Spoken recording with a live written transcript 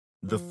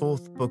The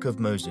fourth book of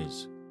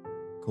Moses,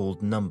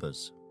 called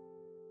Numbers.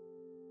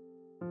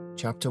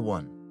 Chapter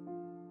 1.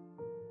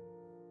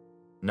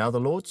 Now the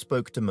Lord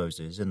spoke to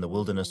Moses in the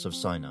wilderness of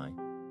Sinai,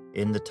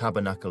 in the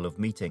tabernacle of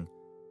meeting,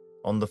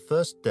 on the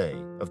first day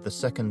of the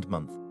second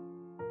month,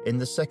 in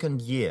the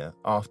second year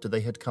after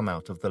they had come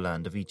out of the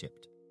land of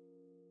Egypt,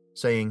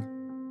 saying,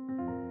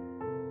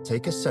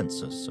 Take a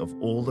census of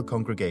all the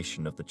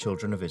congregation of the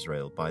children of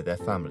Israel by their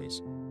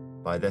families,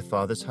 by their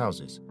fathers'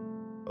 houses,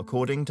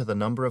 according to the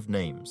number of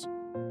names,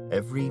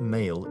 every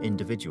male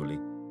individually,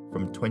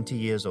 from 20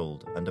 years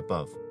old and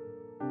above,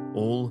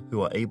 all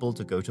who are able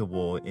to go to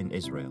war in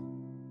Israel.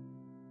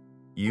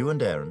 You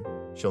and Aaron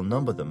shall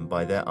number them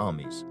by their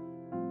armies,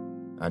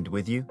 and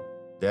with you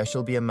there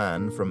shall be a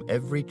man from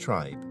every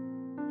tribe,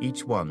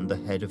 each one the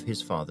head of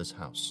his father's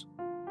house.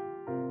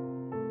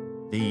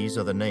 These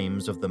are the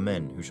names of the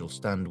men who shall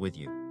stand with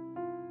you.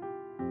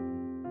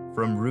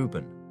 From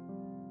Reuben,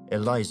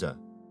 Elizur,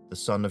 the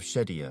son of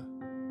Shedeiah.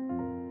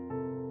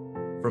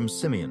 From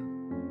Simeon,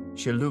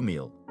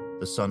 Shelumiel,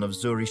 the son of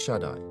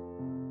Zurishaddai.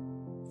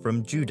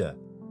 From Judah,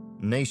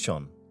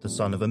 Nashon, the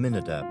son of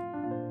Amminadab.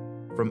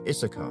 From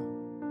Issachar,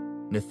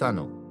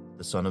 Nethanel,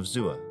 the son of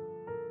Zuar.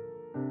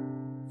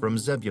 From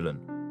Zebulun,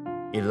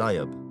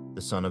 Eliab,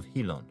 the son of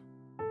Helon.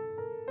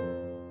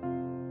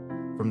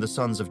 From the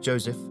sons of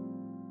Joseph,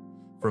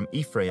 from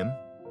Ephraim,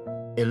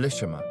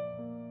 Elishama,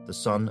 the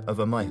son of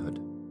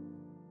Ammihud.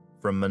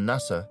 From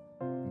Manasseh,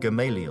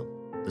 Gamaliel,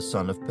 the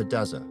son of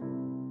Pedazah.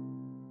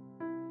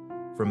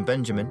 From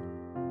Benjamin,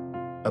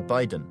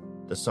 Abidan,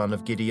 the son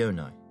of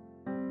Gideoni.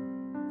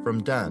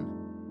 From Dan,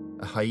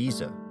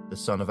 Ahiezer, the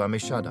son of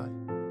Ammishaddai.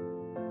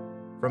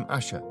 From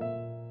Asher,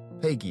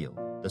 Pagiel,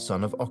 the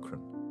son of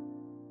Ochran.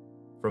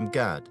 From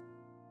Gad,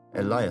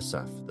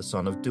 Eliasaph, the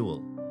son of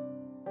Duel.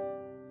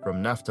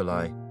 From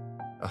Naphtali,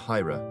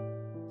 Ahira,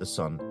 the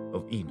son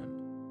of Enan.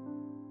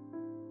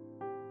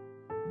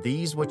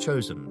 These were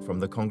chosen from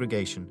the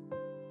congregation,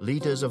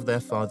 leaders of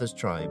their fathers'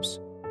 tribes,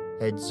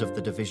 heads of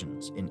the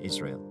divisions in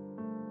Israel.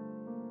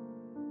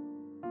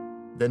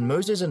 Then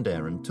Moses and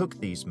Aaron took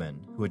these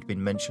men who had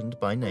been mentioned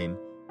by name,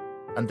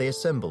 and they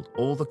assembled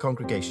all the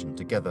congregation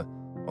together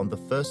on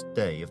the first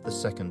day of the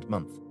second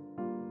month.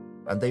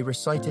 And they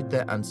recited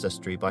their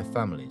ancestry by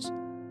families,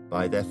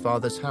 by their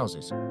fathers'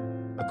 houses,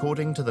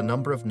 according to the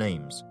number of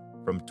names,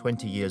 from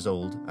 20 years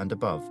old and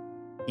above,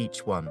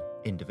 each one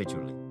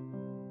individually.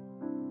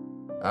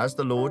 As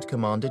the Lord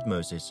commanded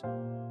Moses,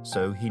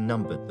 so he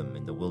numbered them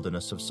in the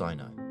wilderness of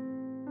Sinai.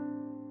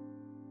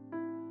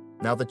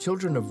 Now the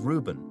children of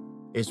Reuben,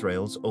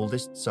 Israel's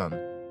oldest son,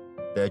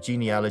 their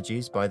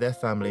genealogies by their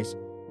families,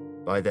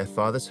 by their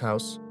father's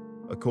house,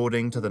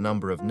 according to the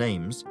number of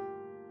names,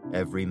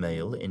 every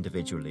male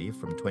individually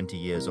from 20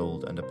 years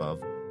old and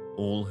above,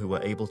 all who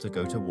were able to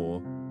go to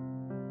war,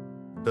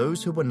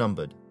 those who were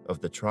numbered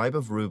of the tribe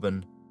of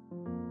Reuben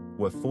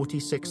were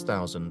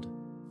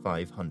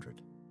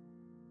 46,500.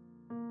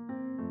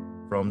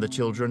 From the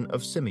children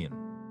of Simeon,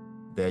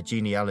 their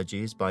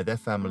genealogies by their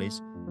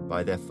families,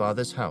 by their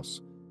father's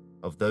house,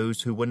 of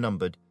those who were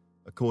numbered,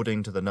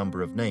 according to the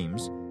number of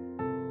names,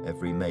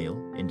 every male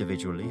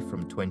individually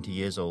from 20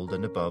 years old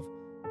and above,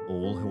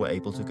 all who were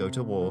able to go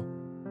to war,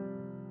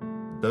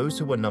 those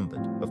who were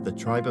numbered of the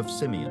tribe of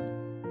Simeon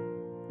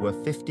were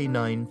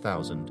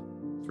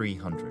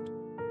 59,300.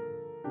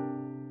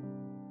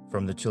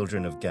 From the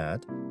children of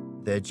Gad,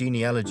 their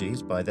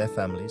genealogies by their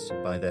families,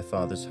 by their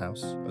father's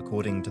house,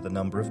 according to the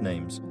number of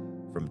names,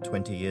 from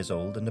 20 years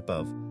old and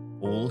above,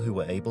 all who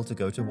were able to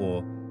go to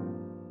war,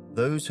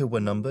 those who were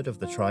numbered of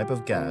the tribe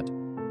of Gad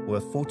were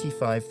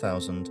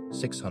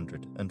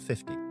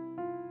 45,650.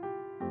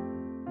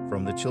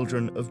 From the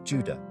children of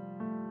Judah,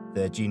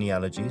 their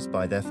genealogies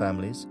by their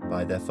families,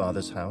 by their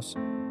father's house,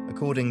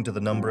 according to the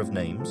number of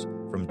names,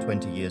 from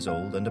 20 years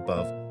old and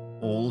above,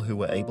 all who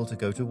were able to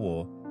go to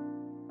war,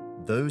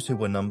 those who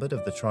were numbered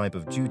of the tribe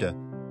of Judah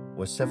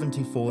were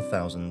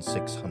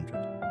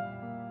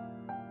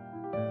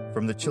 74,600.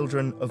 From the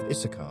children of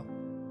Issachar,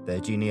 their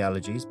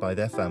genealogies by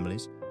their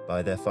families,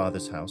 by their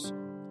father's house,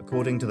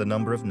 according to the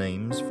number of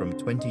names, from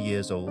 20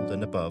 years old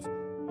and above,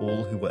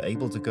 all who were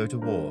able to go to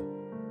war,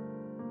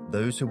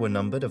 those who were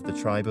numbered of the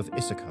tribe of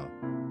Issachar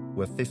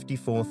were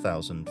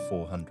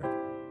 54,400.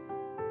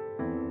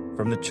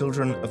 From the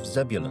children of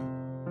Zebulun,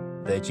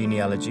 their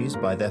genealogies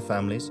by their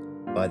families,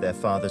 by their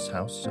father's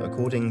house,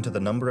 according to the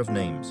number of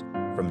names,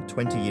 from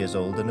 20 years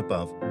old and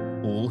above,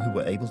 all who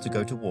were able to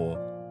go to war,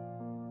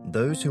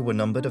 those who were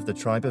numbered of the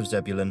tribe of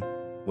Zebulun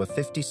were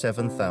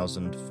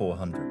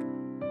 57,400.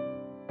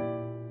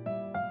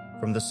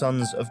 From the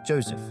sons of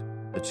Joseph,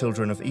 the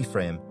children of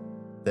Ephraim,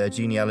 their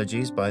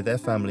genealogies by their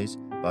families,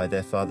 by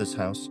their father's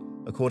house,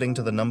 according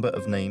to the number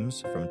of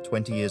names, from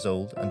 20 years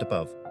old and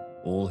above,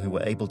 all who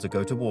were able to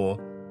go to war,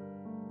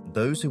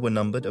 those who were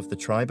numbered of the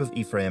tribe of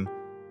Ephraim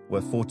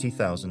were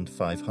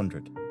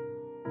 40,500.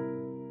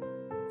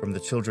 From the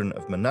children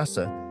of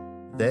Manasseh,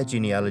 their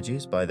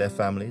genealogies by their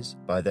families,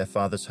 by their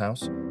father's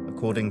house,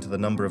 according to the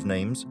number of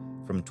names,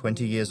 from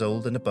 20 years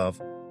old and above,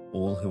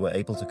 all who were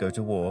able to go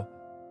to war,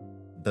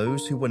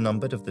 those who were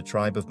numbered of the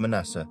tribe of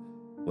Manasseh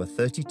were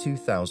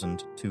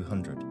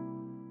 32,200.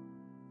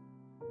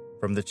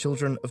 From the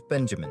children of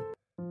Benjamin,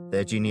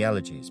 their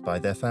genealogies by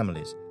their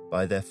families,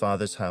 by their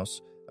father's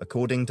house,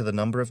 according to the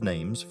number of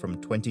names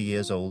from 20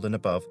 years old and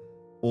above,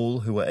 all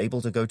who were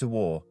able to go to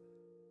war,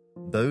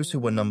 those who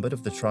were numbered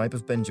of the tribe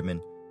of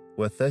Benjamin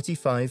were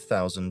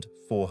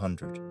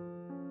 35,400.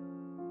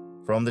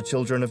 From the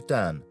children of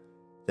Dan,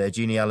 their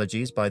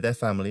genealogies by their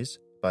families,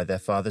 by their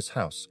father's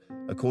house,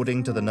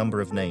 according to the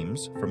number of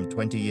names from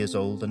 20 years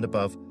old and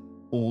above,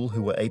 all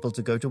who were able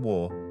to go to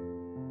war,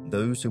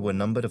 those who were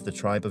numbered of the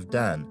tribe of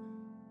Dan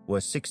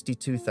were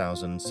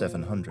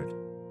 62,700.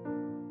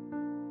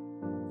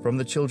 From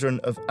the children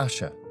of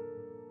Asher,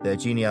 their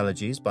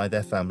genealogies by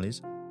their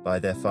families, by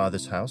their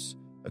father's house,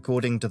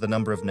 according to the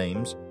number of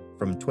names,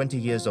 from 20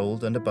 years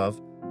old and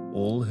above,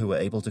 all who were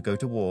able to go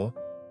to war,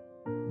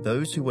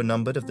 those who were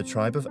numbered of the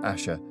tribe of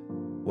Asher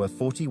were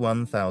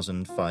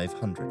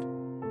 41,500.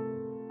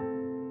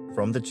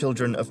 From the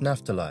children of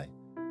Naphtali,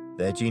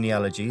 their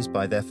genealogies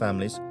by their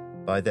families,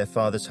 by their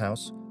father's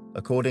house,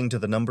 according to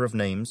the number of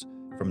names,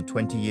 from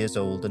 20 years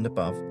old and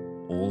above,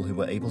 all who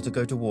were able to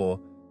go to war,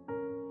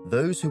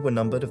 those who were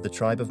numbered of the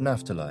tribe of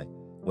Naphtali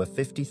were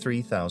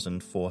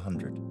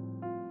 53,400.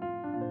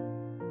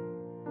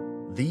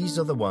 These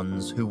are the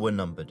ones who were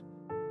numbered,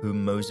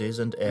 whom Moses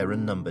and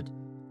Aaron numbered,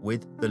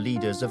 with the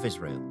leaders of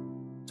Israel,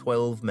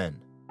 12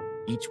 men,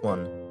 each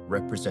one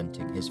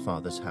representing his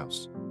father's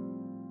house.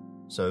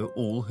 So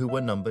all who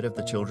were numbered of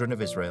the children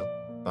of Israel,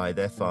 by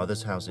their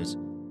father's houses,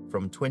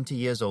 from 20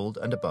 years old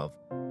and above,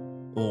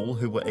 all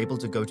who were able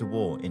to go to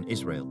war in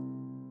Israel,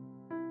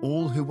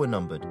 all who were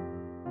numbered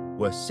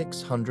were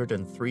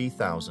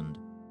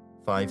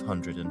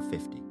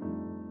 603,550.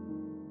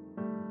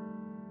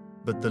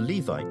 But the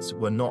Levites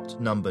were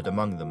not numbered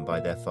among them by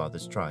their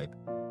father's tribe,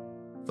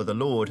 for the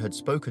Lord had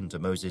spoken to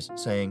Moses,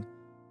 saying,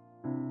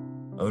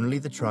 "Only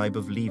the tribe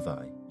of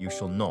Levi you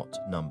shall not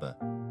number,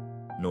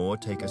 nor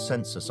take a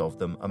census of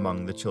them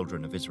among the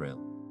children of Israel.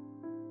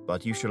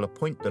 But you shall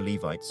appoint the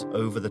Levites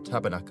over the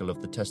tabernacle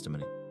of the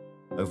testimony,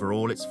 over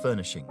all its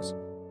furnishings,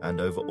 and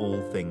over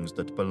all things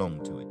that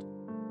belong to it.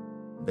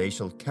 They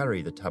shall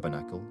carry the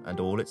tabernacle and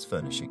all its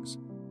furnishings.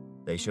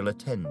 They shall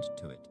attend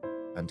to it,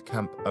 and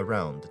camp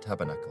around the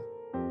tabernacle.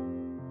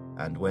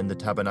 And when the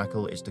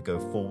tabernacle is to go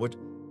forward,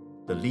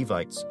 the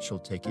Levites shall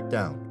take it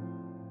down.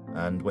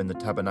 And when the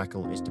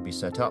tabernacle is to be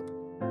set up,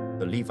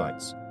 the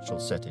Levites shall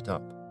set it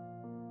up.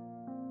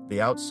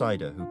 The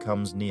outsider who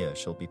comes near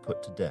shall be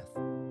put to death.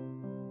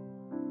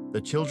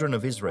 The children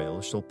of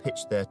Israel shall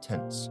pitch their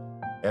tents,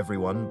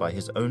 everyone by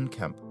his own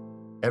camp,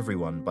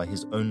 everyone by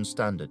his own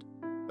standard,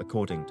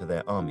 according to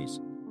their armies.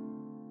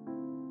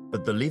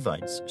 But the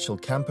Levites shall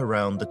camp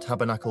around the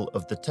tabernacle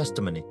of the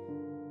testimony,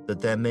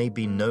 that there may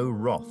be no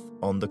wrath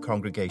on the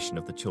congregation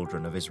of the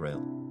children of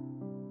Israel.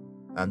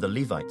 And the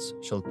Levites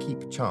shall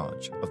keep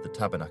charge of the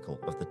tabernacle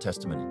of the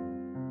testimony.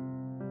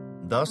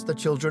 Thus the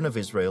children of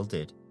Israel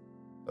did,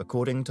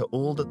 according to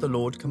all that the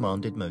Lord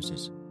commanded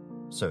Moses,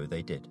 so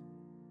they did.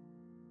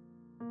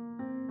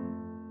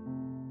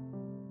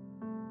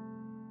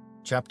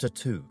 Chapter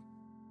 2.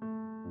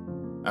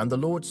 And the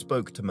Lord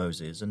spoke to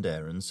Moses and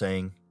Aaron,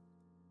 saying,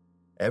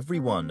 Every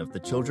one of the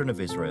children of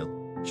Israel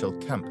shall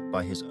camp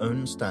by his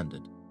own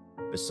standard,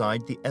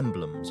 beside the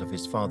emblems of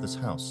his father's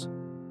house.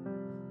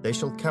 They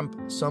shall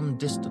camp some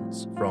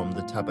distance from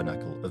the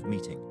tabernacle of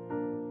meeting.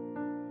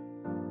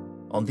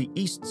 On the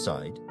east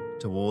side,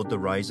 toward the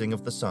rising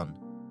of the sun,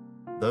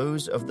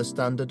 those of the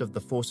standard of the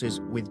forces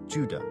with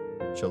Judah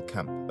shall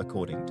camp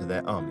according to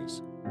their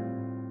armies.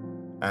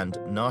 And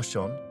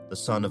Nahshon, the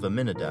son of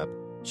Amminadab,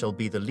 shall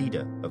be the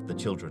leader of the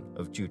children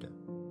of Judah.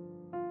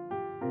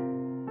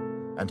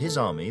 And his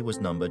army was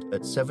numbered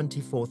at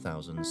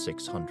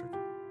 74,600.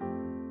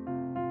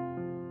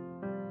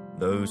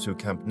 Those who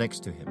camp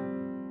next to him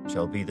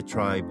shall be the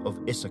tribe of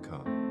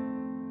Issachar,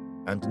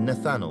 and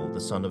Nethanel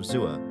the son of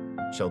Zuar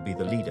shall be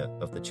the leader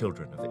of the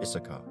children of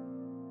Issachar.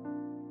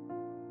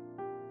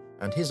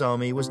 And his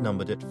army was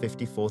numbered at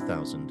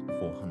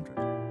 54,400.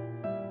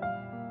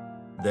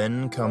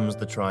 Then comes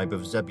the tribe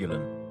of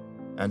Zebulun,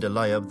 and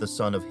Eliab the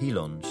son of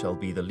Helon shall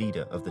be the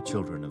leader of the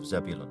children of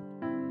Zebulun.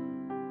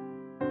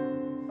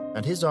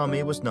 And his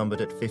army was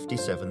numbered at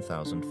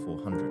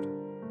 57,400.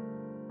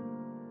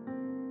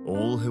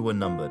 All who were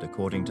numbered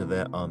according to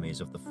their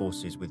armies of the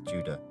forces with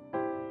Judah,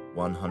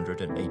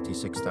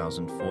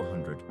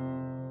 186,400.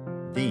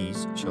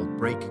 These shall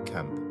break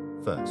camp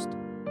first.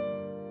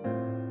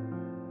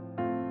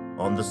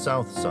 On the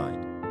south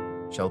side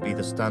shall be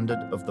the standard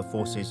of the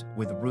forces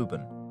with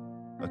Reuben,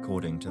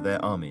 according to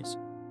their armies.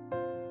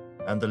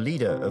 And the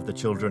leader of the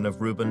children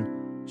of Reuben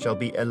shall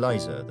be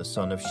Elizur the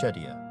son of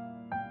Shedeiah.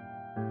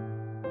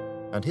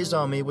 And his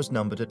army was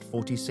numbered at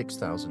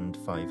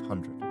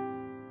 46,500.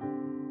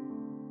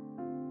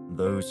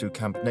 Those who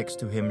camp next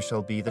to him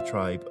shall be the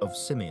tribe of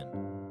Simeon,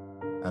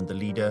 and the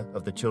leader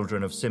of the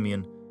children of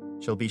Simeon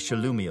shall be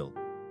Shelumiel,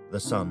 the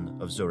son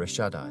of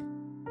Zurishaddai.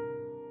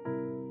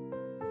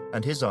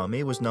 And his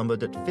army was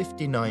numbered at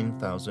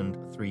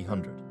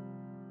 59,300.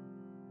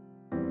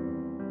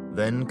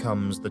 Then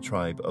comes the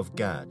tribe of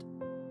Gad,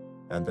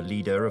 and the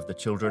leader of the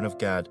children of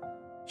Gad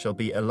shall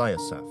be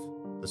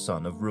Eliasaph, the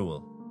son of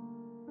Reuel.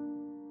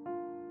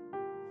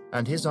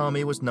 And his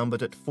army was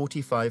numbered at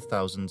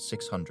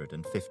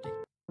 45,650.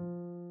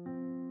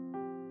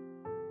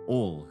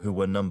 All who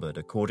were numbered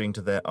according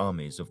to their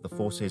armies of the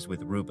forces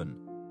with Reuben,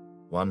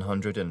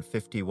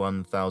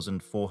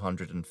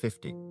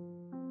 151,450.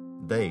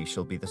 They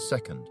shall be the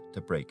second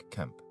to break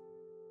camp.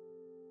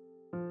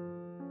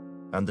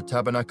 And the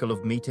tabernacle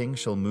of meeting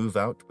shall move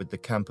out with the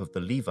camp of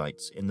the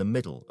Levites in the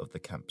middle of the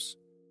camps.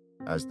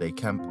 As they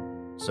camp,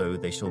 so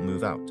they shall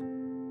move out,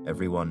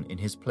 everyone in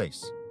his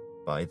place,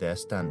 by their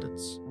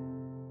standards.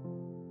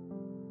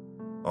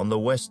 On the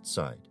west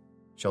side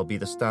shall be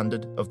the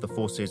standard of the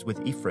forces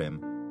with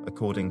Ephraim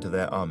according to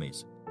their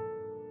armies,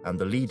 and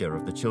the leader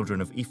of the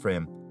children of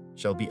Ephraim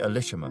shall be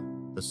Elishama,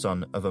 the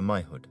son of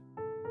Ammihud.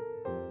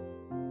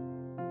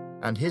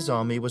 And his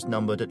army was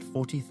numbered at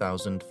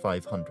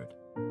 40,500.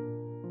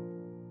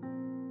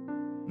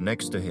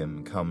 Next to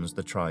him comes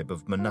the tribe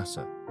of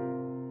Manasseh,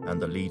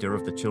 and the leader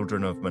of the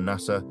children of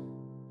Manasseh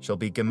shall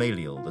be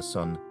Gamaliel, the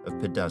son of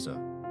Pedazah.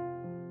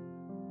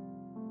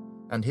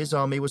 And his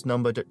army was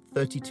numbered at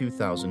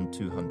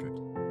 32,200.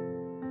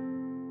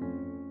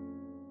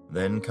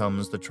 Then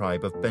comes the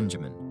tribe of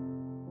Benjamin,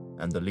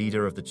 and the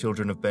leader of the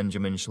children of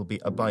Benjamin shall be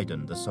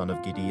Abidan, the son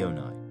of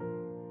Gideoni.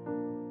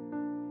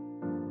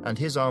 And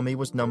his army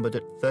was numbered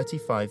at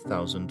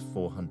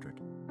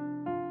 35,400.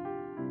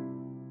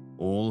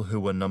 All who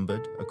were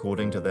numbered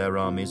according to their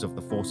armies of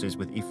the forces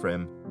with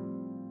Ephraim,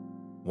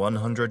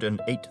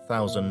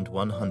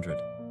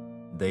 108,100.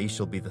 They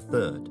shall be the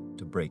third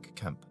to break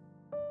camp.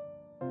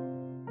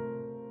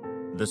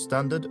 The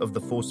standard of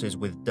the forces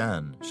with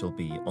Dan shall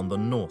be on the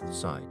north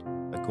side,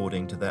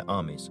 according to their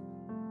armies.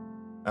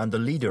 And the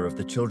leader of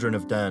the children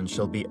of Dan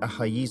shall be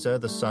Ahiezer,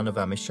 the son of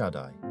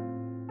Ammishaddai.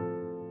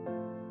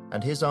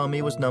 And his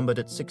army was numbered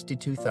at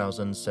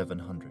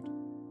 62,700.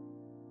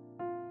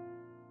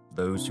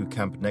 Those who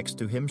camp next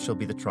to him shall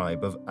be the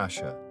tribe of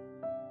Asher.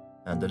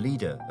 And the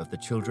leader of the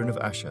children of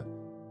Asher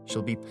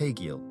shall be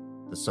Pagiel,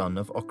 the son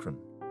of Ochran.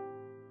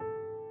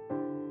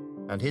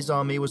 And his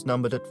army was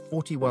numbered at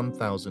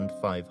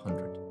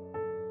 41,500.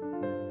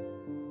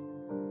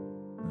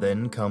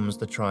 Then comes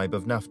the tribe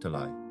of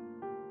Naphtali,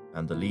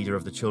 and the leader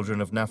of the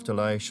children of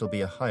Naphtali shall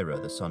be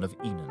Ahira, the son of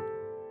Enan.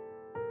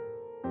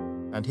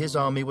 And his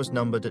army was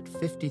numbered at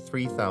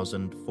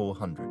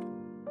 53,400.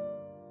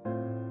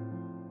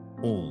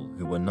 All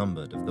who were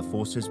numbered of the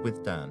forces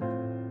with Dan,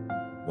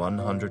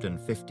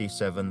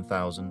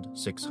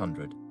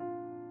 157,600.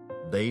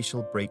 They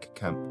shall break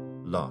camp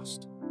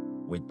last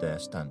with their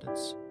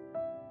standards.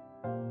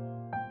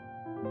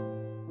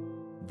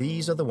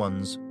 These are the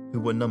ones who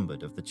were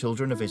numbered of the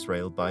children of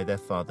Israel by their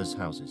fathers'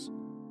 houses.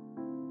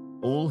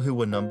 All who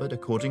were numbered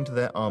according to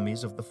their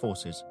armies of the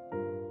forces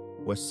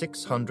were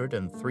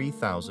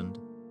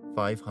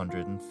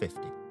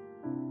 603,550.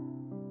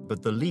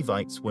 But the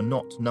Levites were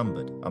not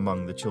numbered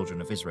among the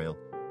children of Israel,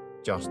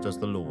 just as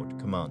the Lord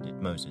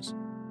commanded Moses.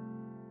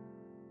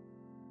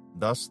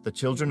 Thus the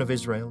children of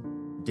Israel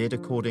did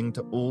according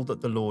to all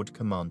that the Lord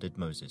commanded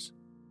Moses.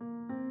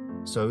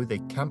 So they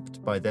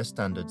camped by their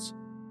standards,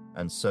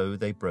 and so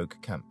they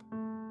broke camp,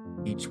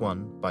 each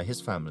one by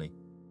his family,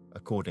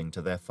 according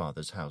to their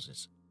fathers'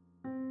 houses.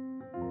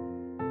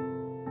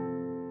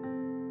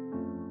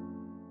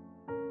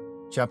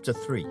 Chapter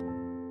 3.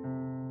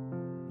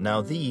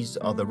 Now these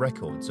are the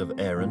records of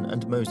Aaron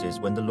and Moses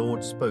when the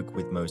Lord spoke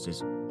with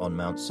Moses on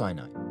Mount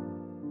Sinai.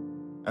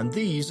 And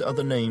these are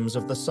the names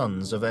of the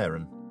sons of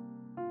Aaron: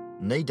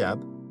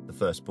 Nadab, the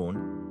firstborn,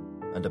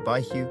 and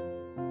Abihu,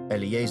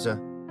 Eleazar,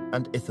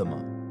 and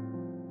Ithamar.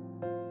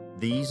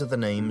 These are the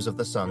names of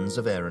the sons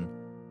of Aaron,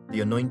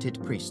 the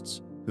anointed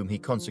priests, whom he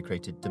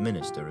consecrated to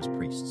minister as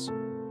priests.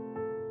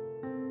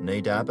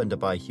 Nadab and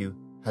Abihu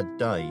had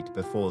died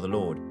before the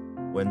Lord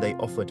when they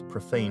offered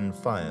profane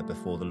fire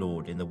before the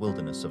Lord in the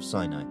wilderness of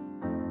Sinai,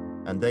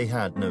 and they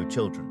had no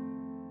children.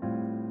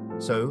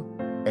 So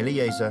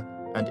Eleazar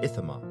and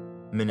Ithamar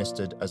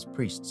ministered as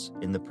priests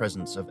in the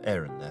presence of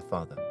Aaron their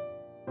father.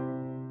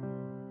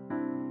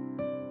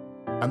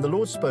 And the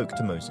Lord spoke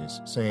to Moses,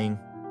 saying,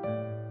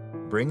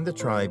 Bring the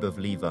tribe of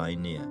Levi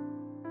near,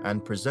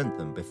 and present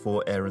them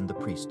before Aaron the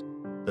priest,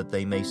 that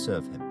they may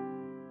serve him.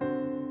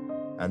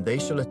 And they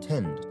shall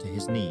attend to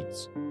his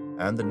needs,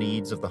 and the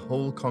needs of the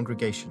whole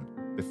congregation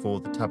before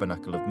the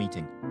tabernacle of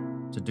meeting,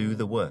 to do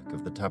the work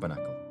of the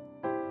tabernacle.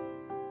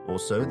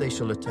 Also they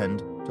shall attend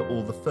to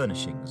all the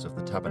furnishings of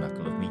the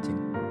tabernacle of meeting,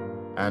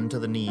 and to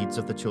the needs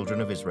of the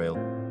children of Israel,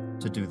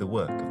 to do the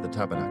work of the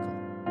tabernacle.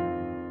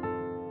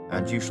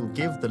 And you shall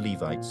give the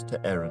Levites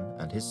to Aaron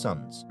and his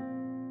sons.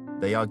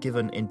 They are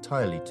given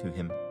entirely to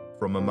him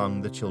from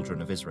among the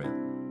children of Israel.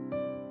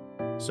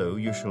 So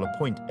you shall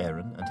appoint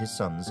Aaron and his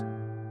sons,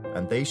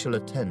 and they shall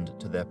attend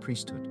to their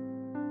priesthood.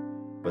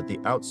 But the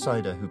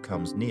outsider who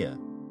comes near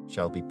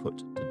shall be put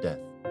to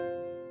death.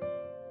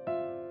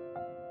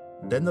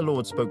 Then the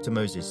Lord spoke to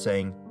Moses,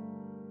 saying,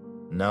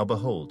 Now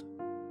behold,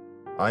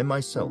 I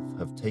myself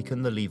have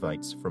taken the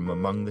Levites from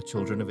among the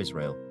children of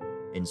Israel,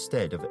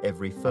 instead of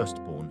every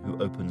firstborn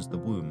who opens the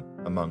womb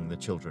among the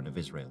children of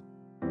Israel.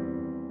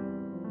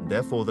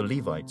 Therefore the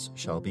Levites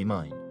shall be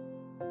mine,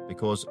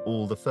 because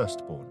all the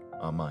firstborn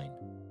are mine.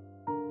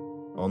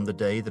 On the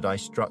day that I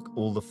struck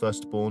all the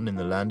firstborn in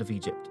the land of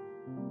Egypt,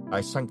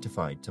 I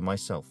sanctified to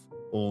myself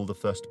all the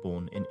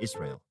firstborn in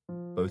Israel,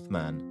 both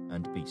man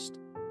and beast.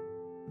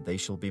 They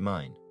shall be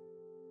mine.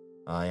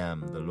 I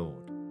am the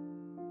Lord.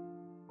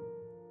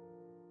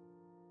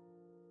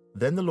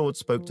 Then the Lord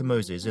spoke to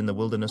Moses in the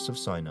wilderness of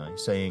Sinai,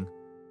 saying,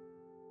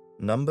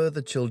 Number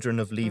the children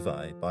of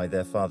Levi by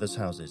their fathers'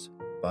 houses,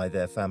 by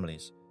their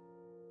families.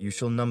 You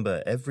shall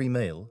number every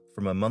male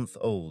from a month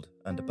old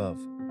and above.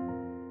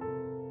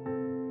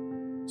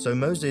 So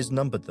Moses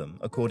numbered them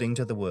according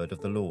to the word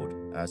of the Lord,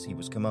 as he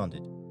was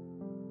commanded.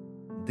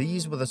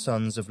 These were the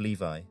sons of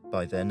Levi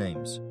by their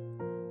names: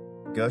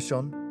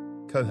 Gershon,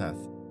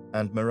 Kohath,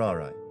 and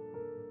Merari.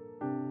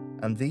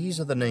 And these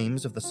are the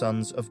names of the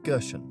sons of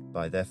Gershon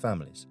by their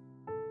families: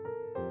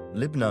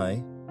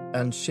 Libni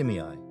and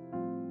Shimei.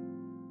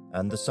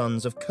 And the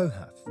sons of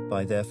Kohath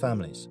by their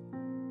families: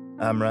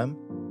 Amram,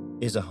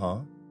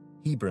 Izahar,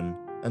 Hebron,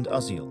 and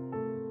Uzziel.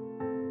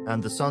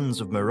 And the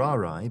sons of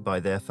Merari by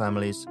their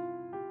families: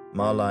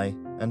 Mahli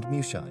and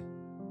Mushi.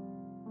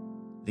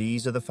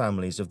 These are the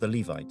families of the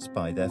Levites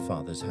by their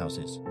fathers'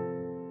 houses.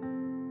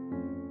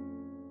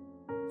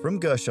 From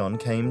Gershon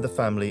came the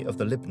family of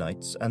the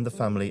Libnites and the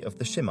family of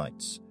the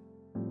Shimeites.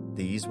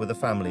 These were the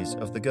families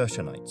of the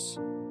Gershonites.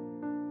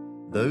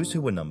 Those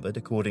who were numbered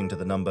according to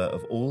the number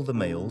of all the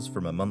males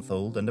from a month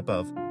old and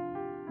above,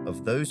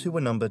 of those who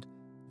were numbered,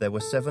 there were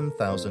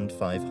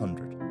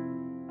 7,500.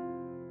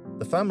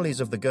 The families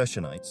of the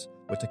Gershonites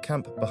were to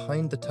camp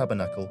behind the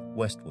tabernacle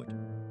westward.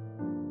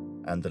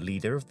 And the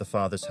leader of the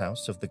father's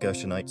house of the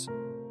Gershonites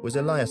was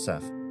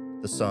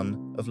Eliasaph, the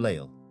son of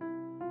Lael.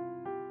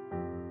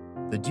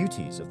 The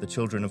duties of the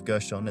children of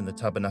Gershon in the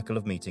tabernacle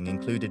of meeting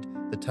included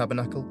the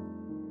tabernacle,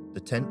 the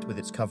tent with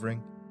its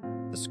covering,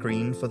 the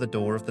screen for the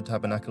door of the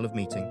tabernacle of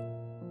meeting,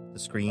 the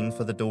screen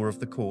for the door of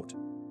the court,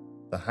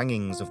 the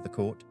hangings of the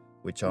court,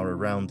 which are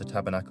around the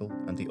tabernacle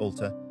and the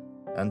altar,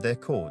 and their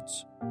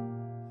cords,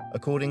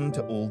 according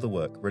to all the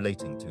work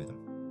relating to them.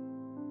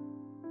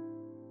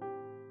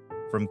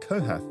 From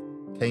Kohath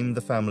came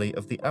the family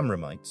of the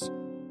Amramites,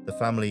 the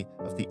family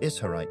of the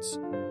Izharites,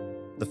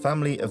 the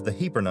family of the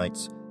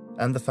Hebronites,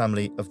 and the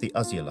family of the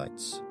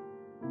Uzzielites.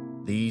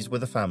 These were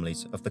the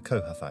families of the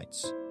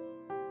Kohathites.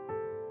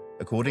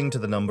 According to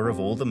the number of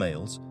all the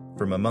males,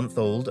 from a month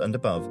old and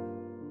above,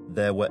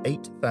 there were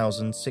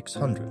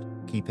 8,600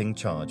 keeping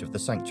charge of the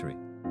sanctuary.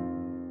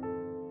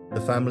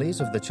 The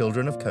families of the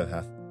children of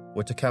Kohath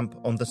were to camp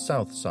on the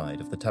south side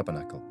of the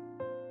tabernacle.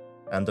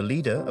 And the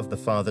leader of the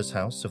father's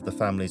house of the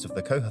families of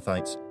the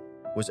Kohathites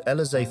was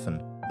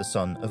Elizaphan, the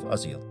son of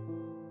Uzziel.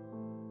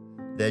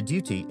 Their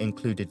duty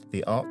included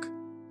the ark,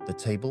 the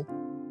table,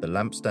 the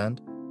lampstand,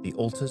 the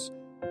altars,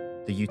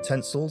 the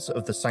utensils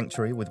of the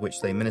sanctuary with which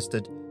they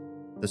ministered,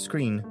 the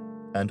screen,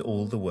 and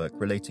all the work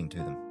relating to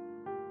them.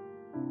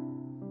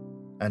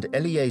 And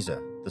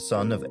Eleazar, the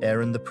son of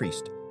Aaron the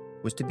priest,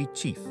 was to be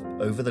chief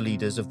over the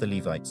leaders of the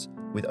Levites,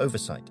 with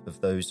oversight of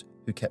those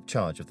who kept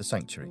charge of the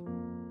sanctuary.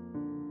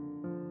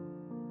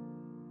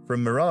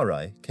 From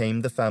Merari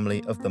came the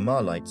family of the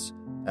Mahlites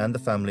and the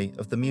family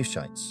of the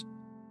Mushites.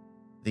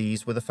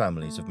 These were the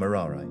families of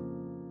Merari.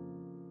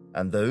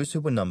 And those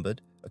who were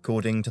numbered,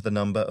 according to the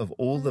number of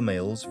all the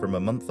males from a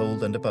month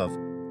old and above,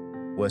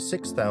 were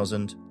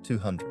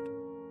 6,200.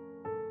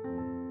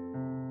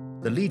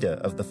 The leader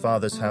of the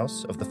father's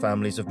house of the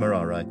families of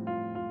Merari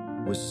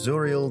was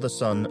Zuriel the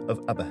son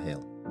of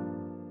Abihail.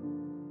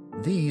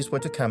 These were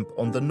to camp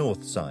on the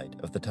north side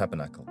of the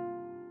tabernacle.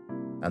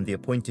 And the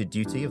appointed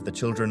duty of the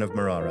children of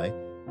Merari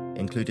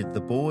included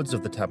the boards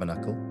of the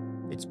tabernacle,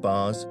 its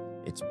bars,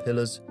 its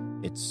pillars,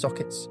 its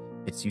sockets,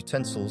 its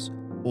utensils,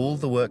 all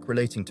the work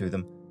relating to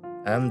them,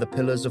 and the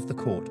pillars of the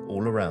court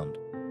all around,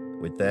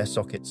 with their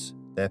sockets,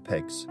 their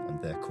pegs,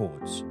 and their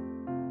cords.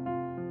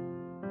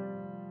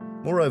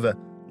 Moreover,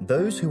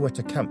 those who were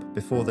to camp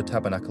before the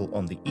tabernacle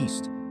on the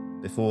east,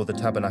 before the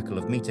tabernacle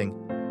of meeting,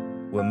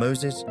 were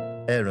Moses,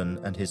 Aaron,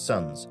 and his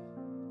sons,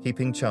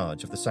 keeping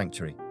charge of the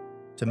sanctuary,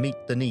 to meet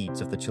the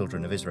needs of the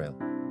children of Israel.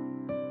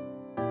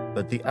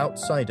 But the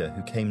outsider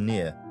who came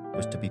near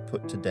was to be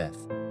put to death.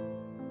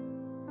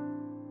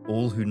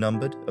 All who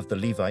numbered of the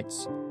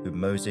Levites, whom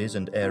Moses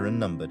and Aaron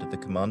numbered at the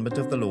commandment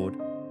of the Lord,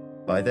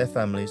 by their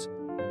families,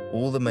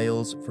 all the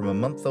males from a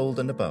month old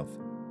and above,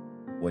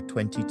 were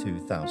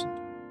 22,000.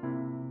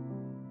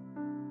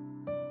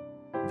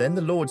 Then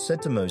the Lord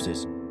said to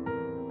Moses,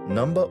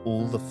 Number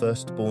all the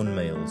firstborn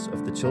males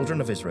of the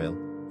children of Israel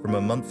from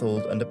a month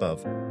old and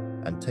above,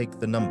 and take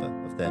the number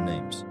of their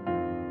names.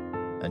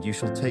 And you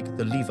shall take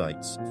the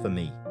Levites for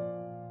me.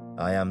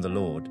 I am the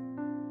Lord,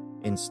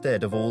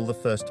 instead of all the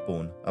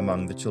firstborn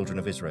among the children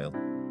of Israel,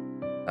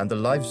 and the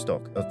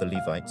livestock of the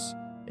Levites,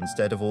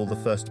 instead of all the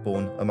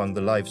firstborn among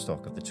the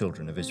livestock of the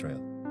children of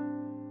Israel.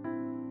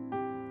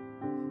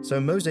 So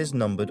Moses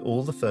numbered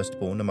all the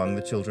firstborn among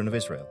the children of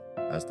Israel,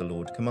 as the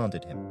Lord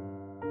commanded him.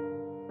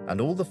 And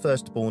all the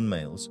firstborn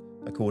males,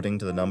 according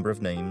to the number of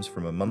names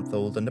from a month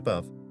old and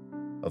above,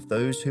 of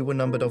those who were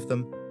numbered of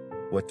them,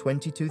 were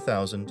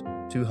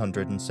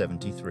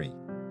 22,273.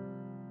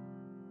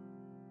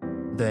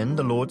 Then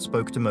the Lord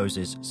spoke to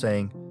Moses,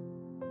 saying,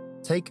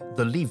 "Take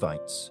the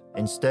Levites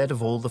instead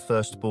of all the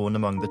firstborn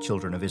among the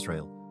children of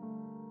Israel,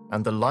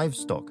 and the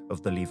livestock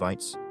of the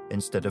Levites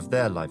instead of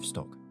their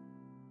livestock.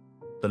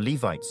 The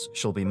Levites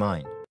shall be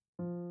mine.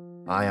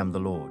 I am the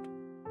Lord.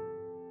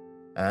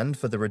 And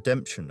for the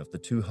redemption of the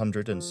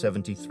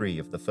 273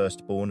 of the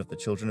firstborn of the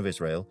children of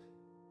Israel,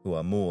 who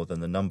are more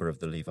than the number of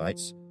the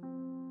Levites,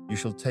 you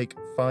shall take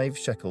 5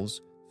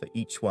 shekels for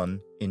each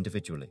one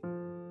individually.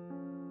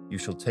 You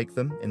shall take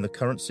them in the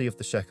currency of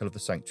the shekel of the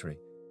sanctuary,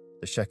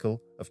 the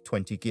shekel of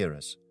 20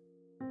 gerahs.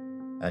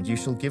 And you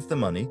shall give the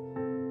money,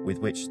 with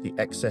which the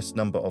excess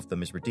number of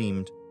them is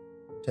redeemed,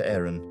 to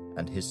Aaron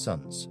and his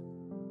sons."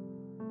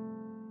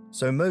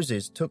 So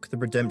Moses took the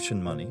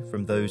redemption money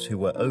from those who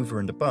were over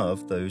and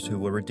above those who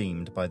were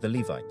redeemed by the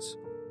Levites.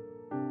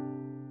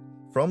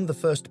 From the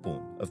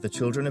firstborn of the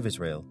children of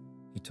Israel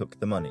he took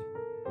the money,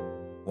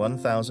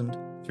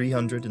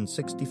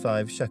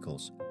 1,365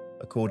 shekels,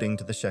 according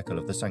to the shekel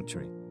of the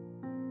sanctuary.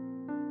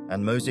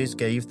 And Moses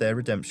gave their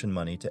redemption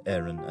money to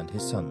Aaron and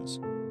his sons,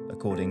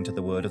 according to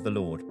the word of the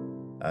Lord,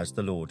 as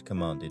the Lord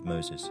commanded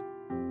Moses.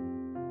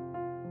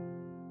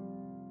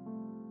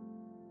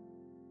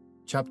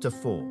 Chapter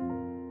 4.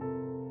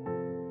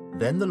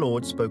 Then the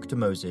Lord spoke to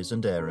Moses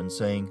and Aaron,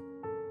 saying,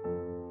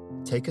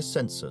 "Take a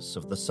census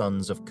of the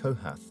sons of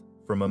Kohath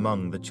from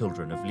among the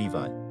children of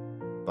Levi,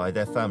 by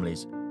their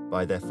families,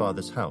 by their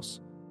father's house,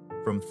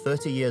 from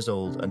 30 years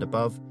old and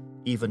above,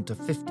 even to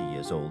 50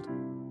 years old,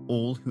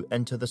 all who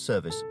enter the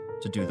service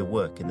to do the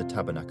work in the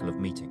tabernacle of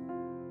meeting.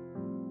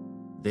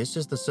 This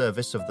is the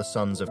service of the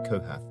sons of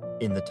Kohath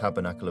in the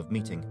tabernacle of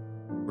meeting,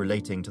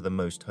 relating to the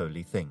most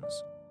holy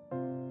things.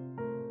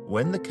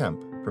 When the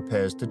camp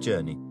prepares to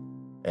journey,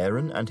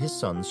 Aaron and his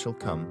sons shall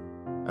come,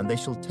 and they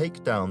shall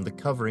take down the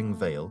covering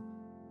veil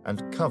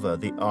and cover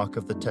the ark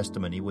of the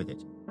testimony with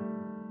it.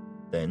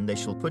 Then they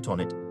shall put on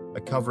it a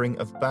covering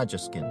of badger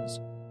skins,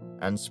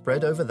 and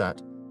spread over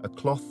that a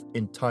cloth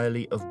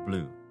entirely of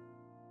blue,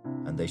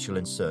 and they shall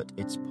insert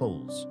its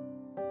poles.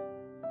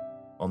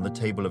 On the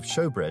table of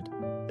showbread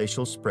they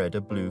shall spread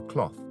a blue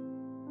cloth,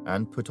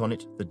 and put on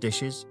it the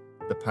dishes,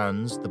 the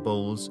pans, the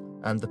bowls,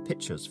 and the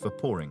pitchers for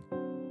pouring,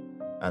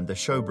 and the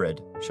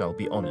showbread shall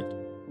be on it.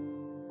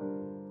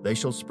 They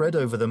shall spread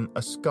over them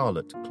a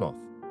scarlet cloth,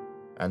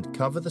 and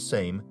cover the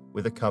same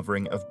with a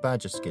covering of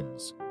badger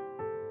skins,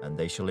 and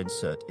they shall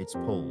insert its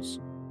poles.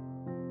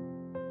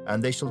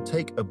 And they shall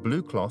take a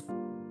blue cloth,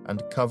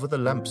 and cover the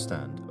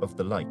lampstand of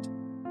the light,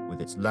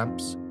 with its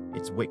lamps,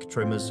 its wick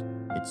trimmers,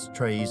 its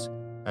trays,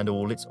 and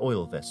all its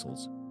oil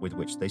vessels with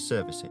which they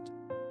service it.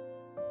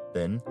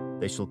 Then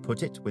they shall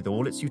put it with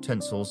all its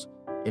utensils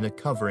in a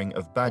covering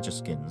of badger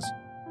skins,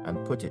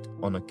 and put it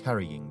on a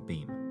carrying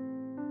beam.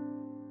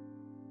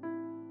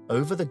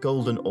 Over the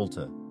golden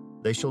altar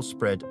they shall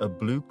spread a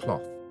blue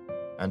cloth,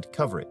 and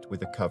cover it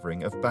with a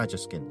covering of badger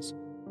skins,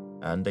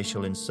 and they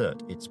shall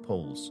insert its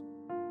poles.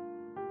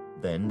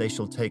 Then they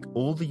shall take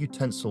all the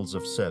utensils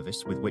of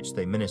service with which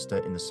they minister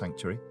in the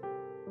sanctuary,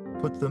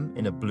 put them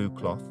in a blue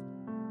cloth,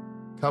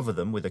 cover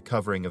them with a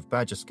covering of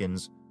badger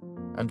skins,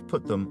 and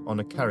put them on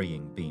a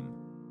carrying beam.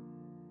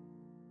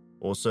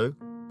 Also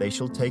they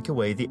shall take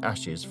away the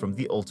ashes from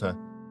the altar,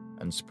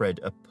 and spread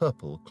a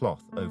purple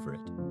cloth over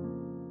it.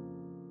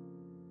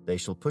 They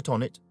shall put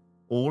on it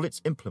all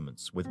its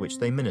implements with which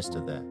they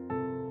minister there,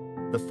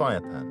 the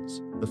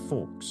firepans, the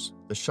forks,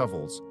 the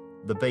shovels,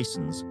 the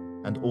basins,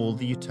 and all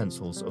the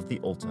utensils of the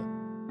altar.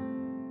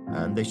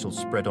 And they shall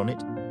spread on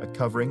it a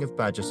covering of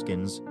badger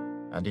skins,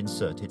 and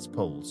insert its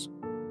poles.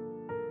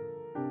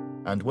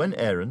 And when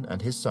Aaron and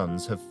his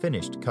sons have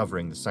finished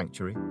covering the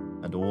sanctuary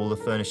and all the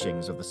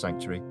furnishings of the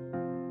sanctuary,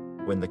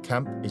 when the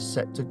camp is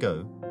set to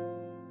go,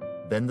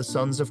 then the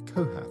sons of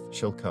Kohath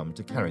shall come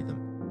to carry them.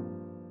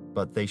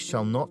 But they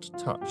shall not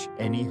touch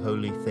any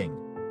holy thing,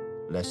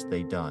 lest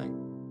they die.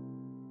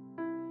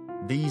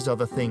 These are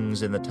the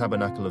things in the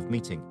tabernacle of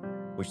meeting,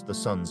 which the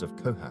sons of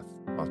Kohath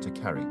are to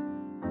carry.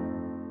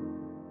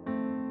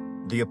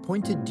 The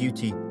appointed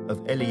duty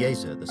of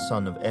Eleazar the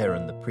son of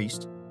Aaron the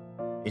priest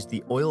is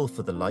the oil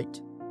for the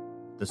light,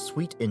 the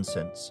sweet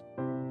incense,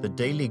 the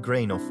daily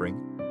grain offering,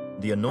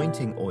 the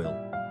anointing oil,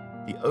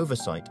 the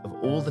oversight of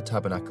all the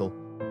tabernacle,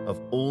 of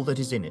all that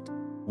is in it,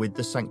 with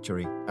the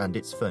sanctuary and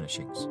its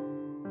furnishings.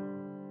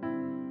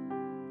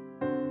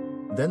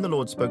 Then the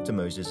Lord spoke to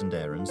Moses and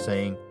Aaron,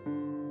 saying,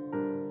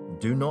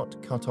 "Do not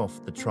cut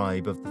off the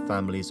tribe of the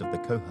families of the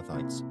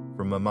Kohathites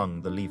from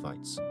among the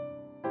Levites,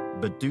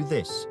 but do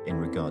this in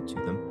regard to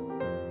them,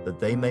 that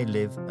they may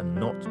live and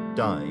not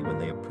die when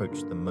they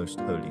approach the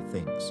most holy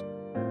things.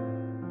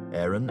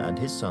 Aaron and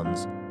his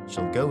sons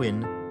shall go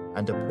in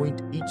and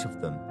appoint each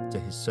of them to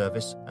his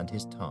service and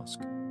his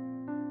task.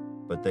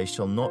 But they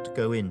shall not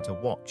go in to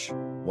watch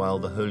while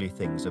the holy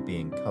things are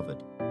being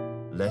covered,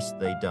 lest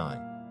they die.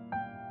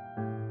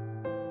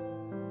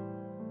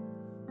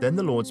 Then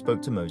the Lord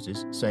spoke to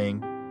Moses,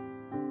 saying,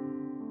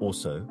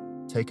 Also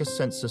take a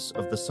census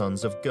of the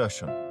sons of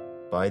Gershon,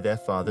 by their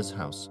father's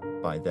house,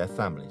 by their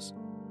families.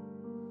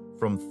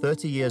 From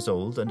 30 years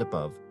old and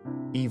above,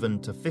 even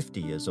to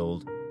 50 years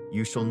old,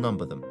 you shall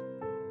number them,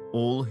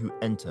 all who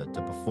enter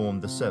to perform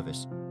the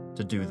service,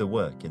 to do the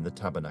work in the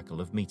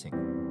tabernacle of meeting.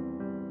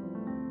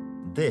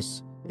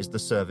 This is the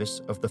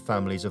service of the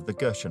families of the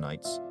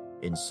Gershonites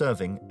in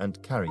serving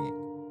and carrying.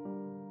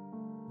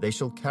 They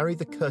shall carry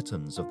the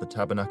curtains of the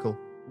tabernacle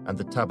and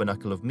the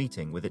tabernacle of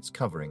meeting with its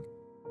covering,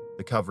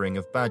 the covering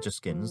of badger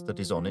skins that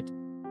is on it,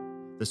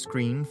 the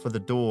screen for the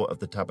door of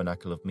the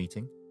tabernacle of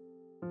meeting,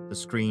 the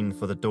screen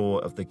for the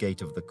door of the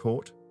gate of the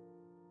court,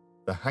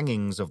 the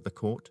hangings of the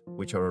court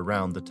which are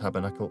around the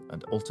tabernacle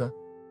and altar,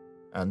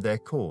 and their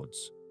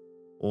cords,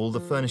 all the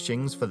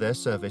furnishings for their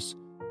service,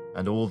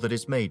 and all that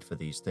is made for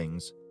these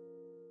things.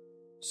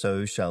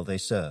 So shall they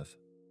serve.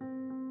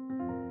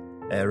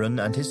 Aaron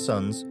and his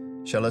sons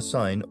shall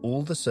assign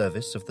all the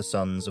service of the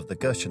sons of the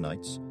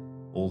Gershonites,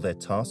 all their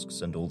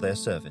tasks and all their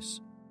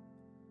service.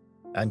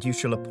 And you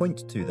shall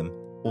appoint to them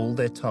all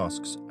their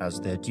tasks as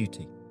their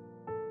duty.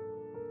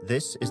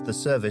 This is the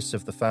service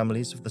of the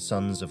families of the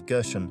sons of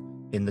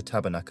Gershon in the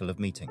tabernacle of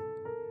meeting.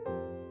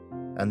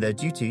 And their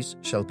duties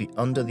shall be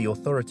under the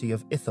authority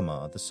of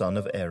Ithamar the son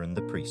of Aaron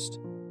the priest.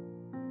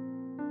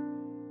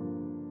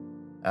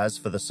 As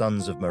for the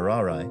sons of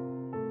Merari,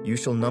 you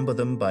shall number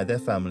them by their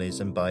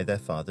families and by their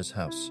father's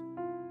house.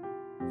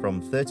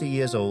 From 30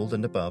 years old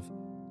and above,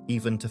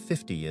 even to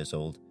 50 years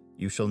old,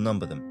 you shall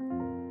number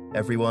them,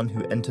 everyone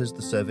who enters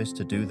the service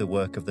to do the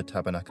work of the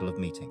tabernacle of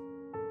meeting.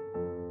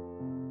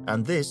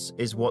 And this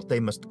is what they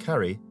must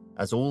carry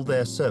as all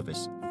their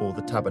service for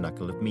the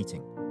tabernacle of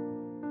meeting: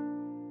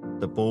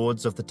 the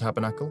boards of the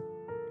tabernacle,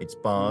 its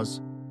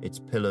bars, its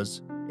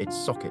pillars, its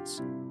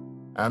sockets,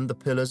 and the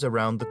pillars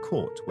around the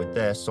court with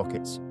their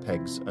sockets,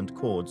 pegs, and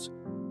cords,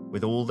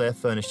 with all their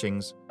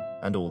furnishings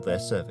and all their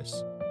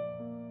service.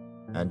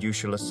 And you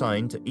shall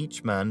assign to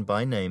each man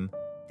by name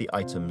the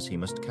items he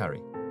must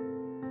carry.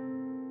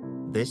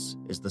 This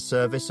is the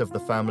service of the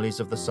families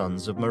of the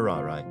sons of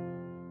Merari,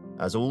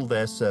 as all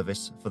their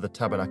service for the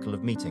tabernacle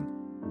of meeting,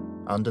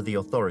 under the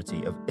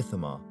authority of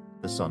Ithamar,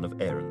 the son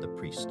of Aaron the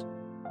priest.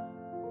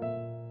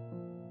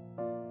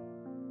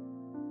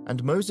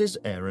 And Moses,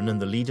 Aaron,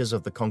 and the leaders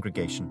of the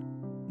congregation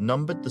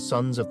numbered the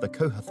sons of the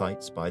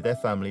Kohathites by their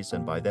families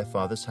and by their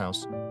father's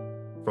house,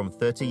 from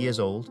 30 years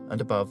old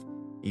and above,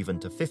 even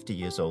to 50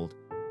 years old,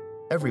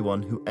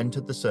 everyone who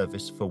entered the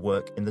service for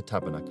work in the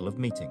tabernacle of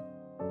meeting.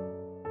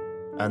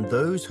 And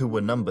those who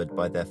were numbered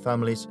by their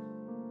families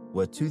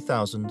were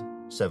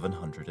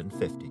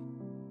 2,750.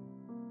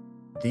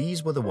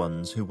 These were the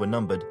ones who were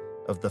numbered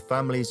of the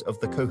families of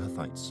the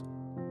Kohathites,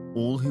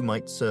 all who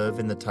might serve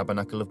in the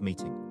tabernacle of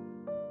meeting,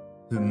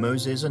 whom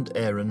Moses and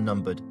Aaron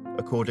numbered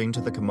according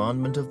to the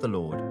commandment of the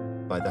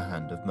Lord by the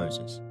hand of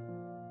Moses.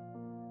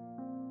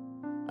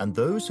 And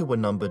those who were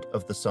numbered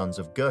of the sons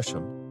of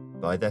Gershon,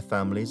 by their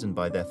families and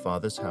by their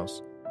father's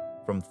house,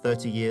 from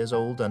 30 years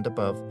old and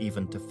above,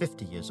 even to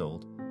 50 years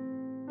old,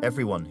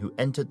 everyone who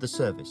entered the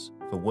service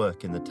for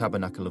work in the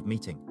tabernacle of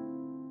meeting,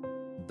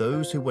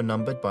 those who were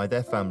numbered by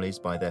their families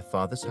by their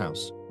father's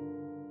house,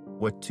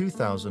 were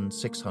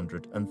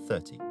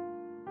 2,630.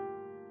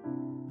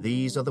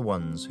 These are the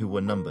ones who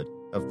were numbered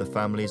of the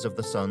families of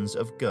the sons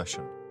of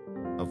Gershon,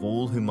 of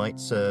all who might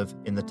serve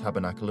in the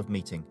tabernacle of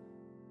meeting,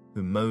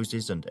 whom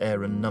Moses and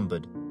Aaron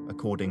numbered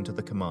according to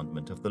the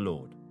commandment of the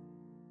Lord.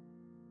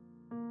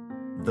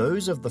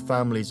 Those of the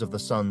families of the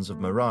sons of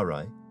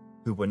Merari,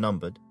 who were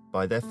numbered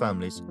by their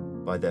families,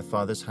 by their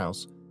father's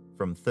house,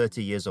 from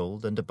 30 years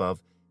old and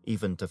above,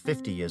 even to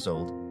 50 years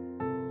old,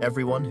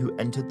 everyone who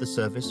entered the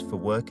service for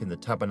work in the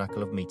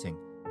tabernacle of meeting,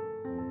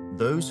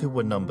 those who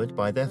were numbered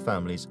by their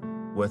families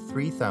were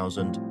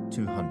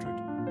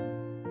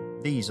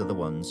 3,200. These are the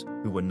ones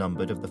who were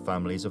numbered of the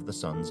families of the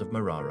sons of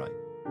Merari,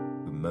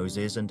 whom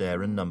Moses and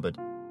Aaron numbered,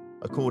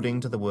 according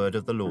to the word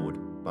of the Lord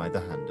by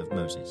the hand of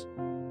Moses.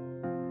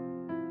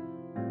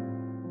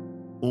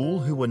 All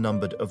who were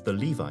numbered of the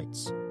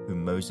Levites,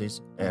 whom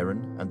Moses,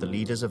 Aaron, and the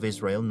leaders of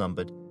Israel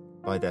numbered,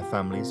 by their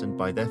families and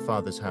by their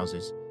fathers'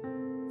 houses,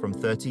 from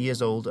 30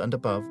 years old and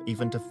above,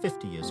 even to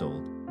 50 years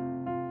old,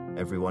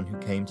 everyone who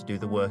came to do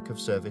the work of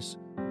service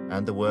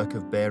and the work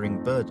of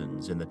bearing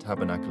burdens in the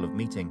tabernacle of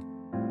meeting,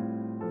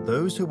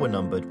 those who were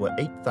numbered were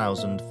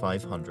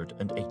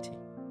 8,580.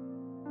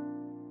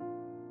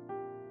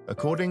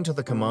 According to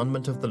the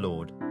commandment of the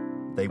Lord,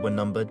 they were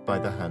numbered by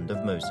the hand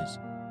of Moses,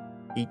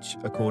 each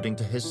according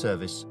to his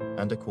service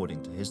and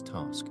according to his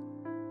task.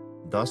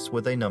 Thus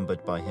were they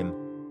numbered by him,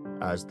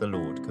 as the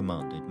Lord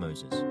commanded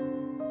Moses.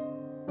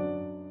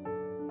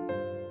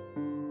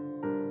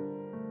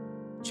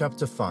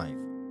 Chapter 5.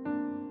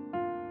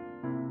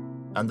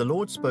 And the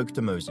Lord spoke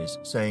to Moses,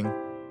 saying,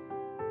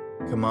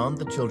 Command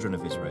the children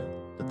of Israel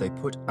that they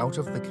put out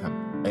of the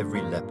camp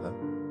every leper,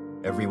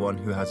 everyone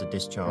who has a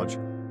discharge,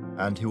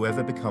 and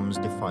whoever becomes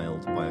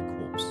defiled by a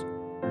corpse.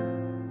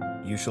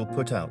 You shall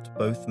put out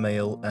both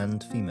male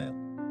and female.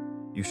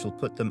 You shall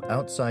put them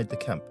outside the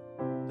camp,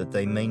 that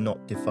they may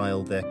not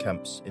defile their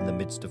camps in the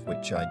midst of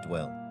which I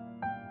dwell.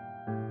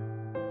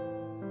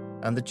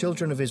 And the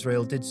children of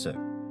Israel did so,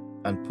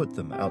 and put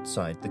them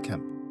outside the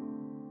camp.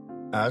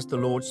 As the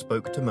Lord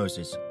spoke to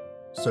Moses,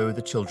 so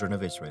the children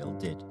of Israel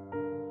did.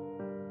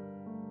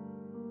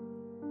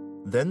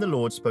 Then the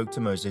Lord spoke to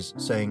Moses,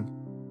 saying,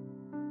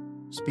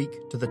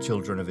 Speak to the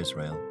children of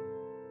Israel.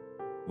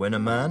 When a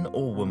man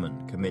or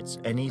woman commits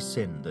any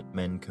sin that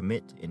men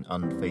commit in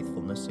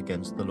unfaithfulness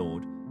against the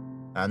Lord,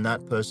 and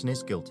that person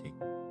is guilty,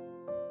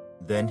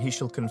 then he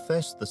shall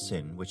confess the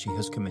sin which he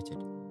has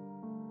committed.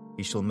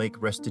 He shall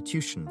make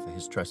restitution for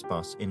his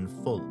trespass in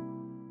full,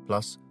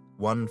 plus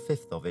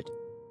 1/5 of it,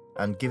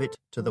 and give it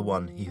to the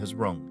one he has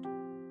wronged.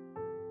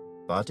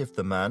 But if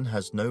the man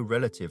has no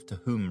relative to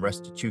whom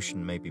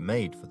restitution may be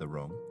made for the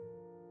wrong,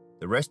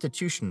 the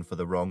restitution for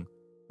the wrong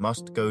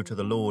must go to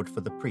the Lord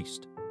for the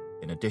priest,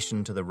 in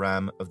addition to the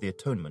ram of the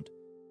atonement,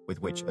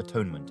 with which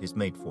atonement is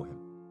made for him.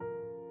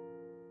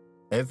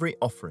 Every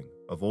offering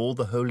of all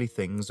the holy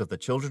things of the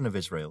children of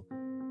Israel,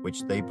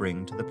 which they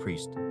bring to the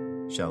priest,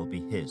 shall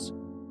be his,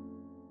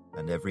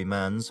 and every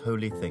man's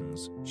holy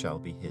things shall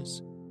be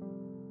his.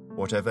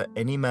 Whatever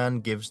any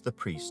man gives the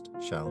priest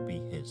shall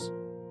be his.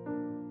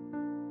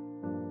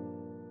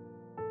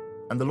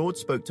 And the Lord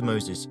spoke to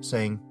Moses,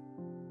 saying,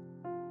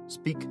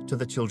 Speak to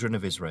the children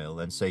of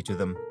Israel, and say to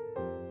them,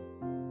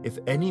 If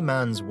any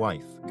man's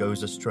wife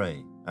goes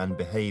astray and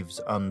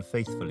behaves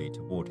unfaithfully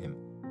toward him,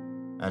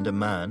 and a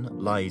man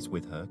lies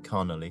with her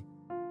carnally,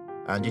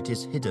 and it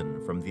is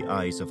hidden from the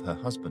eyes of her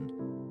husband,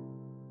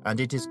 and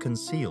it is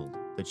concealed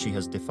that she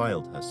has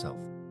defiled herself,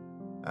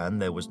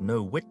 and there was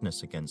no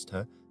witness against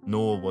her,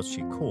 nor was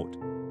she caught.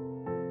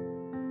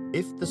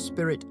 If the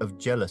spirit of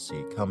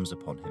jealousy comes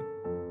upon him,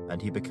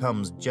 and he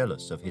becomes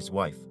jealous of his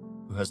wife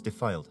who has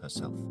defiled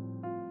herself,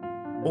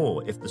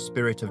 or if the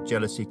spirit of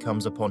jealousy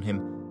comes upon him,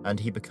 and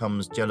he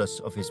becomes jealous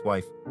of his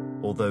wife,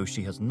 although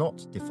she has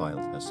not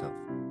defiled herself,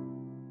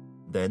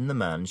 then the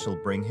man shall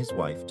bring his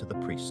wife to the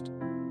priest.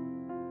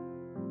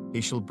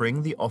 He shall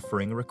bring the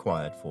offering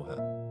required for her,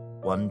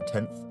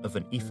 1/10 of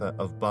an ephah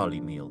of barley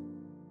meal.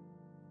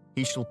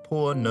 He shall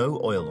pour no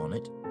oil on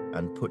it,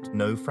 and put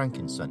no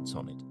frankincense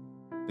on it,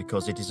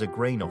 because it is a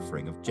grain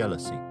offering of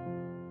jealousy,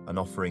 an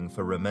offering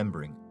for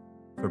remembering,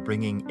 for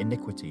bringing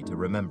iniquity to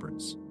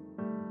remembrance.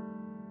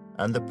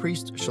 And the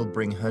priest shall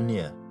bring her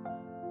near,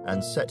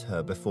 and set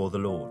her before the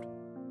Lord.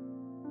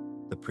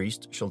 The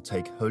priest shall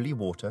take holy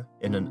water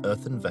in an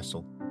earthen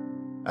vessel,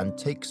 and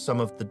take some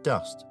of the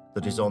dust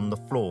that is on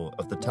the floor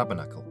of the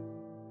tabernacle,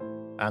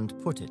 and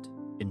put it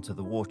into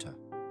the water.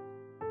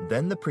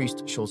 Then the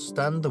priest shall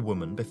stand the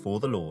woman before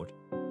the Lord,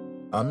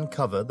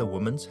 uncover the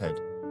woman's head,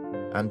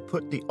 and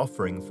put the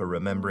offering for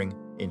remembering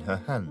in her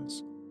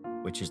hands,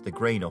 which is the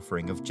grain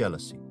offering of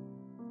jealousy.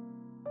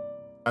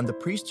 And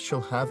the priest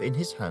shall have in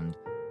his hand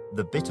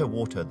the bitter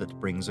water that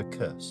brings a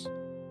curse.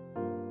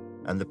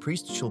 And the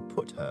priest shall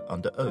put her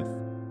under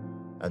oath,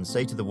 and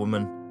say to the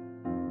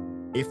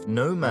woman, If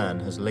no man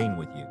has lain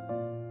with you,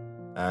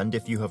 and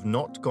if you have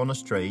not gone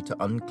astray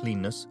to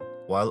uncleanness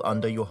while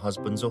under your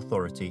husband's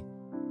authority,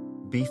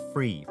 be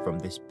free from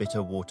this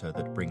bitter water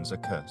that brings a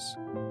curse.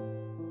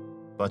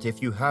 But if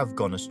you have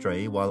gone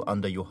astray while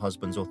under your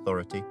husband's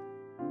authority,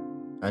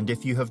 and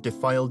if you have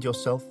defiled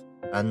yourself,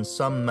 and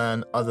some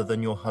man other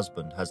than your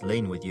husband has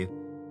lain with you,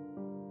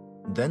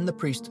 then the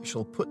priest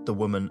shall put the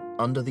woman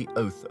under the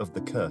oath of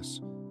the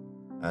curse,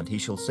 and he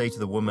shall say to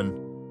the woman,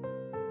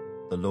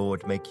 The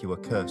Lord make you a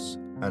curse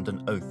and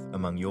an oath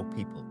among your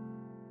people,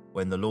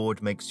 when the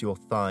Lord makes your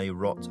thigh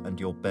rot and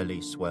your belly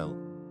swell.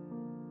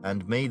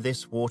 And may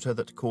this water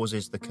that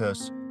causes the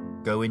curse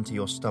go into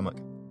your stomach,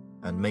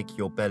 and make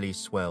your belly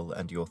swell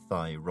and your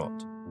thigh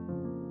rot.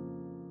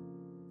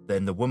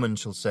 Then the woman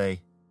shall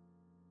say,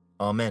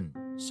 Amen,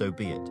 so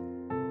be it.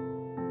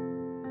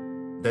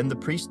 Then the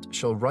priest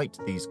shall write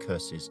these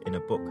curses in a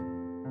book,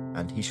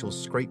 and he shall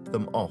scrape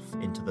them off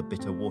into the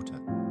bitter water,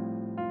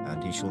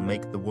 and he shall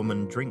make the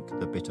woman drink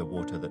the bitter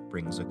water that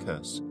brings a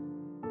curse,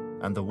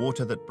 and the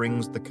water that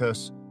brings the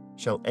curse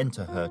shall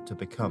enter her to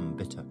become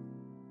bitter.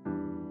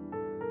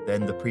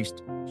 Then the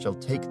priest shall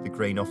take the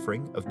grain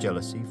offering of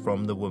jealousy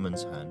from the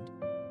woman's hand,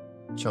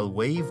 shall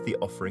wave the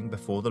offering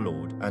before the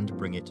Lord, and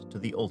bring it to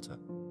the altar.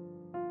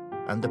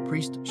 And the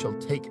priest shall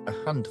take a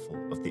handful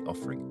of the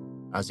offering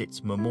as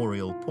its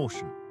memorial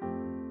portion,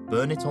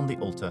 burn it on the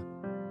altar,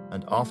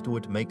 and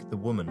afterward make the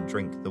woman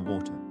drink the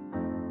water.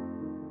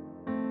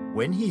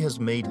 When he has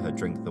made her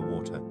drink the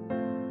water,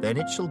 then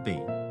it shall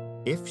be,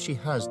 if she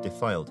has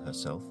defiled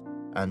herself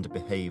and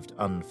behaved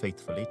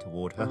unfaithfully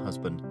toward her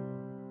husband,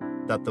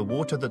 that the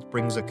water that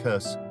brings a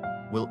curse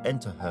will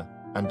enter her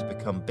and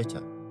become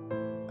bitter,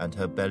 and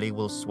her belly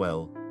will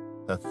swell,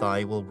 her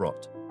thigh will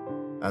rot,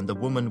 and the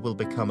woman will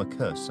become a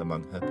curse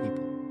among her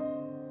people.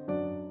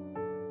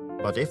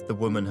 But if the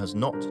woman has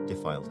not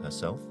defiled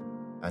herself,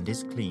 and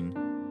is clean,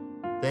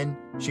 then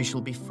she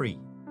shall be free,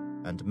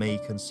 and may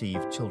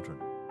conceive children.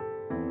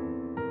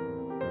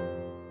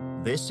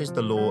 This is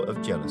the law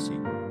of jealousy,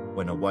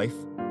 when a wife,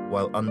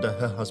 while under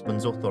her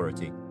husband's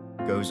authority,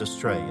 goes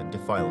astray and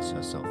defiles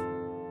herself,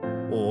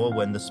 or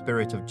when the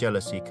spirit of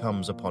jealousy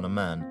comes upon a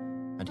man,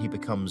 and he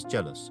becomes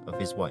jealous of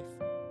his wife.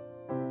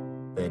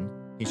 Then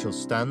he shall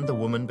stand the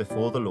woman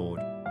before the Lord,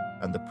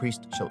 and the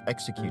priest shall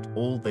execute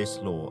all this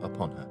law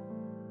upon her.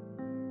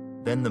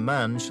 Then the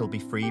man shall be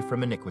free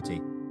from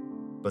iniquity,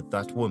 but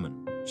that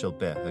woman shall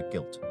bear her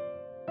guilt.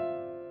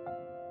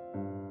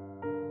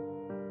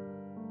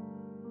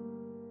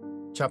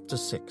 Chapter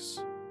 6.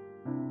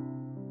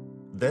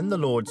 Then the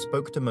Lord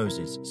spoke to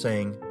Moses,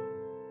 saying,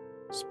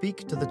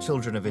 Speak to the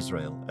children of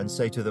Israel, and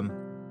say to them,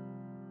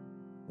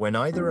 When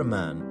either a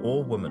man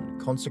or woman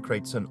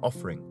consecrates an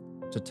offering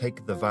to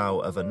take the vow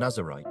of a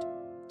Nazirite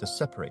to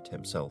separate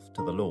himself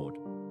to the Lord,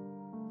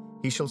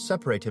 he shall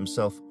separate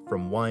himself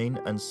from wine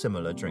and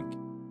similar drink.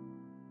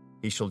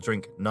 He shall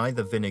drink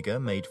neither vinegar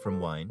made from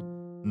wine,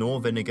 nor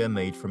vinegar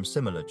made from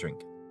similar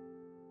drink.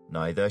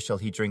 Neither shall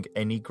he drink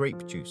any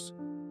grape juice,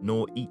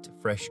 nor eat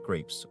fresh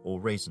grapes or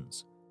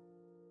raisins.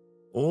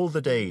 All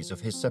the days of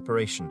his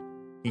separation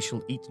he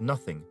shall eat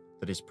nothing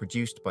that is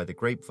produced by the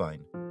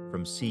grapevine,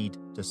 from seed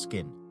to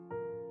skin.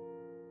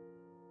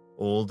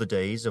 All the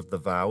days of the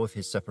vow of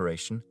his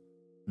separation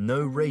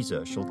no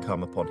razor shall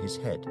come upon his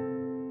head,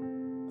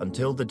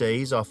 until the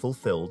days are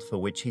fulfilled for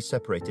which he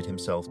separated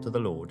himself to the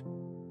Lord.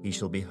 He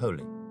shall be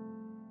holy.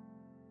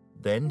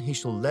 Then he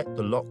shall let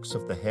the locks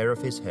of the hair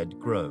of his head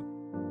grow.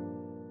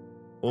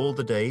 All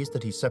the days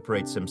that he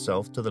separates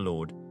himself to the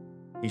Lord,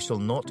 he shall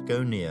not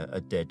go near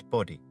a dead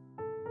body.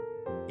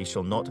 He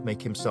shall not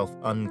make himself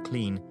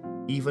unclean,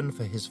 even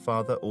for his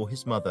father or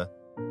his mother,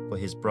 for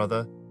his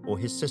brother or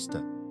his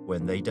sister,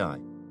 when they die,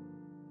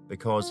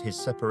 because his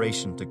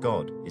separation to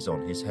God is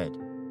on his head.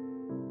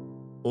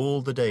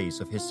 All the days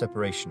of his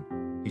separation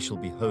he shall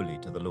be holy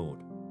to the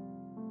Lord.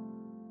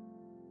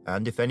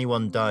 And if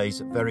anyone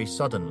dies very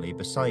suddenly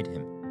beside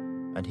him,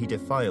 and he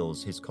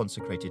defiles his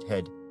consecrated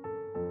head,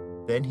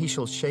 then he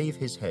shall shave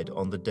his head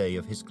on the day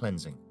of his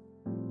cleansing.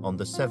 On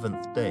the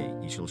 7th day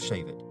he shall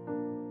shave it.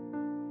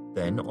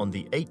 Then on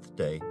the 8th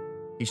day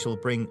he shall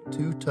bring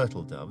 2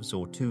 turtle doves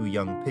or 2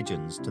 young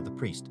pigeons to the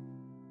priest,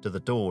 to the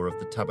door of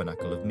the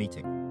tabernacle of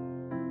meeting.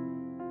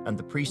 And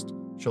the priest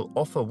shall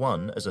offer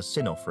one as a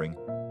sin offering,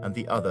 and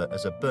the other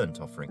as a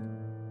burnt offering,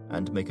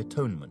 and make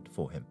atonement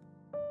for him,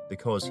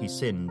 because he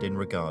sinned in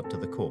regard to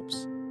the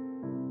corpse.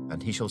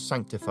 And he shall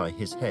sanctify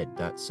his head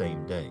that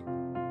same day.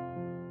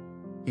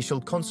 He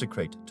shall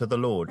consecrate to the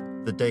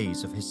Lord the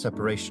days of his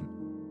separation,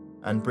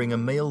 and bring a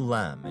male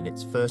lamb in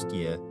its 1st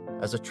year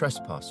as a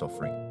trespass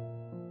offering.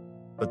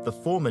 But the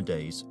former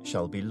days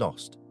shall be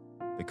lost,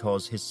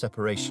 because his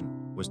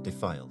separation was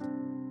defiled.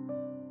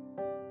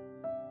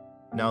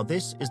 Now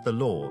this is the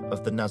law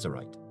of the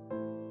Nazirite.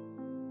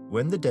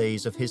 When the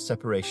days of his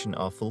separation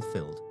are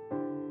fulfilled,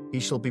 he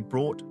shall be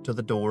brought to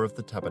the door of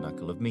the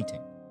tabernacle of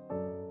meeting.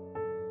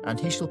 And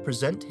he shall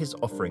present his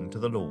offering to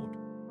the Lord,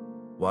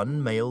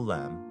 1 male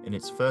lamb in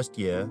its 1st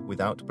year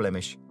without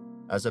blemish,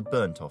 as a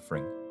burnt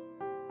offering,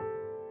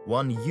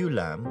 1 ewe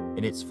lamb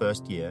in its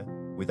 1st year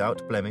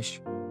without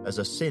blemish, as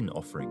a sin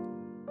offering,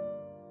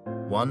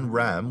 1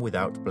 ram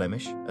without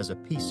blemish, as a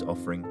peace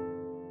offering,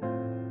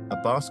 a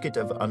basket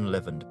of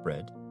unleavened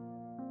bread,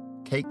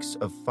 cakes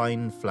of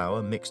fine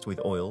flour mixed with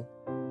oil,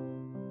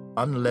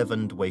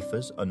 unleavened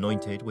wafers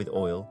anointed with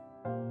oil,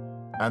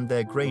 and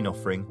their grain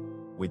offering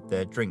with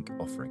their drink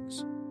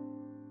offerings.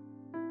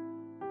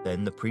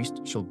 Then the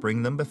priest shall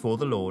bring them before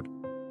the Lord,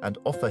 and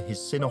offer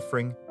his sin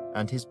offering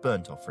and his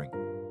burnt offering.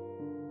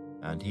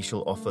 And he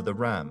shall offer the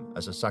ram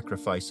as a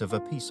sacrifice of a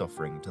peace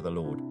offering to the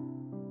Lord,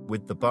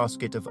 with the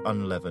basket of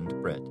unleavened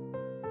bread.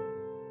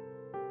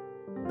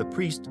 The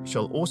priest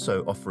shall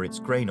also offer its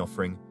grain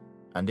offering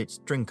and its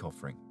drink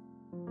offering.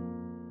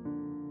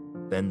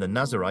 Then the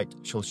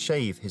Nazirite shall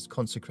shave his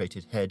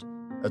consecrated head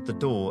at the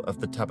door of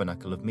the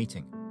tabernacle of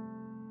meeting,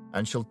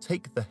 and shall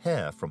take the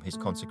hair from his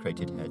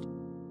consecrated head,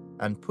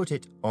 and put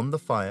it on the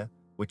fire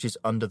which is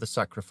under the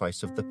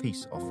sacrifice of the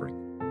peace offering.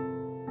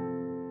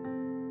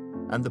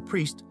 And the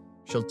priest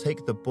shall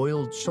take the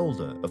boiled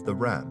shoulder of the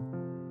ram,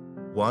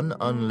 1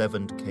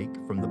 unleavened cake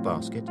from the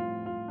basket,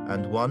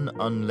 and 1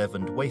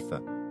 unleavened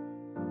wafer,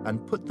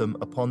 and put them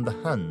upon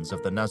the hands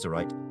of the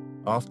Nazirite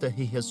after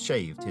he has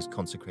shaved his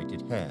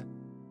consecrated hair.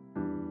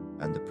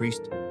 And the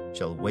priest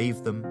shall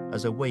wave them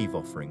as a wave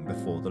offering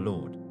before the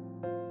Lord.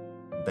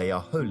 They are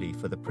holy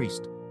for the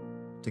priest,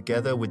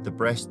 together with the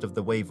breast of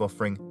the wave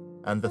offering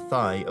and the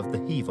thigh of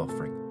the heave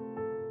offering.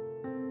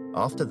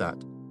 After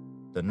that,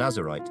 the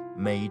Nazirite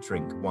may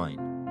drink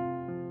wine.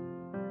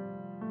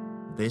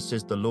 This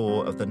is the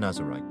law of the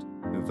Nazirite,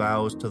 who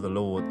vows to the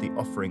Lord the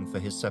offering for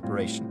his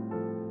separation,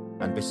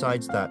 and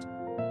besides that,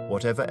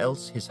 whatever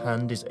else his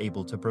hand is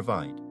able to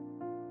provide.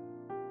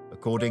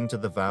 According to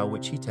the vow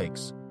which he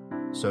takes,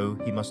 so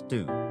he must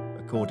do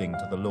according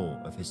to the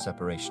law of his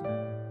separation.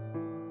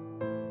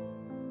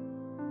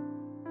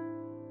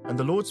 And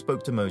the Lord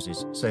spoke to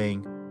Moses,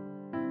 saying,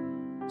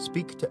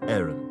 Speak to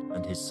Aaron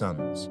and his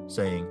sons,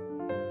 saying,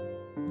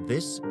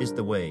 This is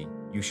the way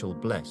you shall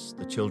bless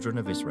the children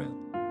of Israel.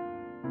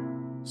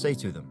 Say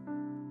to them,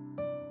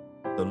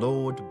 The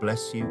Lord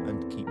bless you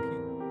and keep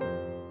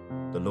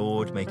you. The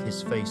Lord make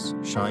his face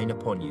shine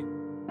upon you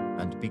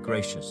and be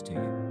gracious to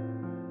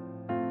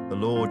you. The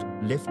Lord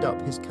lift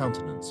up his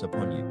countenance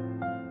upon you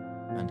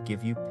and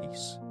give you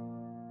peace.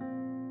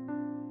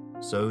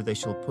 So they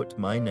shall put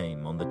my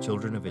name on the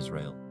children of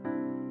Israel,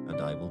 and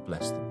I will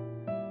bless them.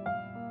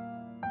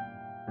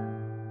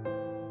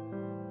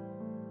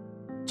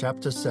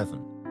 Chapter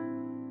 7.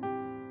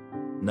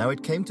 Now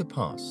it came to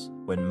pass,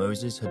 when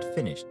Moses had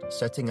finished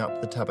setting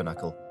up the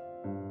tabernacle,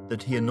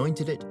 that he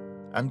anointed it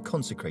and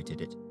consecrated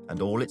it, and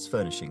all its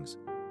furnishings,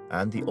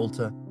 and the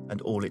altar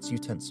and all its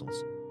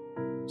utensils.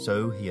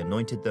 So he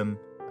anointed them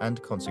and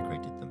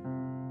consecrated them.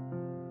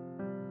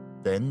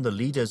 Then the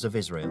leaders of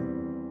Israel,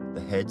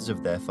 the heads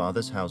of their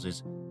fathers'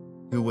 houses,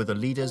 who were the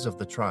leaders of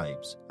the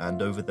tribes,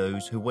 and over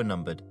those who were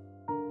numbered,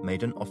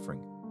 made an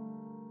offering.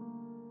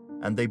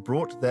 And they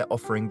brought their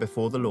offering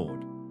before the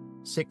Lord,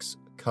 6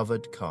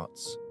 covered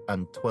carts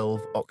and 12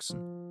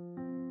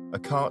 oxen, a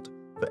cart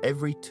for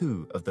every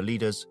 2 of the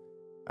leaders,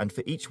 and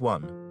for each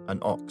one an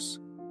ox,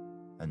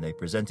 and they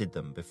presented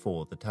them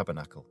before the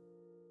tabernacle.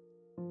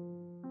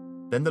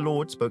 Then the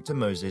Lord spoke to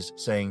Moses,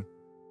 saying,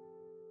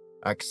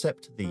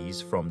 Accept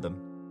these from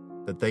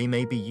them, that they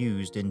may be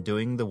used in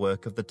doing the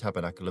work of the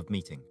tabernacle of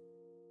meeting.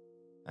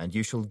 And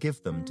you shall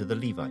give them to the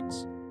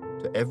Levites,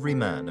 to every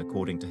man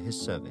according to his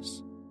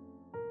service.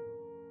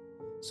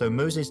 So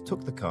Moses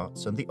took the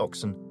carts and the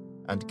oxen,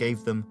 and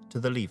gave them to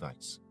the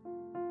Levites.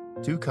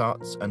 2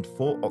 carts and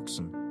 4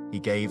 oxen he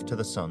gave to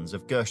the sons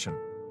of Gershon,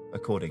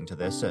 according to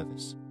their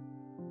service.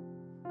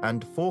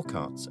 And 4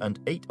 carts and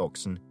 8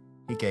 oxen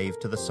he gave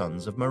to the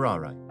sons of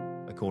Merari,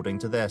 according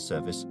to their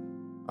service,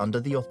 under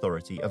the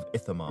authority of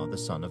Ithamar the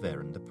son of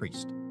Aaron the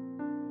priest.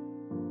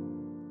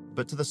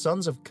 But to the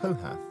sons of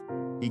Kohath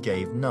he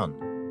gave none,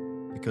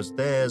 because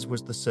theirs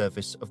was the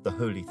service of the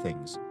holy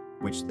things,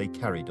 which they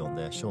carried on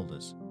their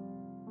shoulders.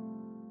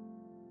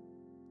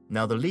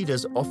 Now the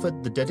leaders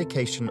offered the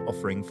dedication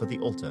offering for the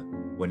altar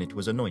when it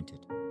was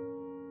anointed.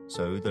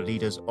 So the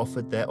leaders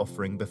offered their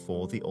offering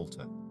before the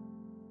altar.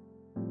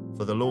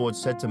 For the Lord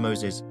said to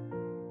Moses,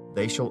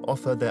 They shall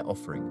offer their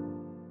offering,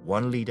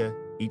 1 leader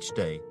each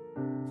day,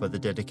 for the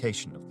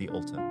dedication of the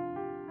altar.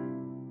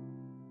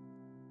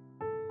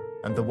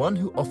 And the one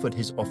who offered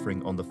his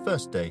offering on the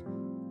first day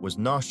was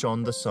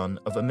Nahshon the son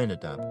of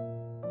Amminadab,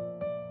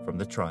 from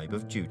the tribe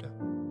of Judah.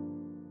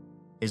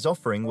 His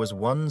offering was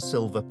 1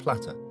 silver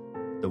platter,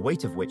 the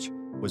weight of which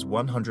was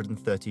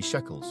 130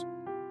 shekels,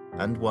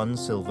 and 1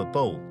 silver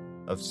bowl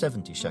of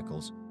 70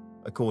 shekels,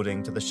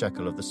 according to the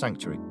shekel of the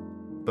sanctuary,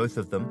 both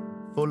of them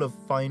full of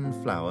fine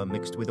flour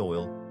mixed with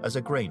oil as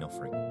a grain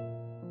offering.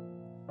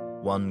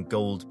 1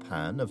 gold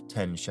pan of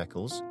 10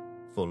 shekels,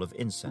 full of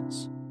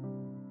incense.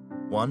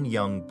 1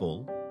 young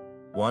bull,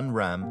 1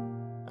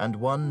 ram, and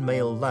 1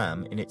 male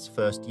lamb in its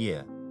first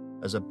year,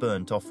 as a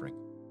burnt offering.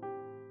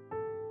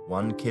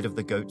 1 kid of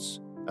the goats,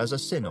 as a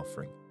sin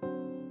offering.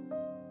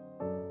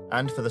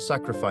 And for the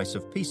sacrifice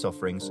of peace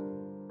offerings,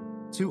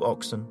 2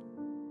 oxen,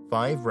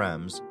 5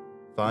 rams,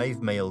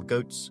 5 male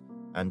goats,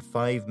 and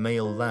 5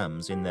 male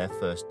lambs in their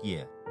first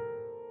year.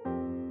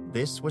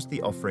 This was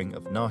the offering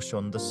of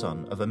Nahshon the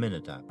son of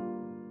Amminadab.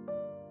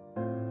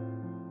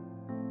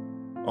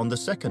 On the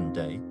second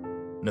day,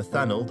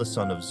 Nethanel the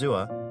son of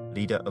Zuar,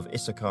 leader of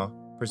Issachar,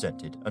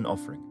 presented an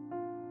offering.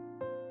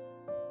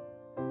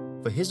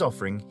 For his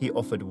offering he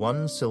offered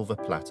 1 silver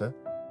platter,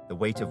 the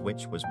weight of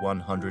which was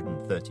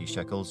 130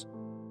 shekels,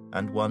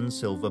 and 1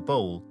 silver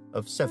bowl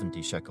of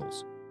 70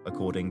 shekels,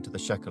 according to the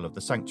shekel of the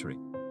sanctuary,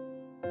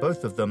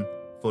 both of them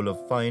full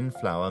of fine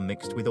flour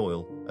mixed with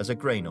oil as a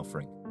grain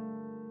offering.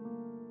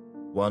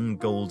 1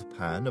 gold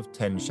pan of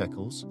 10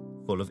 shekels,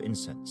 full of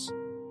incense.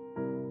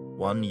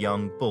 1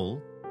 young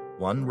bull,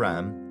 1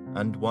 ram,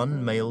 and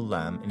 1 male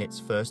lamb in its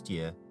first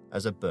year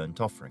as a burnt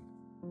offering.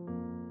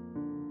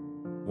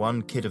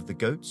 1 kid of the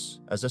goats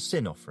as a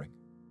sin offering.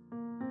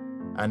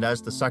 And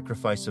as the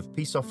sacrifice of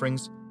peace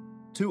offerings,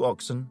 2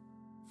 oxen,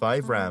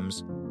 5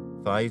 rams,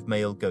 5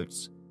 male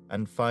goats,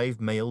 and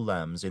 5 male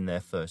lambs in their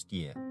first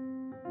year.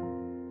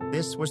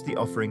 This was the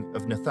offering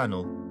of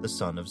Nethanel the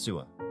son of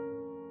Zuar.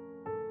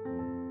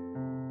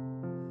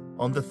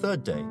 On the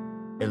third day,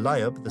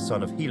 Eliab the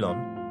son of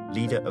Helon,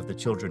 leader of the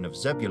children of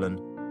Zebulun,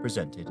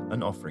 presented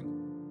an offering.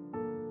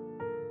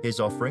 His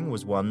offering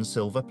was 1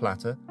 silver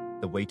platter,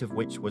 the weight of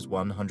which was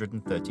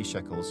 130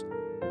 shekels,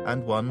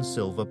 and 1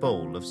 silver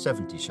bowl of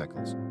 70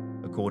 shekels,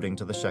 according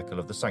to the shekel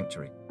of the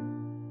sanctuary,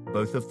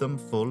 both of them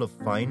full of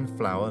fine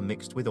flour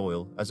mixed with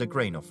oil as a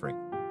grain offering.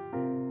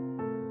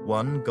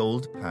 1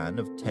 gold pan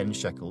of 10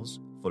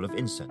 shekels, full of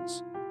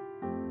incense.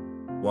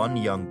 1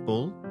 young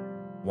bull,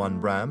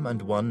 1 ram,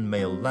 and 1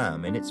 male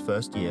lamb in its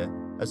first year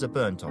as a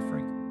burnt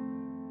offering.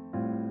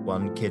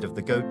 1 kid of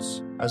the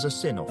goats as a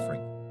sin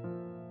offering.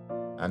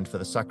 And for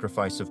the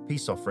sacrifice of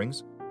peace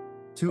offerings,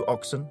 2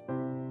 oxen,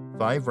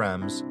 5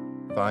 rams,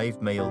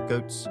 5 male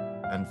goats,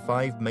 and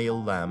 5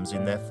 male lambs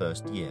in their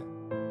first year.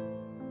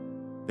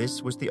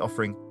 This was the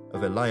offering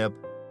of Eliab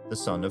the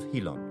son of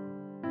Helon.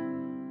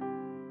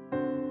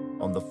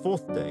 On the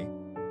fourth day,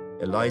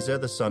 Eliezer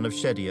the son of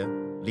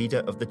Shedeiah, leader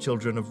of the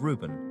children of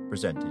Reuben,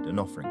 presented an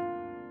offering.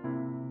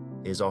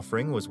 His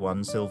offering was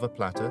 1 silver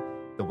platter,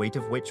 the weight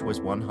of which was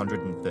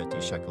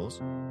 130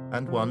 shekels,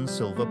 and 1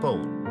 silver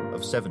bowl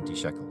of 70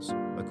 shekels,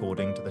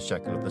 according to the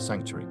shekel of the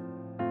sanctuary,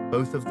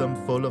 both of them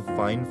full of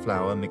fine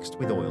flour mixed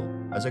with oil,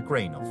 as a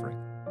grain offering.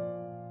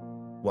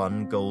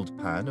 1 gold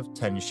pan of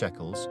 10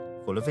 shekels,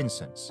 full of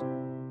incense.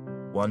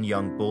 1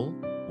 young bull,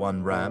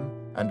 1 ram,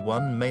 and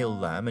 1 male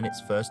lamb in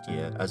its first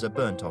year as a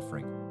burnt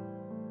offering.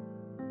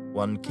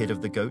 1 kid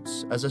of the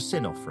goats as a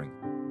sin offering.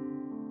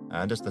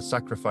 And as the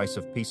sacrifice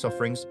of peace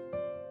offerings,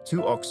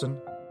 2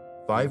 oxen,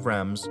 5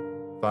 rams,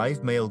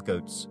 5 male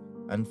goats,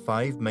 and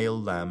 5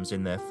 male lambs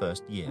in their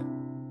first year.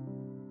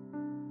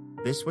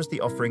 This was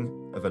the offering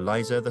of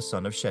Eliezer the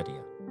son of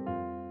Shedeiah.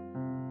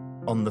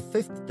 On the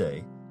 5th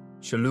day,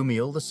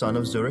 Shelumiel the son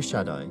of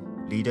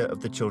Zurishaddai, leader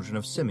of the children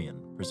of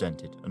Simeon,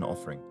 presented an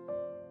offering.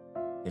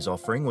 His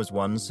offering was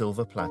 1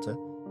 silver platter,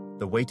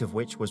 the weight of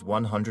which was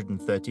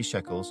 130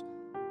 shekels,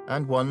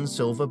 and 1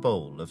 silver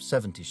bowl of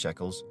 70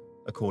 shekels,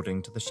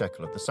 according to the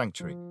shekel of the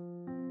sanctuary,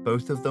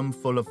 both of them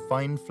full of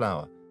fine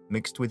flour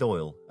mixed with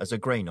oil as a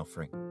grain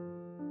offering.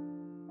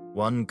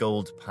 1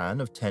 gold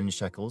pan of 10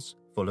 shekels,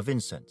 full of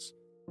incense.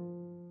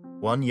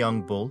 1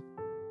 young bull,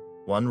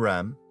 1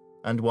 ram,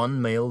 and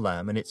 1 male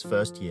lamb in its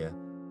first year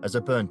as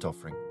a burnt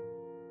offering.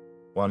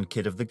 1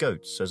 kid of the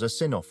goats as a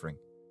sin offering.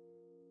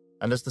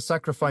 And as the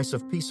sacrifice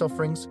of peace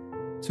offerings,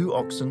 2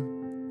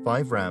 oxen,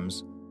 5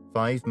 rams,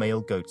 5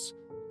 male goats,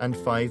 and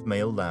 5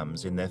 male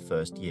lambs in their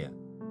first year.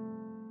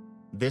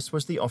 This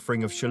was the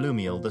offering of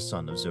Shelumiel the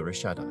son of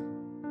Zurishaddai.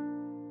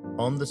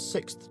 On the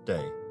 6th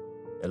day,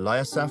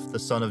 Eliasaph the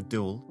son of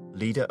Deuel,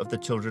 leader of the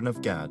children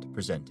of Gad,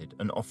 presented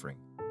an offering.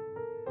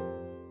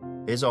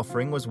 His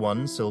offering was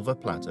 1 silver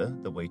platter,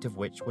 the weight of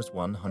which was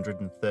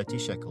 130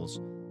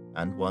 shekels,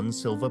 and 1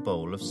 silver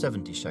bowl of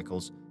 70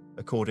 shekels,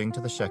 according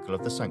to the shekel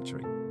of the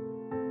sanctuary,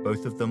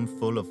 both of them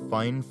full of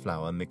fine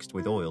flour mixed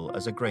with oil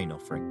as a grain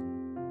offering.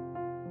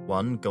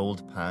 1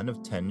 gold pan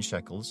of 10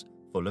 shekels,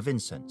 full of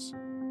incense.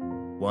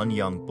 1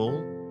 young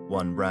bull,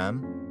 1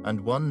 ram, and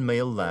 1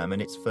 male lamb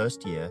in its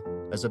first year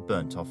as a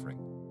burnt offering.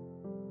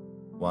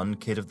 1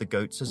 kid of the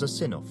goats as a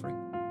sin offering.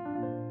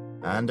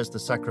 And as the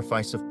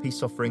sacrifice of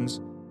peace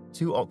offerings,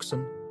 2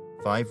 oxen,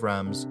 5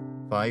 rams,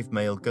 5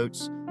 male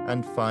goats,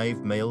 and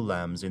 5 male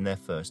lambs in their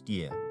first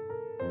year.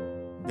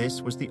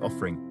 This was the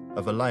offering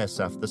of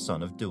Eliasaph the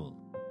son of Deuel.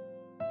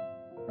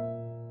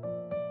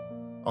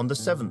 On the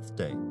 7th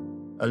day,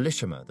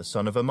 Elishama the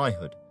son of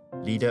Ammihud,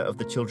 leader of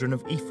the children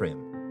of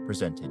Ephraim,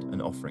 presented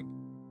an offering.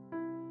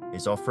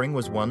 His offering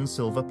was 1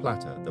 silver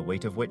platter, the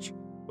weight of which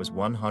was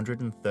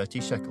 130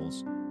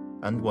 shekels,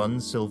 and 1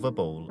 silver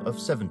bowl of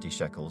 70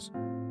 shekels,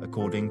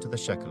 according to the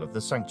shekel of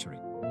the sanctuary,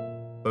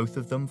 both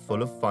of them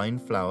full of fine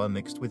flour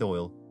mixed with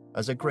oil,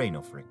 as a grain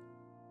offering.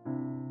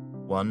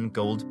 1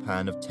 gold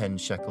pan of 10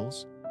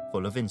 shekels,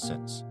 full of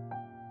incense.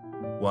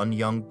 1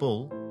 young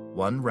bull,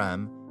 1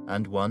 ram,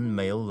 and 1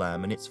 male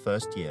lamb in its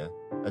first year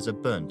as a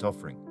burnt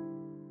offering.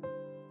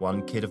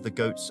 1 kid of the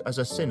goats as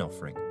a sin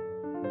offering.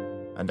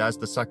 And as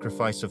the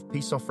sacrifice of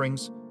peace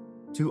offerings,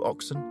 2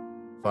 oxen,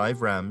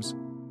 5 rams,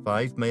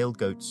 5 male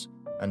goats,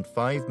 and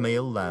 5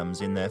 male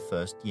lambs in their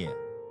first year.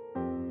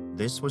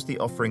 This was the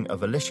offering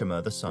of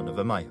Elishama the son of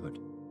Ammihud.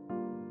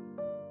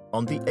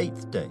 On the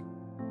 8th day,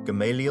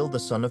 Gamaliel the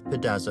son of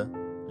Pedazah,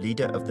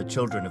 leader of the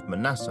children of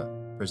Manasseh,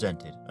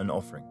 presented an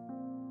offering.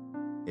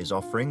 His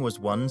offering was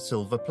 1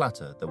 silver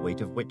platter, the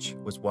weight of which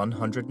was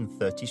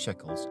 130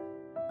 shekels,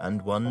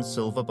 and 1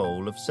 silver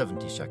bowl of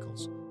 70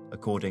 shekels,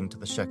 according to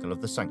the shekel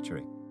of the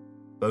sanctuary,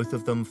 both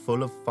of them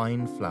full of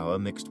fine flour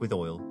mixed with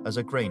oil as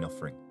a grain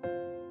offering.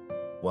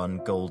 1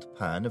 gold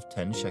pan of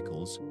 10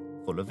 shekels,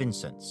 full of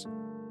incense.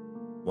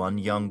 1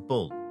 young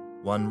bull,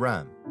 1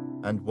 ram,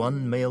 and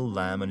 1 male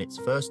lamb in its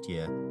first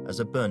year as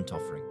a burnt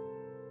offering.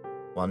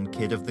 1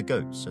 kid of the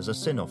goats as a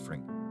sin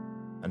offering.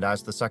 And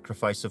as the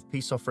sacrifice of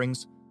peace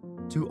offerings,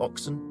 2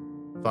 oxen,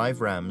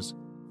 5 rams,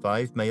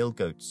 5 male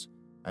goats,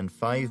 and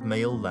 5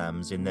 male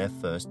lambs in their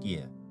first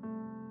year.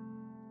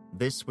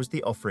 This was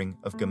the offering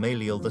of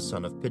Gamaliel the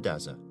son of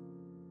Pedazah.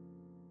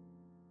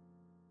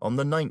 On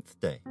the 9th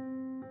day,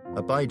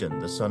 Abidan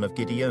the son of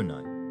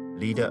Gideoni,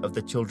 leader of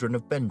the children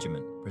of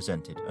Benjamin,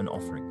 presented an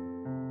offering.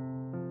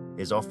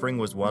 His offering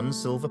was 1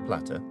 silver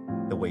platter,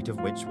 the weight of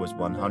which was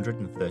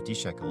 130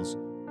 shekels,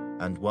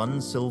 and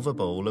 1 silver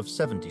bowl of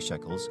 70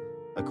 shekels,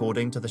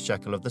 according to the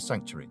shekel of the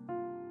sanctuary,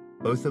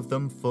 both of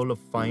them full of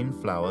fine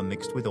flour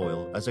mixed with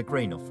oil as a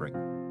grain offering.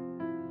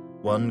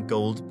 1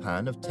 gold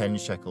pan of 10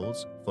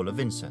 shekels, full of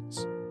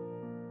incense.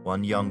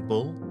 1 young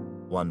bull,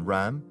 1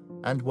 ram,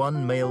 and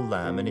 1 male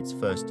lamb in its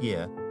first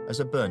year as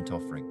a burnt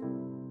offering.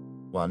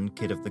 1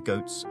 kid of the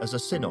goats as a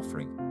sin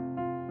offering.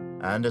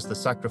 And as the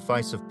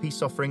sacrifice of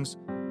peace offerings,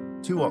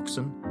 2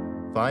 oxen,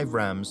 5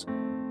 rams,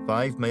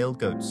 5 male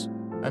goats,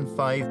 and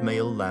 5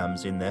 male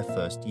lambs in their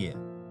first year.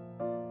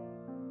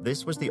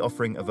 This was the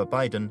offering of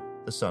Abidan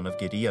the son of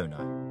Gideoni.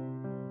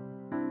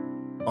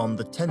 On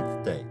the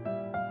 10th day,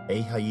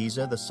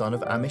 Ahiezer the son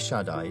of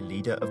Ammishaddai,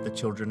 leader of the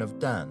children of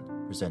Dan,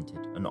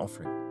 presented an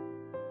offering.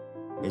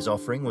 His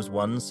offering was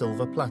 1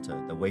 silver platter,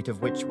 the weight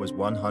of which was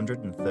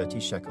 130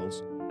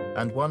 shekels,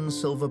 and 1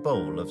 silver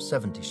bowl of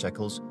 70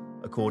 shekels,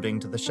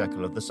 according to the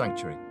shekel of the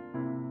sanctuary,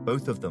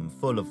 both of them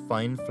full of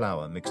fine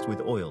flour mixed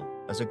with oil,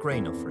 as a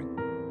grain offering.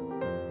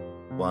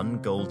 1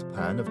 gold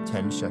pan of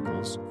 10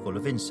 shekels, full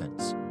of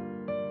incense.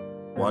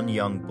 1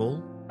 young bull,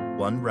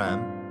 1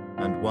 ram,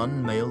 and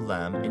 1 male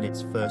lamb in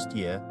its first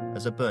year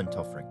as a burnt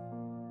offering.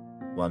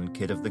 1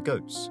 kid of the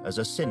goats as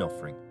a sin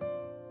offering,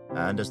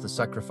 and as the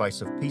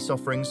sacrifice of peace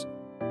offerings,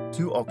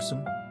 2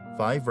 oxen,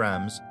 5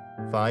 rams,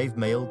 5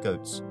 male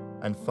goats,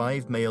 and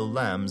 5 male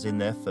lambs in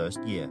their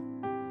first year.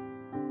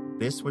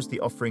 This was the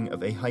offering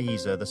of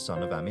Ahiezer the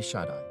son of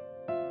Ammishaddai.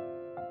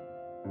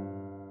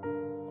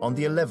 On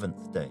the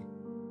 11th day,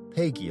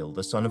 Pagiel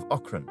the son of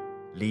Ochran,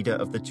 leader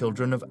of the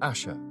children of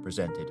Asher,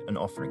 presented an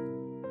offering.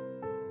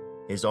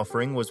 His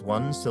offering was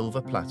 1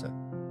 silver platter,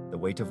 the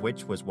weight of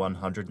which was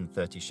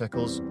 130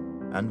 shekels,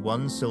 and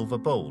 1 silver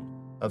bowl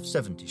of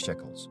 70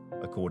 shekels,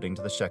 according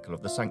to the shekel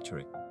of the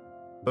sanctuary,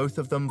 both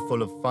of them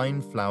full of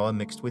fine flour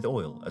mixed with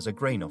oil, as a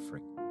grain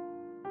offering.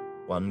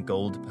 1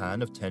 gold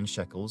pan of 10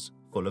 shekels,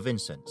 full of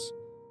incense.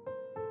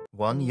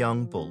 1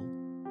 young bull,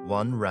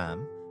 1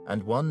 ram,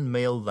 and 1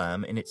 male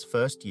lamb in its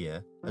first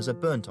year as a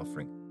burnt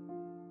offering.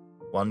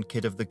 1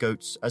 kid of the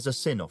goats as a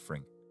sin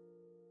offering.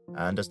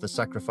 And as the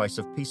sacrifice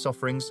of peace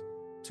offerings,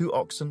 2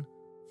 oxen,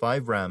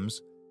 5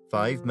 rams,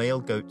 5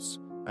 male goats,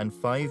 and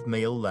 5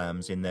 male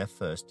lambs in their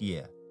first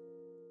year.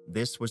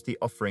 This was the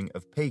offering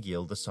of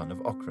Pagiel the son of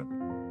Ochran.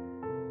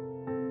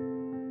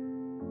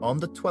 On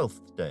the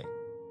 12th day,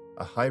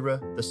 Ahira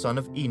the son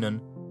of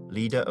Enan,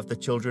 leader of the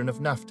children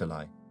of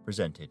Naphtali,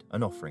 presented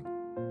an offering.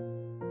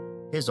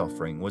 His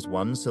offering was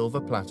 1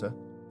 silver platter,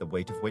 the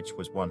weight of which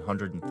was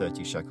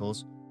 130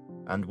 shekels,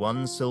 and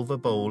 1 silver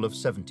bowl of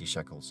 70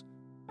 shekels,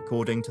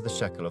 according to the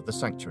shekel of the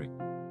sanctuary,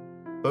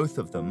 both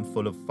of them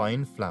full of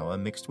fine flour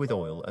mixed with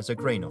oil, as a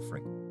grain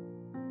offering.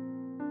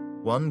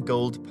 1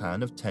 gold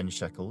pan of 10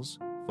 shekels,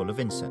 full of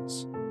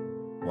incense.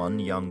 1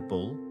 young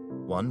bull,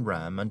 1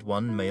 ram, and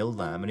 1 male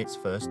lamb in its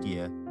first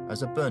year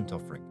as a burnt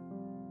offering.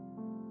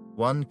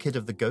 1 kid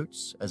of the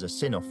goats as a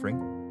sin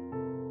offering,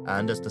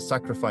 and as the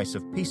sacrifice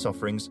of peace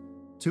offerings,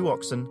 2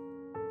 oxen,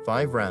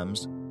 5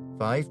 rams,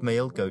 5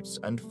 male goats,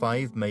 and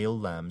 5 male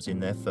lambs in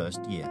their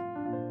first year.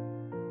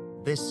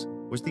 This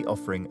was the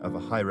offering of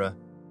Ahira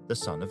the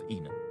son of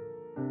Enan.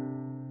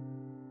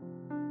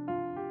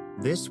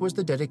 This was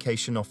the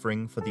dedication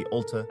offering for the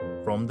altar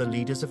from the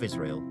leaders of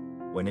Israel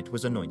when it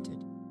was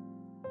anointed: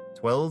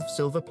 12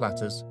 silver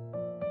platters,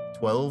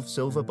 12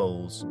 silver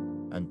bowls,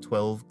 and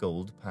 12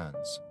 gold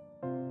pans.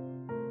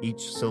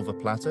 Each silver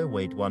platter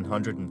weighed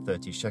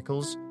 130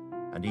 shekels,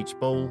 and each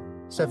bowl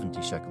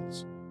 70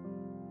 shekels.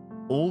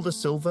 All the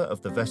silver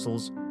of the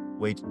vessels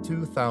weighed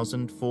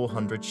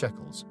 2,400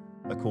 shekels,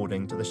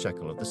 according to the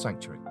shekel of the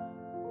sanctuary.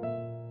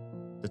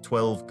 The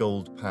 12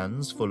 gold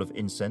pans full of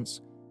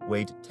incense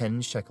weighed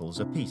 10 shekels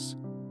apiece,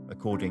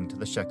 according to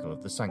the shekel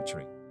of the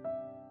sanctuary.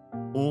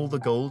 All the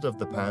gold of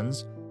the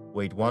pans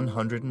weighed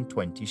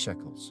 120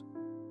 shekels.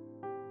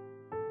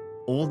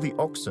 All the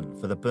oxen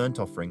for the burnt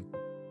offering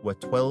were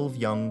 12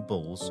 young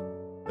bulls,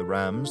 the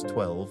rams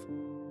 12,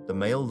 the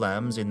male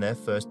lambs in their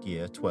first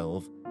year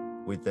 12,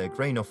 with their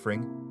grain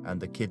offering, and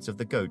the kids of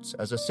the goats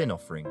as a sin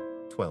offering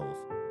 12.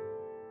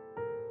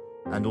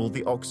 And all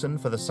the oxen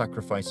for the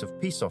sacrifice of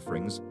peace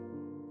offerings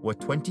were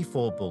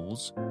 24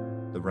 bulls,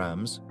 the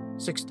rams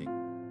 60,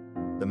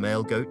 the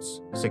male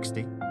goats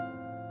 60,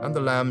 and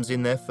the lambs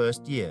in their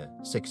first year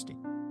 60.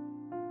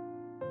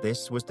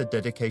 This was the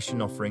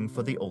dedication offering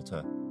for the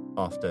altar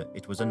after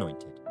it was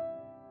anointed.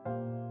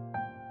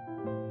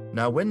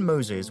 Now when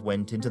Moses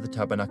went into the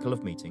tabernacle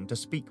of meeting to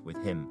speak with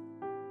him,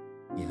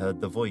 he heard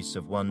the voice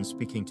of one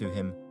speaking to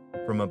him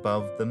from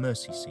above the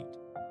mercy seat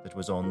that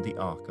was on the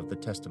ark of the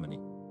testimony,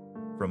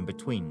 from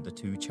between the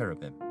 2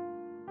 cherubim.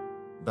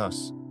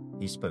 Thus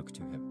he spoke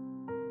to him.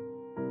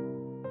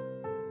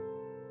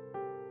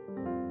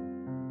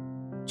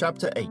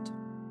 Chapter 8.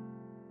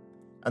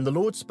 And the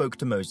Lord spoke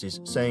to Moses,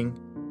 saying,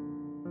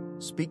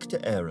 "Speak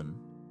to Aaron,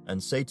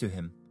 and say to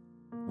him,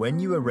 When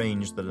you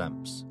arrange the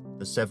lamps,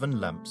 the 7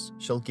 lamps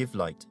shall give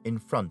light in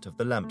front of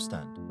the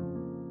lampstand."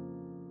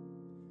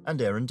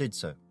 And Aaron did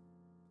so.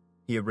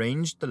 He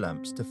arranged the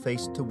lamps to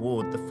face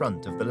toward the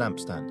front of the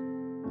lampstand,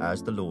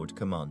 as the Lord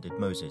commanded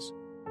Moses.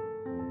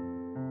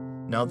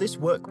 Now this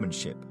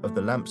workmanship of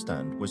the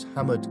lampstand was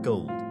hammered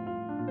gold.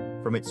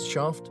 From its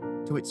shaft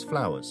to its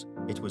flowers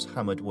it was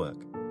hammered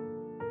work.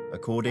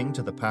 According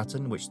to the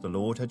pattern which the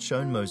Lord had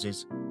shown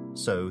Moses,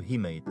 so he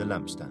made the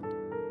lampstand.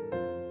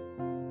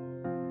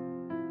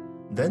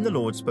 Then the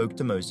Lord spoke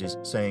to Moses,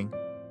 saying,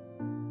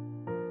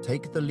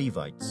 "Take the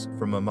Levites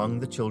from among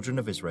the children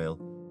of Israel,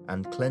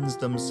 and cleanse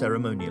them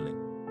ceremonially.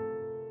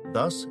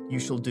 Thus you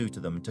shall do to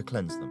them to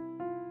cleanse them.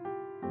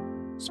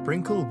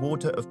 Sprinkle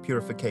water of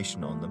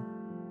purification on them,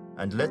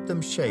 and let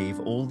them shave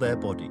all their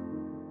body,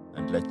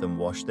 and let them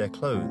wash their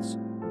clothes,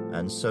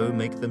 and so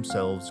make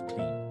themselves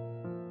clean.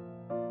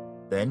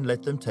 Then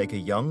let them take a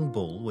young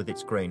bull with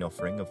its grain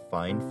offering of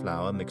fine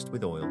flour mixed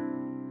with oil,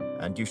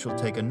 and you shall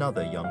take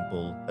another young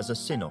bull as a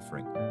sin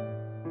offering.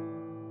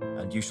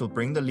 And you shall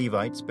bring the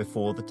Levites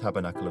before the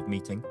tabernacle of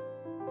meeting,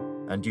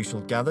 and you shall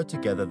gather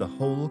together the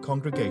whole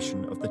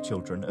congregation of the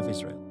children of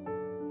Israel.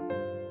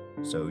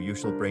 So you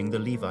shall bring the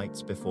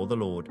Levites before the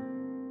Lord,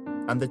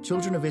 and the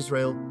children of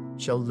Israel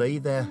shall lay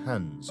their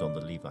hands on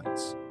the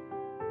Levites.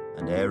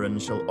 And Aaron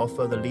shall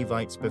offer the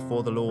Levites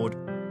before the Lord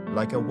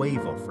like a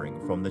wave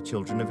offering from the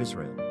children of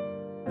Israel,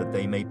 that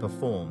they may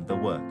perform the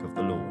work of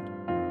the Lord.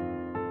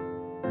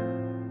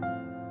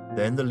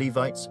 Then the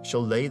Levites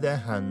shall lay their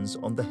hands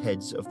on the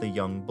heads of the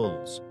young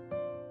bulls,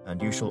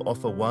 and you shall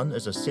offer one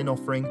as a sin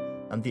offering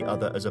and the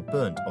other as a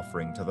burnt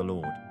offering to the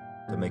Lord,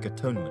 to make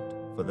atonement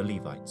for the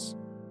Levites.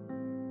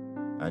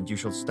 And you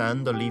shall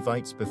stand the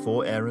Levites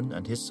before Aaron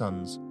and his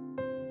sons,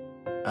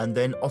 and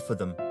then offer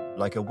them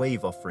like a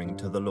wave offering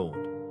to the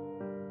Lord.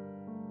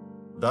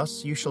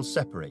 Thus you shall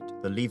separate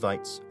the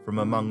Levites from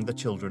among the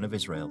children of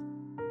Israel,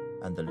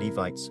 and the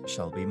Levites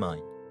shall be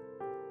mine.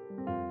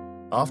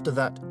 After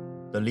that,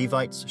 the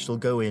Levites shall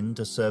go in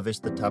to service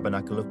the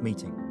tabernacle of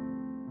meeting.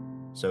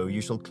 So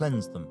you shall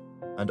cleanse them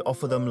and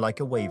offer them like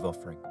a wave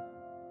offering.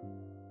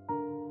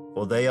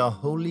 For they are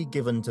wholly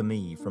given to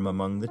me from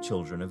among the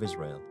children of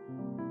Israel.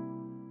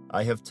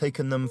 I have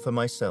taken them for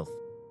myself,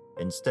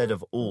 instead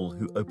of all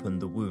who open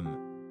the womb,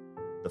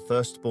 the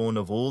firstborn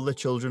of all the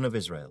children of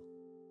Israel.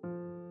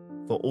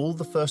 For all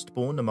the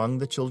firstborn among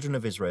the children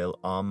of Israel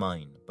are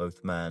mine,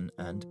 both man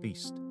and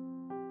beast.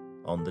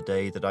 On the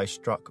day that I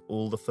struck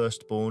all the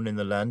firstborn in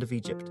the land of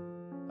Egypt,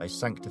 I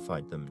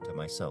sanctified them to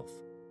myself.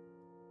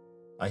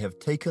 I have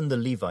taken the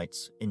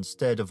Levites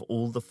instead of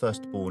all the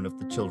firstborn of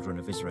the children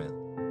of Israel.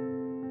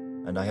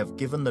 And I have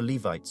given the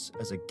Levites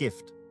as a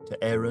gift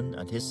to Aaron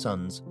and his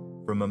sons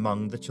from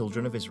among the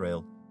children of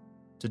Israel,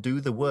 to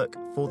do the work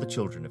for the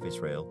children of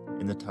Israel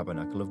in the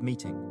tabernacle of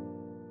meeting,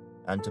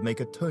 and to make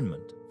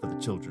atonement for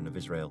the children of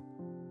Israel,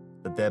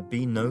 that there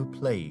be no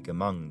plague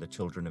among the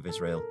children of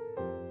Israel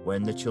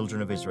when the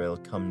children of Israel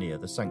come near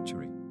the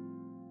sanctuary.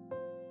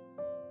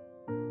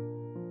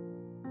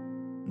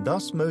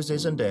 Thus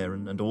Moses and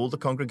Aaron and all the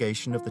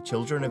congregation of the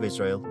children of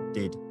Israel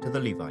did to the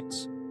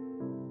Levites.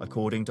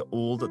 According to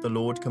all that the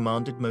Lord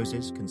commanded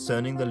Moses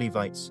concerning the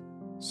Levites,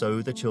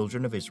 so the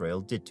children of Israel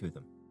did to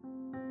them.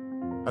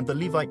 And the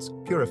Levites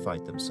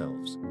purified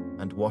themselves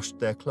and washed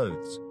their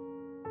clothes.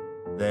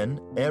 Then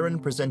Aaron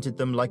presented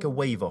them like a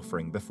wave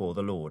offering before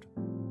the Lord.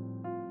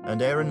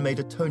 And Aaron made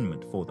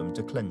atonement for them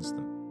to cleanse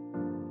them.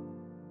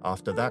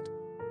 After that,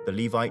 the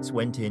Levites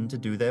went in to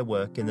do their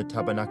work in the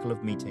tabernacle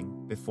of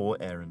meeting before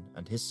Aaron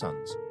and his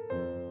sons.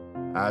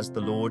 As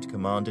the Lord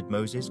commanded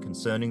Moses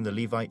concerning the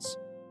Levites,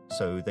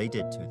 so they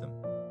did to them.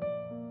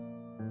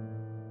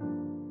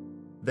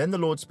 Then the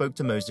Lord spoke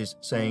to Moses,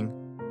 saying,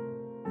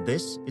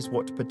 "This is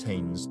what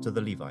pertains to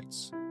the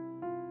Levites.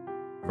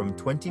 From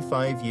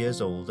 25 years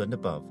old and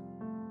above,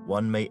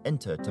 one may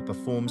enter to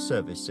perform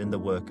service in the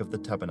work of the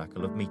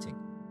tabernacle of meeting.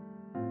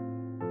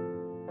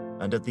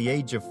 And at the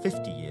age of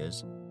 50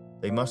 years,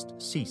 they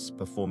must cease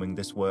performing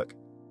this work,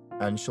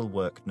 and shall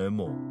work no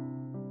more.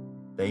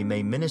 They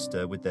may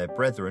minister with their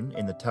brethren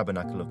in the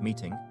tabernacle of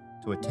meeting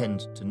to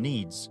attend to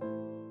needs,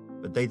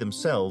 but they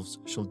themselves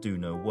shall do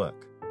no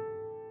work.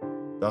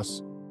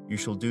 Thus you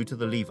shall do to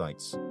the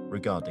Levites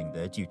regarding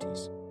their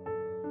duties."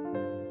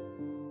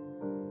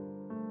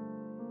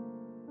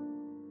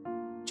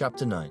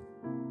 Chapter 9.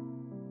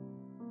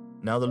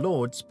 Now the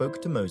Lord spoke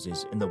to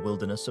Moses in the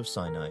wilderness of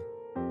Sinai,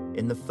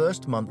 in the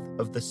first month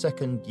of the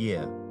second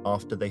year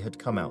after they had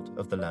come out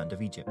of the land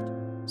of Egypt,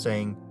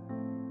 saying,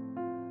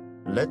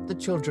 "Let the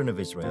children of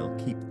Israel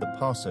keep the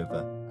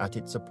Passover at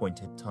its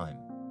appointed time.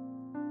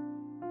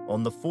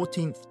 On the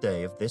 14th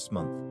day of this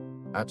month,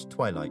 at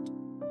twilight,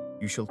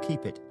 you shall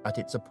keep it at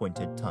its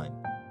appointed time.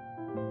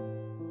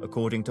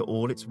 According to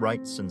all its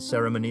rites and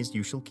ceremonies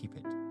you shall keep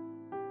it."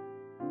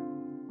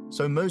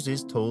 So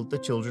Moses told the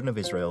children of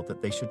Israel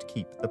that they should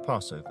keep the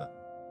Passover.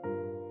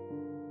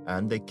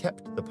 And they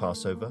kept the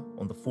Passover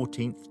on the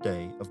 14th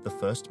day of the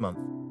first month,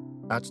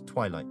 at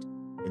twilight,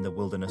 in the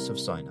wilderness of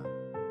Sinai.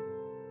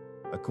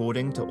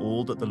 According to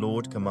all that the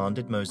Lord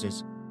commanded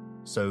Moses,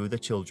 so the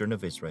children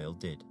of Israel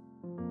did.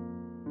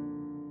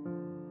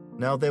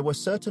 Now there were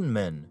certain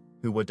men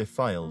who were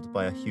defiled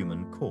by a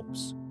human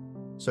corpse,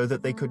 so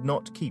that they could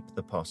not keep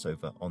the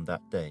Passover on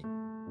that day.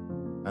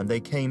 And they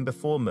came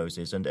before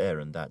Moses and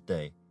Aaron that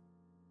day.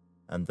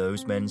 And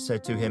those men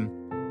said to him,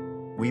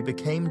 "We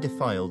became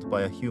defiled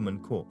by a human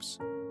corpse.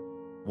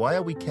 Why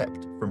are we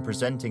kept from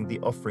presenting the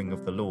offering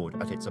of the Lord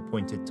at its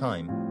appointed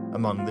time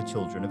among the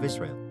children of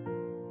Israel?"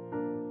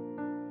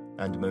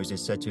 And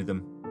Moses said to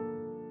them,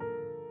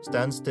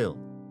 "Stand still,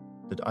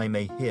 that I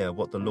may hear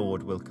what the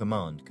Lord will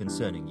command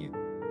concerning you."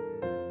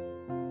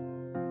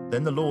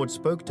 Then the Lord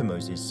spoke to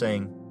Moses,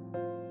 saying,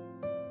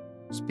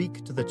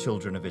 "Speak to the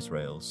children of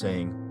Israel,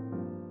 saying,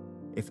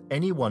 If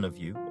any one of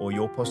you or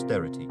your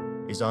posterity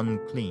is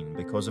unclean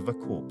because of a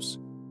corpse,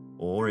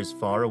 or is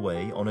far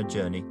away on a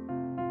journey,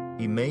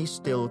 he may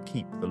still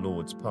keep the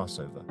Lord's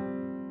Passover.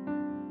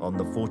 On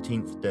the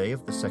 14th day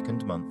of the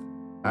 2nd month,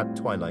 at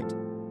twilight,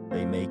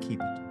 they may keep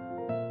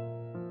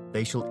it.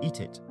 They shall eat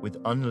it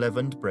with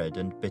unleavened bread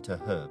and bitter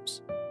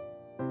herbs.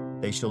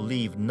 They shall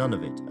leave none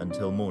of it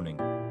until morning,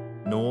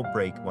 nor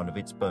break one of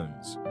its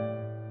bones.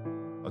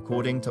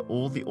 According to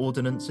all the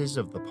ordinances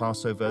of the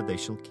Passover they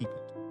shall keep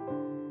it.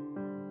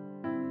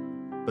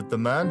 But the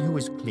man who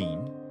is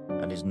clean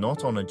and is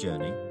not on a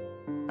journey,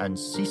 and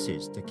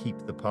ceases to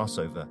keep the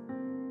Passover,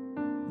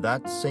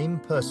 that same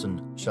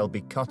person shall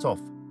be cut off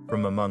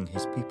from among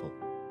his people,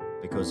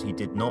 because he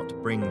did not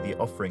bring the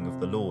offering of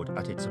the Lord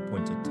at its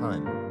appointed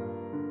time.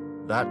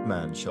 That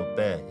man shall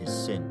bear his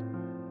sin.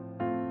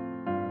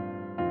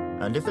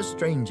 And if a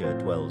stranger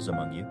dwells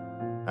among you,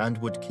 and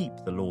would keep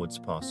the Lord's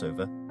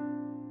Passover,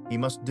 he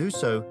must do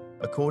so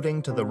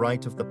according to the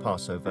rite of the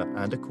Passover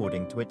and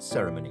according to its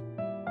ceremony.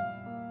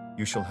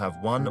 You shall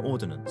have one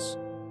ordinance,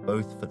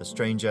 both for the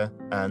stranger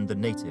and the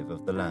native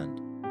of the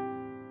land.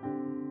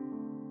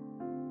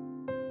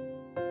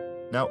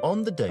 Now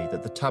on the day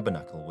that the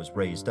tabernacle was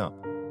raised up,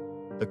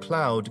 the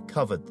cloud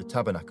covered the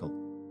tabernacle,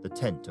 the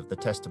tent of the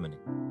testimony.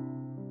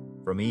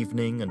 From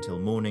evening until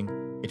morning,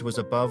 it was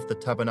above the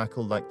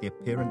tabernacle like the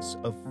appearance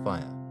of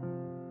fire.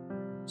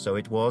 So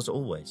it was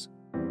always.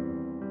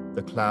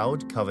 The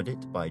cloud covered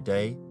it by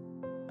day,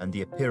 and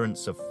the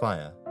appearance of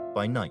fire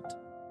by night.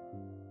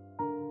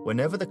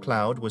 Whenever the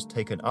cloud was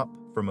taken up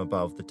from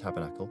above the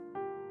tabernacle,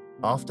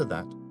 after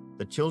that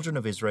the children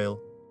of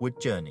Israel would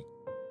journey.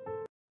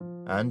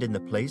 And in the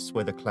place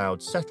where the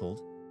cloud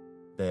settled,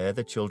 there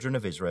the children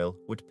of Israel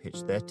would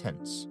pitch their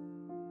tents.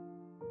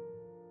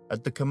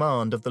 At the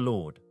command of the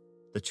Lord,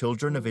 the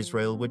children of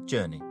Israel would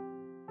journey,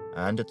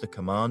 and at the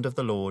command of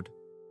the Lord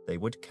they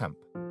would camp.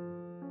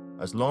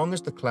 As long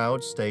as the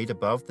cloud stayed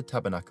above the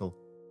tabernacle,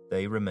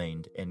 they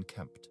remained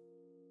encamped.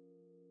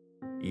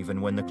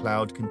 Even when the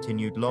cloud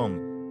continued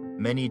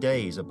long, many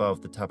days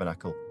above the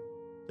tabernacle,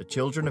 the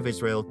children of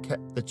Israel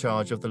kept the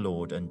charge of the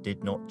Lord and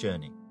did not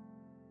journey.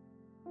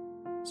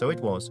 So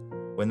it was,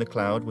 when the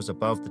cloud was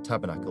above the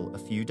tabernacle a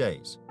few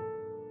days.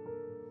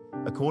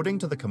 According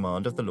to the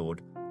command of the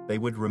Lord, they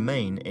would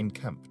remain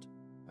encamped,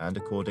 and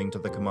according to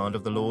the command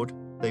of the Lord,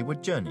 they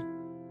would journey.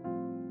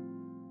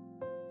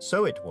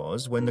 So it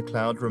was when the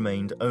cloud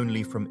remained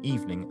only from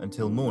evening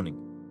until morning.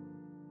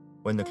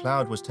 When the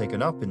cloud was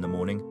taken up in the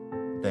morning,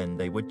 then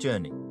they would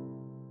journey.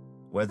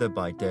 Whether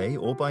by day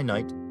or by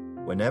night,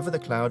 whenever the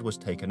cloud was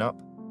taken up,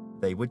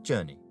 they would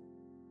journey.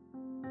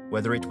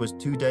 Whether it was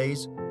 2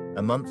 days,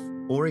 a month,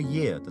 or a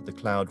year that the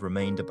cloud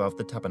remained above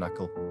the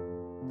tabernacle,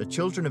 the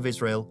children of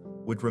Israel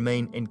would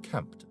remain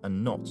encamped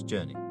and not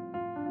journey.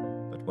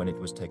 But when it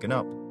was taken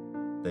up,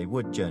 they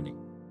would journey.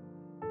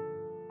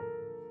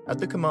 At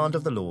the command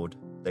of the Lord,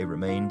 they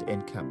remained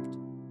encamped,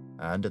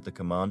 and at the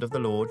command of the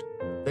Lord,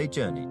 they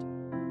journeyed.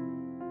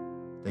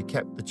 They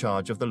kept the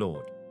charge of the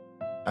Lord,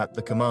 at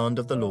the command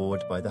of the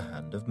Lord by the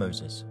hand of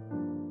Moses.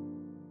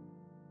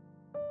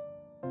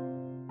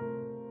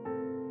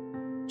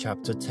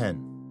 Chapter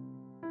 10.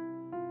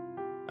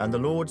 And the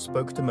Lord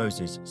spoke to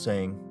Moses,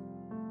 saying,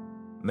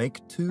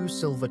 Make 2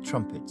 silver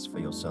trumpets for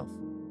yourself.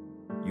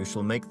 You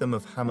shall make them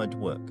of hammered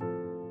work.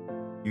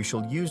 You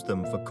shall use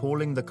them for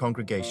calling the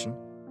congregation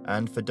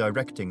and for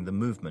directing the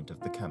movement of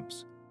the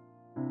camps.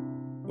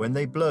 When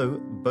they blow,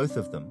 both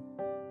of them,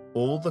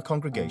 all the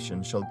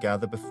congregation shall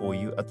gather before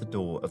you at the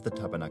door of the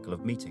tabernacle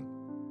of meeting.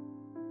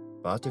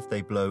 But if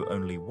they blow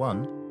only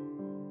one,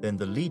 then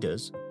the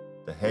leaders,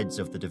 the heads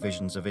of the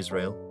divisions of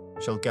Israel,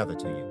 shall gather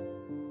to you.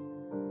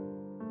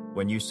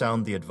 When you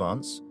sound the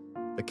advance,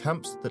 the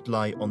camps that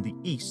lie on the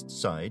east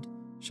side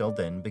shall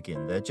then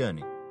begin their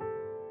journey.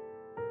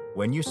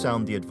 When you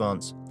sound the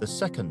advance the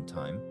second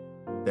time,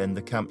 then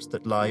the camps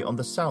that lie on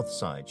the south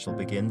side shall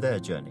begin their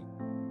journey.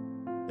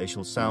 They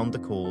shall sound the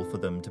call for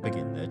them to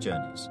begin their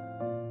journeys.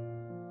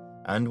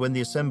 And when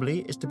the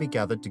assembly is to be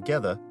gathered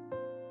together,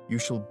 you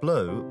shall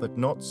blow but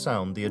not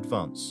sound the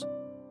advance.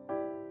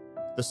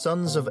 The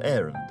sons of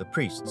Aaron, the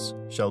priests,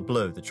 shall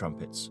blow the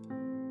trumpets,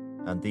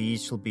 and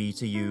these shall be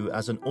to you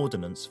as an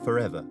ordinance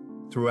forever,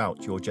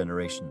 throughout your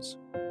generations.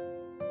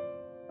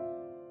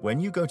 When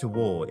you go to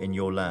war in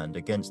your land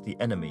against the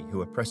enemy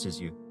who oppresses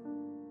you,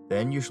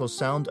 then you shall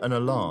sound an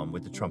alarm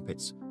with the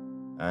trumpets,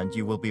 and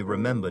you will be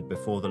remembered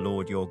before the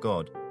Lord your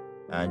God,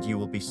 and you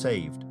will be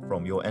saved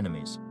from your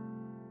enemies.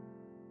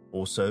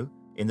 Also,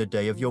 in the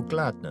day of your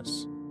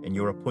gladness, in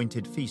your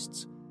appointed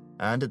feasts,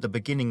 and at the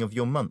beginning of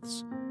your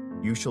months,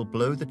 you shall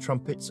blow the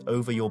trumpets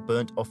over your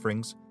burnt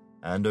offerings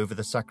and over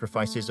the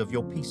sacrifices of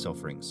your peace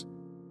offerings,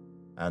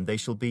 and they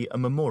shall be a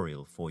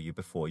memorial for you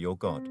before your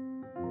God.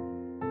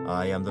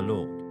 I am the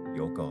Lord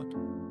your God.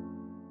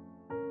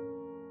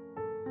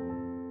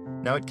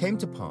 Now it came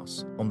to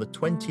pass on the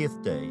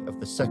 20th day of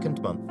the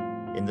 2nd month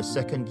in the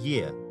 2nd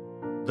year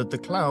that the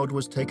cloud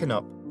was taken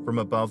up from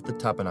above the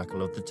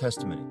tabernacle of the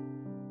testimony.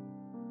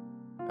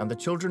 And the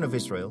children of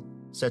Israel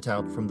set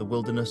out from the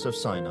wilderness of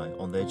Sinai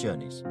on their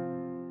journeys.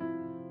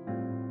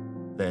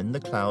 Then the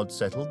cloud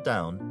settled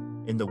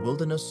down in the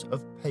wilderness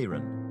of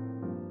Paran.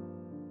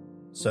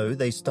 So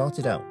they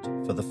started out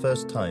for the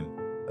first time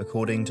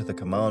according to the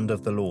command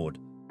of the Lord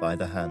by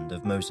the hand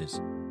of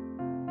Moses.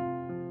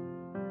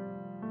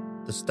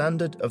 The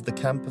standard of the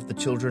camp of the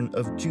children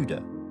of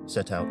Judah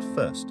set out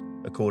first,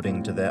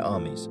 according to their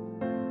armies.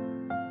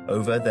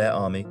 Over their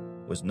army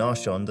was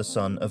Nahshon the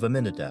son of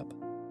Amminadab.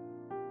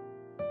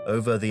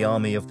 Over the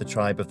army of the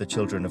tribe of the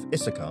children of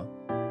Issachar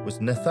was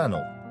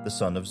Nethanel the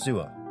son of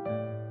Zuar.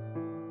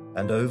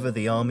 And over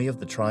the army of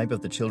the tribe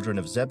of the children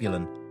of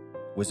Zebulun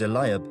was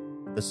Eliab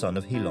the son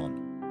of Helon.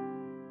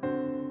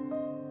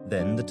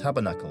 Then the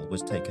tabernacle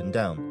was taken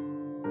down,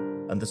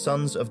 and the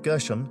sons of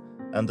Gershon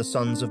and the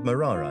sons of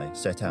Merari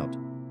set out,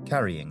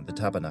 carrying the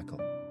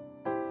tabernacle.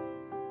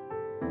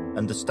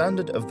 And the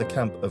standard of the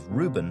camp of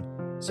Reuben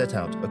set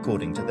out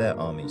according to their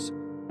armies.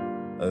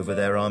 Over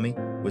their army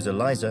was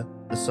Elizur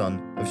the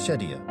son of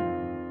Shedeiah.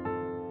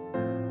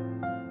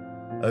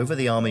 Over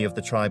the army of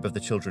the tribe of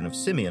the children of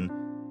Simeon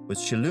was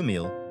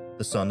Shelumiel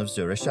the son of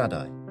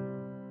Zurishaddai.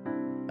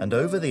 And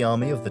over the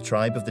army of the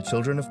tribe of the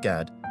children of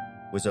Gad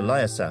was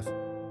Eliasaph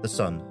the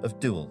son of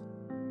Duel.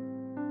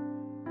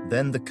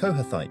 Then the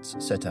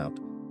Kohathites set out,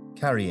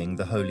 carrying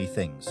the holy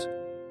things.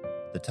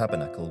 The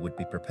tabernacle would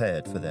be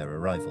prepared for their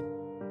arrival.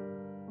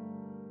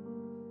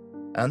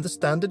 And the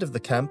standard of the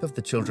camp of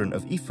the children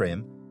of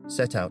Ephraim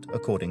set out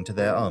according to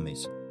their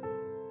armies.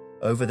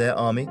 Over their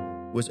army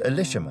was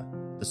Elishama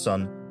the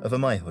son of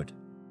Ammihud.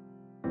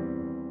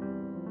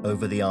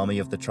 Over the army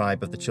of the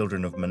tribe of the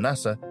children of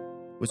Manasseh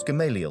was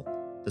Gamaliel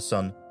the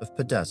son of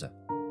Pedazah.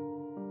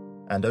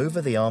 And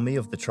over the army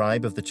of the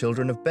tribe of the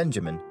children of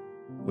Benjamin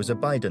was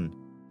Abidan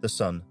the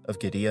son of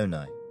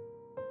Gideoni.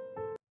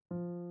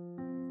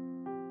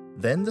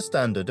 Then the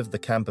standard of the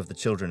camp of the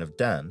children of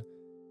Dan,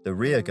 the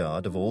rear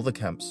guard of all the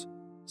camps,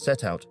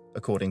 set out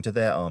according to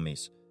their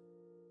armies.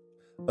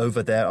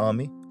 Over their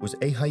army was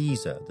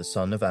Ahiezer the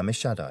son of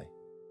Ammishaddai.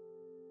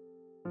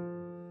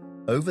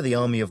 Over the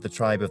army of the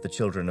tribe of the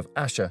children of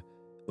Asher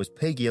was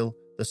Pagiel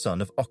the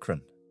son of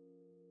Ochran.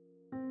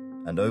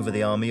 And over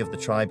the army of the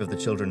tribe of the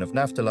children of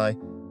Naphtali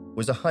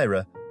was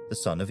Ahira the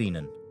son of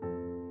Enan.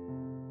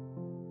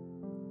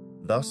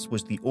 Thus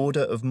was the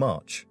order of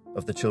march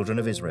of the children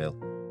of Israel,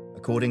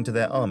 according to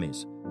their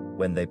armies,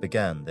 when they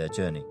began their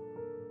journey.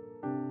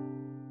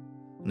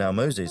 Now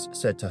Moses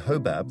said to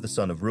Hobab the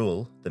son of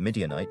Reuel, the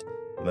Midianite,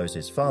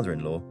 Moses'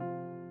 father-in-law,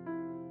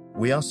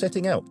 "We are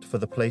setting out for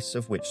the place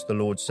of which the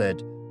Lord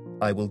said,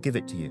 'I will give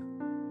it to you.'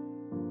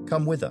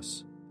 Come with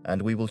us,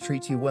 and we will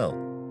treat you well,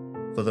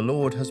 for the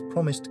Lord has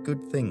promised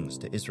good things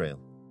to Israel."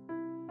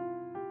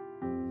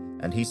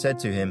 And he said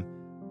to him,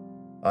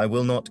 "I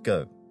will not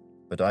go,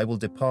 but I will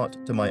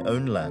depart to my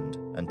own land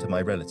and to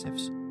my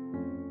relatives."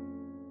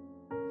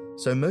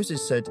 So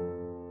Moses said,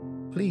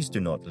 "Please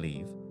do not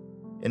leave,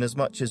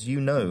 inasmuch as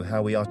you know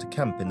how we are to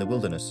camp in the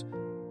wilderness,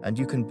 and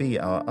you can be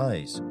our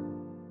eyes.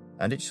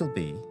 And it shall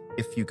be,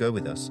 if you go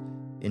with us,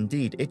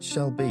 indeed it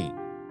shall be,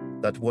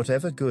 that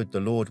whatever good the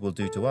Lord will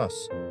do to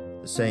us,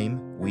 the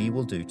same we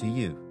will do to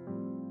you."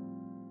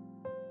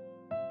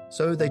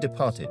 So they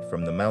departed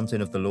from the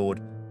mountain of the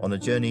Lord on a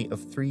journey of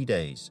 3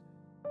 days.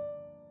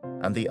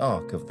 And the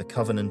ark of the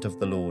covenant of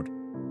the Lord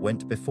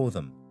went before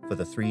them for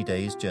the 3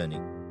 days'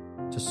 journey,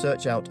 to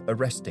search out a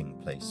resting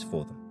place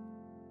for them.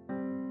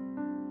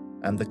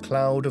 And the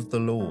cloud of the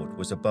Lord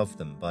was above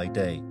them by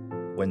day,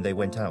 when they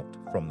went out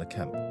from the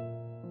camp.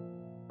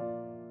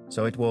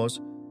 So it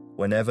was,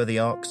 whenever the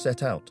ark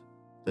set out,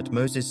 that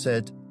Moses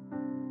said,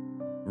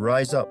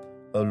 "Rise up,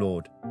 O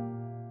Lord,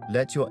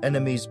 let your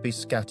enemies be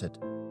scattered,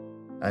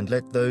 and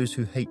let those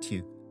who hate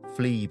you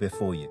flee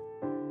before you."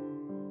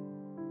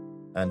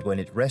 And when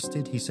it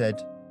rested, he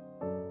said,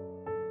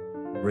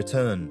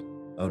 "Return,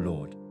 O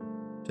Lord,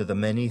 to the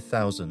many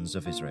thousands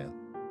of Israel."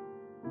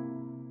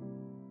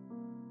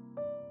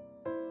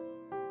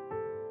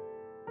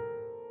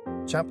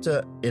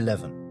 Chapter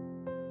 11.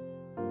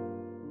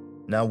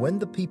 Now when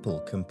the people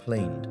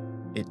complained,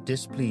 it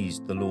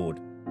displeased the Lord,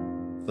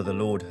 for the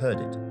Lord heard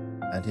it,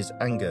 and his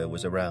anger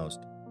was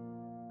aroused.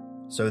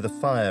 So the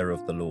fire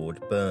of the Lord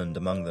burned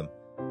among them,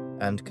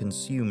 and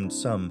consumed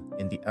some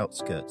in the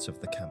outskirts of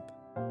the camp.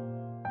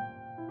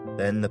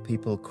 Then the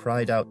people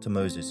cried out to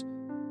Moses,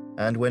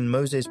 and when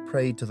Moses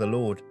prayed to the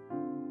Lord,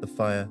 the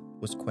fire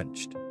was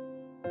quenched.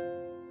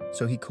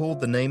 So he called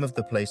the name of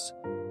the place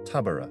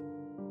Taberah,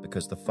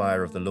 because the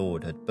fire of the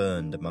Lord had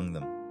burned among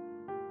them.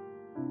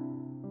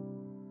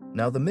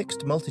 Now the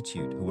mixed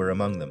multitude who were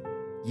among them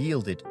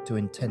yielded to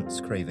intense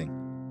craving.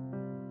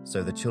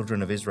 So the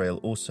children of Israel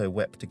also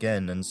wept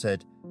again and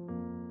said,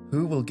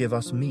 "Who will give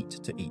us meat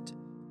to eat?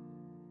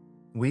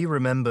 We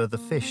remember the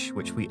fish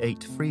which we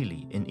ate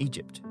freely in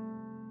Egypt,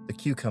 the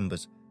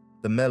cucumbers,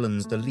 the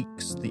melons, the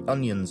leeks, the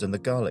onions, and the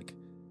garlic.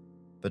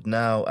 But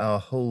now our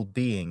whole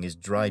being is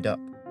dried up.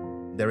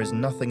 There is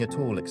nothing at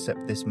all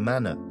except this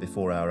manna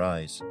before our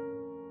eyes."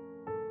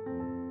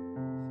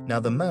 Now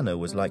the manna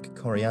was like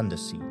coriander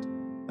seed,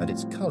 and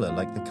its color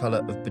like the color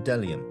of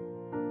bdellium.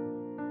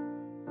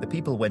 The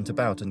people went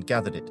about and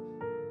gathered it,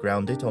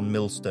 ground it on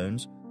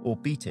millstones, or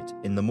beat it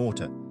in the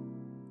mortar,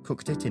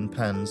 cooked it in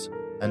pans,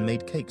 and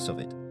made cakes of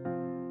it.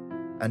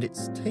 and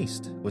its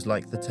taste was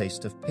like the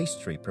taste of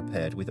pastry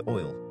prepared with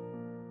oil.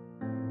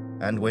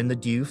 And when the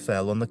dew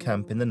fell on the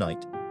camp in the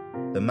night,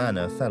 the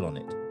manna fell on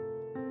it.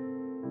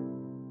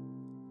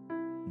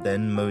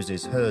 Then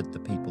Moses heard the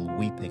people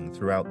weeping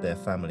throughout their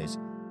families,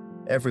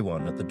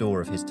 everyone at the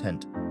door of his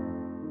tent,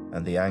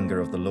 and the anger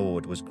of the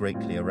Lord was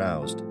greatly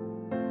aroused.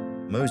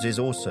 Moses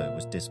also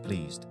was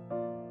displeased.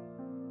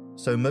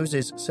 So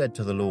Moses said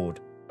to the Lord,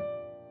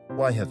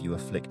 "Why have you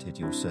afflicted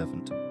your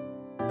servant?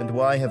 And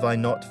why have I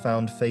not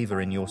found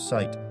favor in your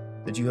sight,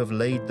 that you have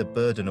laid the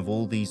burden of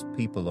all these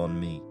people on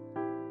me?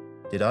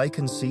 Did I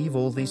conceive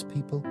all these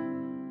people?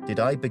 Did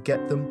I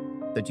beget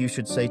them, that you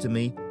should say to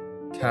me,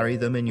 'Carry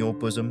them in your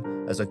bosom,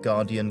 as a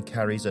guardian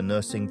carries a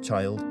nursing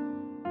child,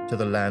 to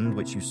the land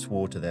which you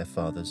swore to their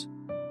fathers?'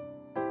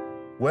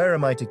 Where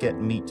am I to get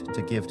meat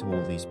to give to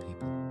all these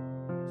people?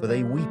 For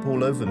they weep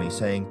all over me,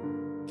 saying,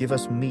 'Give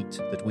us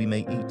meat that we may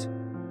eat.'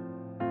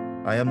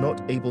 I am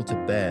not able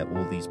to bear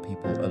all these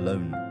people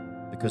alone,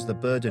 because the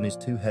burden is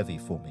too heavy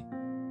for me.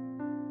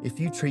 If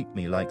you treat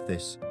me like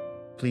this,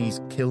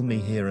 please kill me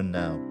here and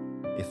now,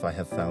 if I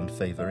have found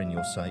favor in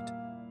your sight,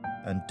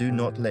 and do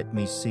not let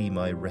me see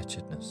my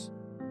wretchedness."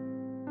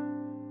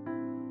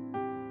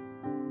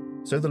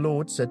 So the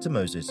Lord said to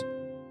Moses,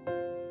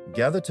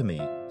 "Gather to me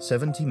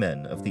 70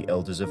 men of the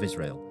elders of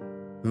Israel,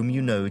 whom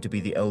you know to be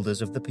the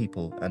elders of the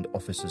people and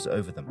officers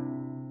over them.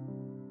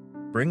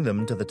 Bring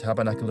them to the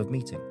tabernacle of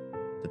meeting,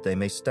 that they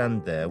may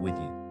stand there with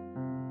you.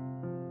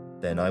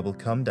 Then I will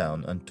come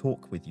down and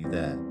talk with you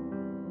there.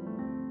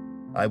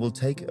 I will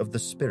take of the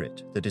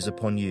Spirit that is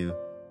upon you,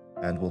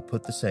 and will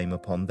put the same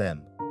upon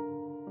them.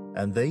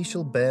 And they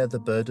shall bear the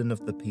burden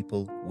of the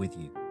people with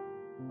you,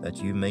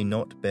 that you may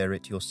not bear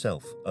it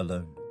yourself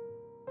alone.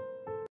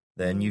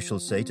 Then you shall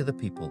say to the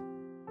people,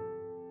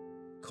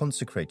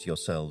 'Consecrate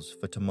yourselves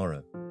for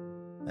tomorrow,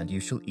 and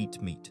you shall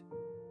eat meat.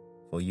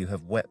 For you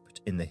have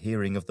wept in the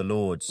hearing of the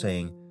Lord,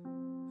 saying,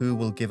 Who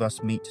will give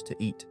us meat to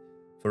eat?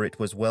 For it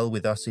was well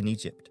with us in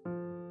Egypt.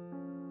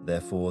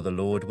 Therefore the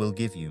Lord will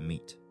give you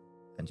meat,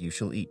 and you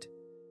shall eat.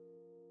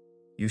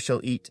 You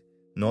shall eat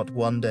not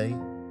 1 day,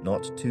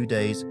 not 2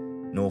 days,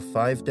 nor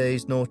 5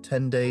 days, nor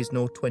 10 days,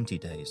 nor 20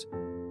 days,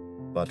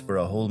 but for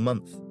a whole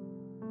month,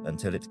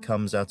 until it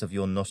comes out of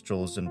your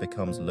nostrils and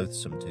becomes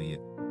loathsome to you,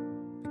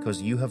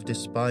 because you have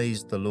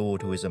despised the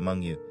Lord who is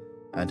among you,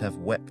 and have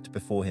wept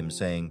before him,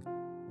 saying,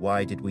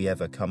 Why did we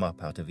ever come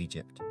up out of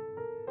Egypt?"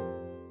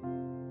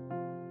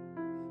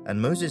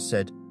 And Moses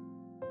said,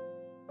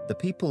 "The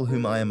people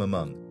whom I am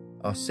among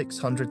are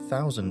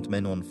 600,000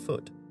 men on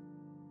foot.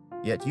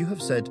 Yet you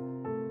have said,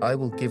 I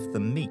will give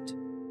them meat,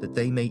 that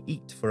they may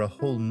eat for a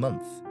whole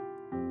month.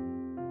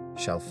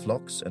 Shall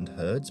flocks and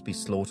herds be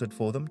slaughtered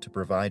for them to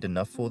provide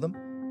enough for them?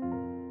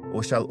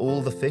 Or shall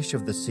all the fish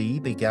of the sea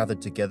be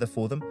gathered together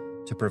for them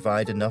to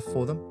provide enough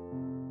for them?"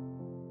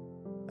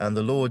 And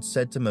the Lord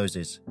said to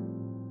Moses,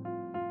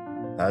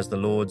 "Has the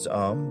Lord's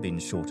arm been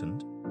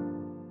shortened?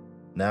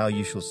 Now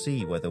you shall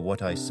see whether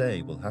what I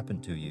say will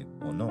happen to you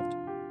or not."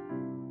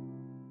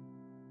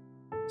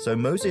 So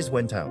Moses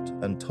went out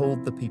and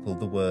told the people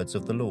the words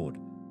of the Lord.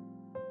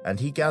 And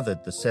he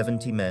gathered the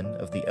 70 men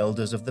of the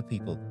elders of the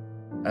people,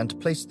 and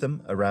placed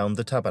them around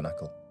the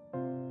tabernacle.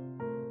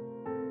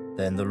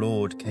 Then the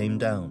Lord came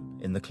down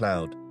in the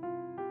cloud,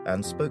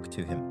 and spoke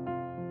to him,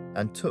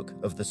 and took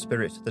of the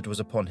Spirit that was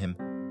upon him,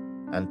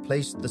 and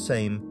placed the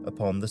same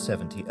upon the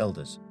 70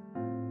 elders.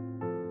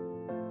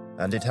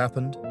 And it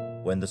happened,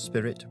 when the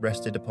Spirit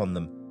rested upon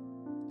them,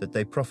 that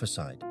they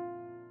prophesied,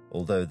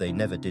 although they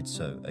never did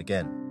so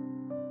again.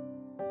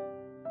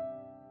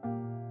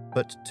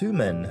 But 2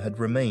 men had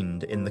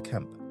remained in the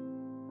camp.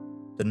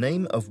 The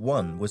name of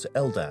one was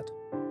Eldad,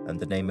 and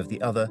the name of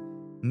the other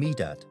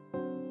Medad.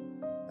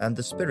 And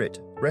the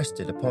Spirit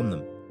rested upon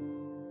them.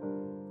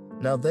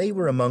 Now they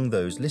were among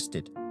those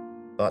listed,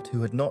 but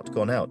who had not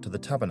gone out to the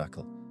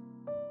tabernacle.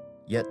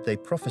 Yet they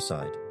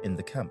prophesied in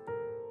the camp.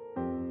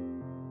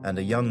 And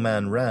a young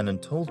man ran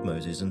and told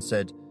Moses and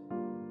said,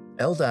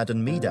 "Eldad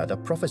and Medad are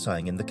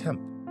prophesying in the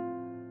camp."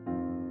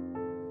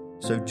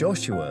 So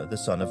Joshua the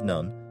son of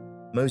Nun,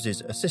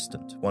 Moses'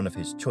 assistant, one of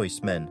his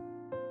choice men,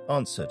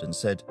 answered and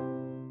said,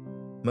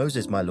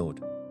 "Moses, my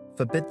lord,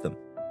 forbid them."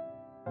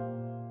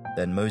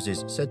 Then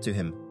Moses said to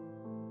him,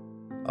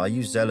 "Are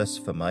you zealous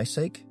for my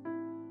sake?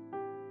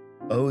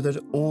 Oh, that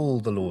all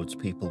the Lord's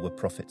people were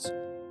prophets,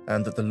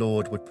 and that the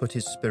Lord would put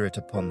his Spirit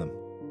upon them."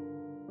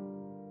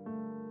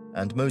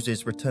 And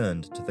Moses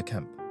returned to the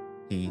camp,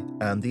 he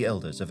and the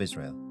elders of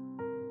Israel.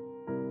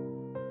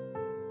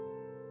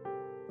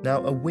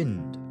 Now a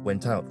wind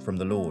went out from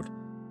the Lord,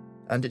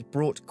 and it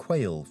brought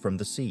quail from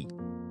the sea,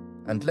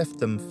 and left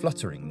them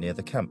fluttering near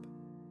the camp,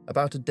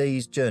 about a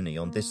day's journey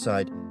on this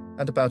side,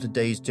 and about a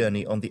day's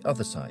journey on the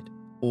other side,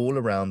 all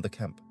around the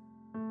camp,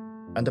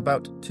 and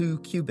about 2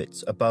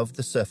 cubits above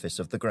the surface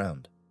of the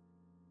ground.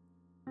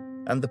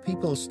 And the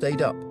people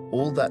stayed up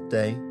all that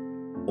day,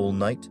 all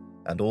night,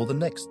 and all the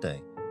next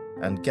day,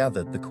 and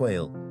gathered the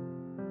quail.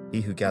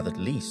 He who gathered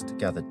least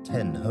gathered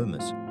 10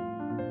 homers.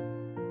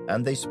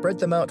 And they spread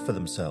them out for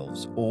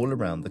themselves all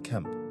around the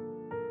camp.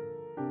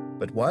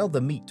 But while the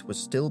meat was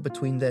still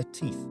between their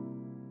teeth,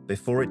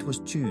 before it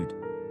was chewed,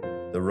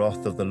 the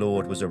wrath of the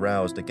Lord was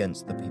aroused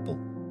against the people,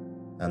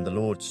 and the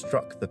Lord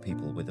struck the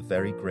people with a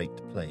very great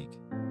plague.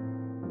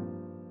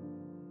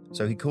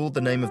 So he called the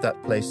name of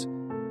that place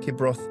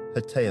Kibroth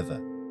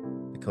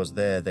Hattaavah, because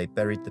there they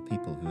buried the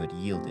people who had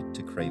yielded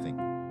to craving.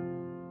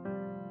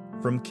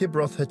 From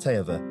Kibroth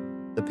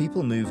Hattaavah, the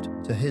people moved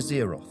to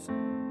Hazeroth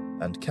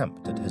and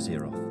camped at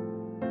Hazeroth.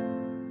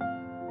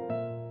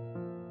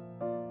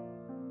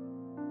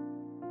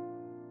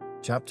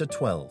 Chapter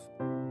 12.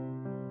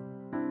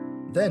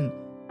 Then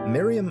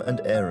Miriam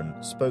and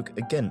Aaron spoke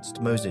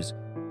against Moses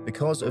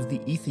because of the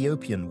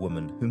Ethiopian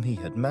woman whom he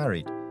had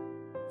married,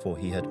 for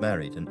he had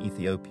married an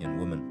Ethiopian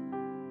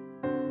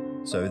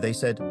woman. So they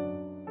said,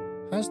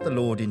 "Has the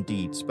Lord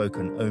indeed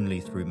spoken only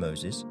through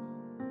Moses?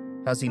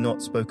 Has he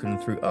not spoken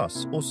through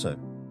us also?"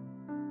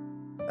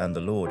 And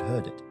the Lord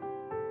heard it.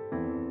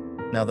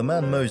 Now the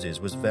man Moses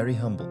was very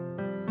humble,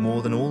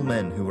 more than all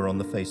men who were on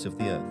the face of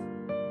the earth.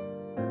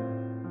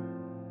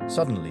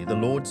 Suddenly the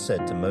Lord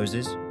said to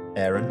Moses,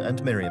 Aaron,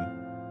 and Miriam,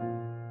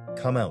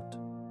 "Come out,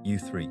 you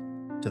three,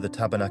 to the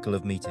tabernacle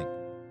of meeting."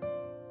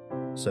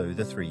 So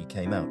the three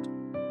came out.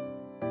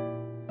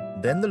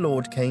 Then the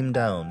Lord came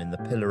down in the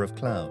pillar of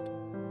cloud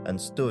and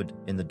stood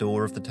in the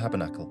door of the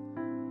tabernacle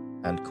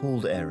and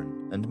called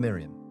Aaron and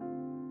Miriam.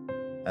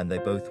 And they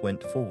both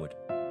went forward.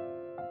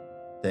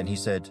 Then he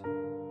said,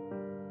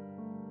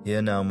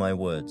 "Hear now my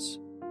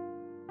words.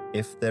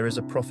 If there is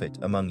a prophet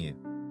among you,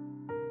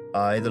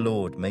 I, the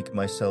Lord, make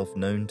myself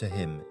known to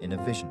him in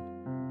a vision.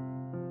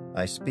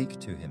 I speak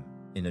to him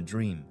in a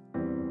dream.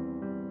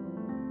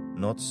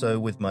 Not so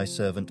with my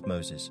servant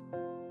Moses.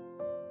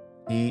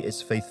 He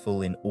is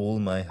faithful in all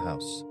my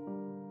house.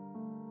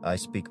 I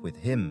speak with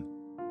him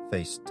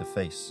face to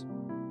face,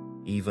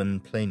 even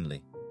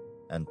plainly,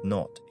 and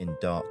not in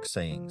dark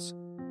sayings.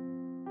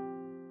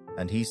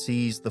 And he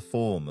sees the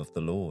form of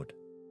the Lord.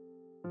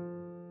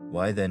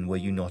 Why then were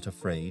you not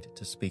afraid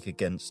to speak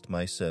against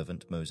my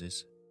servant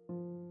Moses?"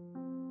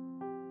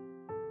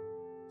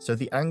 So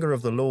the anger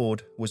of the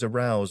Lord was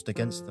aroused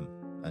against them,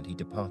 and he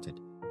departed.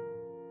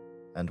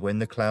 And when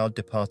the cloud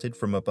departed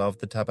from above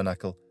the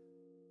tabernacle,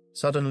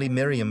 suddenly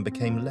Miriam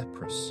became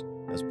leprous,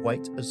 as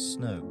white as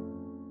snow.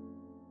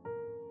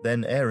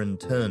 Then Aaron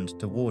turned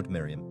toward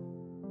Miriam,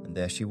 and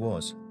there she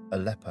was, a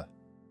leper.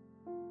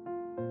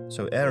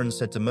 So Aaron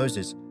said to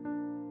Moses,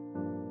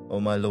 "O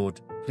my Lord,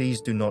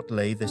 please do not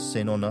lay this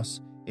sin on us,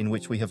 in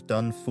which we have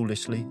done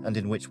foolishly and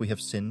in which we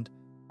have sinned.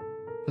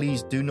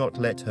 Please do not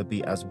let her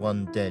be as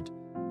one dead,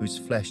 whose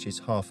flesh is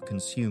half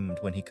consumed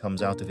when he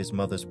comes out of his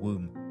mother's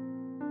womb."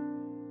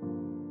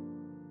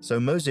 So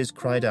Moses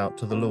cried out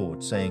to the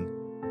Lord, saying,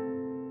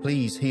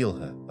 "Please heal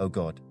her, O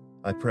God,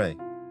 I pray."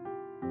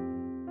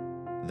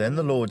 Then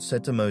the Lord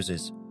said to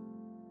Moses,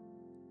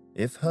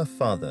 "If her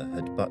father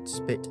had but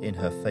spit in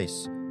her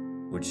face,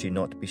 would she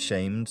not be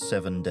shamed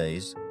 7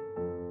 days?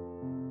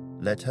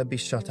 Let her be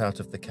shut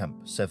out of the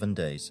camp 7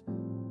 days,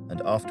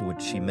 and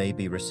afterward she may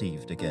be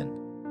received again."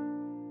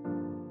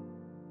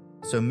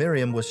 So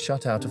Miriam was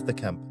shut out of the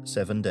camp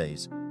 7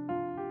 days,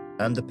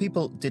 and the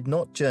people did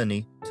not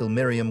journey till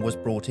Miriam was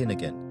brought in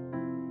again.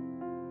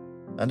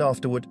 And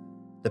afterward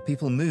the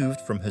people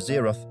moved from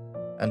Hazeroth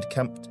and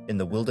camped in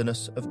the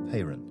wilderness of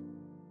Paran.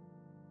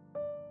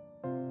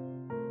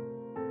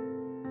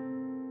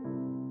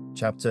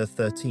 Chapter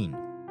 13.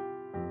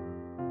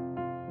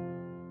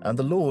 And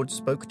the Lord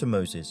spoke to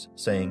Moses,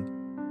 saying,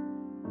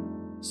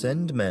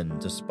 "Send men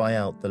to spy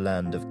out the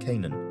land of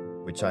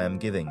Canaan, which I am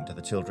giving to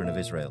the children of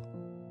Israel.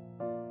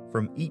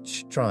 From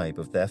each tribe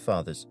of their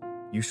fathers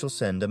you shall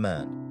send a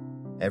man,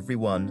 every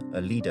one a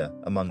leader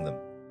among them."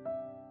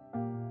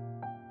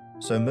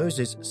 So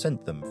Moses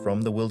sent them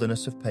from the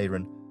wilderness of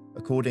Paran,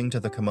 according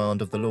to the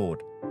command of the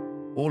Lord,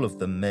 all of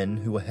them men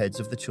who were heads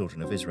of the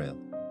children of Israel.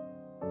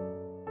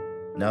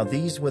 Now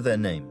these were their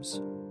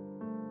names.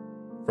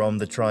 From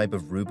the tribe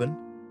of Reuben,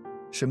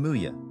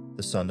 Shemuiah,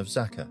 the son of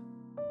Zaccur.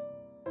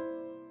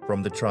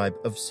 From the tribe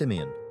of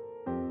Simeon,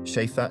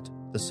 Shaphat,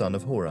 the son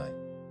of Hori.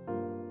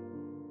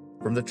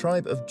 From the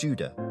tribe of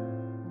Judah,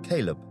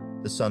 Caleb,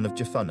 the son of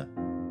Jephunneh.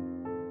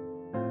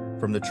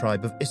 From the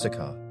tribe of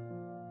Issachar,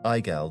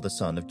 Igal, the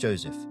son of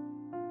Joseph.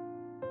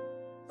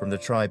 From the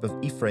tribe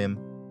of Ephraim,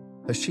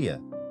 Hoshea,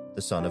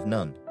 the son of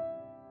Nun.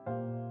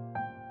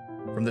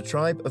 From the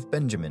tribe of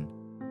Benjamin,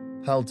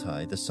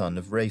 Paltai, the son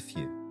of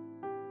Raphu.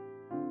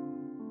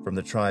 From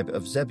the tribe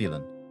of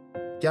Zebulun,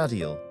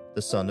 Gadiel,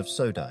 the son of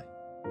Sodai.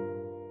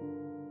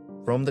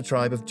 From the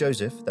tribe of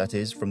Joseph, that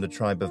is, from the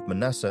tribe of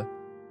Manasseh,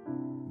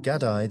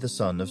 Gaddai, the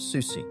son of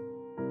Susi.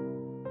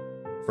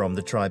 From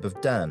the tribe of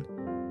Dan,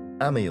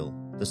 Amiel,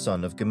 the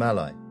son of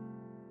Gemalli.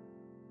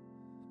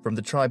 From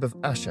the tribe of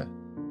Asher,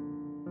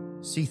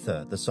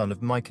 Sether, the son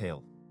of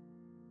Michael.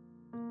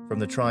 From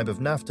the tribe of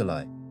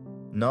Naphtali,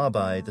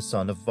 Nabai, the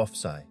son of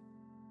Vophsi.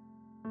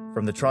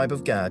 From the tribe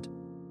of Gad,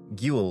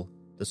 Geuel,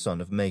 the son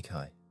of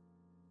Machai.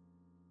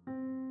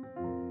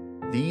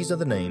 These are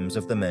the names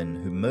of the men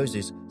whom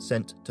Moses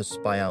sent to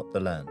spy out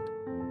the land.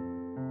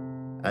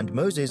 And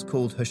Moses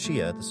called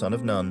Hoshea the son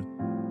of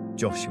Nun,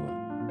 Joshua.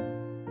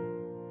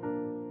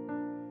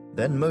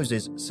 Then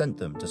Moses sent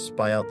them to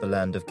spy out the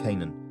land of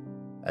Canaan,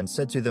 and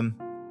said to them,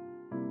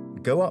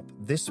 "Go up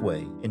this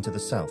way into the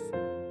south,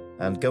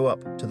 and go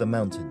up to the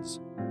mountains,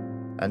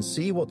 and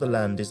see what the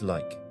land is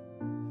like,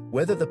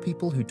 whether the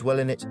people who dwell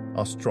in it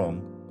are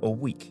strong or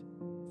weak,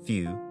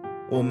 few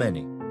or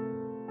many,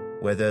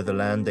 whether the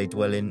land they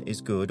dwell in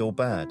is good or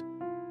bad,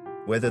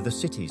 whether the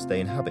cities they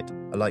inhabit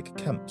are like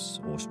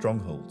camps or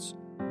strongholds,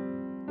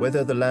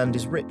 whether the land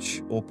is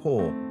rich or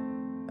poor,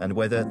 and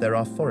whether there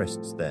are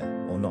forests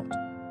there or not.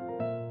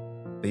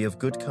 Be of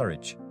good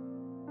courage,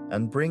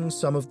 and bring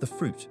some of the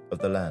fruit of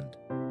the land."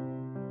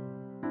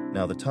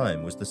 Now the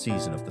time was the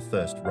season of the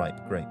first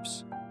ripe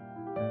grapes.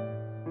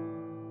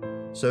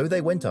 So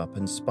they went up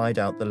and spied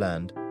out the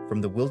land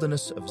from the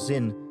wilderness of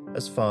Zin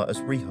as far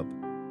as Rehob,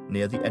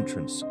 near the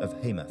entrance of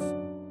Hamath.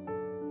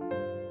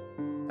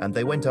 And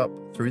they went up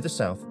through the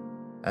south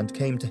and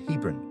came to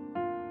Hebron.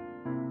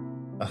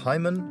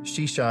 Ahiman,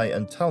 Sheshai,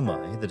 and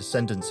Talmai, the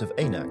descendants of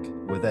Anak,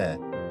 were there.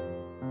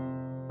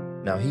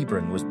 Now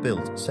Hebron was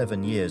built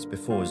 7 years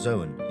before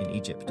Zoan in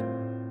Egypt.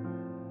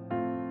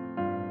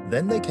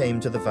 Then they came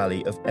to the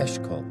valley of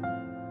Eshcol,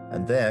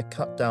 and there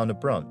cut down a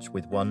branch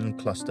with one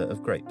cluster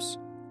of grapes.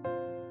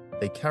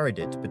 They carried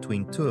it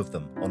between 2 of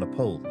them on a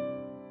pole.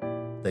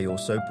 They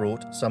also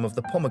brought some of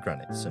the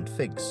pomegranates and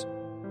figs.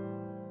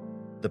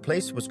 The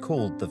place was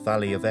called the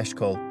Valley of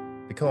Eshcol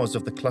because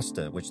of the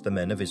cluster which the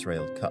men of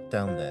Israel cut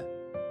down there.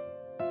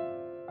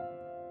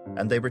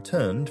 And they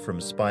returned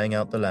from spying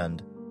out the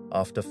land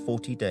after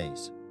 40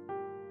 days.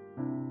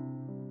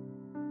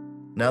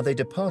 Now they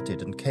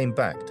departed and came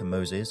back to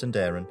Moses and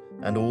Aaron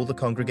and all the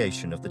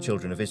congregation of the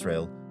children of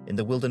Israel in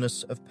the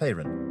wilderness of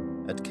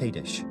Paran at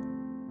Kadesh.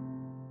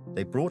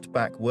 They brought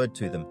back word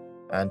to them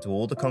and to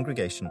all the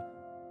congregation,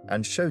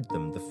 and showed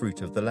them the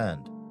fruit of the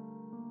land.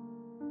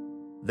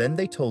 Then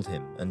they told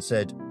him and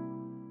said,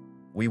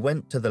 "We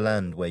went to the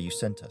land where you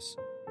sent us.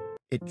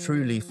 It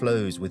truly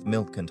flows with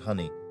milk and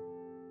honey,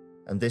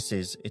 and this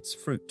is its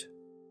fruit.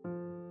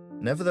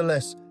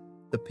 Nevertheless,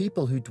 the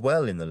people who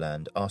dwell in the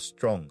land are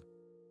strong.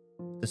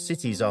 The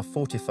cities are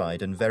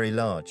fortified and very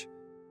large.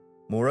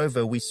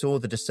 Moreover, we saw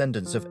the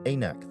descendants of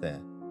Anak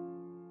there.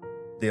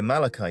 The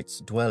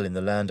Amalekites dwell in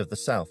the land of the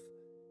south.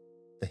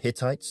 The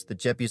Hittites, the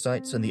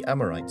Jebusites, and the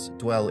Amorites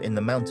dwell in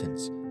the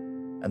mountains,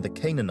 and the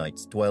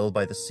Canaanites dwell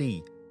by the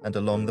sea and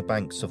along the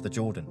banks of the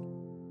Jordan."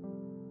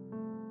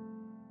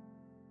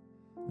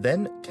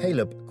 Then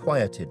Caleb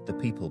quieted the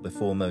people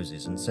before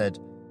Moses and said,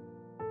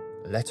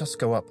 "Let us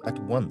go up at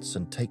once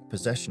and take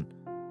possession,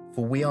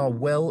 for we are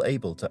well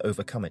able to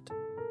overcome it."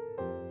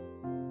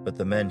 But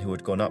the men who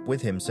had gone up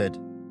with him said,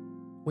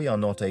 "We are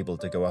not able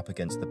to go up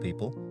against the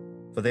people,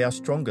 for they are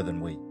stronger than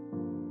we."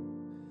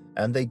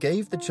 And they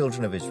gave the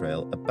children of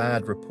Israel a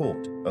bad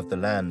report of the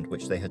land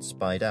which they had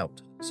spied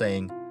out,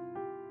 saying,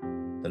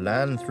 "The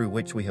land through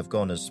which we have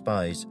gone as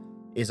spies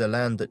is a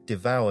land that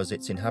devours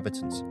its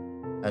inhabitants,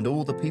 and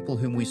all the people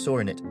whom we saw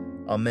in it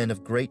are men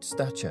of great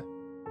stature.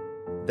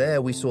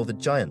 There we saw the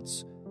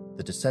giants,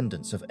 the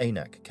descendants of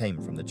Anak came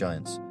from the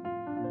giants,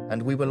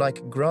 and we were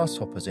like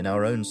grasshoppers in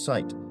our own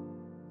sight,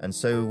 and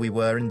so we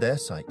were in their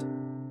sight."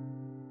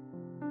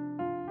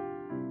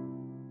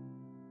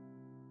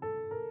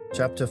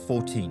 Chapter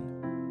 14.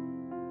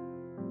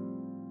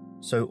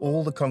 So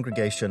all the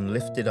congregation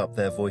lifted up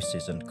their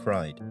voices and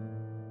cried,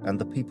 and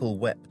the people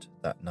wept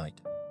that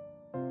night.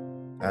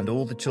 And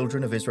all the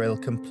children of Israel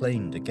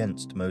complained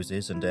against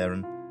Moses and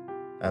Aaron,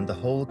 and the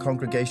whole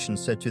congregation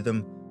said to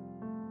them,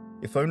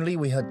 "If only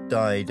we had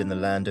died in the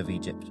land of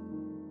Egypt,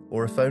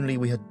 or if only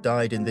we had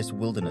died in this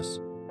wilderness.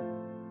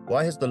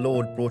 Why has the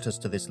Lord brought us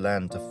to this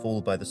land to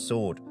fall by the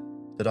sword,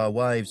 that our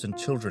wives and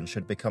children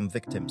should become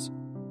victims?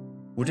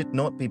 Would it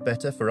not be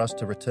better for us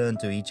to return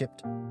to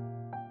Egypt?"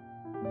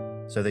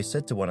 So they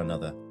said to one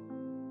another,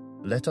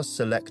 "Let us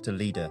select a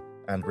leader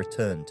and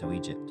return to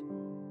Egypt."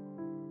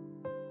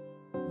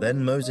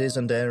 Then Moses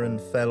and Aaron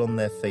fell on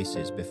their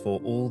faces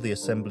before all the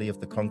assembly of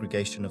the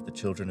congregation of the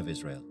children of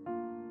Israel.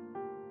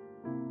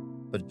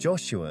 But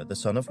Joshua the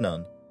son of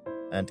Nun,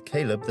 and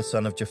Caleb the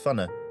son of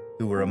Jephunneh,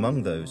 who were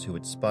among those who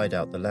had spied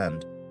out the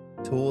land,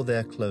 tore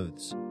their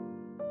clothes.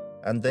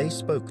 And they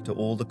spoke to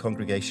all the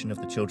congregation of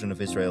the children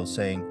of Israel,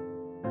 saying,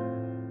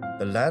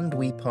 "The land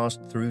we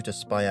passed through to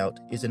spy out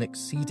is an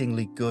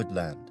exceedingly good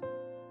land.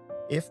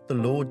 If the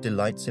Lord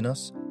delights in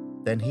us,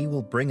 then he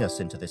will bring us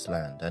into this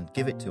land and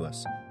give it to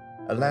us,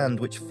 a land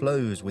which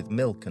flows with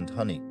milk and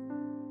honey.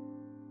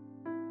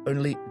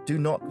 Only do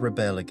not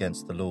rebel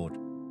against the Lord,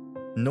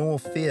 nor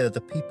fear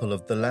the people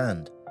of the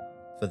land,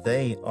 for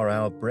they are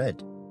our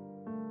bread.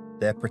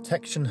 Their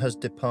protection has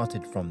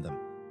departed from them,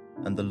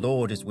 and the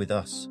Lord is with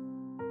us.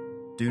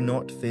 Do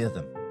not fear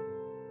them."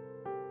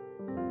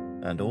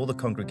 And all the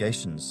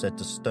congregation said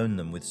to stone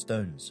them with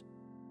stones.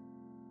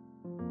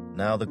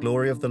 Now the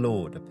glory of the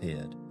Lord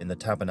appeared in the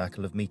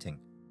tabernacle of meeting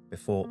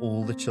before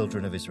all the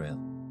children of Israel.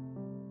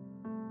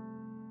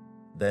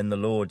 Then the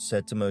Lord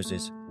said to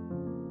Moses,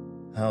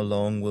 "How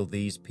long will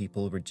these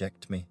people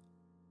reject me?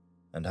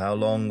 And how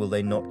long will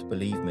they not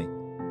believe me,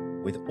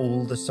 with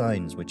all the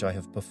signs which I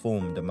have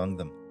performed among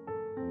them?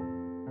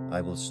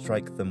 I will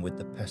strike them with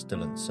the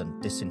pestilence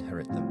and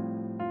disinherit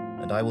them,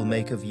 and I will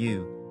make of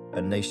you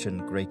a nation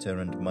greater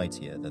and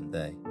mightier than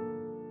they.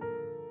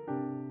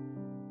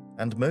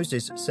 And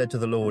Moses said to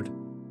the Lord,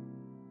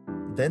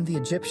 Then the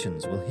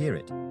Egyptians will hear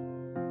it,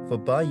 for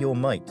by your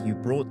might you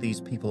brought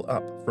these people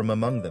up from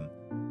among them,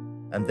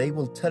 and they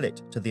will tell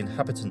it to the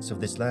inhabitants of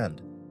this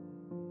land.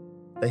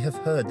 They have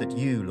heard that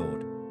you,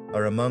 Lord,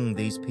 are among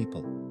these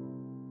people,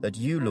 that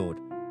you, Lord,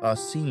 are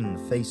seen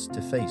face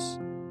to face,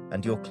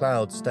 and your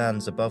cloud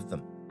stands above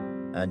them,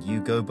 and you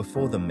go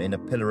before them in a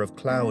pillar of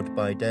cloud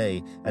by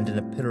day and in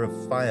a pillar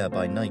of fire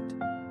by night.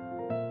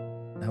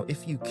 Now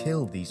if you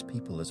kill these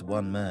people as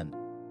one man,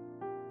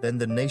 then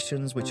the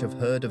nations which have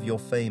heard of your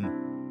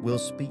fame will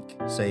speak,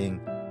 saying,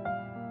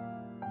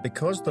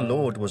 Because the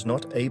Lord was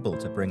not able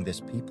to bring this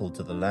people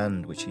to the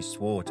land which he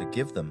swore to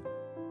give them,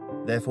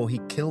 therefore he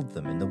killed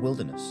them in the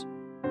wilderness.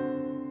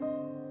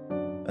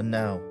 And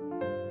now,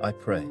 I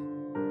pray,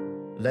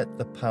 let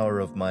the power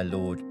of my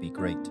Lord be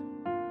great,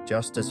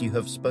 just as you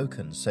have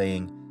spoken,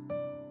 saying,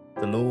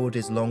 The Lord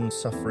is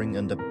long-suffering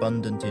and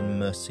abundant in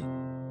mercy,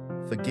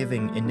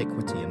 forgiving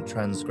iniquity and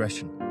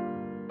transgression,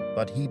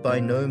 but he by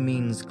no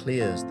means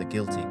clears the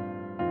guilty,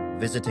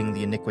 visiting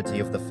the iniquity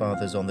of the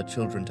fathers on the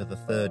children to the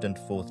third and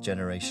fourth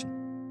generation.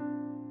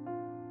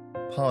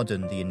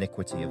 Pardon the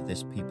iniquity of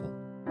this people,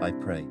 I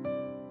pray,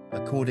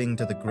 according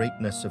to the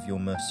greatness of your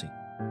mercy,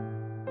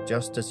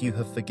 just as you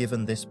have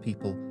forgiven this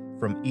people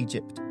from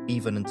Egypt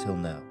even until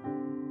now.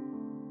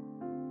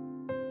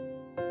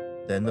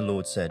 Then the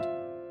Lord said,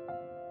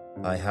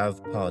 I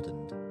have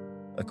pardoned,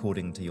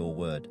 according to your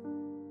word.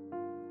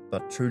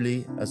 But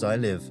truly, as I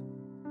live,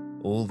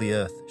 all the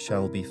earth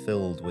shall be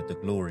filled with the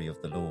glory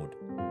of the Lord.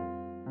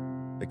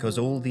 Because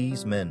all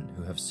these men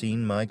who have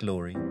seen my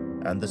glory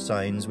and the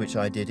signs which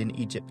I did in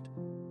Egypt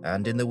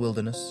and in the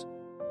wilderness,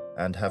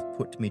 and have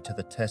put me to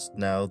the test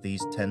now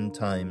these 10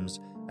 times,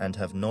 and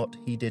have not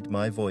heeded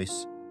my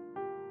voice,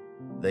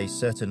 they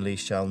certainly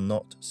shall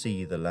not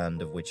see the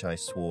land of which I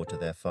swore to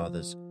their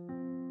fathers,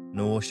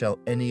 nor shall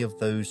any of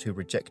those who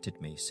rejected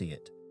me see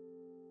it.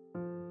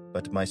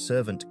 But my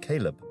servant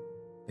Caleb,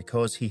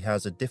 because he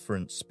has a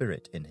different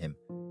spirit in him,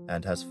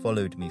 and has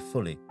followed me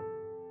fully,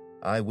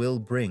 I will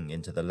bring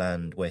into the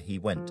land where he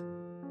went,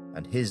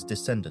 and his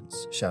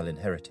descendants shall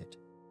inherit it.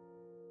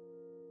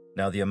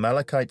 Now the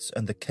Amalekites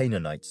and the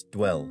Canaanites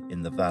dwell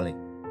in the valley.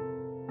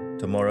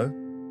 Tomorrow,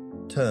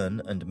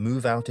 turn and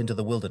move out into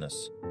the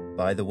wilderness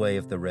by the way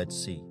of the Red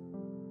Sea.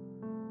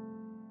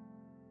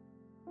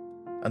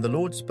 And the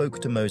Lord spoke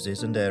to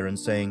Moses and Aaron,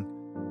 saying,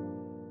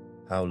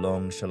 How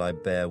long shall I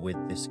bear with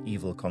this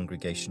evil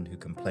congregation who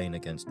complain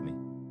against me?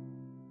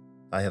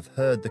 I have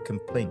heard the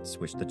complaints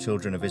which the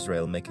children of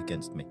Israel make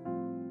against me.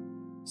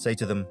 Say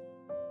to them,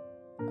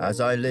 As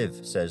I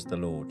live, says the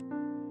Lord,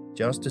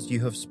 just as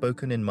you have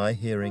spoken in my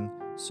hearing,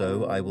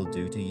 so I will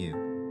do to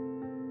you.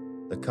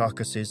 The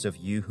carcasses of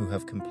you who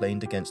have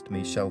complained against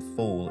me shall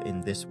fall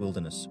in this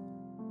wilderness,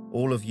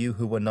 all of you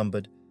who were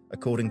numbered,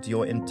 according to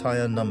your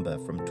entire number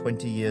from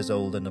 20 years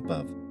old and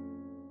above.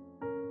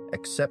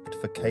 Except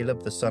for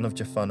Caleb the son of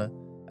Jephunneh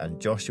and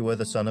Joshua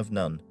the son of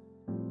Nun,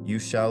 you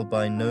shall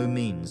by no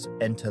means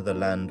enter the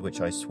land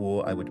which I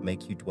swore I would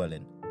make you dwell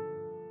in.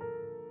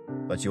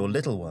 But your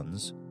little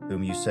ones,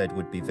 whom you said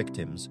would be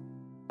victims,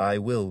 I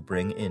will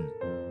bring in,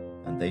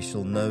 and they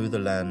shall know the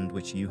land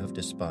which you have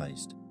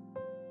despised.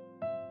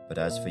 But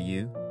as for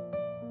you,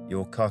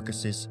 your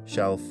carcasses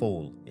shall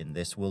fall in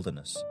this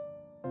wilderness.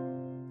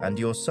 And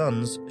your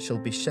sons shall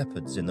be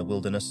shepherds in the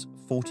wilderness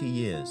 40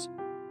 years,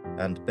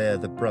 and bear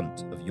the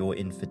brunt of your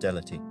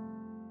infidelity,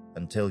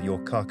 until your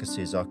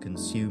carcasses are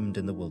consumed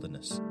in the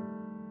wilderness.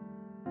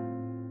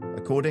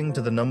 According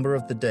to the number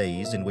of the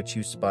days in which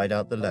you spied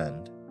out the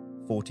land,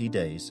 40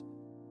 days,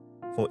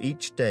 for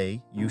each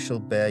day you shall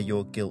bear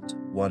your guilt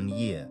 1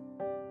 year,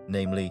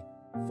 namely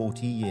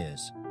 40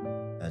 years,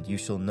 and you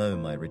shall know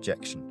my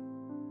rejection.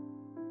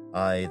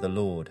 I, the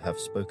Lord, have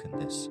spoken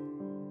this.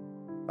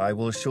 I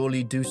will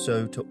surely do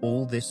so to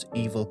all this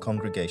evil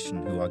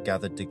congregation who are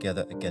gathered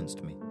together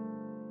against me.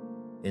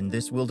 In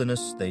this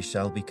wilderness they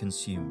shall be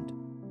consumed,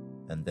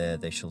 and there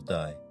they shall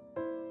die.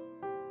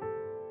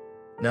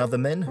 Now the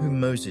men whom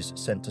Moses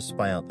sent to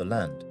spy out the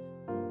land,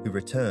 who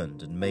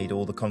returned and made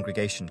all the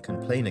congregation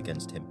complain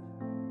against him,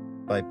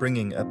 by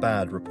bringing a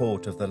bad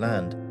report of the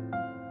land,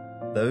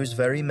 those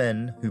very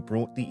men who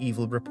brought the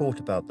evil report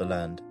about the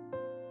land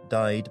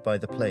died by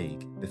the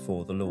plague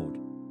before the Lord.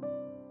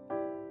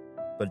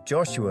 But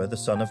Joshua the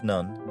son of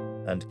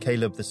Nun and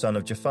Caleb the son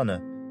of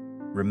Jephunneh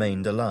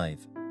remained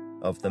alive,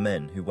 of the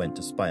men who went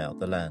to spy out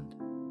the land.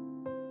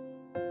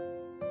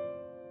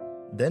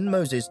 Then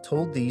Moses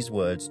told these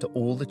words to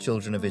all the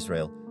children of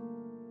Israel,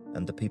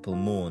 and the people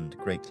mourned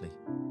greatly.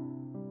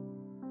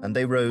 And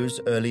they rose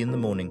early in the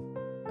morning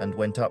and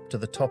went up to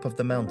the top of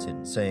the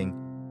mountain, saying,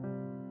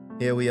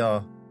 Here we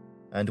are,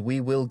 and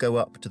we will go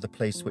up to the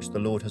place which the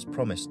Lord has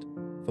promised,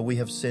 for we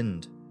have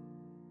sinned.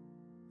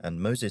 And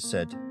Moses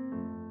said,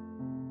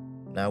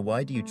 Now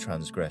why do you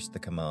transgress the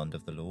command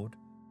of the Lord?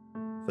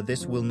 For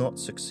this will not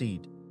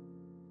succeed.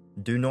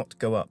 Do not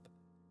go up,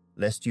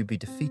 lest you be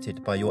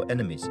defeated by your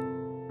enemies,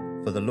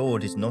 for the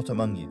Lord is not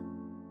among you.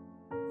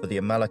 For the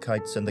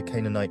Amalekites and the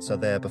Canaanites are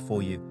there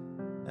before you,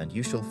 and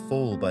you shall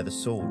fall by the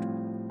sword.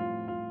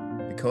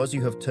 Because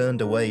you have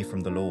turned away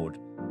from the Lord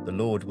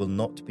will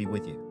not be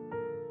with you.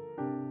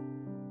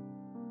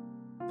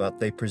 But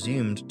they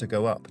presumed to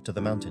go up to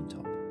the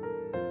mountaintop.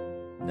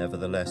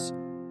 Nevertheless,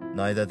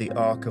 neither the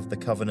ark of the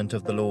covenant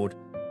of the Lord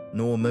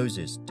nor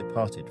Moses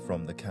departed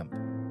from the camp.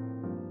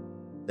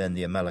 Then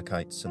the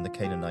Amalekites and the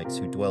Canaanites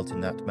who dwelt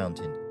in that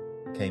mountain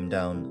came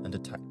down and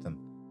attacked them,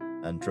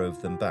 and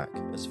drove them back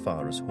as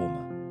far as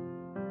Hormah.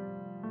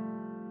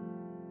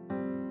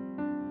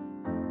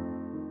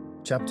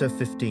 Chapter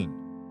 15.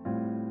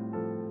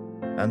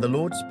 And the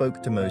Lord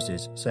spoke to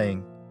Moses,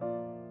 saying,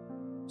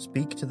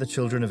 Speak to the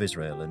children of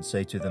Israel, and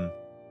say to them,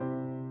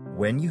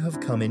 When you have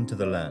come into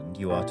the land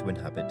you are to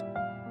inhabit,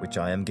 which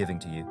I am giving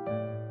to you,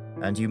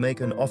 and you make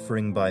an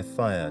offering by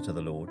fire to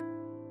the Lord,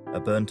 a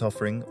burnt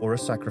offering or a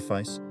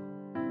sacrifice,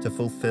 to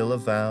fulfill a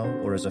vow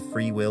or as a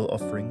free-will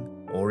offering,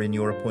 or in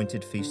your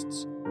appointed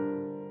feasts,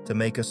 to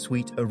make a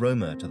sweet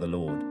aroma to the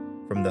Lord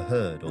from the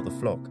herd or the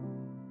flock.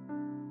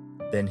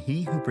 Then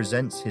he who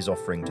presents his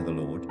offering to the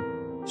Lord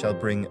shall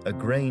bring a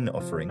grain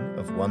offering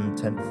of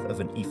 1/10 of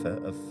an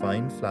ephah of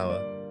fine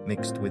flour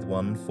mixed with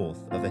 1/4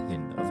 of a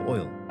hin of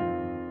oil,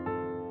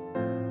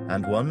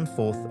 and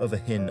 1/4 of a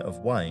hin of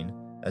wine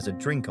as a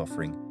drink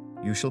offering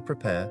you shall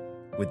prepare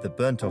with the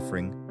burnt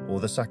offering or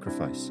the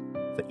sacrifice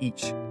for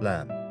each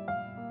lamb.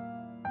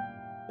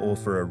 Or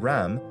for a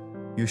ram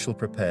you shall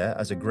prepare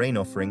as a grain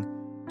offering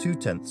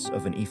 2/10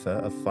 of an ephah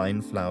of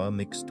fine flour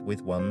mixed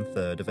with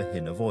 1/3 of a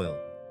hin of oil.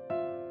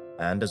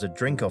 And as a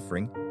drink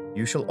offering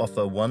you shall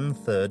offer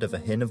 1/3 of a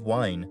hin of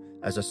wine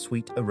as a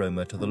sweet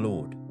aroma to the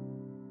Lord.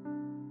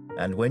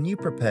 And when you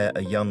prepare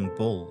a young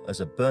bull as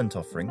a burnt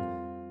offering,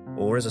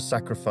 or as a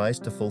sacrifice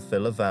to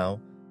fulfill a vow,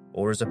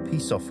 or as a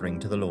peace offering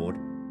to the Lord,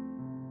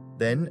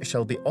 then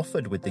shall be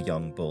offered with the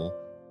young bull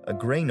a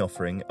grain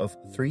offering of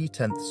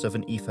 3/10 of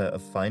an ephah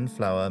of fine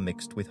flour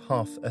mixed with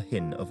 1/2 a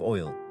hin of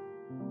oil.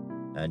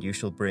 And you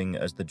shall bring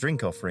as the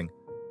drink offering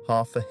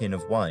 1/2 a hin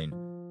of wine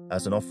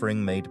as an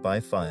offering made by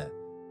fire,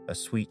 a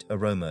sweet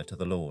aroma to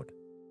the Lord.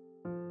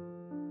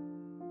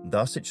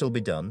 Thus it shall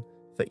be done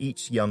for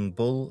each young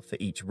bull, for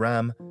each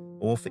ram,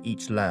 or for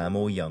each lamb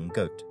or young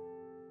goat.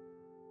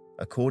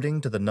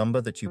 According to the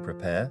number that you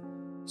prepare,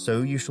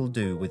 so you shall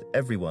do with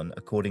everyone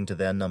according to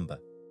their number.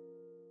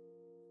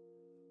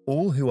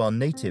 All who are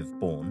native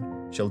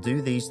born shall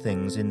do these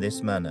things in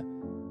this manner,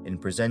 in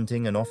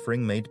presenting an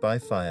offering made by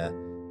fire,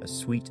 a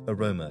sweet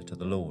aroma to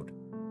the Lord.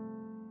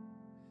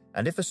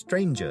 And if a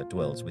stranger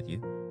dwells with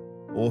you,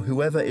 or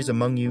whoever is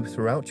among you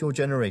throughout your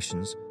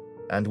generations,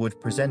 and would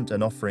present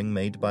an offering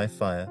made by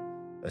fire,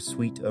 a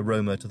sweet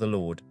aroma to the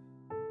Lord,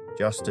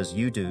 just as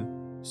you do,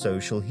 so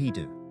shall he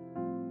do.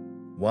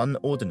 One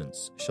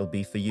ordinance shall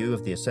be for you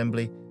of the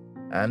assembly,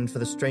 and for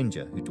the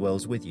stranger who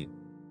dwells with you,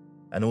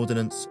 an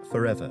ordinance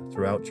forever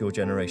throughout your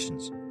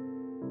generations.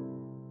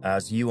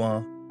 As you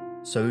are,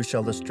 so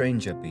shall the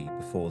stranger be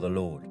before the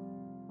Lord.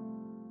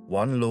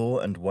 One law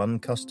and one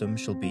custom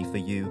shall be for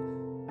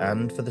you,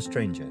 and for the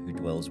stranger who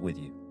dwells with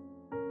you.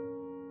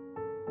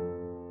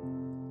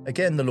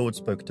 Again the Lord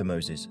spoke to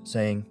Moses,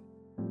 saying,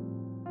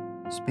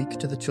 Speak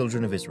to the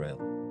children of Israel,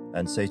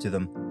 and say to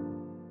them,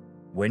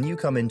 When you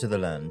come into the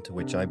land to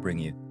which I bring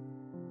you,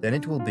 then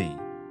it will be,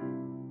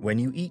 when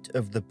you eat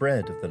of the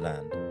bread of the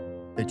land,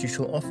 that you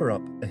shall offer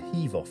up a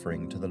heave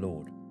offering to the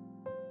Lord.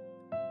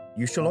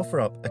 You shall offer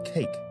up a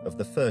cake of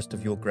the first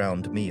of your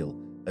ground meal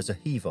as a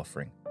heave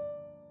offering.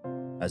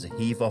 As a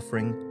heave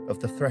offering of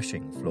the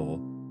threshing floor,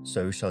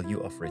 so shall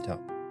you offer it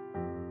up.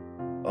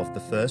 Of the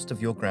first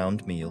of your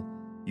ground meal,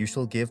 you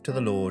shall give to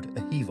the Lord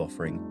a heave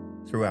offering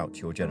throughout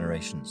your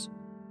generations.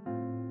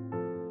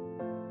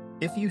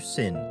 If you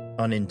sin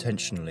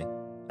unintentionally,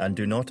 and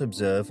do not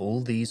observe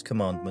all these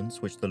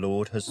commandments which the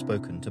Lord has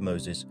spoken to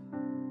Moses,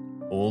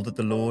 all that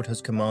the Lord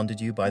has commanded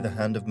you by the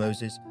hand of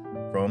Moses,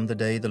 from the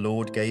day the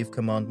Lord gave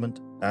commandment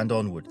and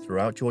onward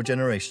throughout your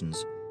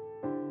generations,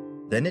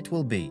 then it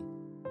will be,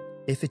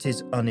 if it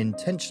is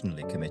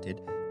unintentionally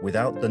committed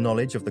without the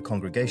knowledge of the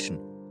congregation,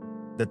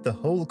 that the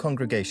whole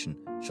congregation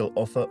shall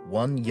offer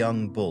one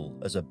young bull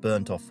as a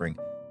burnt offering,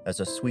 as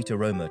a sweet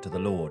aroma to the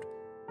Lord,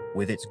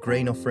 with its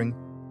grain offering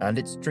and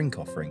its drink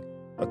offering,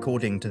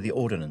 according to the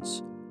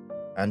ordinance,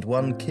 and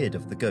one kid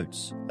of the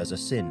goats as a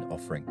sin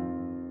offering.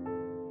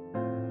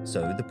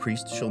 So the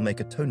priest shall make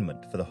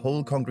atonement for the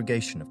whole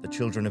congregation of the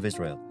children of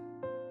Israel,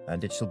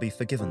 and it shall be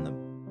forgiven them,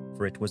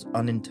 for it was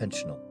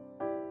unintentional.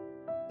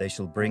 They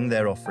shall bring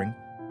their offering,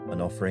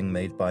 an offering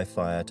made by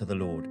fire to the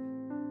Lord,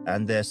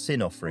 and their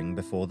sin offering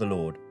before the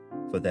Lord,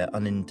 for their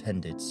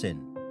unintended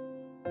sin.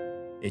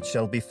 It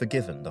shall be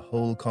forgiven the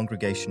whole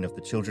congregation of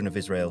the children of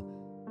Israel,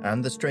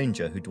 and the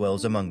stranger who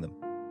dwells among them,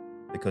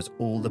 because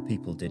all the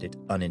people did it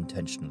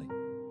unintentionally.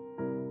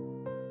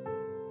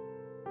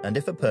 And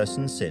if a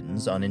person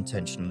sins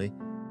unintentionally,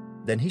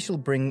 Then he shall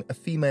bring a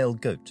female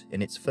goat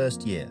in its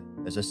first year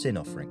as a sin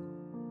offering.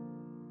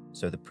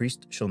 So the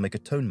priest shall make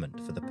atonement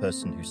for the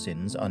person who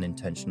sins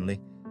unintentionally,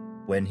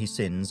 when he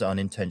sins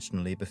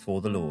unintentionally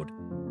before the Lord,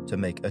 to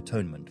make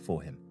atonement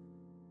for him,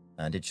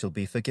 and it shall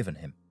be forgiven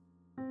him.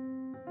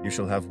 You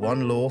shall have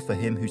one law for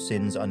him who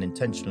sins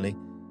unintentionally,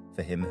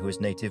 for him who is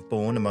native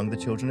born among the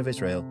children of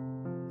Israel,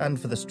 and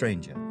for the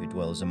stranger who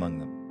dwells among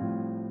them.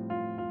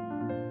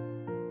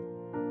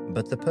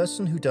 But the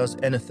person who does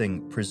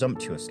anything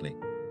presumptuously,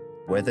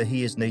 whether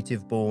he is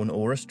native born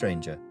or a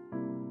stranger,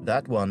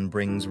 that one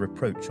brings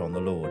reproach on the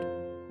Lord,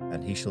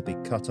 and he shall be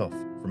cut off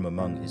from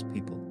among his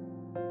people.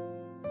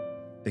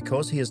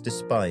 Because he has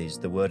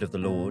despised the word of the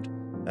Lord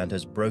and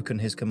has broken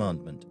his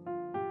commandment,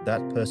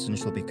 that person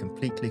shall be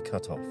completely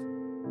cut off.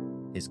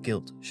 His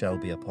guilt shall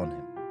be upon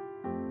him.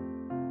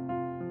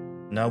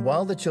 Now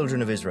while the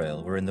children of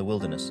Israel were in the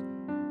wilderness,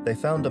 they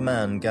found a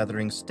man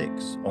gathering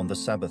sticks on the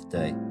Sabbath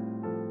day.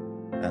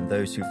 And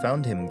those who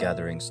found him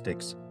gathering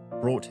sticks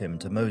brought him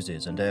to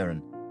Moses and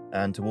Aaron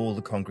and to all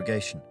the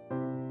congregation.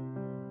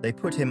 They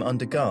put him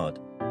under guard,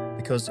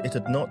 because it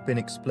had not been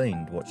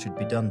explained what should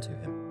be done to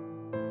him.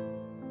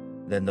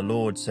 Then the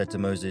Lord said to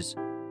Moses,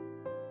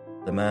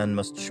 "The man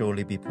must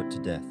surely be put to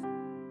death.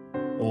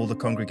 All the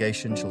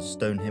congregation shall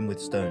stone him with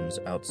stones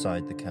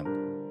outside the camp."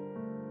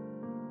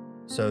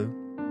 So,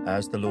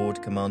 as the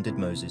Lord commanded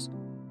Moses,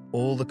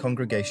 all the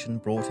congregation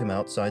brought him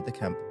outside the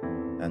camp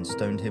and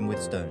stoned him with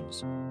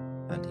stones,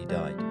 and he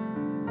died.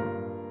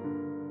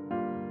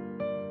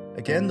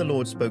 Again the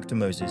Lord spoke to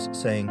Moses,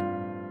 saying,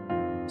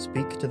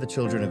 "Speak to the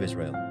children of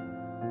Israel.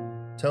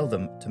 Tell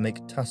them to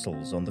make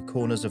tassels on the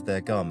corners of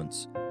their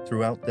garments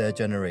throughout their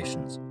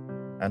generations,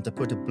 and to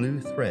put a blue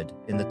thread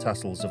in the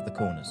tassels of the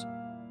corners.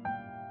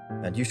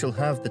 And you shall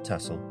have the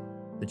tassel,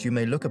 that you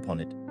may look upon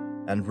it,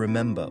 and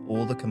remember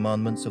all the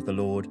commandments of the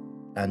Lord,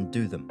 and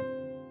do them,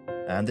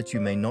 and that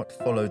you may not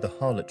follow the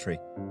harlotry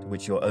to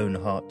which your own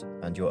heart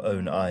and your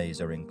own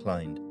eyes are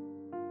inclined,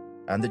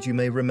 and that you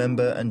may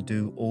remember and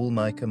do all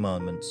my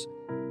commandments,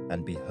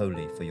 and be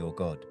holy for your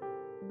God.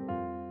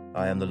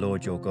 I am the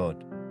Lord your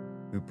God,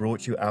 who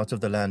brought you out of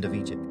the land of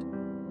Egypt,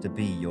 to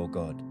be your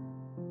God.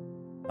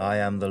 I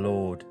am the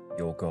Lord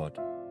your God."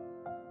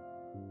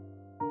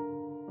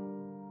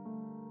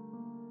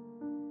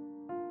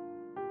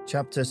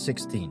 Chapter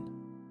 16.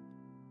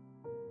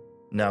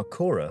 Now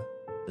Korah,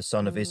 the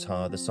son of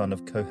Ishar, the son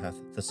of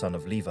Kohath, the son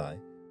of Levi,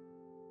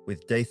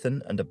 with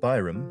Dathan and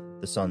Abiram,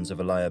 the sons of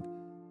Eliab,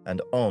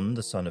 and On,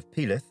 the son of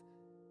Peleth,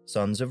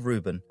 sons of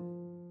Reuben,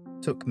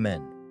 took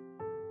men.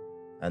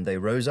 And they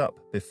rose up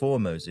before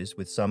Moses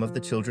with some of the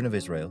children of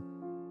Israel,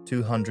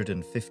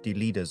 250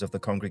 leaders of the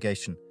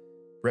congregation,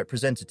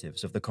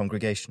 representatives of the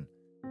congregation,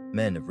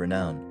 men of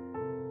renown.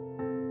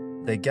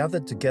 They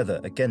gathered together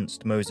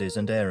against Moses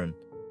and Aaron,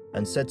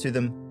 and said to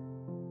them,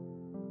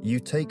 "You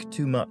take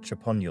too much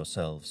upon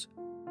yourselves,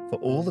 for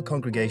all the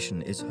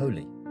congregation is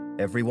holy,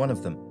 every one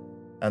of them,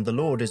 and the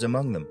Lord is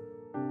among them.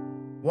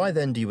 Why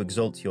then do you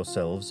exalt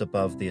yourselves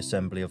above the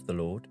assembly of the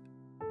Lord?"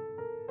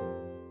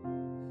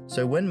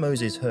 So when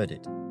Moses heard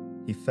it,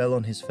 he fell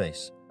on his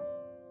face,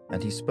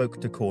 and he spoke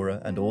to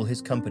Korah and all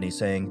his company,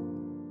 saying,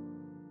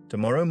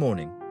 "Tomorrow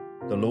morning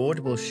the Lord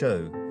will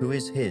show who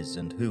is his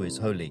and who is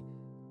holy,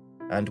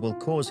 and will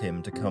cause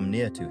him to come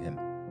near to him.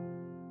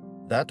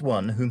 That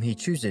one whom he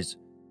chooses,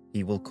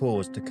 he will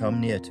cause to come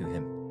near to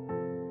him.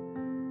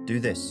 Do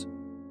this: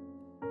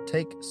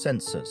 take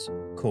censers,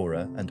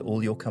 Korah and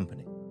all your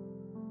company.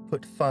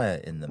 Put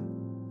fire in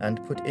them,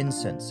 and put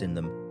incense in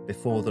them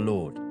before the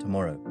Lord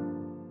tomorrow.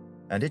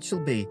 And it shall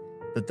be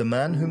that the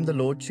man whom the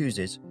Lord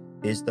chooses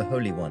is the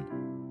Holy One.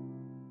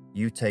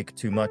 You take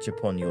too much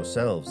upon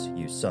yourselves,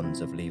 you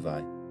sons of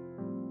Levi."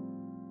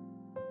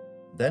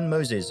 Then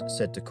Moses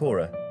said to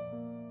Korah,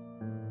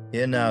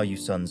 "Hear now, you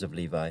sons of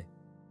Levi.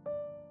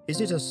 Is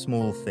it a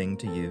small thing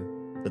to you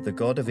that the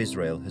God of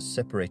Israel has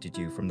separated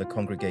you from the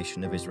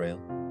congregation of Israel,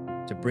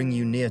 to bring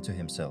you near to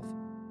himself,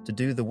 to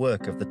do the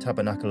work of the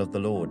tabernacle of the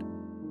Lord,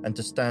 and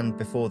to stand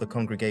before the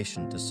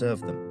congregation to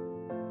serve them?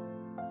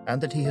 And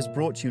that he has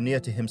brought you near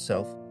to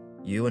himself,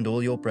 you and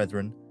all your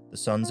brethren, the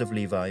sons of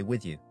Levi,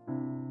 with you?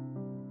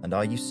 And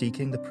are you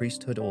seeking the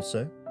priesthood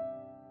also?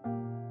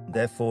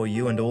 Therefore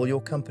you and all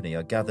your company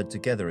are gathered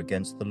together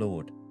against the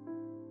Lord.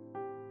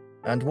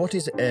 And what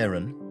is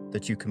Aaron,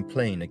 that you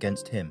complain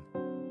against him?"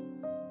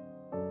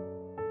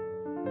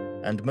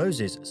 And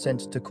Moses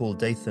sent to call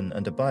Dathan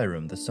and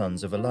Abiram, the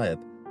sons of Eliab.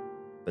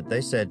 But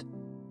they said,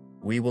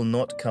 "We will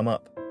not come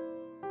up.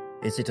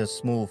 Is it a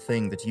small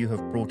thing that you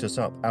have brought us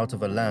up out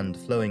of a land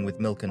flowing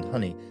with milk and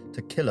honey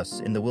to kill us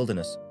in the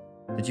wilderness,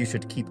 that you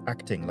should keep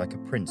acting like a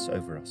prince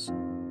over us?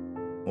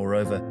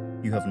 Moreover,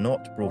 you have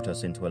not brought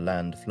us into a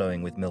land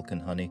flowing with milk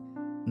and honey,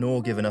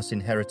 nor given us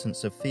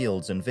inheritance of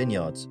fields and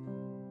vineyards.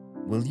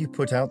 Will you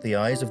put out the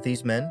eyes of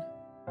these men?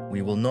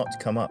 We will not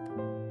come up."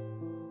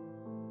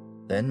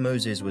 Then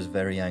Moses was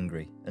very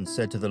angry and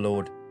said to the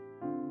Lord,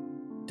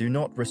 "Do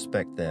not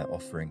respect their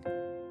offering.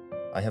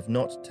 I have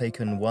not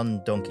taken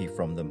one donkey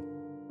from them,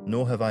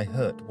 nor have I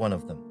hurt one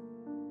of them."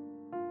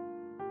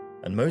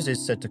 And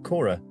Moses said to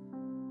Korah,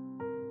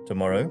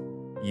 "Tomorrow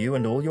you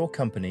and all your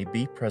company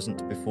be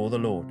present before the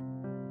Lord,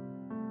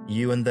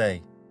 you and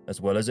they,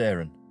 as well as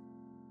Aaron.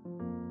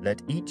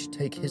 Let each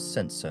take his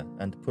censer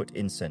and put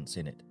incense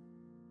in it.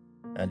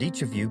 And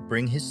each of you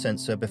bring his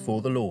censer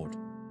before the Lord,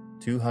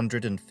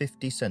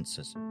 250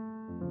 censers,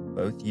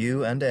 both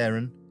you and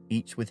Aaron,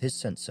 each with his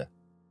censer."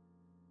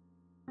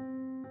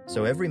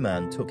 So every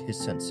man took his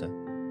censer,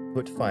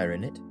 put fire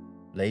in it,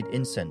 laid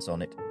incense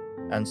on it,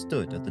 and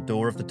stood at the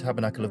door of the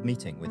tabernacle of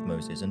meeting with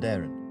Moses and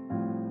Aaron.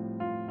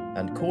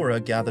 And Korah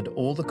gathered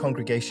all the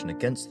congregation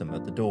against them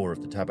at the door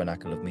of the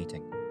tabernacle of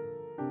meeting.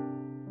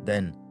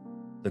 Then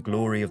the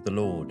glory of the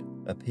Lord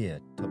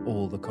appeared to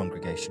all the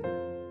congregation.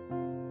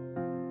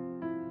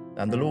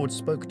 And the Lord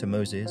spoke to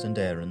Moses and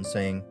Aaron,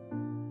 saying,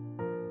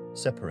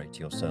 "Separate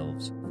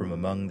yourselves from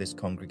among this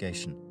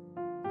congregation,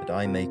 that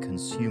I may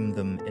consume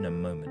them in a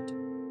moment."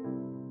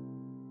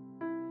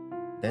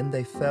 Then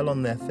they fell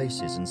on their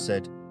faces and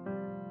said,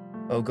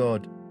 "O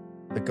God,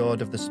 the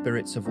God of the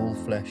spirits of all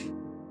flesh,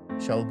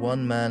 shall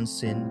one man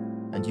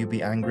sin, and you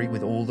be angry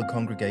with all the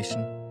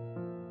congregation?"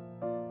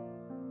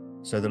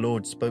 So the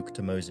Lord spoke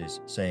to Moses,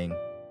 saying,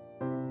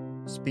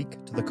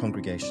 "Speak to the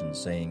congregation,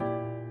 saying,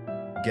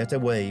 Get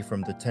away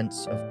from the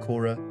tents of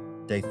Korah,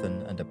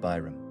 Dathan, and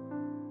Abiram."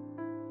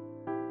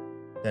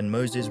 Then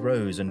Moses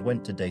rose and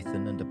went to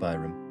Dathan and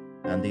Abiram,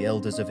 and the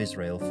elders of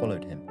Israel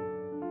followed him.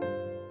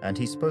 And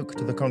he spoke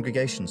to the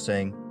congregation,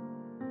 saying,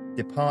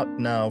 "Depart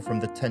now from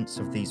the tents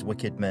of these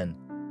wicked men.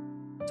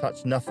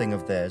 Touch nothing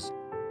of theirs,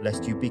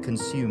 lest you be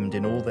consumed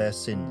in all their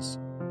sins."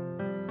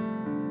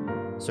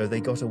 So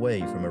they got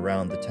away from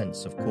around the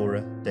tents of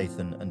Korah,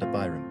 Dathan, and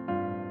Abiram.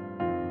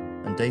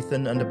 And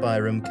Dathan and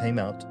Abiram came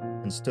out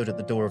and stood at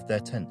the door of their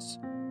tents,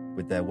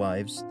 with their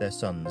wives, their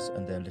sons,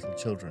 and their little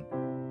children.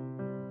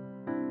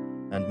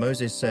 And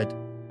Moses said,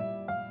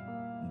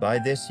 "By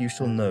this you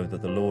shall know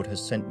that the Lord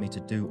has sent me to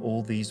do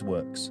all these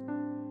works,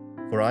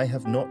 for I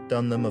have not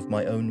done them of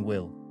my own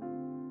will.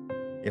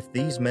 If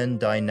these men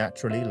die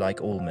naturally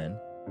like all men,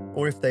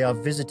 or if they are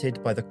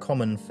visited by the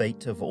common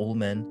fate of all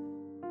men,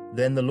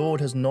 then the Lord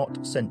has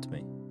not sent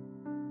me.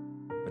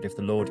 But if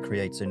the Lord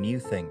creates a new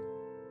thing,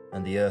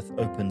 and the earth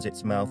opens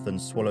its mouth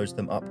and swallows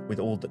them up with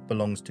all that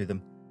belongs to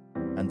them,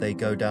 and they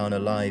go down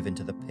alive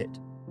into the pit,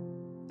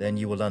 then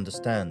you will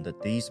understand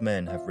that these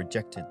men have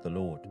rejected the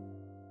Lord."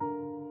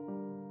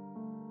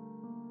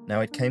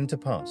 Now it came to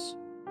pass,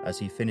 as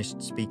he finished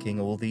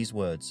speaking all these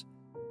words,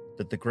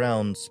 that the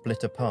ground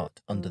split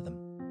apart under them,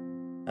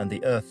 and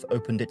the earth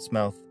opened its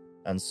mouth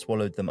and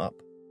swallowed them up,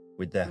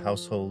 with their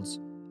households,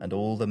 and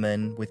all the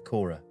men with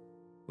Korah,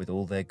 with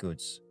all their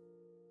goods.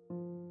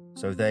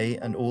 So they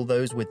and all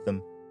those with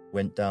them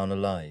went down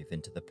alive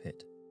into the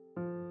pit.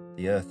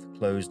 The earth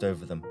closed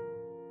over them,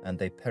 and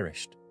they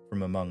perished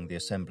from among the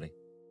assembly.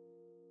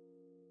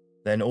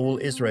 Then all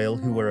Israel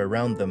who were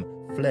around them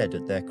fled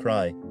at their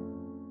cry,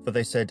 for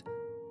they said,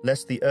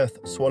 "Lest the earth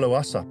swallow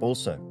us up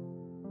also."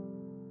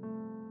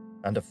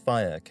 And a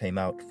fire came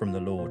out from the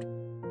Lord,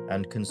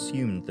 and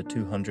consumed the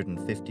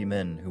 250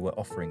 men who were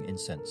offering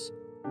incense.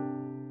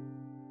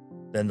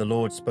 Then the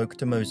Lord spoke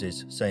to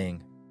Moses,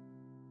 saying,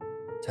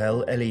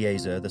 "Tell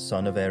Eleazar the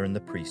son of Aaron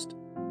the priest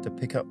to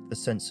pick up the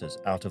censers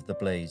out of the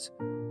blaze,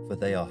 for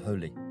they are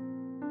holy,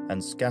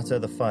 and scatter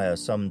the fire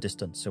some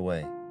distance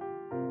away.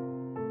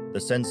 The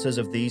censers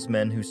of these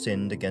men who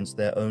sinned against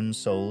their own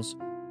souls,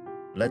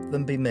 let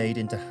them be made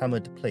into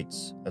hammered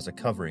plates as a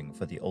covering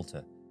for the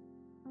altar.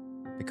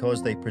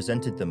 Because they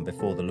presented them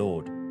before the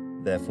Lord,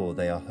 therefore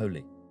they are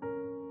holy,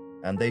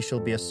 and they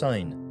shall be a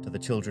sign to the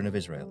children of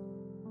Israel."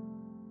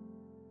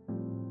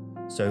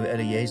 So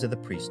Eleazar the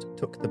priest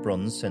took the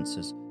bronze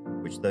censers,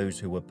 which those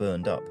who were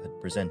burned up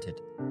had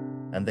presented,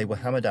 and they were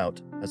hammered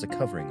out as a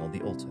covering on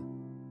the altar,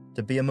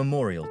 to be a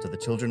memorial to the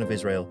children of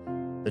Israel,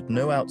 that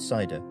no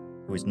outsider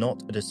who is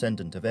not a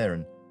descendant of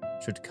Aaron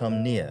should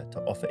come near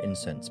to offer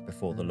incense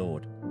before the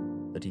Lord,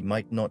 that he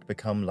might not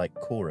become like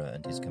Korah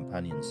and his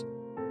companions,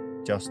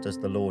 just as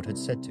the Lord had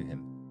said to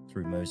him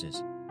through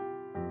Moses.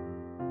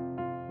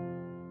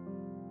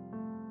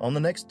 On the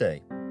next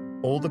day,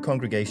 all the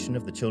congregation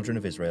of the children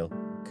of Israel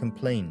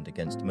complained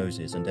against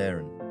Moses and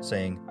Aaron,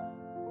 saying,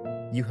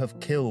 "You have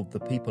killed the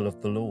people of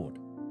the Lord."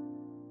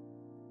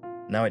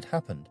 Now it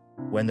happened,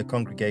 when the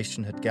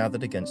congregation had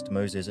gathered against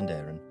Moses and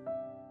Aaron,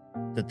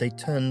 that they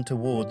turned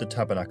toward the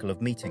tabernacle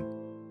of meeting.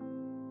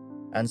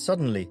 And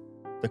suddenly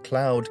the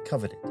cloud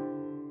covered it,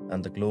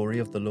 and the glory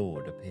of the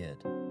Lord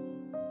appeared.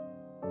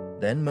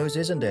 Then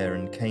Moses and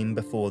Aaron came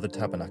before the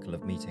tabernacle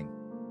of meeting.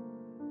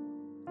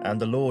 And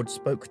the Lord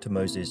spoke to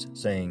Moses,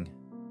 saying,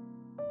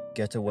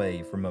 "Get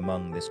away from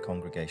among this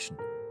congregation,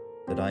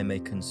 that I may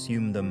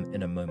consume them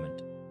in a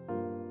moment."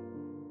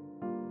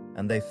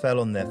 And they fell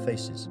on their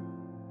faces.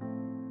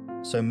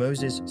 So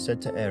Moses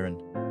said to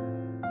Aaron,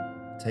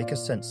 "Take a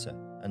censer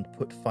and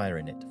put fire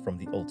in it from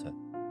the altar.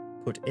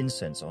 Put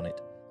incense on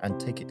it, and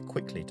take it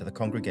quickly to the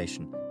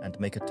congregation and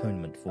make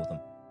atonement for them.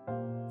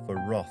 For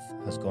wrath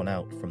has gone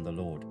out from the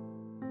Lord.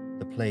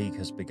 The plague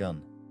has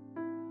begun."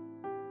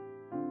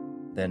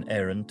 Then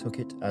Aaron took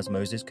it as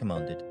Moses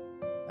commanded,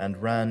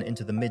 and ran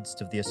into the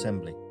midst of the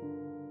assembly.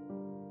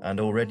 And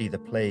already the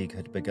plague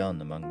had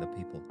begun among the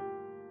people.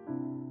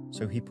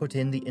 So he put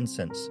in the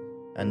incense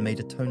and made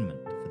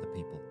atonement for the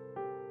people.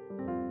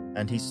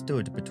 And he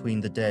stood between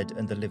the dead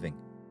and the living.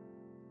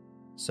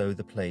 So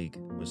the plague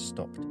was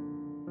stopped.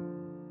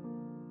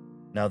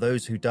 Now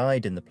those who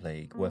died in the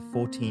plague were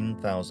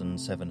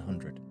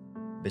 14,700,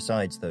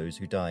 besides those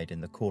who died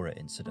in the Korah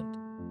incident.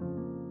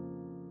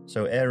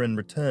 So Aaron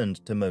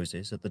returned to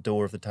Moses at the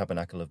door of the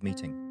tabernacle of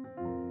meeting,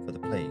 for the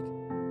plague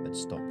had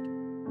stopped.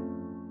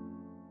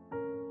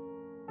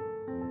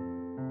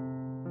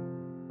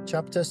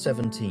 Chapter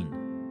 17.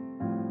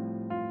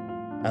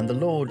 And the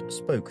Lord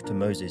spoke to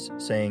Moses,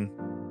 saying,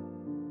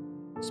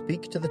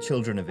 Speak to the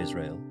children of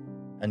Israel,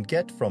 and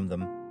get from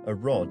them a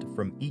rod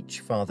from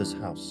each father's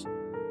house,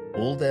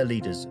 all their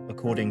leaders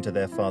according to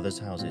their father's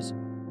houses,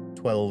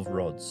 12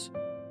 rods.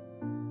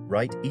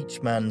 Write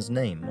each man's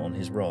name on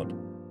his rod.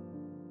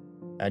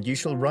 And you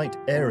shall write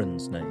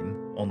Aaron's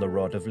name on the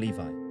rod of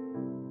Levi.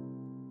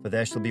 For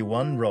there shall be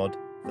one rod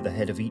for the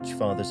head of each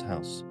father's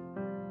house.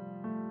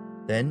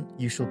 Then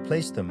you shall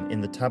place them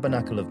in the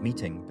tabernacle of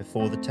meeting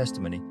before the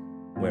testimony,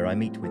 where I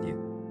meet with you.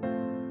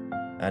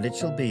 And it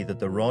shall be that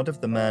the rod of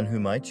the man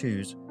whom I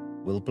choose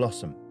will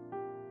blossom.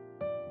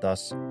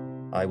 Thus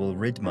I will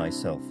rid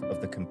myself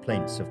of the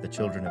complaints of the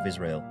children of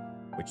Israel,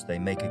 which they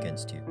make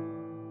against you.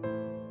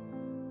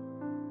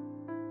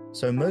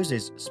 So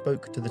Moses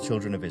spoke to the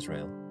children of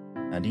Israel,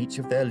 and each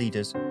of their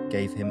leaders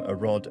gave him a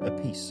rod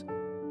apiece,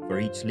 for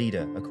each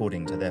leader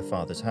according to their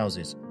father's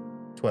houses,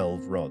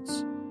 12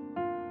 rods.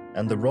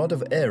 And the rod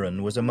of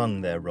Aaron was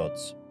among their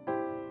rods.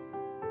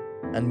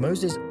 And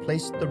Moses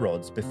placed the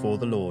rods before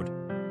the Lord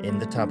in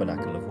the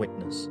tabernacle of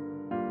witness.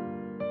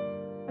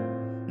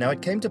 Now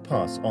it came to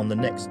pass on the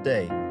next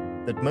day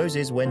that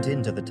Moses went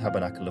into the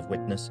tabernacle of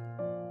witness,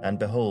 and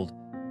behold,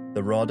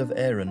 the rod of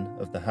Aaron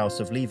of the house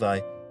of Levi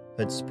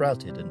had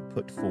sprouted and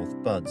put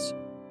forth buds,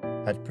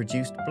 had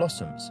produced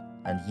blossoms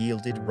and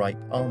yielded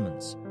ripe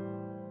almonds.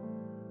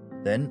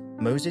 Then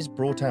Moses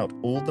brought out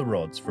all the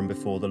rods from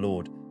before the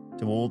Lord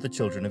to all the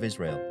children of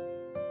Israel,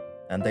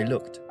 and they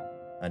looked,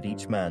 and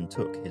each man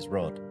took his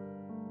rod.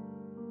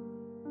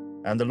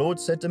 And the Lord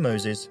said to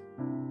Moses,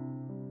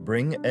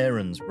 Bring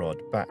Aaron's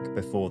rod back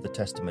before the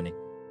testimony,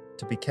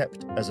 to be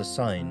kept as a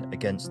sign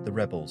against the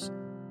rebels,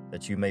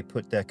 that you may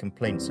put their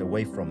complaints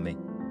away from me,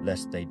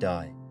 lest they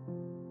die.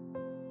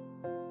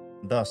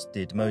 Thus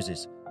did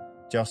Moses,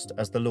 just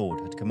as the Lord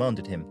had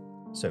commanded him,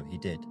 so he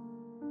did.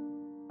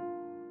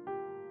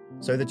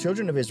 So the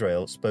children of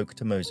Israel spoke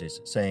to Moses,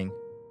 saying,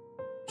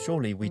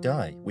 Surely we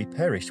die, we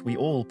perish, we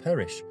all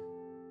perish.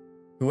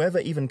 Whoever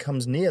even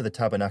comes near the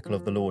tabernacle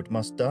of the Lord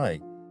must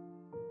die.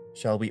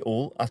 Shall we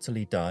all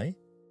utterly die?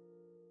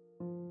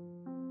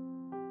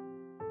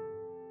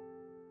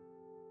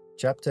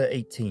 Chapter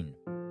 18.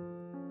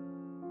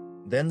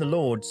 Then the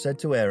Lord said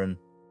to Aaron,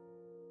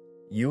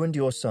 You and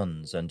your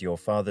sons and your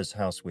father's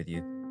house with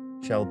you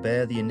shall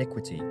bear the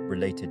iniquity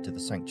related to the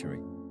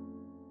sanctuary,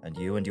 and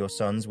you and your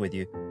sons with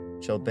you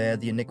shall bear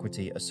the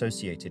iniquity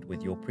associated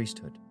with your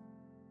priesthood.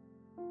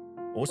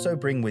 Also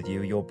bring with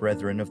you your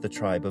brethren of the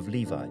tribe of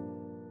Levi,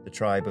 the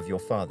tribe of your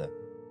father,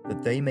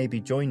 that they may be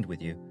joined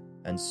with you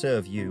and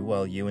serve you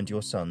while you and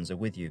your sons are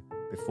with you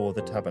before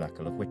the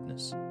tabernacle of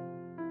witness.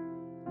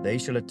 They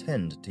shall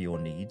attend to your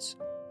needs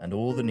and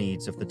all the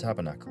needs of the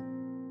tabernacle.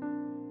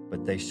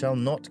 But they shall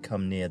not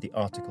come near the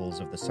articles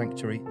of the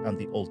sanctuary and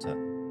the altar,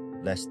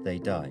 lest they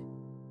die,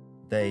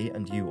 they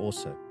and you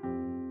also.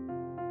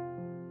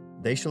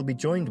 They shall be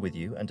joined with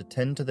you and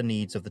attend to the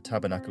needs of the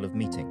tabernacle of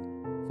meeting,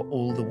 for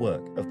all the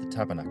work of the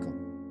tabernacle.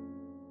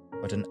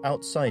 But an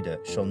outsider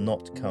shall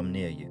not come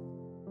near you.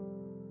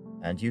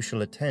 And you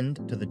shall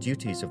attend to the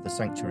duties of the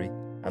sanctuary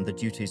and the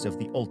duties of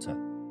the altar,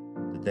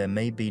 that there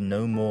may be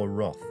no more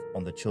wrath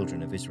on the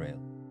children of Israel.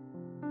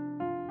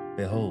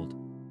 Behold,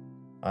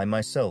 I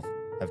myself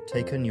have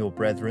taken your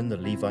brethren the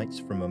Levites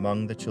from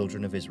among the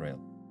children of Israel.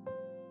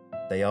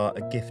 They are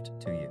a gift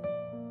to you,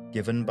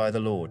 given by the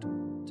Lord,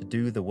 to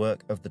do the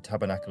work of the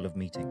tabernacle of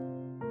meeting.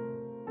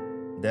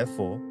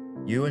 Therefore,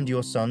 you and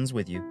your sons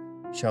with you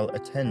shall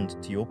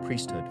attend to your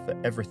priesthood for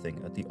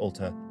everything at the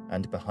altar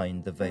and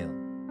behind the veil,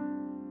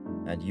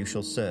 and you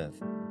shall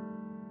serve.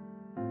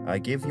 I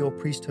give your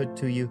priesthood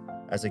to you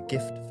as a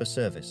gift for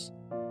service,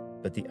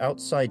 but the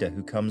outsider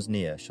who comes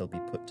near shall be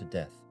put to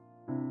death.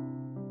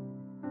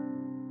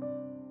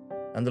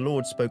 And the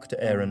Lord spoke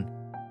to Aaron,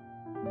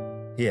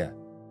 Here,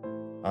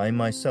 I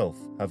myself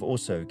have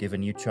also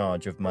given you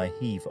charge of my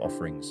heave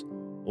offerings,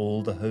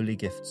 all the holy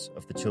gifts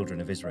of the children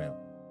of Israel.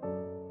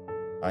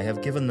 I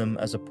have given them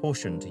as a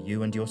portion to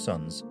you and your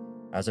sons,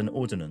 as an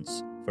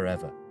ordinance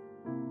forever.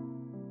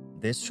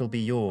 This shall be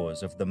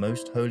yours of the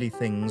most holy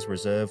things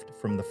reserved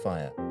from the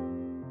fire.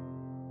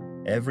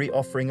 Every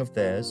offering of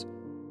theirs,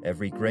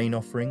 every grain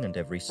offering and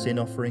every sin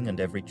offering and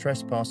every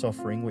trespass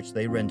offering which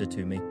they render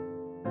to me,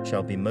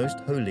 shall be most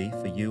holy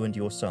for you and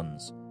your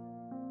sons.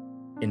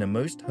 In a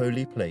most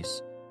holy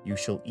place you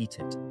shall eat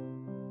it.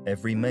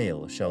 Every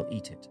male shall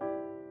eat it.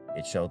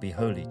 It shall be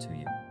holy to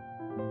you.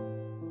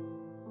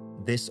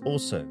 this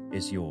also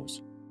is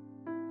yours,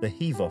 the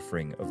heave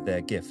offering of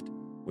their gift,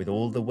 with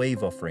all the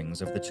wave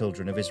offerings of the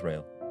children of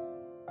Israel.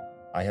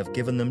 I have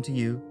given them to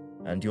you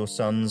and your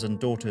sons and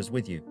daughters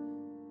with you,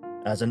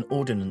 as an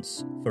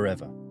ordinance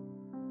forever.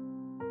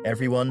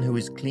 Everyone who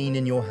is clean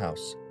in your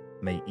house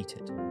may eat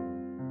it.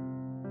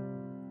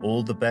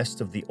 All the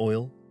best of the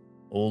oil,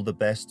 all the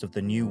best of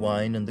the new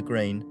wine and the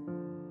grain,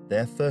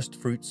 their first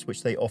fruits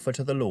which they offer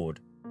to the Lord,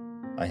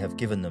 I have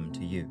given them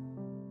to you.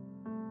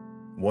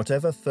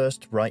 Whatever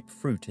first ripe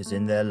fruit is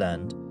in their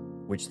land,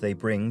 which they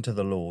bring to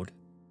the Lord,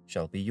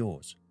 shall be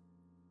yours.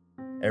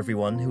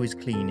 Everyone who is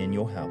clean in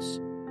your house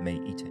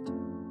may eat it.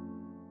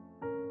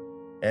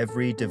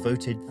 Every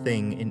devoted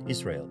thing in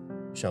Israel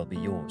shall be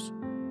yours.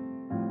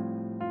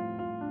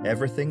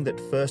 Everything that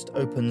first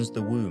opens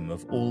the womb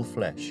of all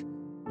flesh,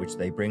 which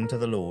they bring to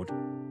the Lord,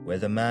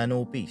 whether man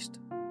or beast,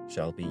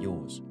 shall be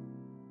yours.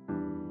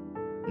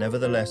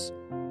 Nevertheless,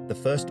 the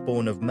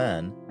firstborn of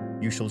man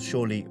you shall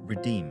surely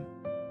redeem,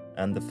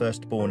 and the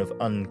firstborn of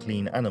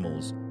unclean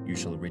animals you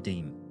shall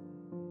redeem.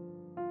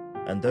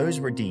 And those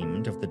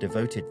redeemed of the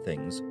devoted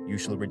things you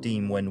shall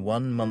redeem when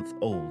 1 month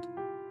old,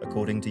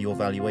 according to your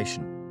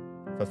valuation,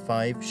 for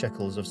 5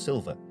 shekels of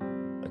silver,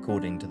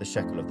 according to the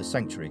shekel of the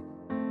sanctuary,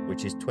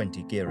 which is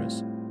 20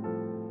 gerahs.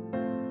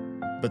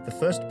 But the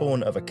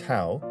firstborn of a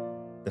cow,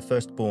 the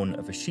firstborn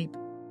of a sheep,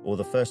 or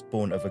the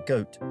firstborn of a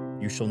goat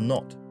you shall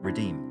not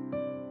redeem.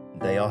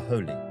 They are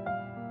holy.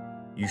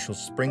 You shall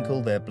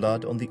sprinkle their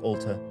blood on the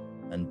altar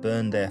and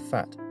burn their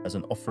fat as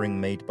an offering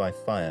made by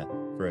fire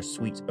for a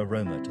sweet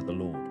aroma to the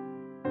Lord.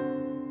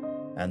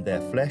 And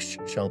their flesh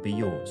shall be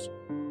yours,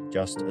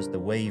 just as the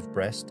wave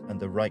breast and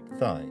the right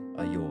thigh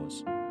are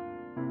yours.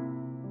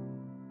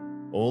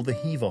 All the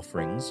heave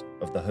offerings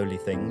of the holy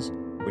things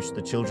which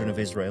the children of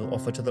Israel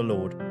offer to the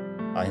Lord,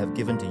 I have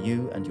given to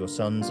you and your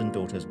sons and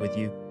daughters with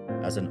you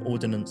as an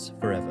ordinance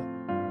forever.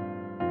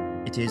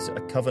 It is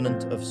a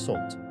covenant of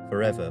salt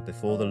forever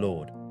before the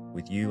Lord,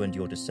 with you and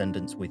your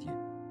descendants with you.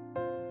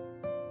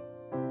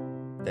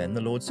 Then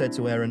the Lord said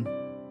to Aaron,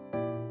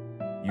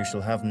 You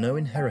shall have no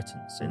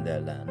inheritance in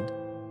their land,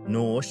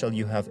 nor shall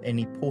you have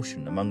any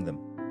portion among them.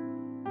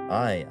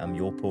 I am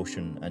your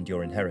portion and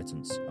your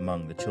inheritance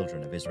among the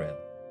children of Israel.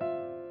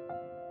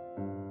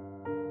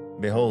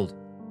 Behold,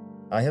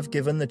 I have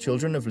given the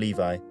children of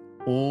Levi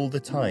all the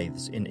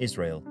tithes in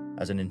Israel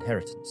as an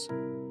inheritance,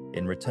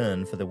 in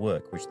return for the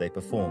work which they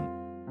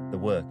perform, the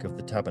work of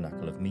the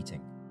tabernacle of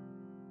meeting.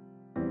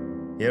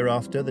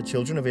 Hereafter the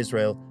children of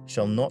Israel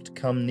shall not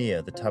come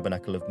near the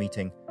tabernacle of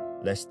meeting,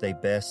 lest they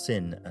bear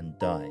sin and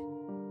die.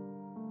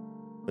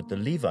 But the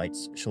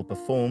Levites shall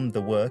perform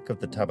the work of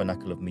the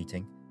tabernacle of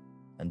meeting,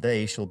 and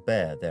they shall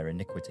bear their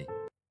iniquity.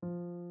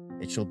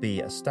 It shall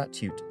be a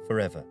statute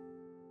forever,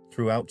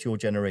 throughout your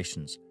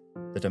generations,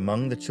 that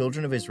among the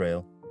children of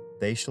Israel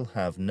they shall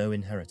have no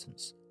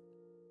inheritance.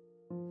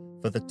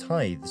 For the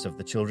tithes of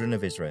the children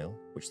of Israel,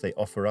 which they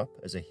offer up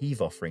as a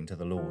heave offering to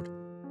the Lord,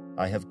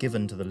 I have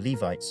given to the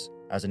Levites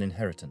as an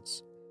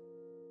inheritance.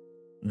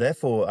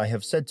 Therefore I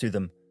have said to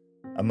them,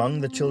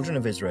 Among the children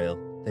of Israel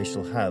they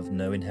shall have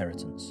no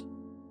inheritance.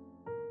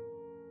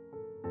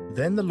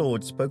 Then the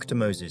Lord spoke to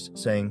Moses,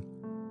 saying,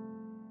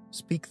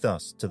 Speak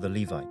thus to the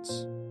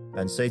Levites,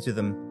 and say to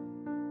them,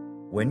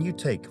 When you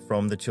take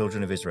from the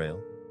children of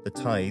Israel the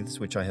tithes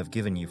which I have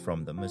given you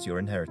from them as your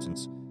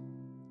inheritance,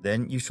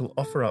 then you shall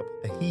offer up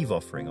a heave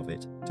offering of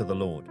it to the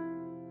Lord,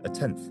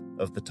 1/10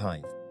 of the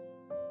tithe.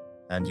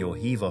 And your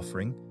heave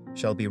offering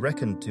shall be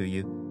reckoned to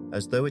you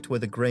as though it were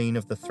the grain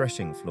of the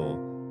threshing floor,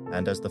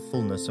 and as the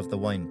fullness of the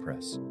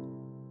winepress.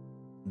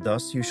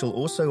 Thus you shall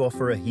also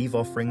offer a heave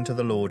offering to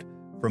the Lord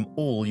from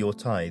all your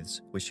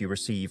tithes which you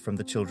receive from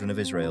the children of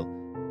Israel,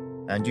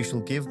 and you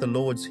shall give the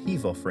Lord's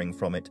heave offering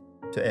from it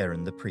to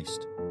Aaron the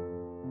priest.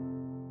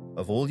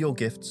 Of all your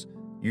gifts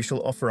you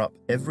shall offer up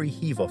every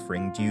heave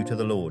offering due to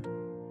the Lord,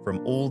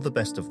 from all the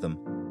best of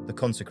them, the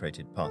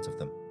consecrated part of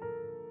them.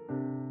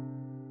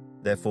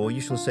 Therefore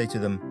you shall say to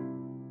them,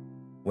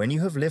 When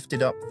you have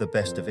lifted up the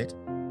best of it,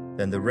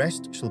 then the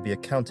rest shall be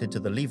accounted to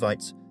the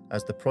Levites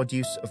as the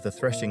produce of the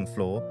threshing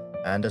floor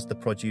and as the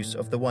produce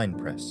of the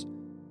winepress.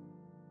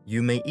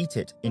 You may eat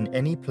it in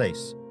any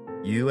place,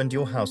 you and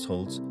your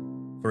households,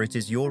 for it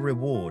is your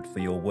reward for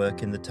your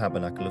work in the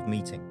tabernacle of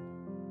meeting.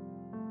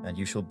 And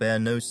you shall bear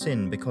no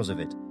sin because of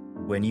it,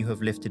 when you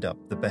have lifted up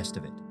the best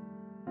of it.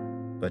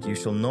 But you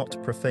shall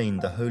not profane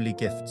the holy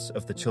gifts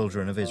of the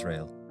children of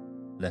Israel,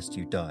 lest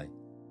you die.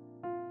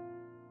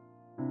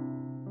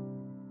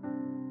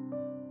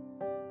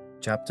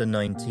 Chapter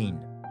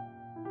 19.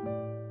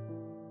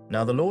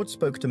 Now the Lord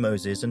spoke to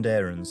Moses and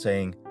Aaron,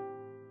 saying,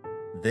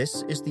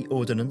 This is the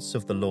ordinance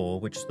of the law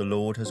which the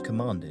Lord has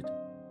commanded,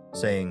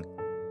 saying,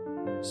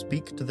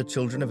 Speak to the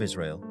children of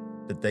Israel,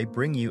 that they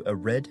bring you a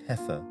red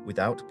heifer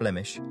without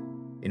blemish,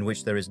 in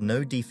which there is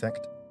no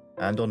defect,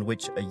 and on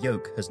which a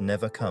yoke has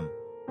never come.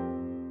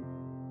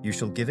 You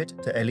shall give it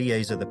to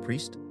Eleazar the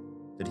priest,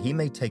 that he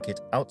may take it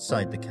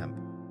outside the camp,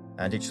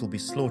 and it shall be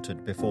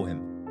slaughtered before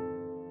him.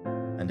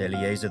 And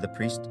Eleazar the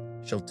priest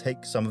shall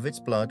take some of its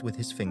blood with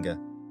his finger,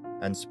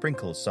 and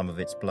sprinkle some of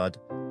its blood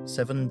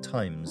 7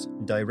 times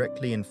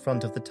directly in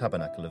front of the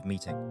tabernacle of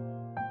meeting.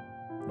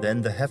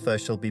 Then the heifer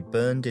shall be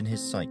burned in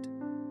his sight.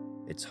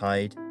 Its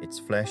hide, its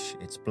flesh,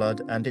 its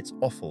blood, and its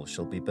offal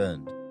shall be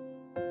burned.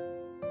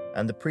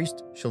 And the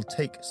priest shall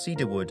take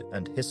cedar wood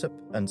and hyssop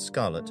and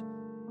scarlet,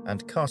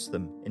 and cast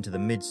them into the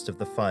midst of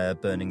the fire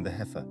burning the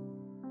heifer.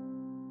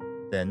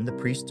 Then the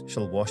priest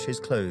shall wash his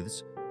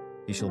clothes,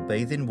 he shall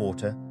bathe in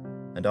water,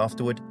 and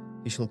afterward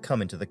he shall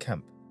come into the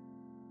camp.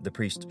 The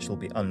priest shall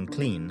be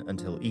unclean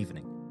until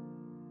evening.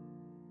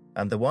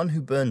 And the one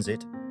who burns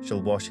it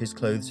shall wash his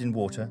clothes in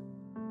water,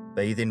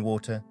 bathe in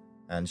water,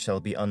 and shall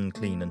be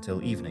unclean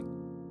until evening.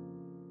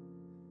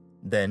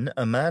 Then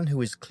a man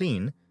who is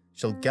clean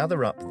shall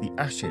gather up the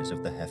ashes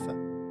of the heifer,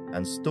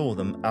 and store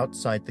them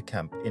outside the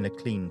camp in a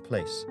clean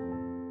place.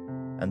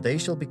 And they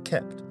shall be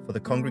kept for the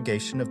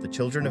congregation of the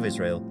children of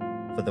Israel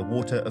for the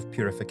water of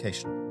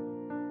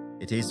purification.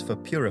 It is for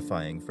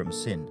purifying from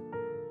sin.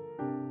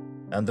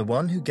 And the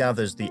one who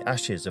gathers the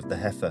ashes of the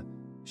heifer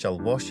shall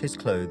wash his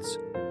clothes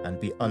and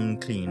be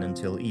unclean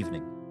until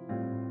evening.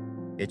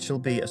 It shall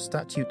be a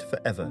statute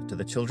forever to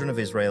the children of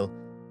Israel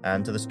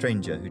and to the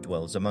stranger who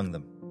dwells among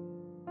them.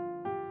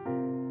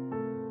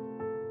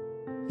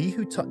 He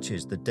who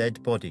touches the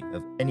dead body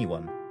of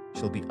anyone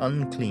shall be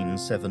unclean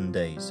 7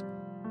 days.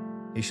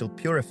 He shall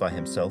purify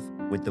himself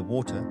with the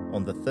water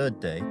on the 3rd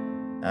day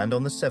and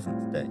on the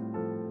 7th day.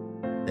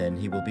 Then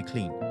he will be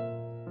clean.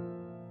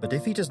 But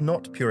if he does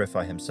not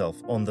purify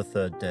himself on the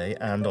 3rd day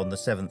and on the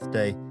 7th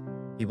day,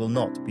 he will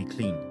not be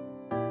clean.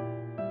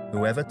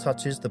 Whoever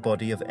touches the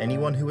body of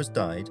anyone who has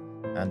died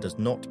and does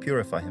not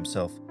purify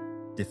himself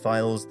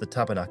defiles the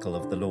tabernacle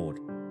of the Lord.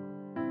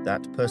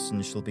 That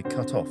person shall be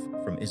cut off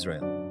from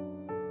Israel.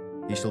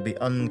 He shall be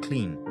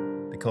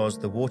unclean, because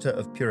the water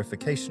of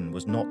purification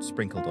was not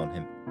sprinkled on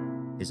him.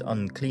 His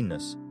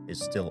uncleanness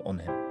is still on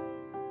him.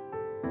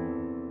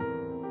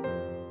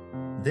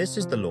 This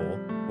is the law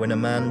when a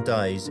man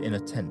dies in a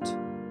tent.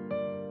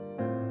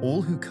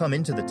 All who come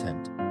into the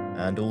tent,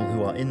 and all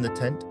who are in the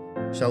tent,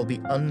 shall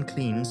be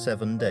unclean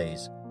 7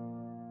 days.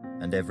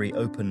 And every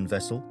open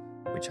vessel,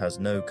 which has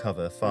no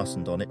cover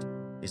fastened on it,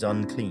 is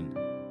unclean.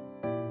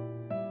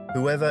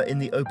 Whoever in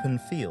the open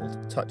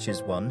field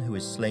touches one who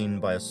is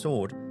slain by a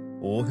sword,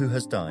 or who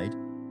has died,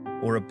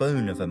 or a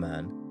bone of a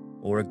man,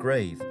 or a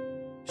grave,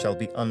 shall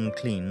be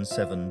unclean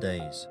 7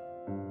 days.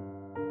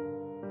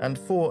 And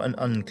for an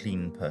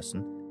unclean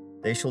person,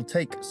 they shall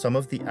take some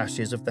of the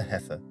ashes of the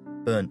heifer,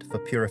 burnt for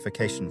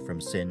purification from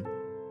sin,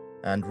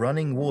 and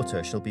running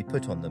water shall be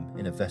put on them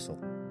in a vessel.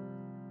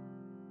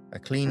 A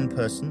clean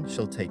person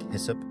shall take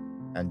hyssop,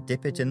 and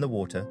dip it in the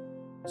water,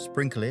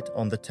 sprinkle it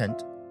on the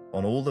tent,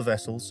 on all the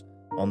vessels,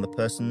 on the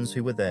persons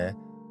who were there,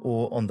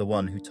 or on the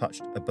one who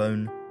touched a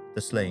bone,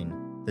 the slain,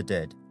 the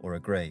dead, or a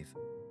grave.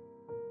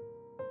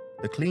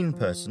 The clean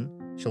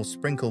person shall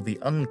sprinkle the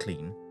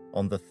unclean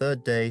on the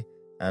 3rd day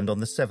and on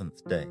the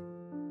 7th day.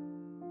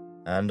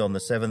 And on the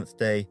 7th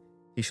day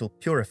he shall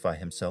purify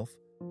himself,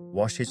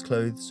 wash his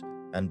clothes,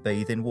 and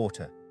bathe in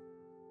water,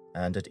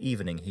 and at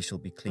evening he shall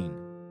be clean.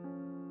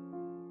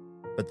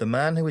 But the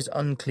man who is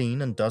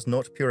unclean and does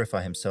not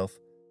purify himself,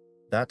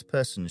 that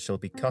person shall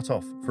be cut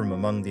off from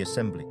among the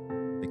assembly,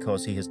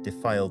 because he has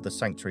defiled the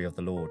sanctuary of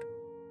the Lord.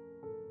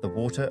 The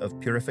water of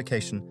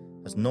purification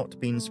has not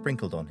been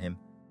sprinkled on him,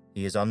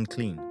 he is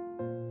unclean.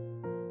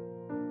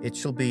 It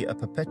shall be a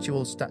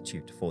perpetual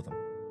statute for them.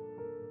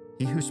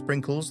 He who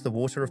sprinkles the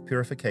water of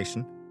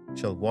purification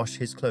shall wash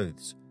his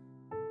clothes,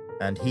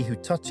 and he who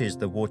touches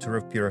the water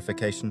of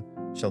purification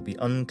shall be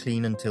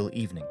unclean until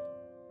evening.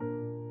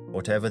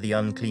 Whatever the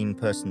unclean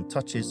person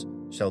touches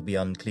shall be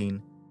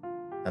unclean,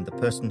 and the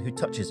person who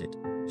touches it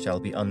shall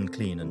be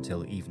unclean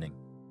until evening.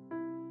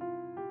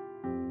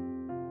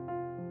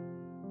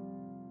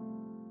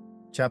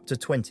 Chapter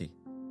 20.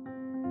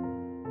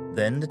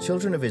 Then the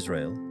children of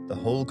Israel, the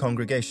whole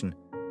congregation,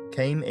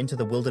 came into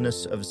the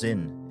wilderness of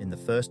Zin in the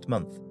 1st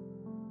month,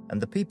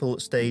 and the people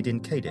stayed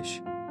in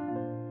Kadesh.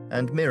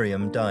 And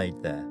Miriam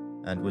died there,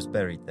 and was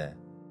buried there.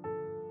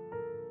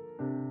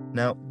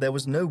 Now there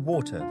was no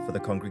water for the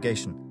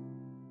congregation,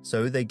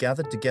 so they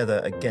gathered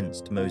together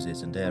against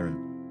Moses and Aaron.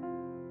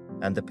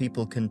 And the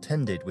people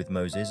contended with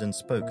Moses and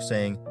spoke,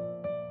 saying,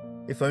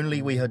 "If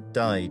only we had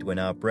died when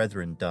our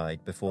brethren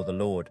died before the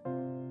Lord.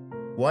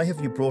 Why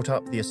have you brought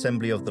up the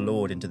assembly of the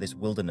Lord into this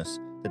wilderness,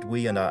 that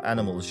we and our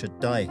animals should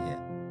die here?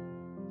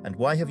 And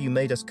why have you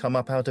made us come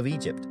up out of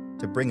Egypt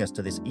to bring us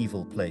to this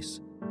evil place?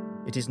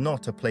 It is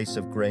not a place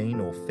of grain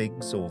or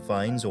figs or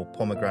vines or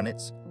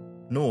pomegranates,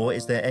 nor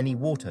is there any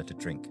water to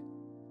drink."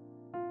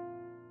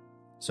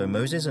 So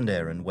Moses and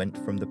Aaron went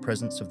from the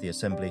presence of the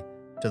assembly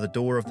to the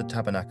door of the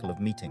tabernacle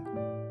of meeting,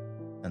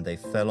 and they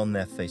fell on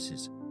their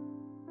faces.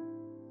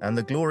 And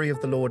the glory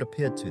of the Lord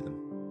appeared to them.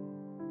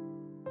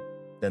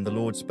 Then the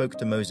Lord spoke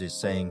to Moses,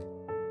 saying,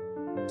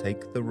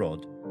 "Take the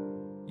rod,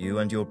 you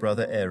and your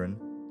brother Aaron,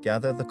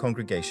 gather the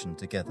congregation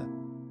together.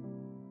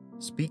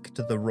 Speak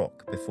to the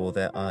rock before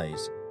their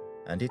eyes,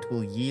 and it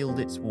will yield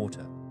its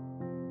water.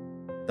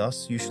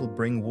 Thus you shall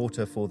bring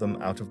water for them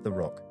out of the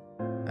rock,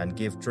 and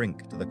give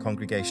drink to the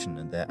congregation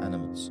and their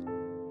animals.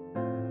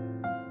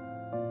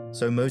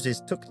 So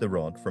Moses took the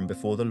rod from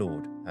before the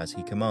Lord, as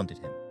he commanded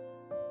him.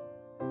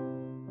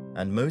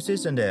 And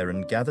Moses and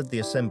Aaron gathered the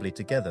assembly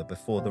together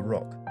before the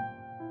rock.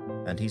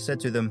 And he said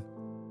to them,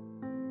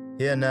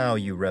 "Hear now,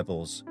 you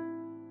rebels,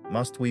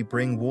 must we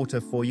bring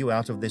water for you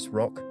out of this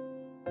rock?"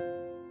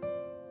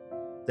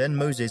 Then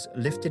Moses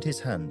lifted his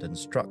hand and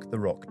struck the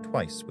rock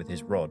twice with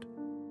his rod,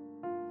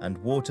 and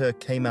water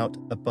came out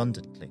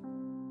abundantly,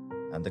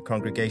 and the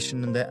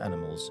congregation and their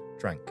animals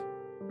drank.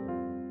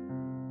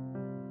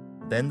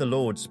 Then the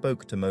Lord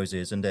spoke to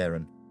Moses and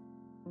Aaron,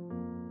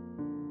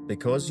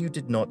 "Because you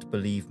did not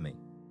believe me,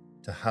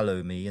 to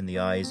hallow me in the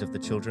eyes of the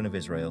children of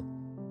Israel,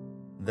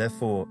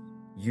 therefore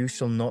you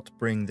shall not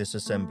bring this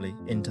assembly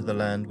into the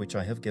land which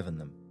I have given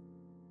them."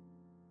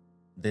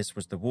 This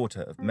was the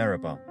water of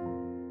Meribah,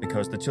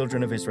 because the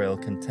children of Israel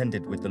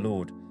contended with the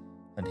Lord,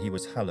 and he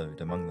was hallowed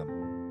among them.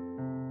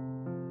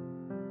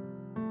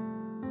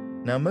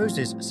 Now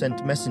Moses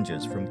sent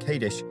messengers from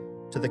Kadesh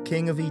to the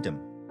king of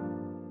Edom.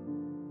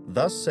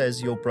 "Thus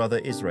says your brother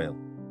Israel,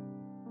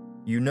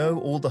 you know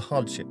all the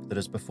hardship that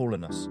has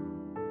befallen us,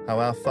 how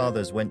our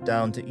fathers went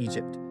down to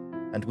Egypt,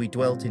 and we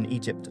dwelt in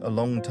Egypt a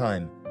long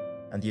time,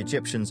 and the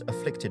Egyptians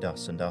afflicted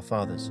us and our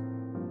fathers.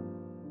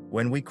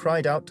 When we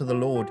cried out to the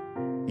Lord,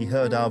 he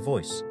heard our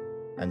voice,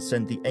 and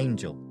sent the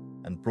angel,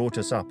 and brought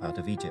us up out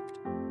of Egypt.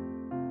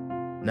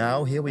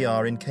 Now here we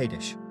are in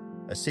Kadesh,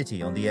 a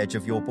city on the edge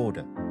of your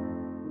border.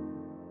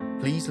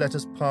 Please let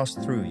us pass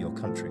through your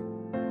country.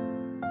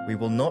 We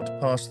will not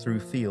pass through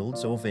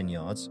fields or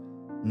vineyards,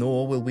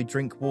 nor will we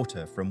drink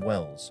water from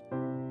wells.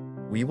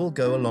 We will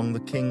go along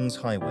the king's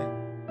highway.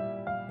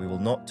 We will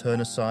not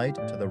turn aside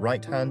to the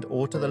right hand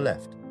or to the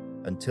left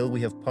until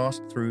we have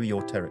passed through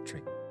your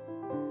territory."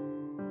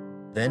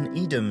 Then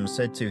Edom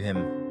said to him,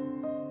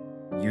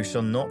 "You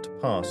shall not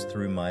pass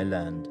through my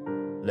land,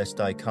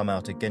 lest I come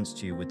out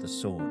against you with the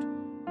sword."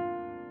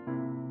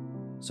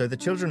 So the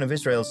children of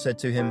Israel said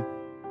to him,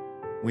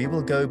 "We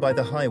will go by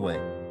the highway,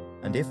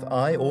 and if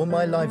I or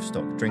my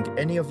livestock drink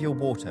any of your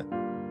water,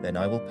 then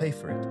I will pay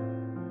for it.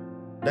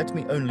 Let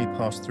me only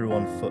pass through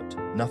on foot,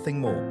 nothing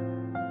more."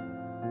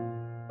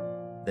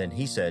 Then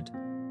he said,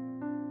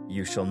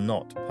 "You shall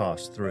not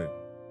pass through."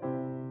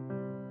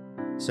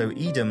 So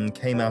Edom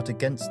came out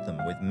against them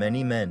with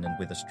many men and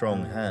with a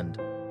strong hand.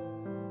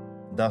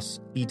 Thus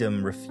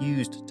Edom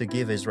refused to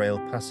give Israel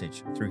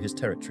passage through his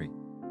territory.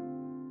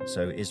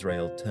 So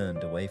Israel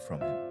turned away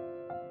from him.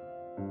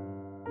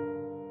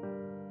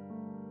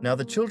 Now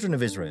the children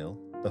of Israel,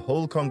 the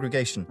whole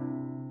congregation,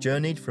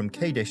 journeyed from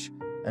Kadesh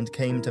and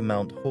came to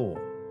Mount Hor.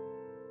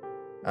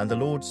 And the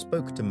Lord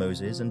spoke to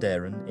Moses and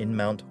Aaron in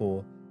Mount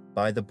Hor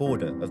by the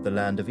border of the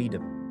land of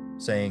Edom,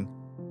 saying,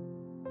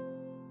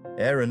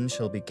 "Aaron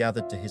shall be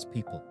gathered to his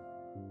people,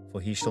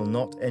 for he shall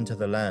not enter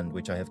the land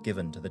which I have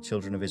given to the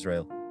children of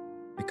Israel,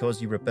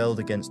 because you rebelled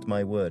against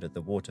my word at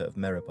the water of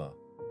Meribah.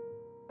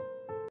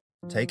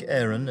 Take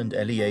Aaron and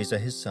Eleazar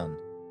his son,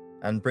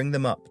 and bring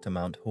them up to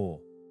Mount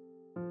Hor.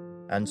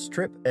 And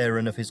strip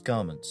Aaron of his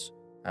garments,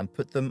 and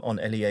put them on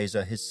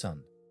Eleazar his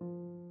son.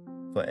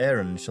 For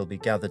Aaron shall be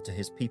gathered to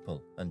his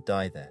people and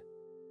die there."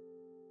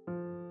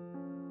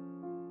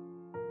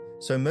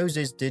 So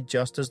Moses did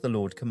just as the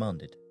Lord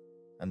commanded,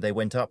 and they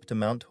went up to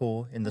Mount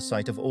Hor in the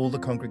sight of all the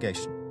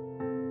congregation.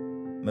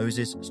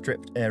 Moses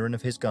stripped Aaron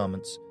of his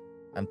garments,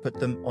 and put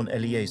them on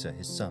Eleazar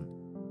his son.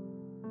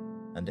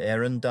 And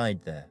Aaron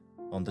died there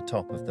on the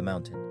top of the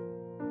mountain.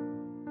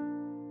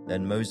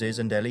 Then Moses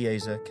and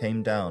Eleazar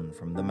came down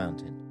from the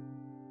mountain.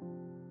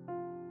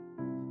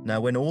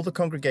 Now when all the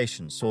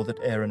congregation saw that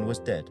Aaron was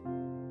dead,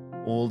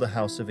 all the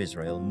house of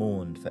Israel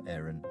mourned for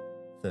Aaron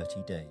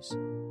 30 days.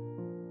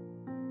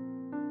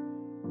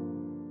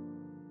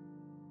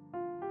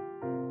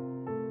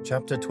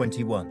 Chapter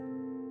 21.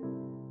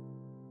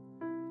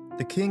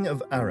 The king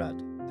of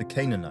Arad, the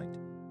Canaanite,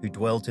 who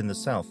dwelt in the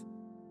south,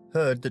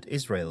 heard that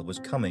Israel was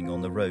coming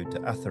on the road to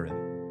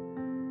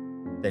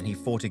Atharim. Then he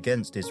fought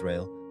against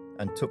Israel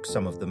and took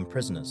some of them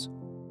prisoners.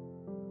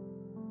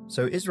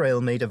 So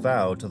Israel made a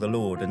vow to the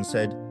Lord and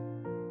said,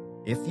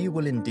 "If you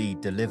will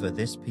indeed deliver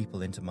this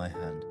people into my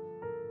hand,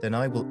 then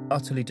I will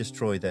utterly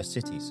destroy their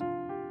cities."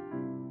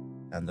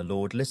 And the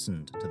Lord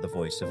listened to the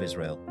voice of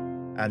Israel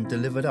and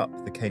delivered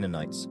up the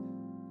Canaanites,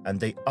 and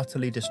they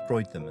utterly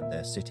destroyed them and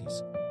their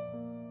cities.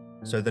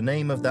 So the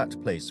name of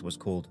that place was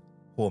called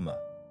Hormah.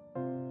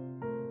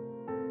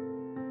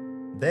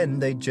 Then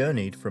they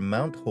journeyed from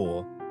Mount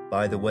Hor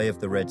by the way of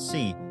the Red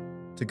Sea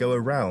to go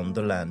around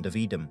the land of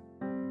Edom.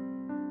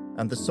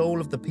 And the soul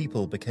of the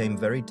people became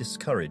very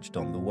discouraged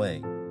on the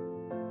way.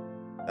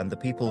 And the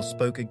people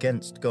spoke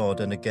against God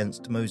and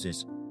against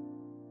Moses.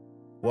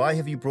 "Why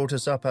have you brought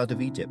us up out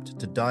of Egypt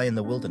to die in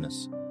the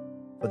wilderness?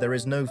 For there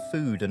is no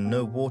food and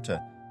no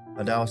water,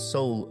 and our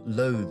soul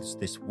loathes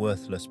this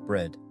worthless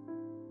bread."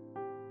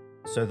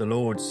 So the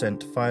Lord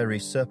sent fiery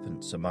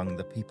serpents among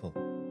the people,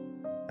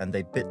 and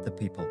they bit the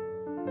people,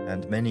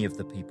 and many of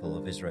the people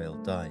of Israel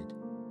died.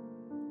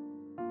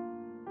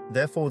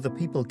 Therefore the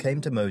people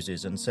came to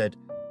Moses and said,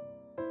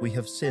 "We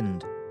have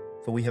sinned,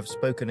 for we have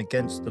spoken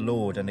against the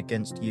Lord and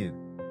against you.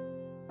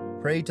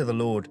 Pray to the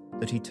Lord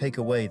that he take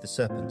away the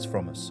serpents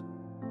from us."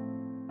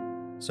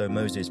 So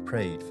Moses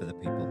prayed for the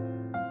people.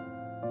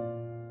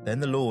 Then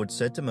the Lord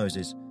said to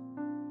Moses,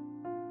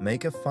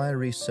 "Make a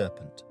fiery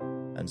serpent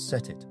and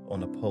set it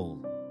on a pole,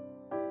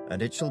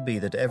 and it shall be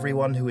that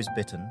everyone who is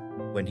bitten,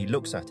 when he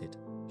looks at it,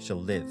 shall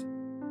live."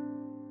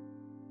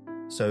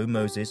 So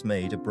Moses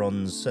made a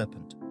bronze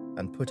serpent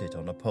and put it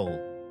on a pole.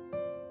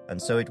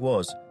 And so it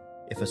was,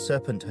 if a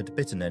serpent had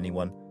bitten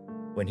anyone,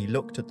 when he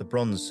looked at the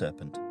bronze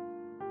serpent,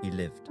 he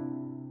lived.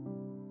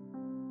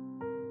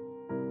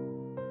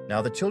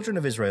 Now the children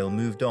of Israel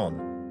moved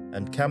on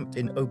and camped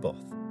in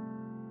Oboth.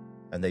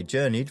 And they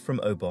journeyed from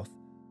Oboth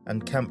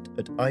and camped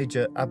at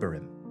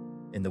Abarim,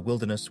 in the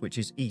wilderness which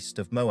is east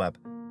of Moab,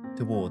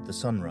 toward the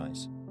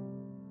sunrise.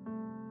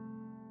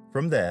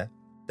 From there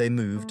they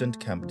moved and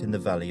camped in the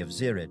valley of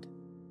Zered.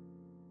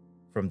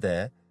 From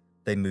there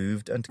they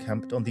moved and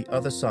camped on the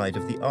other side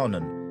of the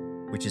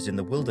Arnon, which is in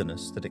the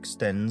wilderness that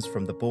extends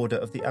from the border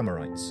of the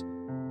Amorites.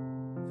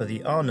 For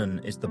the Arnon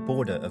is the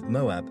border of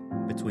Moab,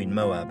 between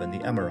Moab and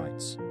the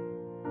Amorites.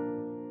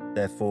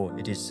 Therefore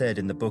it is said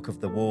in the book of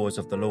the wars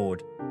of the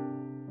Lord,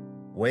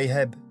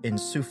 "Waheb in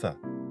Suphah,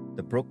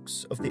 the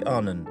brooks of the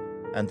Arnon,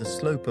 and the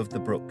slope of the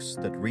brooks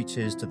that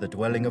reaches to the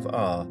dwelling of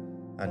Ar,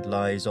 and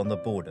lies on the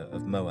border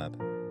of Moab."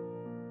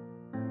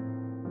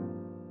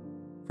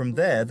 From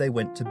there they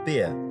went to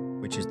Beer,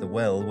 which is the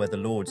well where the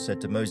Lord said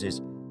to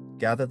Moses,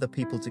 "Gather the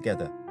people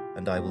together,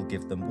 and I will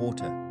give them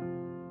water."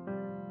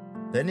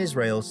 Then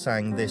Israel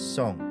sang this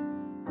song: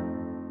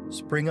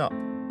 "Spring up,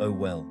 O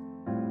well,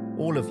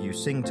 all of you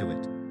sing to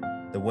it,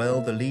 the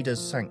well the leaders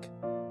sank,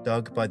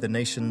 dug by the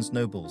nation's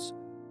nobles,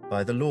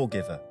 by the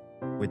lawgiver,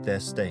 with their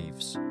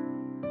staves."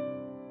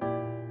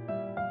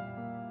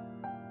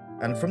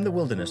 And from the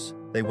wilderness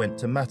they went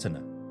to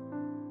Mattanah,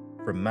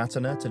 from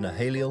Mattanah to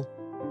Nahaliel,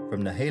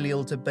 from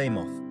Nahaliel to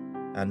Bamoth,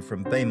 and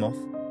from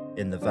Bamoth,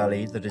 in the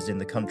valley that is in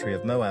the country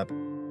of Moab,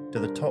 to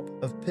the top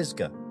of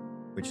Pisgah,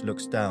 which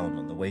looks down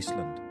on the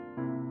wasteland.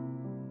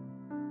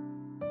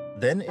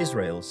 Then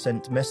Israel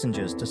sent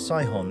messengers to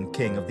Sihon,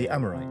 king of the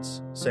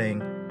Amorites,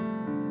 saying,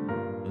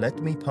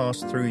 "Let me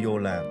pass through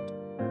your land.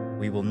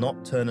 We will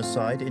not turn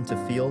aside into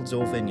fields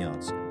or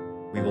vineyards.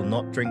 We will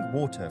not drink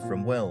water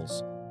from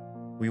wells.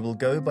 We will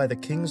go by the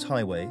king's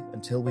highway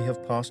until we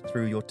have passed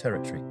through your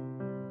territory."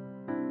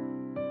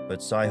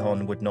 But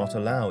Sihon would not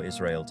allow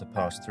Israel to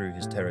pass through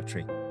his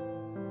territory.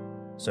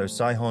 So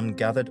Sihon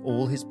gathered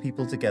all his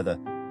people together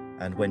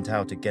and went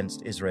out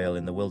against Israel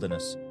in the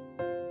wilderness.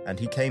 And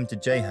he came to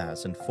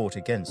Jahaz and fought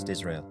against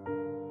Israel.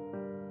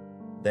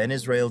 Then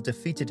Israel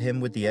defeated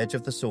him with the edge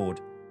of the sword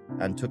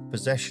and took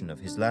possession of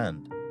his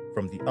land,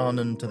 from the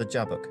Arnon to the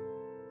Jabbok,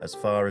 as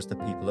far as the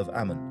people of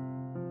Ammon.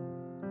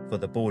 For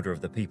the border of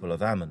the people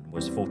of Ammon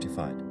was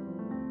fortified.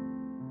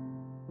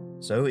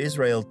 So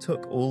Israel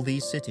took all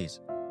these cities,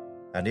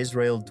 and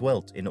Israel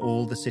dwelt in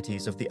all the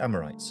cities of the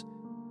Amorites,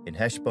 in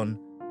Heshbon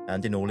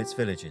and in all its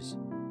villages.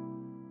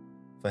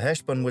 For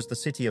Heshbon was the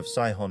city of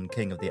Sihon,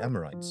 king of the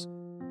Amorites,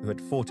 who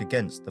had fought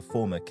against the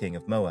former king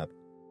of Moab,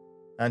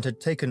 and had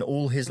taken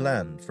all his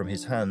land from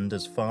his hand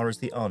as far as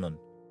the Arnon.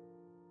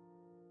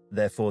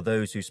 Therefore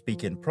those who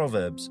speak in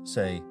Proverbs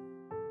say,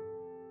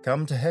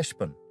 "Come to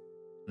Heshbon,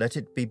 let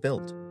it be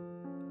built,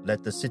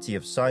 let the city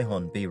of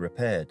Sihon be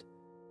repaired.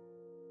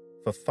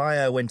 For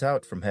fire went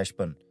out from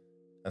Heshbon,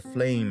 a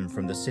flame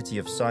from the city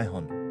of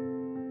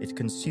Sihon. It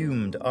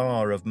consumed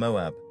Ar of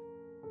Moab,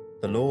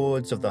 the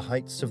lords of the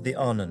heights of the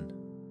Arnon.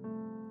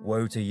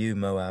 Woe to you,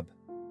 Moab!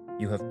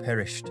 You have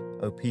perished,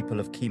 O people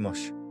of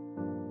Chemosh.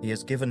 He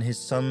has given his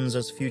sons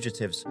as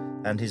fugitives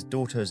and his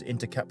daughters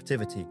into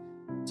captivity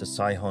to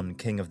Sihon,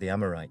 king of the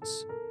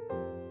Amorites.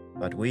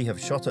 But we have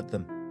shot at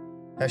them.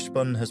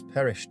 Heshbon has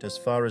perished as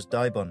far as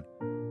Dibon.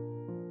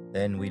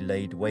 Then we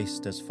laid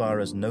waste as far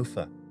as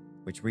Nophah,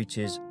 which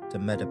reaches to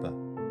Medeba."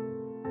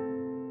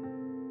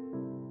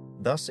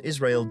 Thus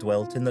Israel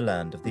dwelt in the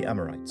land of the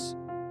Amorites.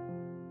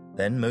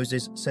 Then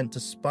Moses sent to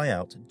spy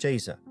out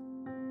Jazer,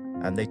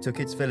 and they took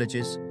its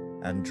villages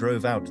and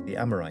drove out the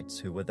Amorites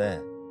who were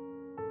there.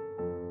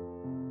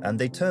 And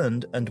they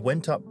turned and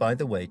went up by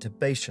the way to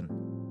Bashan.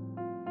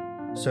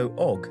 So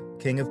Og,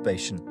 king of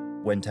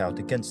Bashan, went out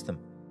against them,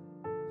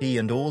 he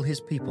and all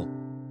his people,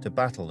 to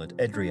battle at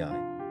Edrei.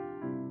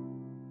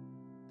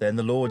 Then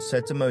the Lord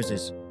said to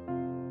Moses,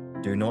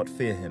 "Do not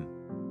fear him,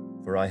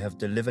 for I have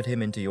delivered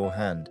him into your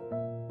hand,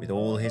 with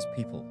all his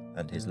people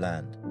and his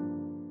land.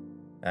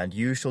 And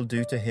you shall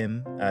do to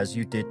him as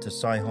you did to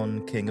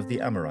Sihon, king of the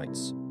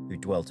Amorites, who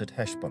dwelt at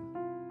Heshbon."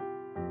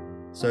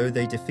 So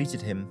they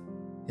defeated him,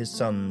 his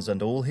sons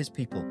and all his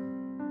people,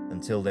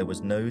 until there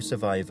was no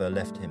survivor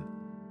left him,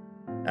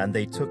 and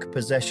they took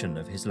possession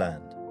of his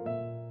land.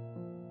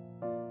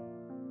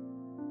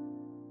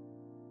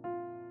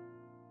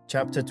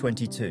 Chapter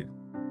 22.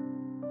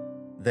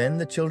 Then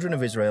the children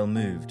of Israel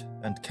moved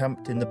and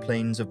camped in the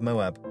plains of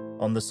Moab,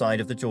 on the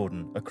side of the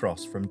Jordan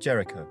across from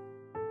Jericho.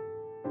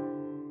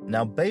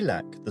 Now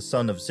Balak the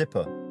son of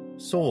Zippor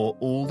saw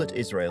all that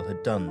Israel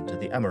had done to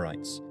the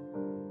Amorites.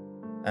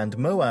 And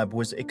Moab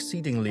was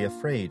exceedingly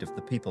afraid of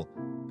the people,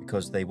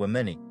 because they were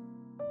many,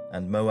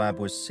 and Moab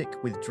was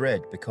sick with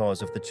dread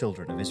because of the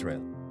children of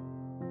Israel.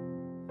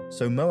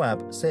 So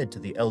Moab said to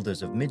the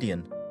elders of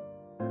Midian,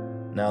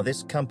 "Now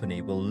this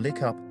company will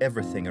lick up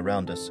everything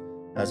around us,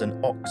 as an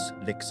ox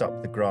licks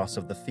up the grass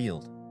of the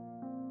field."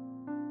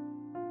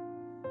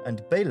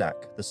 And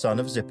Balak the son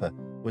of Zippor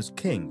was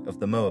king of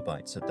the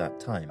Moabites at that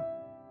time.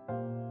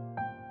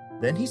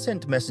 Then he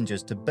sent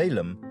messengers to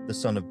Balaam the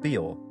son of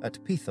Beor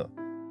at Pethor,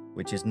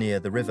 which is near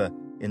the river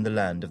in the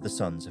land of the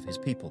sons of his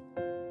people,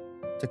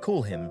 to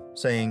call him,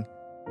 saying,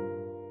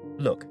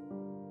 "Look,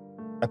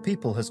 a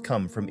people has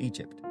come from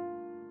Egypt.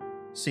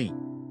 See,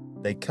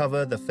 they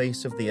cover the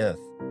face of the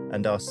earth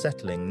and are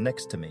settling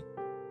next to me.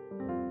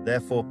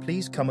 Therefore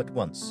please come at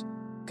once,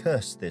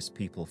 curse this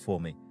people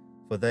for me,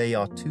 for they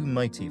are too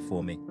mighty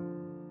for me.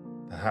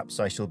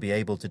 Perhaps I shall be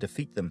able to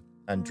defeat them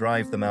and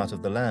drive them out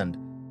of the land,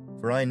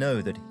 for I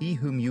know that he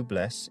whom you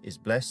bless is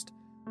blessed,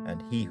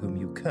 and he whom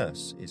you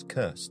curse is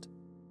cursed."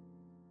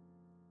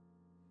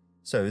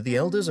 So the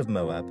elders of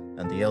Moab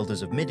and the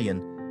elders of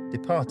Midian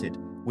departed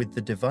with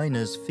the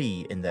diviner's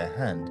fee in their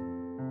hand,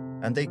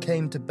 and they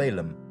came to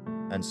Balaam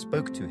and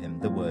spoke to him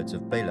the words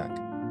of Balak.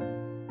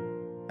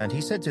 And he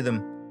said to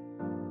them,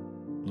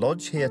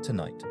 "Lodge here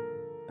tonight,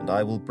 and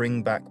I will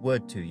bring back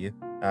word to you,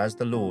 as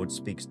the Lord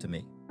speaks to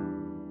me."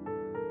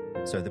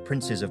 So the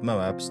princes of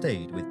Moab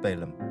stayed with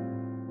Balaam.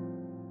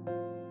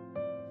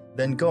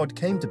 Then God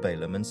came to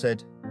Balaam and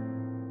said,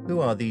 "Who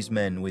are these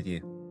men with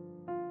you?"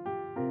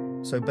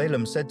 So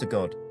Balaam said to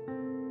God,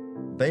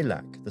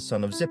 "Balak the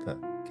son of Zippor,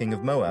 king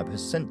of Moab,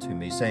 has sent to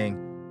me, saying,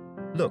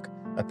 'Look,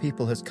 a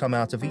people has come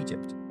out of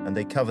Egypt, and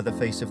they cover the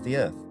face of the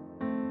earth.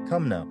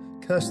 Come now,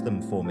 curse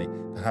them for me,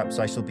 perhaps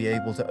I shall be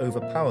able to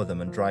overpower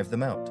them and drive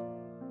them out.'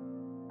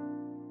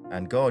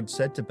 And God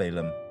said to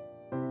Balaam,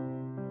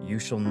 'You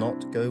shall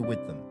not go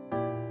with them.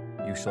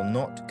 You shall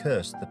not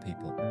curse the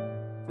people,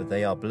 for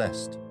they are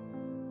blessed.'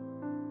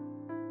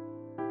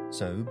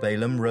 So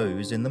Balaam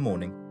rose in the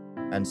morning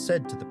and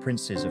said to the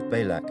princes of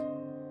Balak,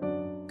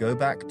 'Go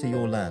back to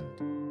your land,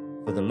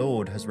 for the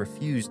Lord has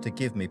refused to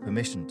give me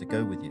permission to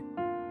go with you.'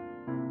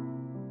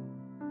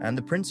 And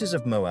the princes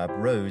of Moab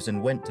rose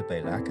and went to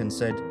Balak and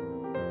said,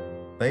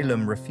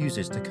 'Balaam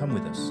refuses to come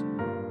with us.'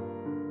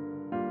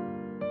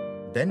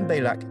 Then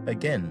Balak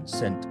again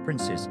sent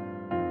princes,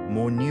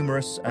 more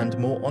numerous and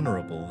more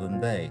honorable than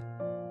they.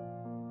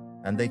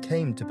 And they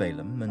came to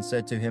Balaam and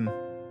said to him,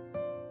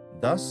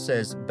 'Thus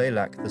says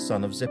Balak the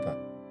son of Zippor,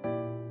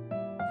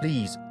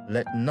 Please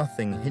let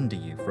nothing hinder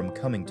you from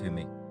coming to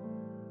me,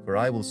 for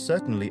I will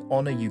certainly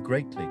honor you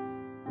greatly,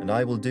 and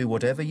I will do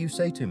whatever you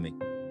say to me.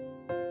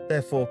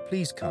 Therefore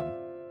please come,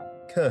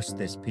 curse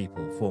this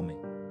people for me.'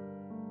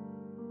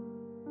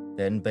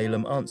 Then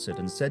Balaam answered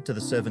and said to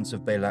the servants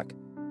of Balak,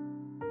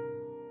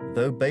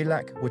 'Though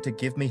Balak were to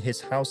give me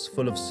his house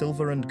full of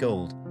silver and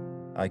gold,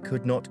 I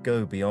could not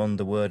go beyond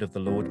the word of the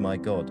Lord my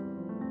God,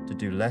 to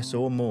do less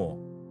or more.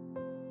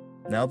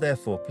 Now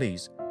therefore,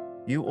 please,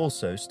 you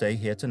also stay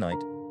here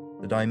tonight,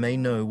 that I may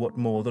know what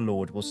more the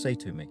Lord will say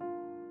to me.'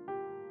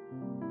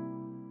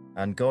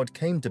 And God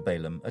came to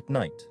Balaam at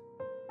night,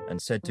 and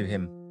said to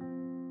him,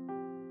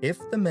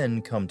 'If the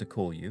men come to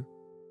call you,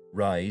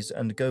 rise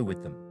and go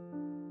with them.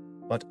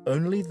 But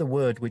only the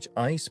word which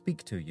I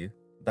speak to you,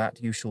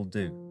 that you shall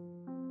do.'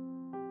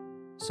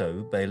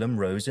 So Balaam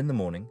rose in the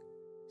morning,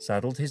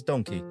 saddled his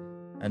donkey,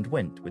 and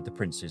went with the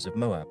princes of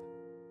Moab.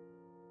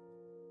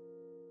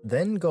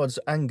 Then God's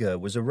anger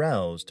was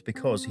aroused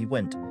because he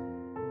went,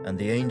 and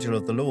the angel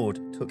of the Lord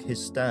took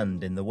his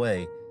stand in the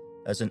way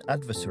as an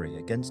adversary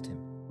against him.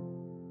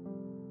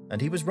 And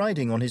he was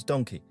riding on his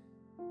donkey,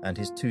 and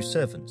his 2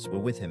 servants were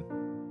with him.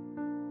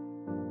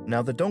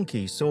 Now the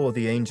donkey saw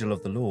the angel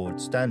of the Lord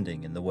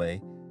standing in the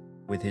way,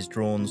 with his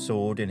drawn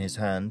sword in his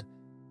hand,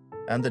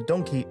 and the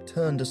donkey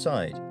turned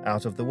aside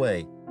out of the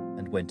way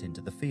and went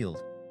into the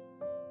field.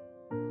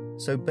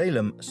 So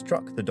Balaam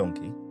struck the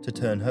donkey to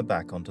turn her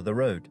back onto the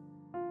road.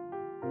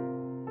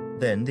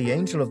 Then the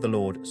angel of the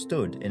Lord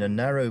stood in a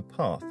narrow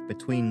path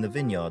between the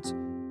vineyards,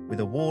 with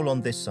a wall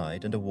on this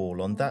side and a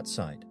wall on that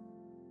side.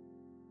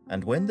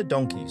 And when the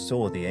donkey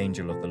saw the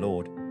angel of the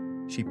Lord,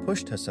 she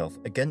pushed herself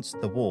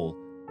against the wall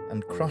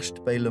and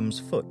crushed Balaam's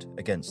foot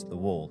against the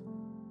wall.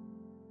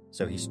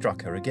 So he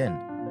struck her again.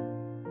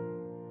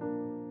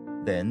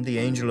 Then the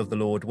angel of the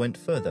Lord went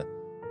further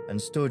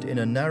and stood in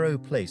a narrow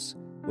place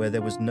where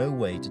there was no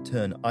way to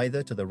turn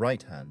either to the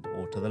right hand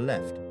or to the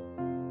left.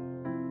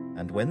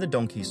 And when the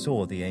donkey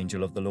saw the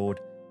angel of the Lord,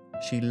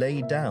 she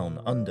lay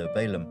down under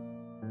Balaam.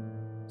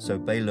 So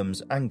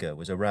Balaam's anger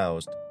was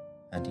aroused,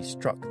 and he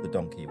struck the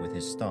donkey with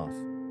his staff.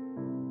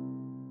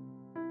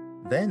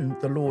 Then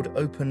the Lord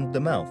opened the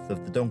mouth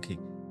of the donkey,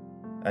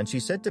 and she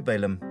said to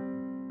Balaam,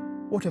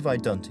 "What have I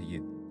done to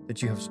you,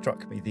 that you have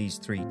struck me these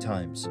 3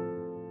 times?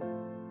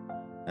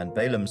 And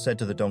Balaam said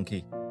to the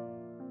donkey,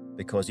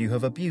 "Because you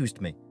have abused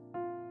me.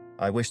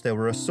 I wish there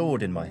were a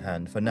sword in my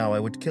hand, for now I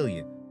would kill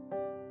you."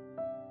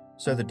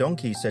 So the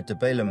donkey said to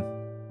Balaam,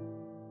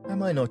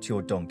 Am I not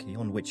your donkey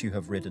on which you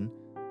have ridden,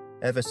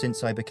 ever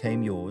since I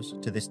became yours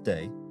to this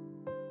day?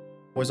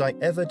 Was I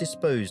ever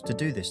disposed to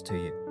do this to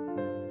you?"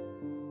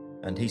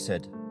 And he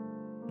said,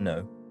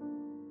 "No."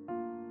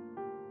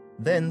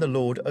 Then the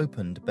Lord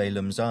opened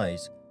Balaam's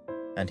eyes,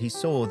 and he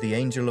saw the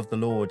angel of the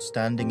Lord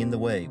standing in the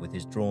way with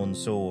his drawn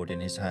sword in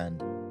his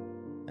hand,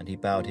 and he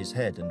bowed his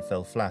head and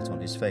fell flat on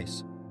his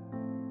face.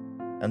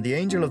 And the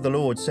angel of the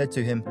Lord said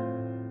to him,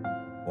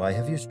 "Why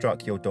have you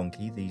struck your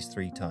donkey these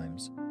 3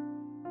 times?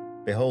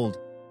 Behold,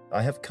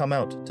 I have come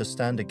out to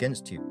stand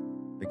against you,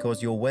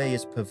 because your way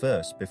is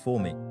perverse before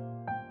me.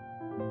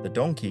 The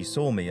donkey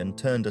saw me and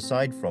turned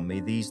aside from me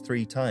these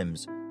 3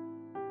 times.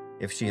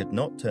 If she had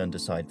not turned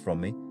aside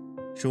from me,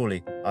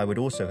 surely I would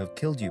also have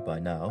killed you by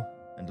now,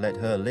 and let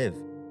her live."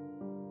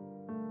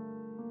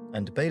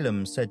 And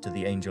Balaam said to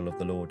the angel of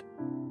the Lord,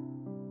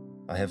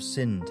 "I have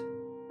sinned,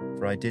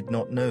 for I did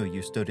not know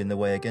you stood in the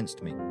way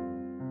against me.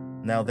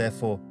 Now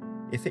therefore,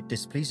 if it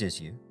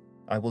displeases you,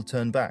 I will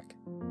turn back."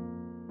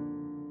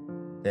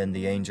 Then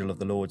the angel of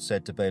the Lord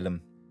said to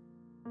Balaam,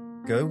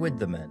 "Go with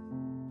the men,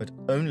 but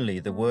only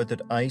the word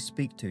that I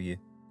speak to you,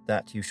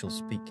 that you shall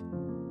speak."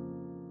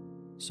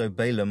 So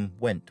Balaam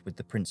went with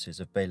the princes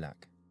of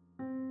Balak.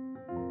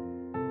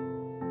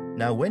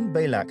 Now when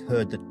Balak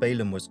heard that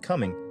Balaam was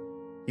coming,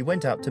 he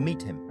went out to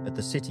meet him at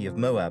the city of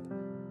Moab,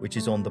 which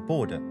is on the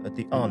border at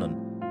the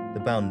Arnon, the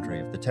boundary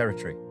of the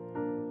territory.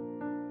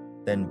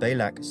 Then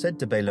Balak said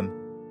to Balaam,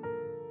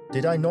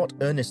 "Did I not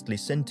earnestly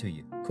send to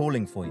you,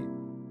 calling for you?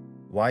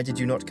 Why did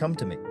you not come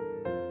to me?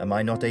 Am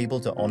I not able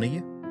to honor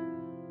you?"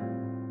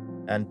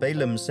 And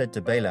Balaam said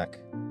to Balak,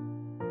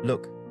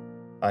 "Look,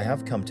 I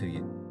have come to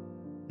you.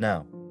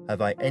 Now,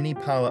 have I any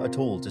power at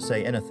all to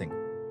say anything?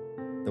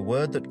 The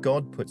word that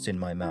God puts in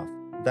my mouth,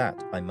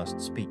 that I must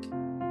speak."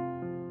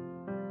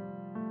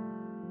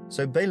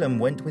 So Balaam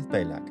went with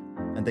Balak,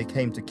 and they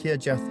came to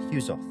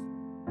Kirjath-Huzoth.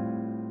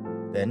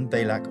 Then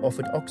Balak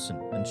offered oxen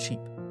and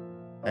sheep,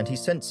 and he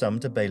sent some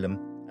to Balaam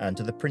and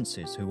to the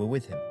princes who were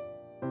with him.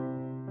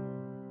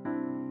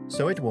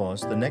 So it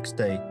was the next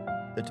day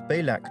that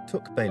Balak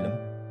took Balaam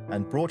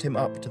and brought him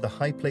up to the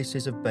high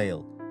places of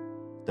Baal,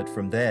 that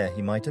from there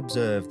he might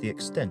observe the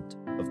extent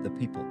of the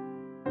people.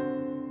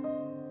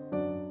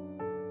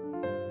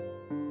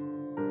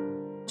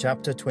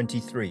 Chapter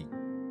 23.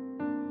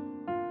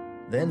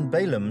 Then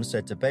Balaam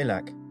said to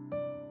Balak,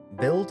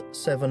 "Build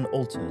 7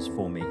 altars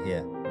for me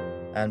here,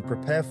 and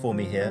prepare for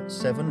me here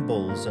 7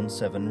 bulls and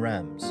 7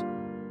 rams."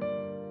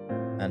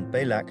 And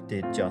Balak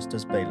did just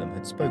as Balaam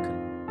had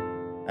spoken.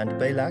 And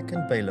Balak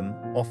and Balaam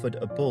offered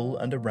a bull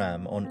and a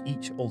ram on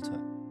each altar.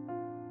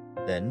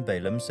 Then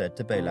Balaam said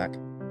to Balak,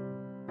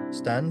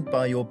 "Stand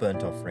by your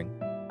burnt offering,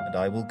 and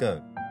I will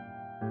go.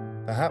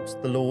 Perhaps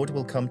the Lord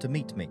will come to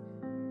meet me,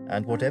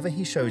 and whatever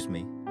he shows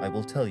me, I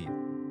will tell you."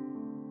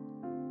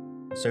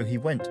 So he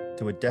went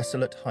to a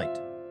desolate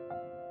height.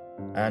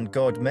 And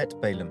God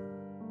met Balaam,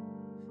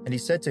 and he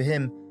said to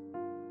him,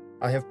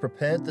 "I have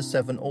prepared the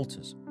 7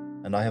 altars,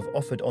 and I have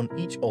offered on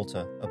each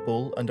altar a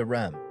bull and a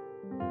ram."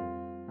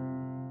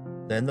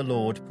 Then the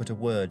Lord put a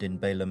word in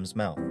Balaam's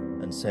mouth,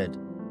 and said,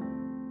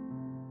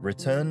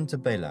 "Return to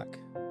Balak,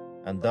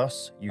 and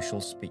thus you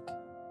shall speak."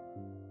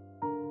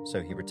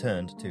 So he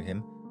returned to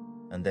him,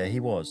 and there he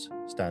was,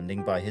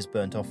 standing by his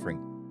burnt offering,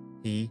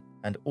 he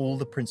and all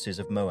the princes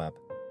of Moab.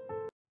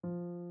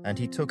 And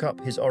he took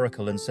up his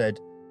oracle and said,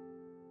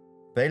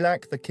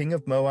 "Balak the king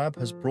of Moab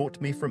has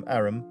brought me from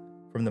Aram,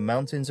 from the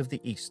mountains of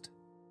the east.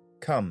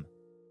 Come,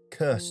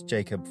 curse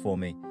Jacob for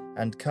me,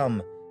 and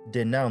come,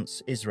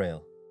 denounce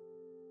Israel."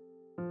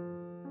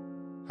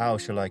 How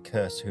shall I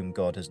curse whom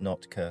God has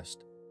not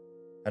cursed?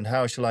 And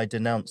how shall I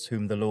denounce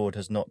whom the Lord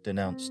has not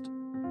denounced?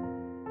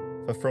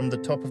 For from the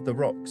top of the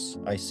rocks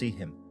I see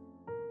him,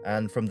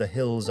 and from the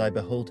hills I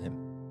behold him.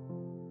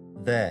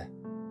 There,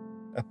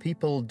 a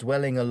people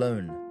dwelling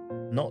alone,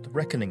 not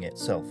reckoning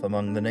itself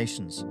among the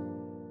nations.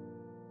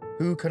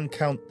 Who can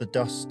count the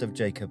dust of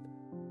Jacob,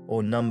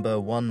 or number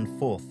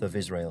 1/4 of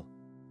Israel?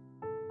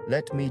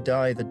 Let me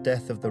die the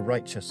death of the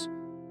righteous,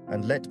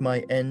 and let my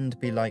end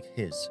be like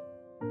his.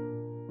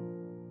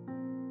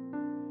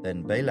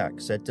 Then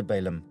Balak said to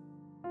Balaam,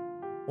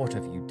 "What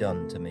have you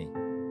done to me?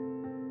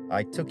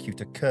 I took you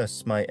to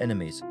curse my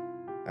enemies,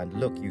 and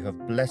look, you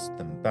have blessed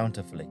them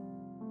bountifully."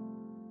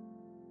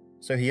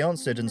 So he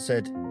answered and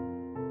said,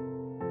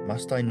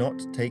 "Must I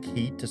not take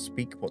heed to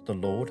speak what the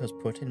Lord has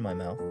put in my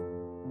mouth?"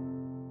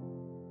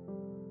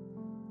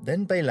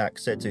 Then Balak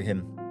said to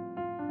him,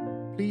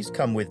 "Please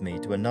come with me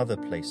to another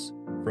place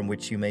from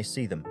which you may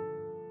see them.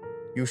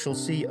 You shall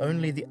see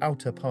only the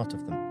outer part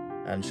of them,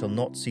 and shall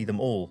not see them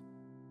all.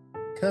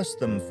 Curse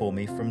them for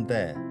me from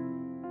there."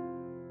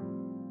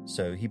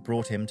 So he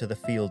brought him to the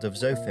field of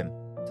Zophim,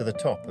 to the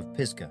top of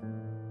Pisgah,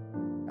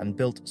 and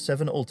built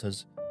 7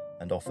 altars,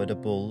 and offered a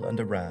bull and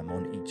a ram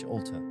on each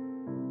altar.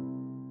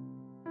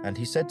 And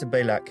he said to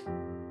Balak,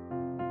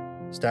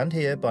 "Stand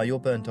here by your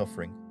burnt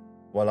offering,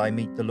 while I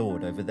meet the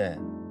Lord over there."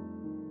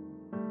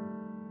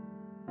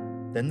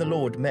 Then the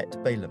Lord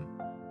met Balaam,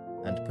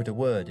 and put a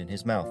word in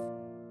his mouth,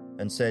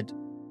 and said,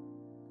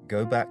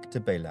 Go back to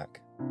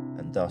Balak,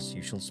 and thus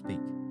you shall speak."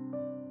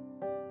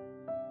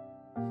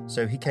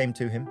 So he came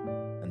to him,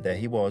 and there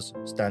he was,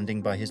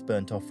 standing by his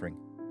burnt offering,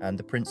 and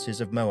the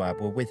princes of Moab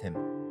were with him.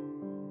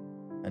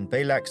 And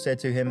Balak said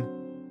to him,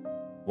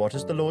 "What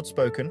has the Lord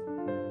spoken?"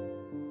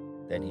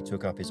 Then he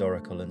took up his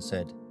oracle and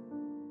said,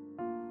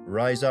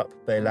 "Rise up,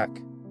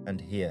 Balak, and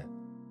hear.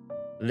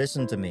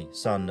 Listen to me,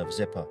 son of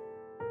Zippor.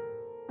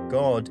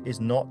 God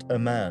is not a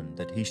man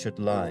that he should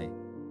lie,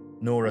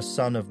 nor a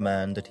son of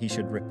man that he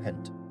should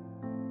repent.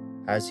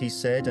 Has he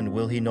said, and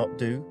will he not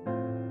do?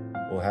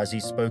 Or has he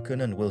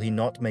spoken, and will he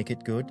not make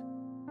it good?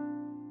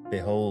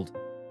 Behold,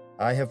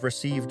 I have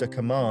received a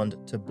command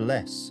to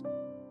bless.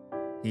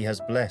 He has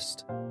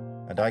blessed,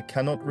 and I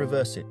cannot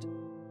reverse it.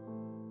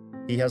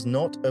 He has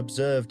not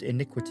observed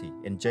iniquity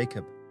in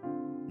Jacob,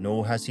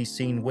 nor has he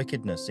seen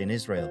wickedness in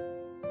Israel.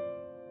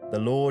 The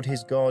Lord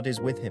his God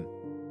is with him,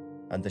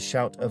 and the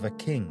shout of a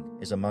king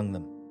is among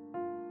them.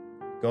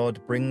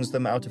 God brings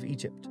them out of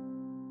Egypt.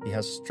 He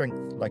has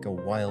strength like a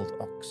wild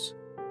ox.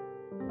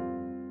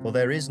 For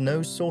there is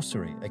no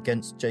sorcery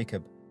against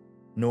Jacob,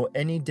 nor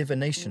any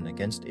divination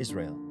against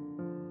Israel.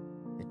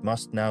 It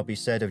must now be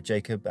said of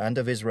Jacob and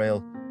of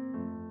Israel,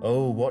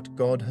 'Oh, what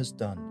God has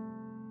done!'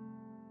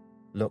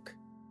 Look,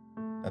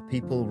 a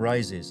people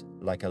rises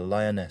like a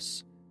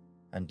lioness,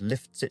 and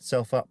lifts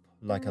itself up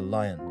like a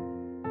lion.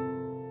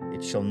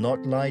 It shall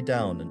not lie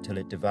down until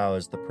it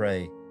devours the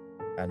prey,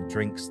 and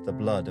drinks the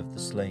blood of the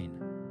slain."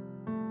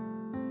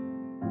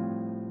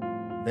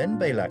 Then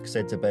Balak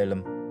said to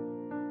Balaam,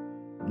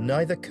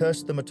 "Neither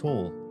curse them at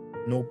all,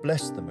 nor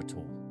bless them at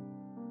all."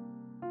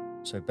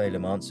 So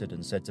Balaam answered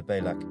and said to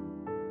Balak,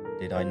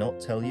 "Did I not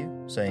tell you,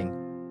 saying,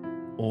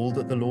 'All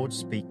that the Lord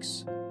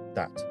speaks,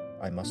 that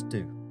I must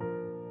do'?"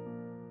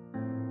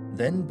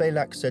 Then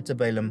Balak said to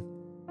Balaam,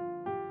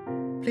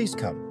 "Please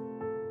come,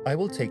 I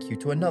will take you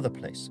to another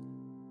place.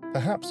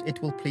 Perhaps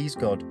it will please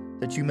God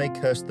that you may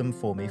curse them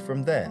for me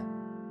from there."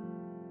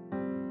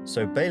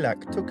 So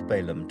Balak took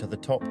Balaam to the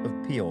top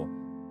of Peor,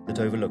 that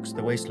overlooks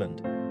the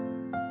wasteland.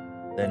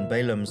 Then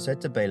Balaam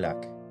said to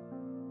Balak,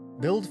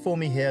 "Build for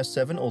me here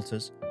 7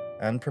 altars,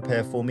 and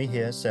prepare for me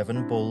here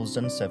 7 bulls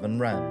and 7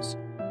 rams."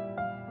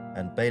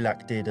 And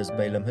Balak did as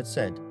Balaam had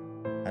said,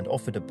 and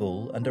offered a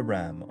bull and a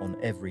ram on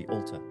every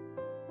altar.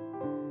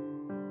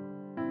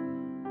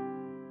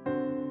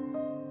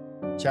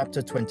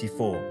 Chapter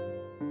 24.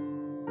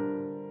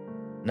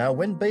 Now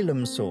when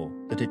Balaam saw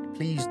that it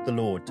pleased the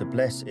Lord to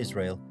bless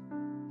Israel,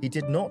 he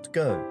did not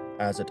go,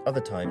 as at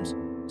other times,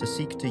 to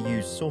seek to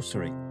use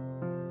sorcery,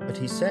 but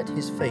he set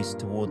his face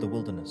toward the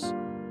wilderness.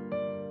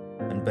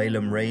 And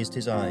Balaam raised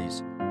his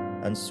eyes,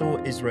 and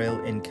saw Israel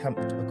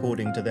encamped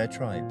according to their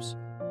tribes.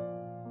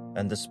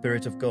 And the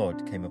Spirit of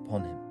God came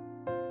upon him.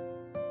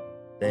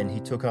 Then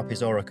he took up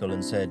his oracle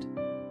and said,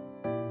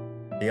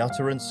 "The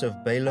utterance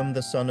of Balaam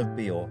the son of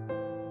Beor,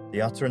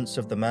 the utterance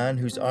of the man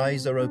whose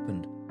eyes are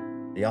opened,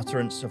 the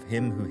utterance of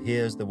him who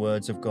hears the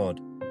words of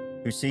God,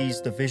 who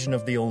sees the vision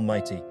of the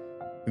Almighty,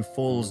 who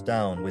falls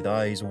down with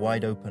eyes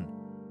wide open.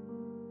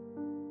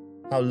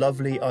 How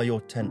lovely are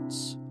your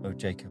tents, O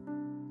Jacob,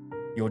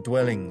 your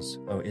dwellings,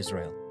 O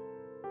Israel,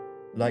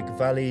 like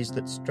valleys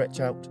that stretch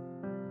out,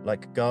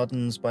 like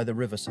gardens by the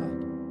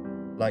riverside,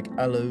 like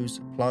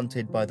aloes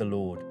planted by the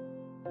Lord,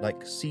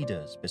 like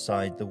cedars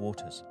beside the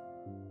waters.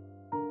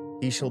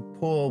 He shall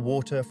pour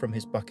water from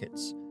his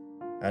buckets,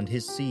 and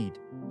his seed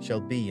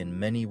shall be in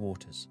many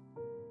waters.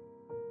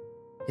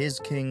 His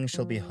king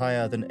shall be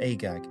higher than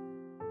Agag,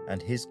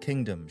 and his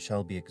kingdom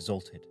shall be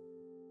exalted.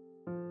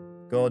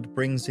 God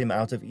brings him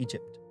out of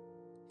Egypt.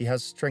 He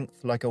has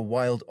strength like a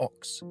wild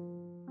ox.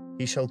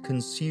 He shall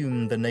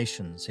consume the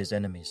nations, his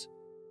enemies.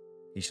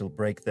 He shall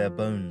break their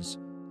bones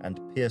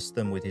and pierce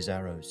them with his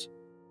arrows.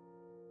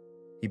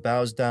 He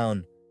bows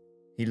down,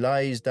 he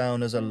lies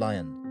down as a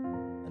lion,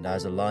 and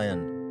as a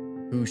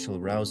lion, who shall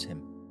rouse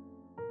him?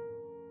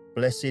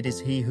 Blessed is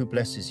he who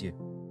blesses you,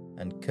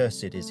 and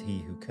cursed is he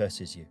who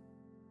curses you."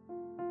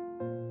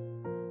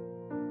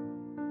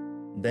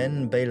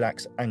 Then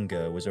Balak's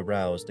anger was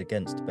aroused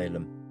against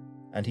Balaam,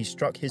 and he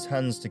struck his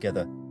hands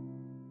together.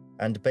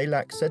 And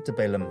Balak said to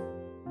Balaam,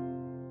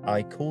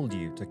 "I called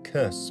you to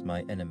curse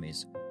my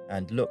enemies,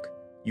 and look,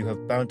 you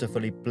have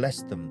bountifully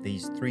blessed them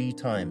these 3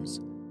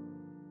 times.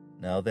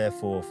 Now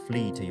therefore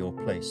flee to your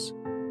place.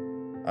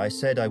 I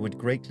said I would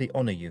greatly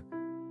honor you,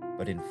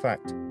 but in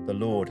fact the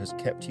Lord has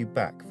kept you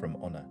back from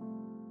honor."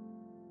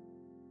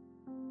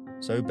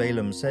 So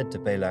Balaam said to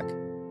Balak,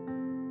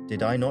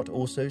 "Did I not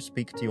also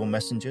speak to your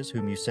messengers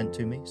whom you sent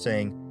to me,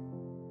 saying,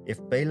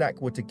 'If Balak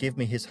were to give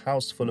me his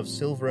house full of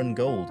silver and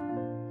gold,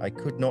 I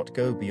could not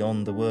go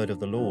beyond the word of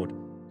the Lord,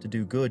 to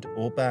do good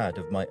or bad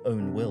of my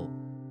own will.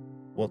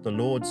 What the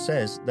Lord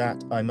says,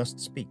 that I must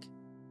speak.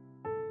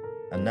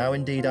 And now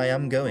indeed I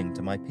am going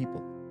to my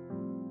people.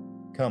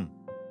 Come,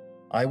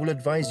 I will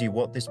advise you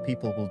what this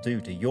people will do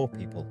to your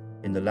people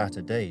in the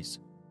latter days.'"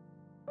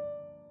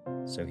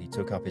 So he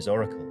took up his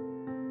oracle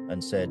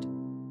and said,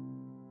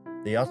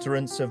 "The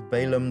utterance of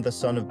Balaam the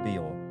son of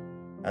Beor,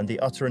 and the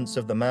utterance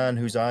of the man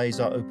whose eyes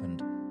are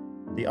opened,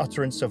 the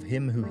utterance of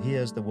him who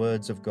hears the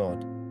words of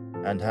God,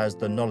 and has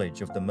the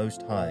knowledge of the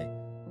Most High,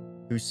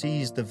 who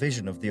sees the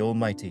vision of the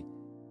Almighty,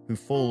 who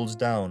falls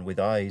down with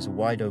eyes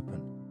wide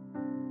open.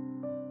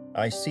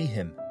 I see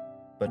him,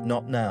 but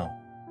not now.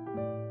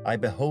 I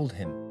behold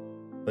him,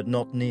 but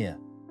not near.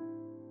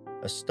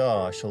 A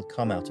star shall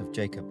come out of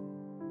Jacob.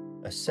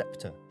 A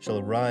scepter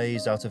shall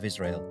rise out of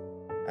Israel,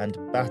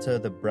 and batter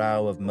the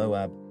brow of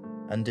Moab,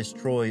 and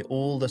destroy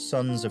all the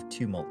sons of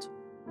tumult.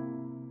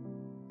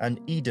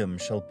 And Edom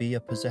shall be a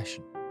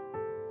possession.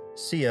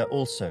 Seir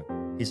also,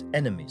 his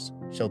enemies,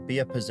 shall be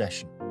a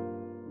possession,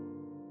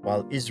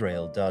 while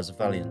Israel does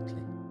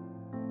valiantly.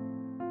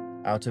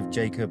 Out of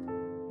Jacob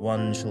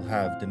one shall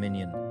have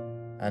dominion,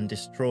 and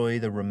destroy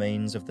the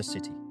remains of the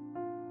city.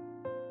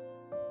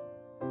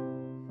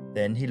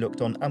 Then he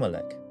looked on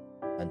Amalek,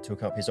 and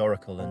took up his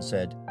oracle, and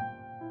said,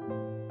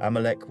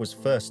 Amalek was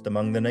first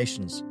among the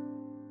nations,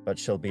 but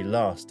shall be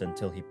last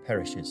until he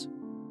perishes.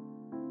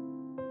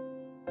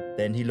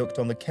 Then he looked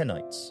on the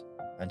Kenites,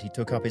 and he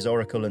took up his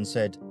oracle, and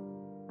said,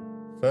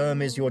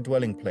 Firm is your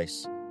dwelling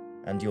place,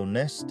 and your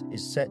nest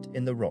is set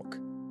in the rock.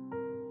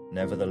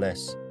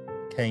 Nevertheless,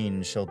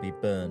 Cain shall be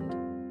burned.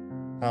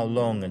 How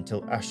long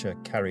until Asher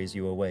carries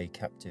you away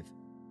captive?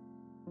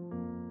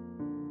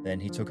 Then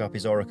he took up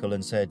his oracle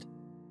and said,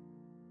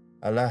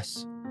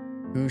 Alas,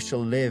 who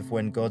shall live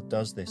when God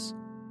does this?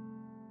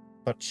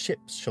 But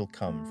ships shall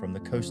come from the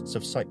coasts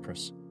of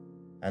Cyprus,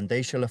 and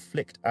they shall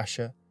afflict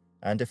Asher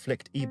and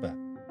afflict Eber,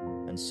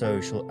 and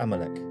so shall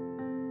Amalek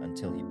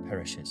until he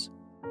perishes.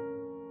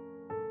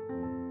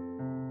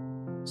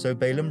 So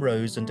Balaam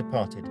rose and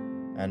departed,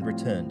 and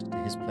returned to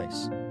his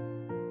place.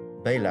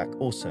 Balak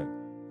also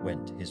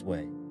went his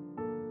way.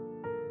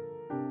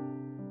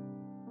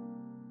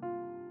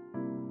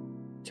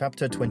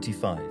 Chapter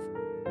 25.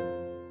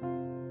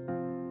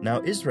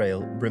 Now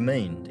Israel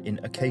remained in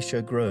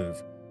Acacia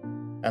Grove,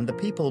 and the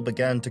people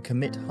began to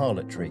commit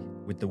harlotry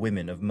with the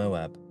women of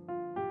Moab.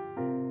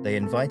 They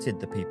invited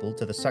the people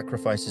to the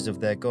sacrifices of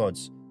their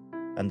gods,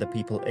 and the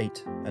people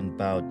ate and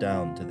bowed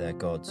down to their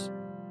gods.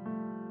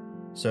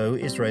 So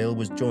Israel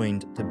was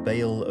joined to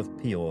Baal of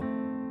Peor,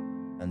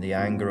 and the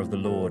anger of the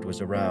Lord was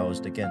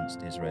aroused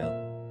against Israel.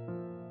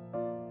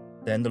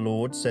 Then the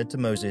Lord said to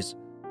Moses,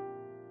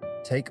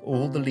 Take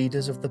all the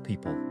leaders of the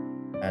people,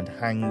 and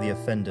hang the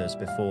offenders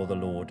before the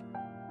Lord,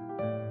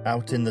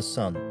 out in the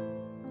sun,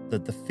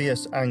 that the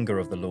fierce anger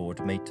of the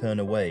Lord may turn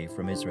away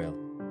from Israel.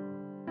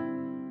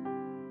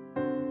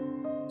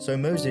 So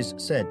Moses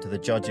said to the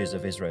judges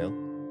of Israel,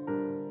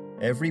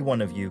 Every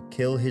one of you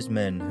kill his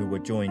men who were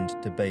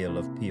joined to Baal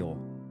of Peor.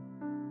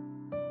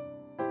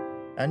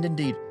 And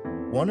indeed,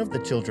 one of the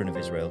children of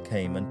Israel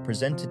came and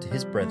presented to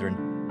his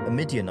brethren a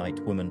Midianite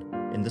woman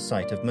in the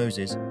sight of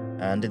Moses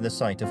and in the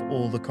sight of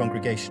all the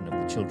congregation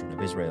of the children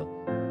of Israel,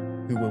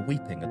 who were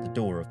weeping at the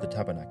door of the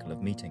tabernacle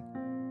of meeting.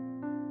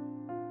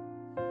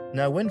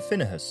 Now when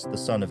Phinehas, the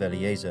son of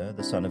Eleazar,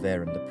 the son of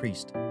Aaron the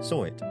priest,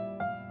 saw it,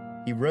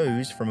 he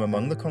rose from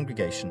among the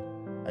congregation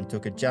and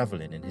took a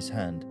javelin in his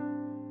hand.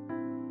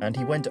 And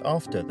he went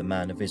after the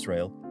man of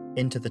Israel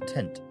into the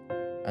tent,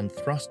 and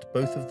thrust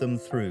both of them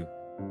through,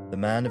 the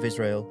man of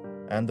Israel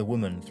and the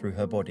woman through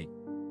her body.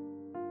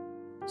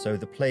 So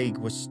the plague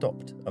was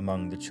stopped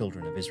among the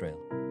children of Israel.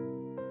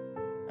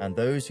 And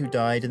those who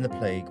died in the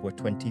plague were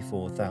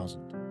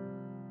 24,000.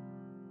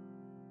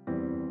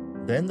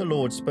 Then the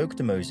Lord spoke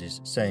to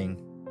Moses,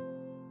 saying,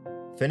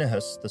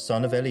 Phinehas, the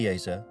son of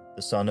Eleazar,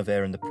 the son of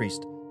Aaron the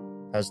priest,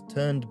 has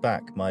turned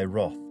back my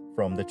wrath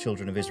from the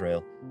children of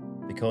Israel,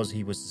 because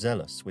he was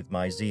zealous with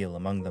my zeal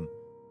among them,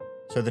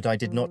 so that I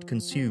did not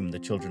consume the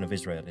children of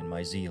Israel in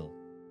my zeal.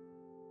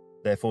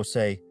 Therefore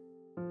say,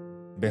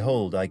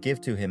 Behold, I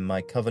give to him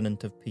my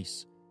covenant of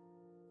peace,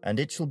 and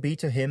it shall be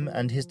to him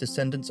and his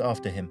descendants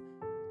after him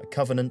a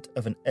covenant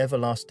of an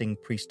everlasting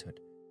priesthood,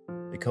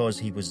 because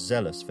he was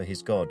zealous for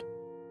his God,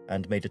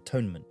 and made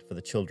atonement for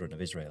the children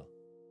of Israel.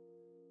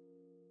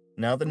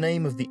 Now the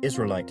name of the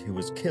Israelite who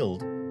was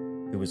killed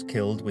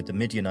with the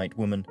Midianite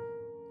woman,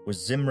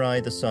 was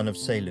Zimri the son of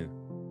Salu,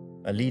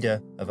 a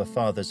leader of a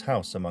father's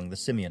house among the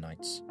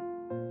Simeonites.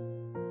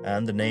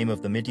 And the name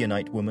of the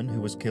Midianite woman who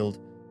was killed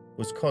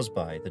was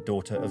Cosbi, the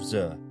daughter of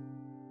Zur.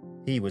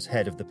 He was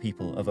head of the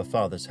people of a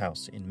father's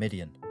house in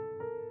Midian.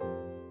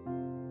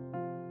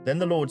 Then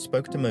the Lord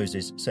spoke to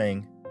Moses,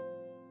 saying,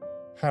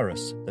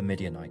 Harass the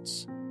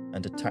Midianites,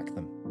 and attack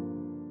them,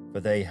 for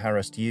they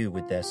harassed you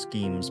with their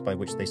schemes by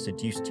which they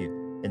seduced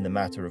you in the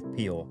matter of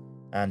Peor,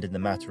 and in the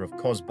matter of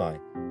Cosbi,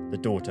 the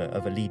daughter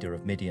of a leader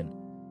of Midian,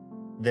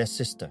 their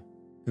sister,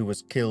 who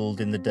was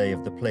killed in the day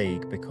of the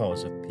plague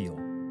because of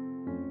Peor.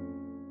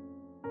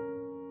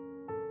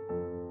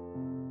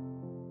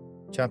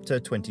 Chapter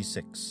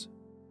 26.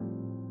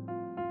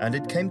 And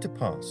it came to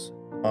pass,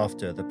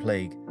 after the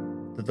plague,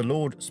 that the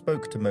Lord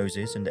spoke to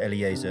Moses and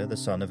Eleazar the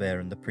son of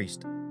Aaron the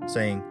priest,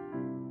 saying,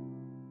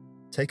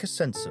 Take a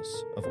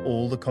census of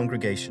all the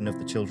congregation of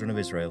the children of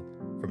Israel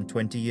from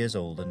 20 years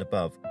old and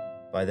above,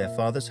 by their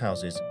fathers'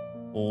 houses,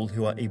 all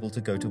who are able to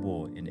go to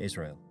war in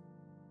Israel.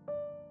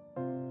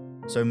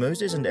 So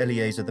Moses and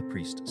Eleazar the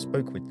priest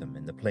spoke with them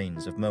in the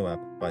plains of Moab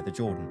by the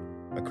Jordan,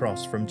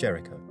 across from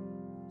Jericho,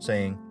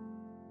 saying,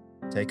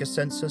 "Take a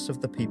census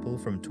of the people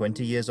from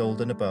 20 years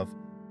old and above,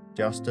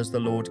 just as the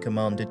Lord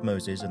commanded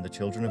Moses and the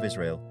children of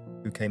Israel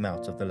who came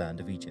out of the land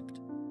of Egypt."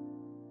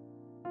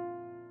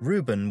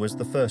 Reuben was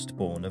the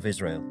firstborn of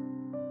Israel.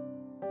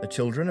 The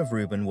children of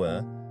Reuben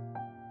were,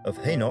 of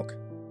Hanok,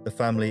 the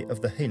family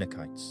of the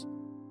Hanokites,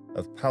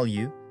 of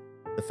Pallu,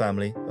 the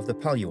family of the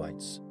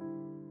Palluites,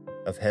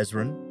 of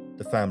Hezron,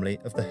 the family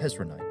of the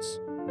Hezronites,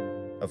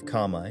 of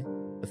Carmi,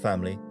 the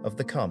family of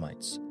the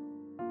Carmites.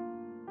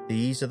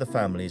 These are the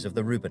families of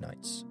the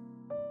Reubenites.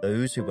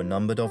 Those who were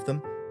numbered of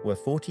them were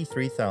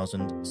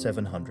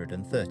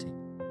 43,730.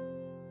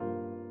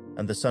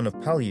 And the son of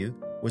Pallu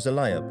was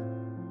Eliab.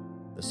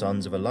 The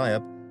sons of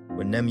Eliab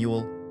were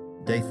Nemuel,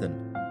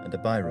 Dathan, and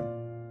Abiram.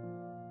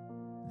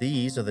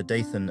 These are the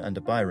Dathan and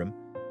Abiram,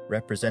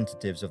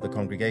 representatives of the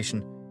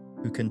congregation,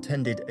 who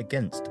contended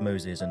against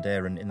Moses and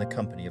Aaron in the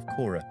company of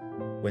Korah,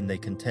 when they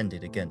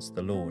contended against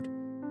the Lord.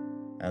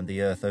 And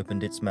the earth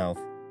opened its mouth,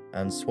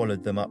 and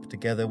swallowed them up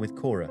together with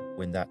Korah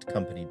when that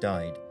company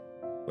died,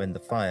 when the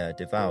fire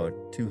devoured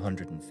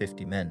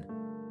 250 men.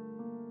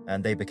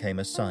 And they became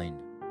a sign.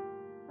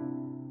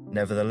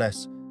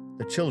 Nevertheless,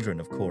 the children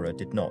of Korah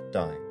did not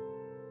die.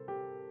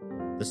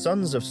 The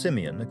sons of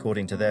Simeon,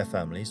 according to their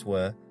families,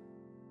 were,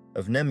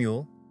 of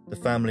Nemuel, the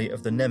family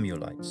of the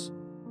Nemuelites,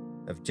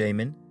 of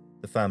Jamin,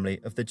 the family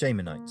of the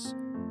Jaminites,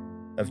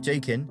 of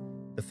Jachin,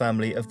 the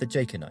family of the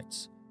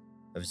Jachinites,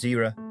 of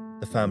Zerah,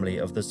 the family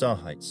of the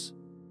Zarhites,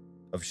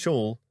 of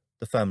Shaul,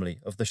 the family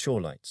of the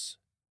Shaulites.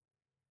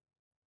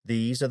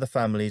 These are the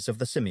families of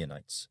the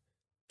Simeonites,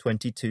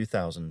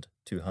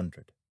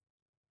 22,200.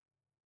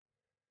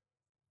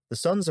 The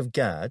sons of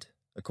Gad,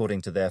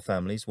 according to their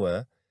families,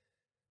 were,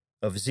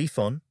 of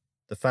Zephon,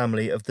 the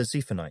family of the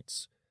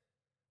Zephonites,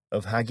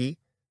 of Haggi,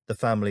 the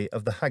family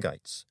of the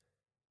Haggites,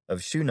 of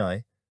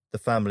Shunai, the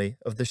family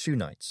of the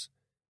Shunites,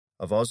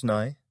 of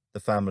Ozni, the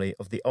family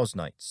of the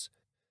Oznites,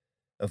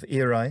 of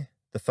Eri,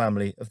 the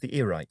family of the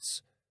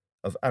Erites,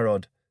 of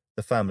Arod,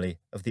 the family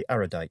of the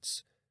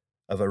Arodites,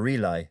 of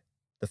Areli,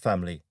 the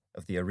family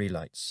of the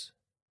Arelites.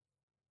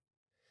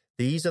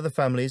 These are the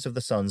families of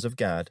the sons of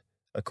Gad,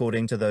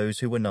 according to those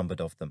who were numbered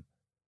of them,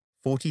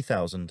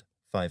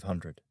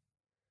 40,500.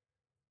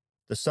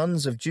 The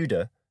sons of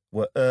Judah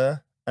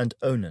were and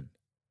Onan,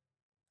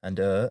 and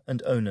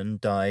and Onan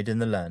died in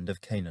the land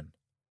of Canaan.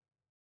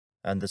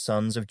 And the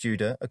sons of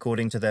Judah,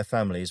 according to their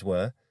families,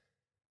 were,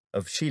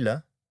 of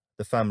Shelah,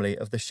 the family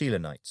of the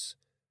Shelonites,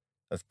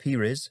 of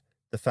Perez,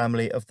 the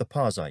family of the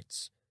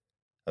Parzites,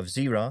 of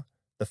Zerah,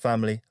 the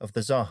family of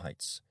the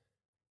Zarhites.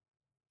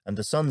 And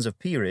the sons of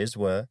Perez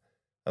were,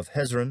 of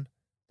Hezron,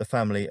 the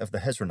family of the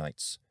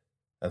Hezronites,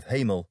 of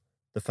Hamel,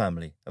 the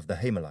family of the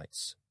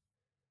Hamelites.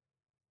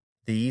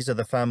 These are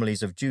the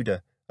families of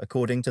Judah,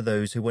 according to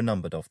those who were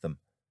numbered of them,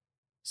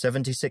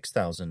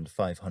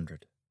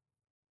 76,500.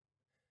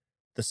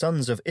 The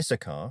sons of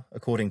Issachar,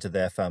 according to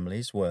their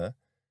families, were,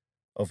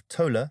 of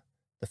Tola,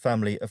 the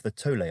family of the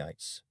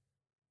Tolaites,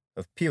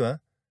 of Pua,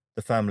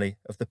 the family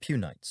of the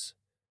Punites,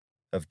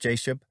 of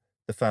Jashub,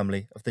 the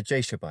family of the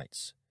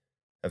Jashubites,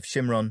 of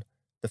Shimron,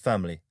 the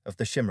family of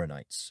the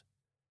Shimronites.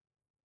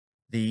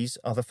 These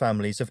are the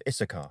families of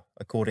Issachar,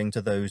 according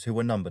to those who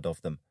were numbered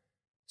of them,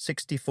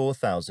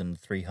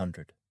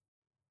 64,300.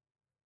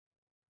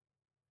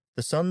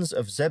 The sons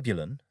of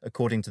Zebulun,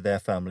 according to their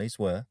families,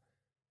 were,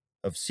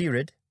 of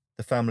Sered,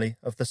 the family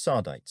of the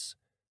Sardites,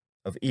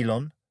 of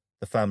Elon,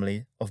 the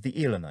family of the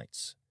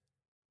Elonites,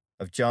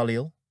 of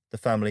Jaleel, the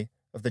family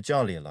of the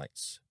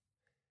Jaleelites.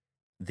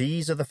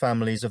 These are the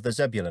families of the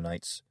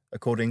Zebulunites,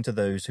 according to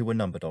those who were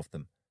numbered of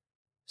them,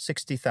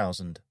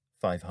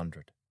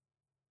 60,500.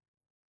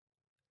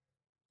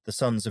 The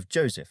sons of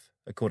Joseph,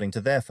 according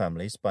to their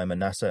families by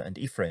Manasseh and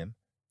Ephraim,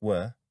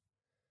 were,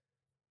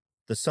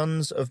 the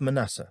sons of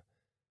Manasseh,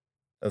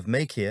 of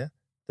Machir,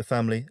 the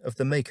family of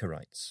the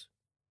Machirites,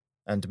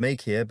 and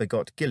Machir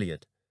begot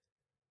Gilead,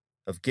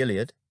 of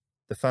Gilead,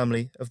 the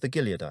family of the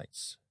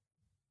Gileadites.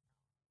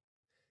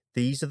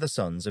 These are the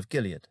sons of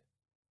Gilead,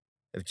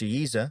 of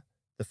Jeezer,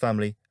 the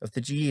family of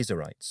the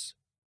Jeezerites,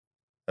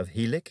 of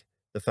Helik,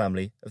 the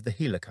family of the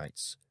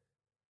Helikites,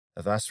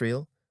 of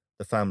Asriel,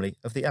 the family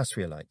of the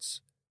Asrielites,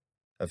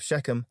 of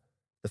Shechem,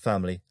 the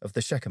family of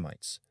the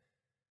Shechemites,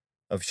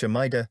 of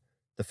Shemida,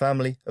 the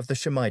family of the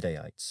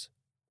Shemidaites,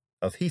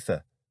 of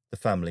Hepher, the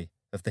family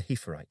of the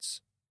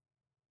Hepherites.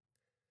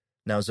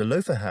 Now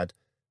Zelophehad,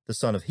 the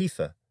son of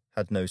Hepher,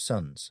 had no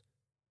sons,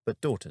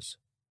 but daughters,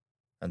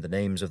 and the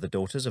names of the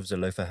daughters of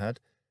Zelophehad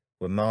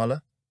were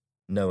Mahlah,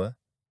 Noah,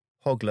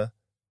 Hoglah,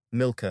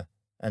 Milcah,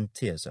 and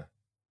Tirzah.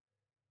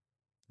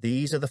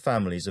 These are the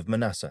families of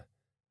Manasseh,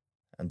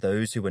 and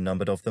those who were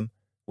numbered of them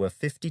were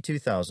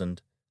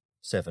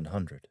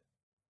 52,700.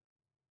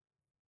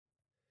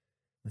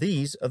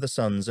 These are the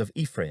sons of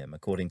Ephraim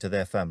according to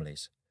their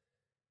families.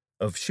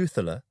 Of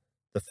Shuthelah,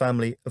 the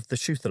family of the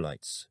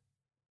Shuthelites.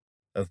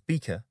 Of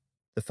Becher,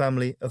 the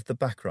family of the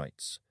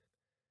Bachrites.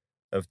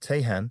 Of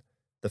Tahan,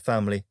 the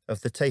family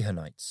of the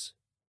Tahanites.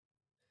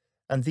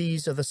 And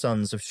these are the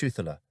sons of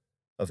Shuthelah,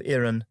 of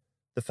Iran,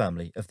 the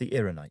family of the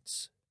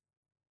Iranites.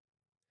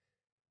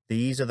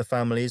 These are the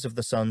families of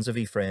the sons of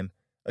Ephraim,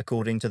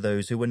 according to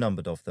those who were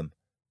numbered of them,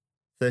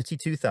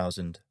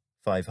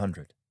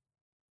 32,500.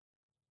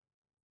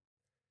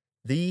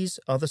 These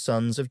are the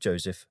sons of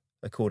Joseph,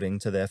 according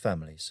to their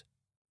families.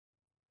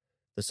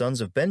 The sons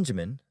of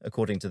Benjamin,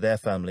 according to their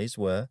families,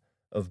 were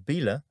of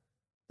Bela,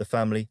 the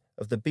family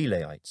of the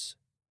Belaites,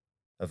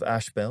 of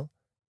Ashbel,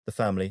 the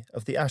family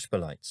of the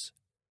Ashbelites,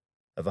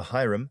 of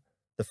Ahiram,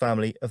 the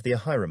family of the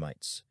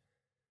Ahiramites,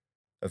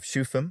 of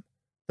Shupham,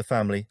 the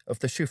family of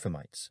the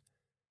Shuphamites,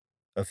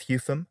 of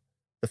Hupham,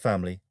 the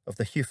family of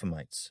the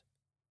Huphamites.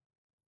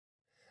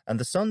 And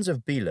the sons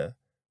of Bela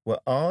were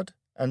Ard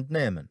and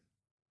Naaman.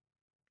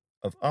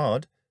 Of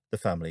Ard, the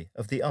family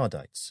of the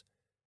Ardites,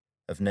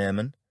 of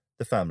Naaman,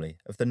 the family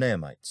of the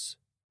Naamites.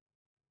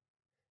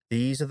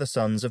 These are the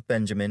sons of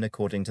Benjamin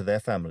according to their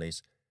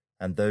families,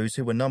 and those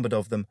who were numbered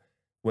of them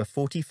were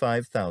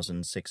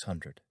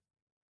 45,600.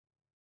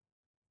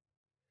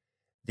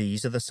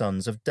 These are the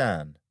sons of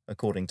Dan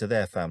according to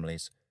their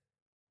families,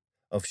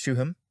 of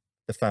Shuham,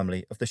 the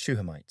family of the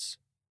Shuhamites.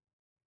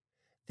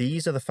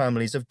 These are the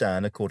families of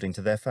Dan according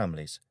to their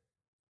families.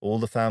 All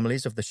the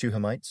families of the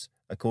Shuhamites,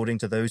 according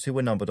to those who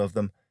were numbered of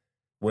them,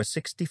 were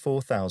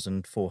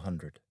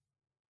 64,400.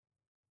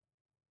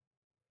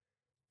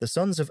 The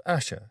sons of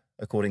Asher,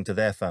 according to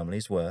their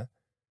families, were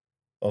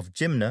of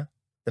Jimnah,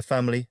 the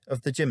family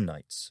of the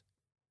Jimnites,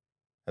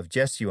 of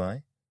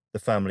Jesui, the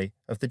family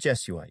of the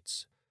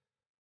Jesuites,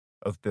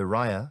 of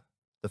Beriah,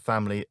 the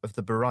family of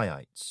the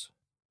Beriites,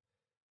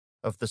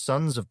 of the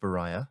sons of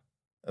Beriah,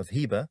 of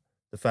Heber,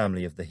 the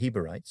family of the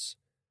Heberites,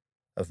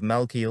 of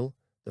Malkiel,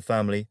 the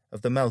family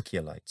of the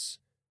Malkielites,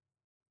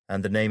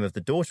 and the name of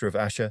the daughter of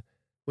Asher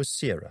was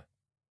Serah.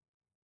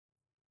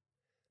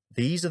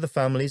 These are the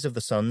families of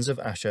the sons of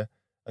Asher,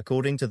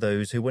 according to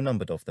those who were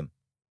numbered of them,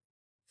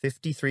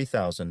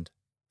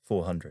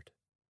 53,400.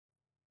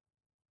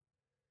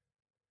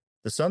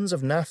 The sons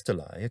of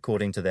Naphtali,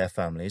 according to their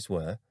families,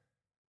 were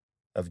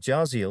of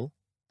Jaziel,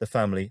 the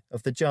family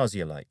of the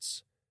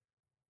Jazielites,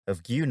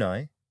 of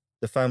Guni,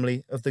 the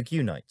family of the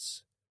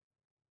Gunites,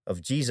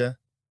 of Jezer,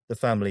 the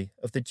family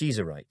of the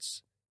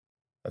Jezerites,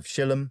 of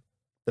Shillem,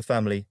 the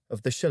family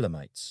of the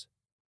Shillemites.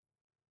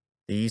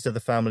 These are the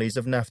families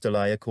of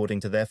Naphtali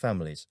according to their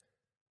families,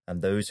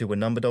 and those who were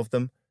numbered of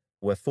them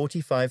were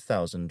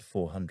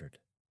 45,400.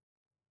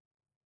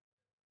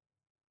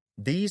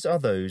 These are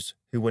those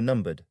who were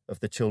numbered of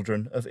the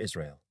children of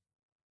Israel,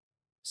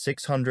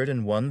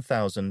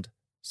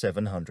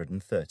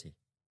 601,730.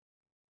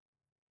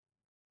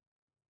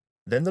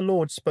 Then the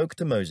Lord spoke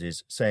to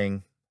Moses,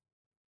 saying,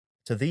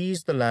 To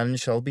these the land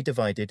shall be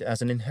divided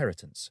as an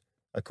inheritance,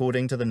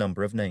 according to the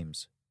number of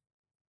names.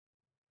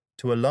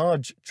 To a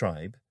large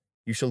tribe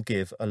you shall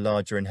give a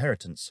larger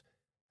inheritance,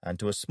 and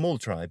to a small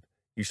tribe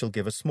you shall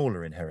give a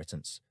smaller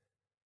inheritance.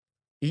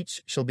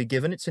 Each shall be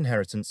given its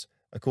inheritance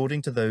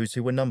according to those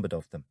who were numbered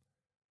of them.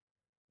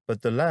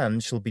 But the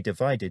land shall be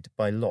divided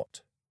by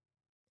lot.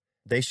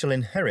 They shall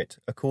inherit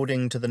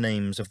according to the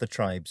names of the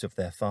tribes of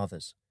their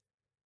fathers.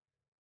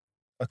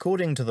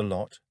 According to the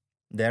lot,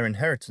 their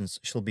inheritance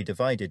shall be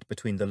divided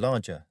between the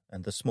larger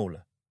and the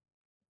smaller.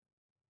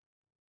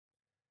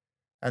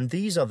 And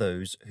these are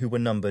those who were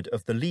numbered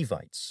of the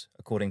Levites,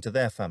 according to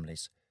their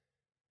families.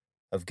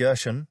 Of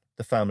Gershon,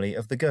 the family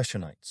of the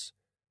Gershonites.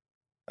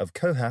 Of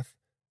Kohath,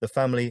 the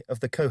family of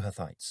the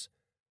Kohathites.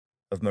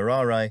 Of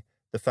Merari,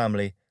 the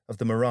family of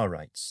the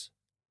Merarites.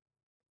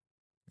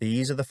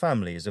 These are the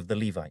families of the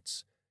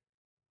Levites.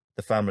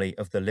 The family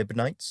of the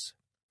Libnites,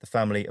 the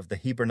family of the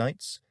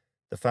Hebronites,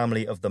 the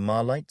family of the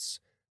Marlites,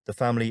 the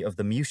family of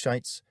the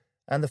Mushites,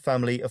 and the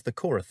family of the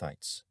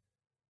Korathites.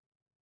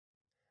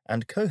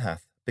 And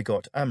Kohath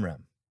begot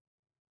Amram.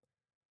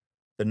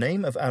 The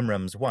name of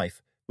Amram's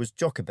wife was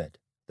Jochebed,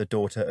 the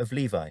daughter of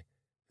Levi,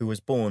 who was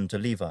born to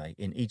Levi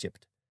in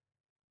Egypt.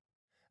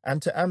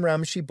 And to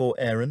Amram she bore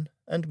Aaron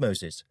and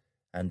Moses,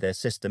 and their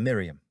sister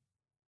Miriam.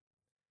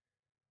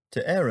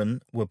 To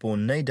Aaron were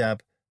born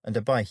Nadab and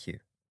Abihu,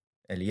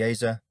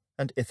 Eleazar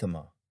and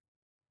Ithamar.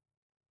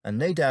 And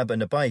Nadab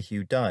and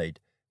Abihu died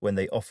when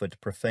they offered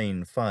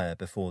profane fire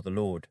before the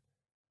Lord.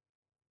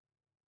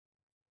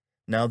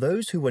 Now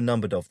those who were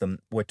numbered of them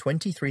were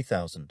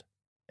 23,000,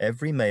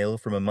 every male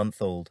from a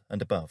month old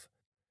and above.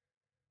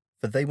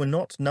 For they were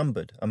not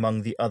numbered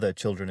among the other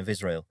children of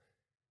Israel,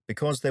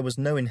 because there was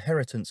no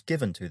inheritance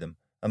given to them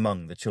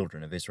among the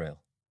children of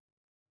Israel.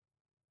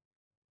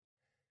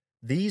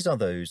 These are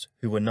those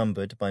who were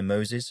numbered by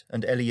Moses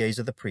and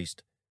Eleazar the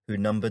priest, who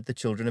numbered the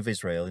children of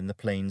Israel in the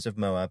plains of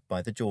Moab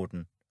by the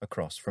Jordan,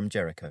 across from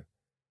Jericho.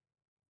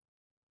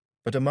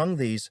 But among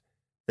these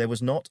there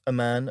was not a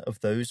man of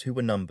those who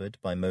were numbered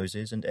by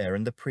Moses and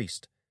Aaron the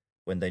priest,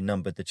 when they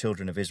numbered the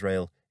children of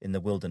Israel in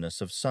the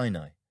wilderness of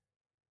Sinai.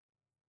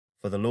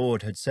 For the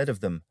Lord had said of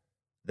them,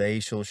 They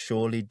shall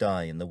surely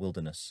die in the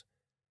wilderness.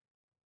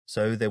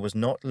 So there was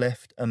not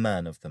left a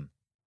man of them,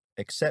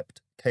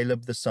 except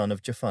Caleb the son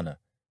of Jephunneh,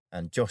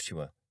 and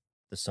Joshua,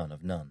 the son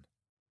of Nun.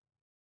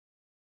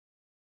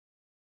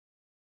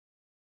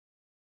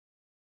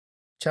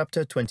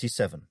 Chapter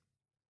 27.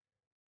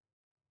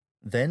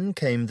 Then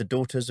came the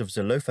daughters of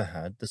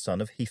Zelophehad, the son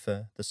of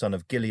Hepher, the son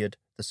of Gilead,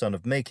 the son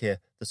of Machir,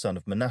 the son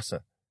of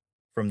Manasseh,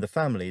 from the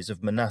families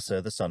of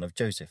Manasseh the son of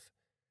Joseph.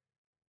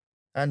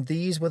 And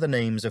these were the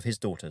names of his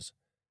daughters: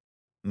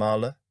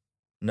 Mahlah,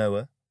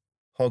 Noah,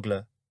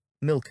 Hoglah,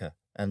 Milcah,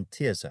 and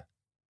Tirzah.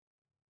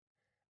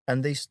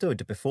 And they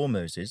stood before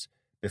Moses,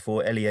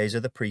 before Eleazar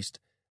the priest,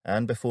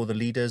 and before the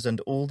leaders and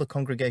all the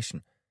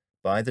congregation,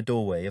 by the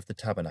doorway of the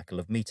tabernacle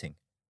of meeting,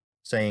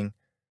 saying,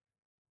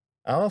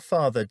 Our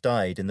father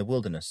died in the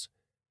wilderness,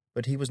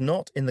 but he was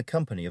not in the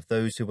company of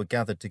those who were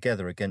gathered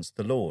together against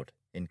the Lord,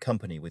 in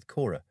company with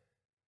Korah,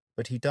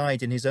 but he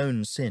died in his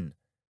own sin,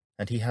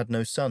 and he had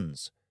no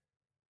sons.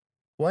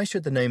 Why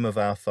should the name of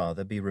our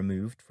father be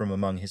removed from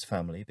among his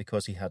family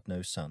because he had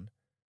no son?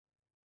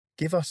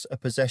 Give us a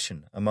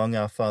possession among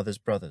our father's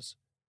brothers.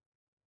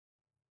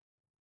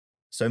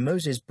 So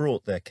Moses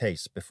brought their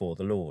case before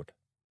the Lord.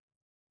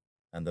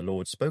 And the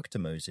Lord spoke to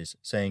Moses,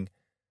 saying,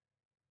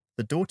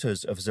 The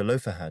daughters of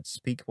Zelophehad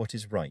speak what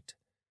is right.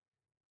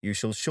 You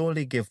shall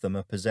surely give them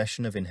a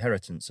possession of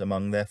inheritance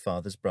among their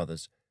father's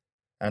brothers,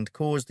 and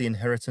cause the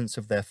inheritance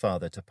of their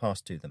father to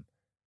pass to them.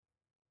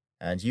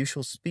 And you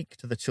shall speak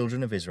to the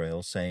children of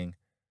Israel, saying,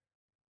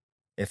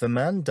 If a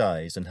man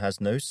dies and has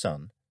no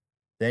son,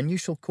 then you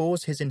shall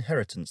cause his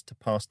inheritance to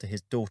pass to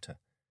his daughter.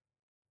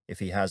 If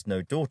he has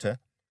no daughter,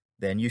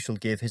 then you shall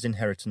give his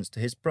inheritance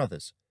to his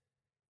brothers.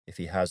 If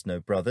he has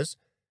no brothers,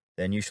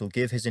 then you shall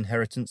give his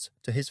inheritance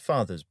to his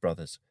father's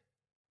brothers.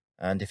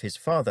 And if his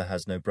father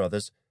has no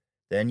brothers,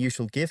 then you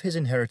shall give his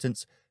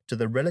inheritance to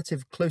the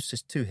relative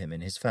closest to him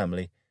in his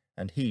family,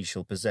 and he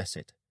shall possess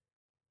it.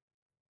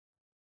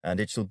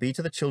 And it shall be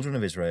to the children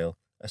of Israel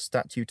a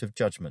statute of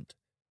judgment,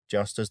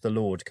 just as the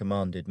Lord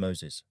commanded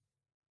Moses.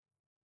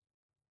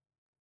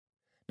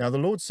 Now the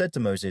Lord said to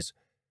Moses,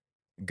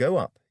 Go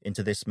up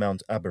into this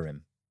Mount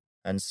Abarim,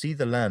 and see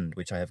the land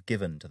which I have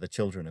given to the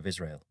children of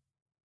Israel.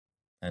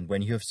 And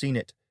when you have seen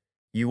it,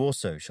 you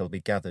also shall be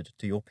gathered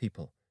to your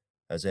people,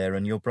 as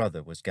Aaron your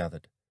brother was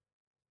gathered.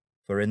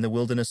 For in the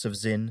wilderness of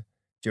Zin,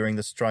 during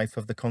the strife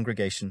of the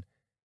congregation,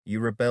 you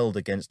rebelled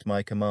against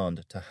my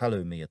command to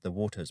hallow me at the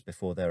waters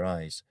before their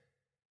eyes.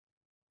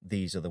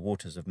 These are the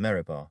waters of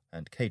Meribah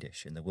and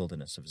Kadesh in the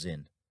wilderness of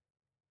Zin.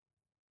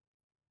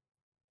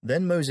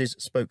 Then Moses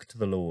spoke to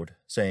the Lord,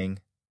 saying,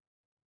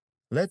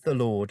 Let the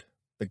Lord,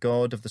 the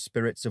God of the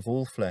spirits of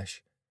all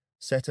flesh,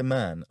 set a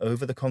man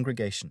over the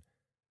congregation,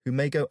 who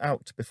may go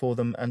out before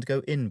them and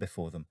go in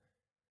before them,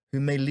 who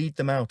may lead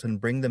them out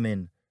and bring them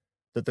in,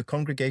 that the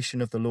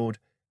congregation of the Lord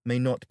may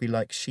not be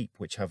like sheep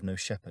which have no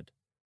shepherd.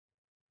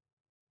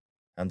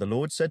 And the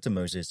Lord said to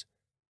Moses,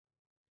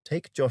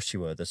 Take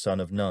Joshua the son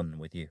of Nun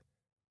with you,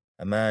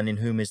 a man in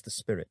whom is the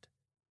Spirit,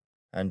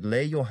 and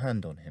lay your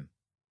hand on him.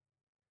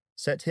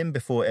 Set him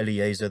before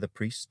Eleazar the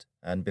priest,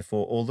 and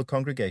before all the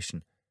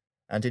congregation,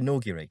 and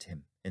inaugurate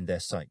him in their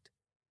sight.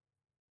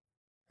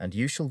 And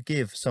you shall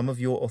give some of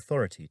your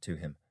authority to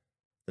him,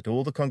 that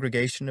all the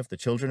congregation of the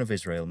children of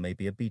Israel may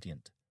be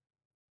obedient.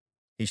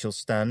 He shall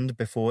stand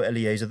before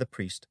Eleazar the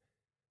priest,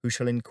 who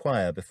shall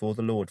inquire before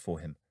the Lord for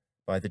him,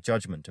 by the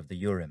judgment of the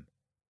Urim.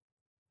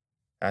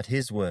 At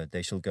his word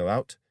they shall go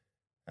out,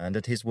 and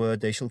at his word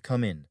they shall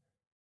come in,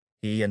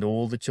 he and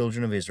all the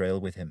children of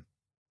Israel with him,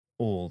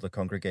 all the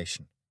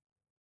congregation.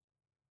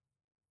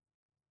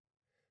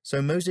 So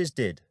Moses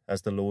did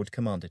as the Lord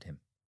commanded him.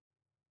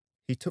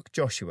 He took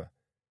Joshua,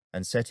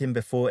 and set him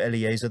before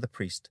Eleazar the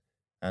priest,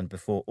 and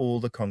before all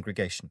the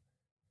congregation.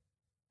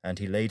 And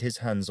he laid his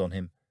hands on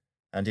him,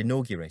 and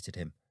inaugurated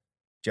him,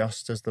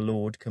 just as the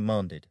Lord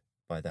commanded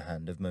by the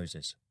hand of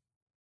Moses.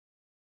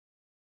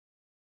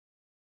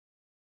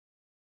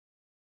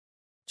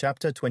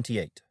 Chapter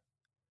 28.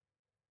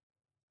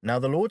 Now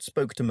the Lord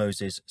spoke to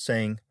Moses,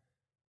 saying,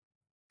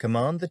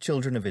 Command the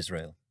children of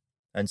Israel,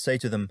 and say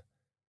to them,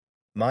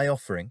 My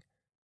offering,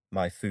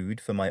 my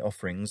food for my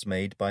offerings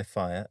made by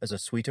fire as a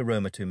sweet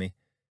aroma to me,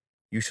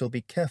 you shall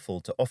be careful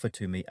to offer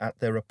to me at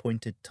their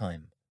appointed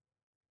time.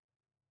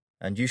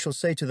 And you shall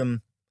say to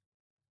them,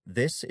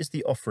 This is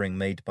the offering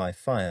made by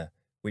fire,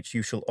 which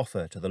you shall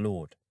offer to the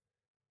Lord.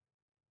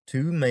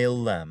 2 male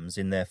lambs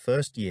in their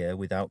first year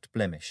without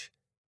blemish,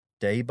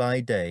 day by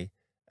day,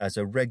 as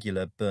a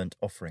regular burnt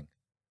offering.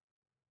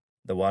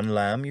 The one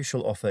lamb you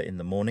shall offer in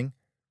the morning,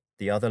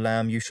 the other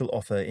lamb you shall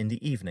offer in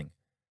the evening,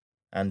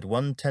 and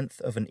 1/10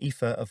 of an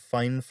ephah of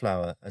fine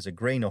flour as a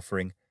grain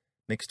offering,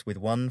 mixed with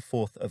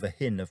 1/4 of a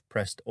hin of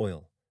pressed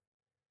oil.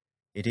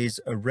 It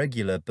is a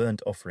regular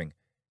burnt offering,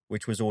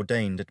 which was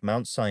ordained at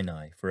Mount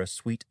Sinai for a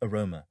sweet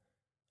aroma,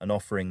 an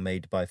offering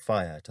made by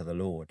fire to the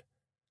Lord.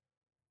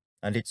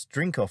 And its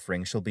drink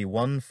offering shall be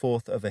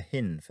 1/4 of a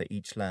hin for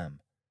each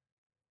lamb.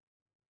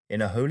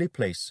 In a holy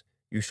place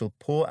you shall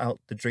pour out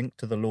the drink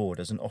to the Lord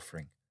as an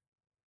offering.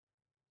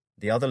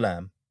 The other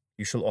lamb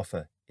you shall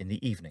offer in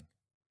the evening.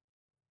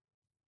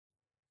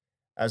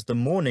 As the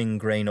morning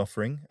grain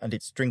offering and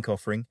its drink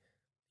offering,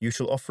 you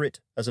shall offer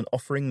it as an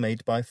offering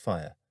made by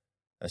fire,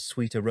 a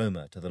sweet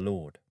aroma to the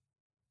Lord.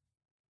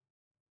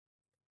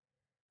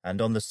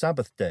 And on the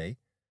Sabbath day,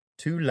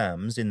 2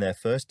 lambs in their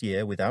first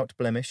year without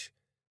blemish,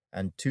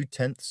 and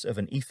 2/10 of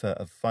an ephah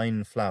of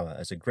fine flour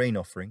as a grain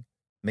offering,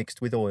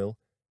 mixed with oil,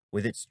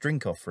 with its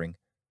drink offering.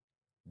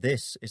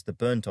 This is the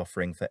burnt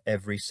offering for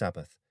every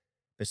Sabbath,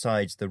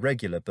 besides the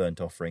regular burnt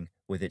offering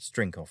with its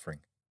drink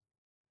offering.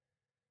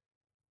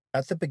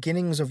 At the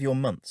beginnings of your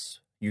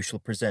months you shall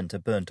present a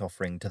burnt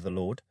offering to the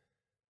Lord,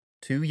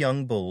 2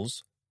 young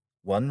bulls,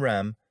 1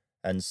 ram,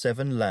 and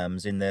 7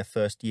 lambs in their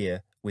first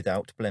year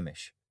without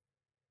blemish.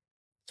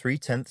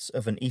 3/10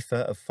 of an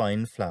ephah of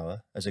fine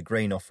flour as a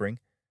grain offering,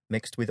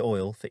 mixed with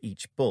oil for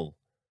each bull.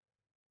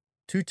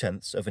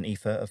 2/10 of an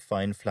ephah of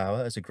fine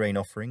flour as a grain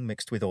offering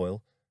mixed with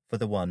oil for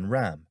the 1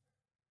 ram,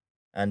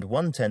 and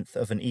 1/10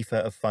 of an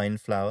ephah of fine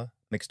flour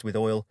mixed with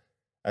oil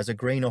as a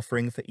grain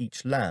offering for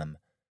each lamb,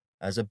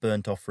 as a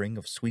burnt offering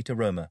of sweet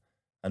aroma,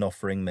 an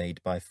offering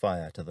made by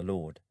fire to the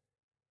Lord.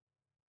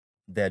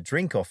 Their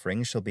drink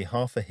offering shall be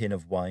half a hin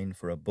of wine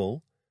for a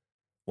bull,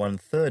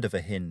 1/3 of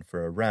a hin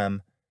for a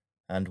ram,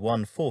 and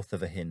 1/4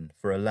 of a hin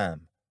for a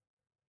lamb.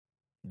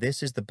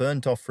 This is the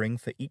burnt offering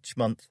for each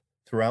month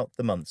throughout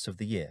the months of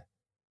the year.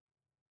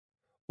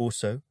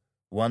 Also,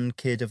 1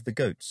 kid of the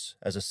goats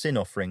as a sin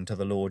offering to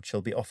the Lord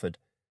shall be offered,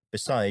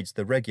 besides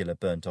the regular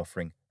burnt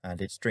offering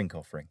and its drink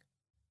offering.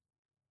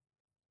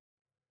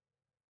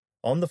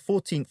 On the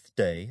 14th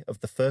day of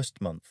the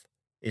first month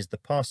is the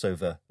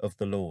Passover of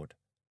the Lord,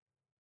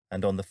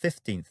 and on the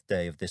 15th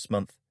day of this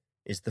month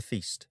is the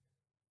feast.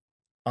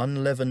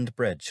 Unleavened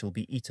bread shall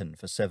be eaten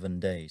for 7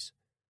 days.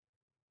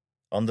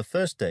 On the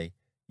first day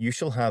you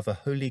shall have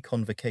a holy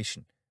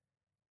convocation.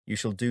 You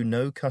shall do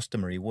no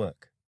customary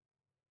work.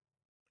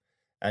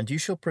 And you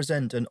shall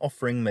present an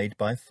offering made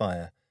by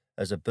fire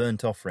as a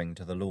burnt offering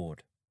to the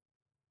Lord.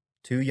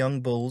 2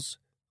 young bulls,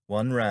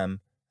 1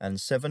 ram,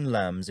 and 7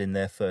 lambs in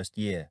their first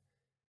year.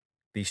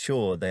 Be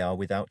sure they are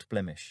without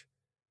blemish.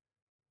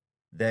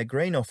 Their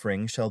grain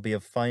offering shall be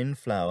of fine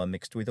flour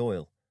mixed with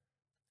oil.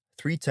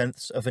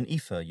 3/10 of an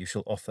ephah you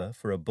shall offer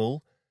for a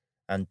bull,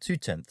 and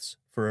 2/10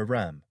 for a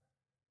ram.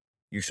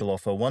 You shall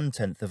offer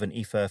 1/10 of an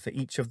ephah for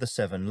each of the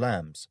 7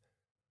 lambs.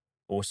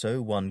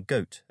 Also 1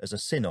 goat as a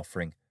sin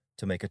offering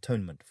to make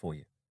atonement for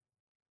you.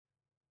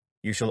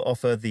 You shall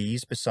offer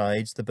these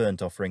besides the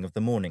burnt offering of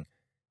the morning,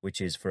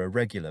 which is for a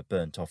regular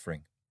burnt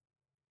offering.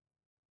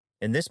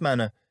 In this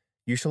manner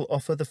you shall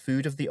offer the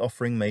food of the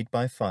offering made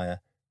by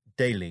fire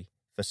daily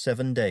for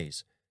 7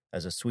 days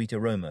as a sweet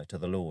aroma to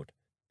the Lord.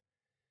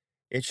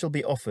 It shall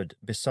be offered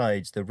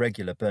besides the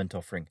regular burnt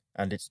offering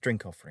and its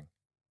drink offering.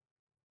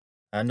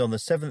 And on the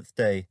 7th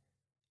day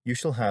you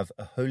shall have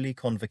a holy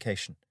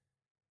convocation.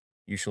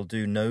 You shall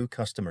do no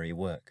customary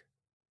work.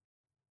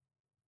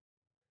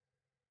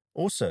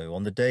 Also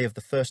on the day of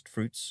the first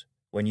fruits,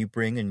 when you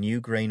bring a new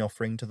grain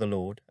offering to the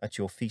Lord at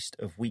your feast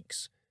of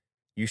weeks,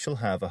 you shall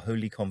have a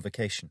holy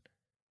convocation.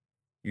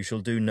 You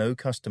shall do no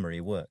customary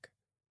work.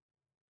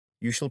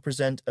 You shall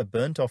present a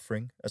burnt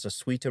offering as a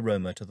sweet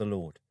aroma to the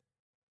Lord.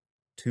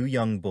 2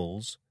 young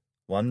bulls,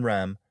 1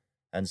 ram,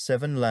 and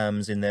 7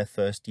 lambs in their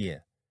first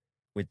year,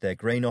 with their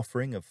grain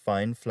offering of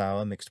fine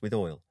flour mixed with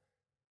oil.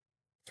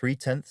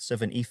 3/10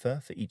 of an ephah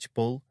for each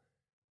bull,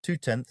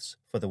 2/10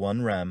 for the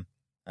 1 ram,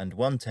 and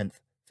 1/10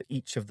 for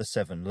each of the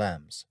 7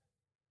 lambs.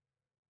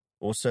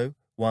 Also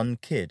 1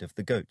 kid of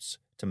the goats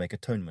to make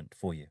atonement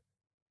for you.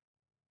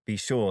 Be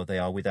sure they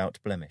are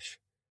without blemish.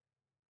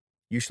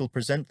 You shall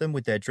present them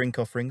with their drink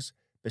offerings,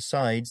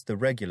 besides the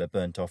regular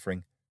burnt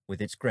offering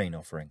with its grain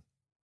offering.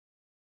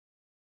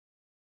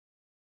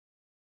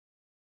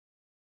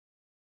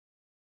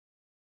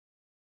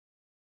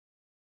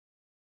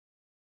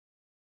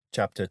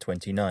 Chapter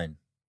 29.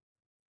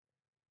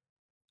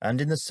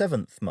 And in the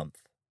 7th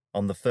month,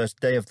 on the first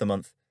day of the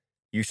month,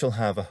 you shall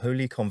have a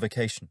holy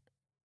convocation.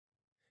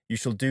 You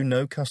shall do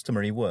no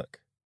customary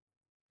work.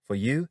 For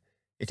you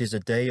it is a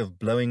day of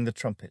blowing the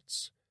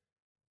trumpets.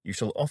 You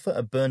shall offer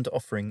a burnt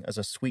offering as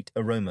a sweet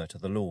aroma to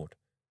the Lord.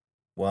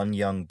 1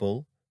 young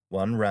bull,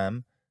 1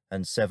 ram,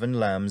 and 7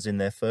 lambs in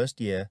their first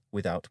year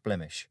without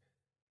blemish.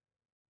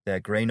 Their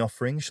grain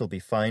offering shall be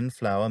fine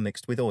flour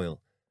mixed with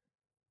oil.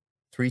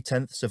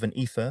 3/10 of an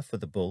ephah for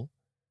the bull,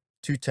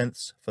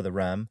 2/10 for the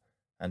ram,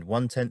 and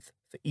 1/10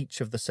 for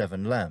each of the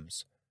 7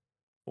 lambs.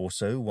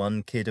 Also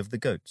 1 kid of the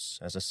goats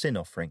as a sin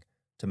offering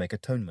to make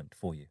atonement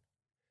for you.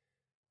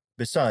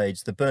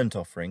 Besides the burnt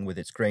offering with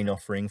its grain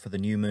offering for the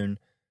new moon,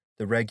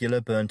 the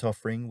regular burnt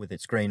offering with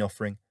its grain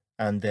offering,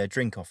 and their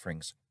drink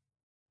offerings,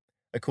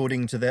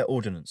 according to their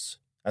ordinance,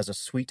 as a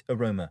sweet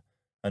aroma,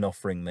 an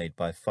offering made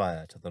by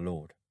fire to the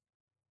Lord.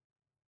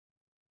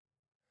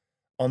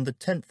 On the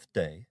 10th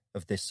day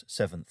of this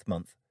 7th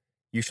month,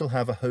 you shall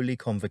have a holy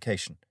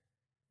convocation.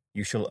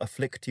 You shall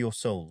afflict your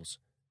souls.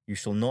 You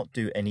shall not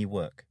do any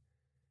work.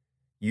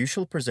 You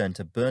shall present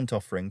a burnt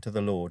offering to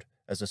the Lord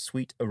as a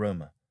sweet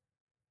aroma.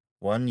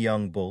 1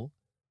 young bull,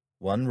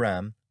 1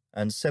 ram,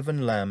 and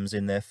 7 lambs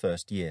in their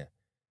first year.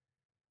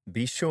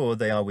 Be sure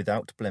they are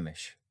without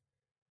blemish.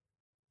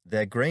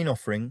 Their grain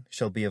offering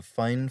shall be of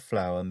fine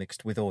flour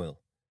mixed with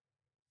oil.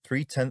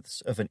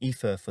 3/10 of an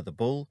ephah for the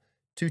bull,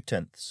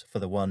 2/10 for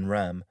the 1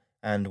 ram,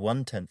 and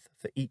 1/10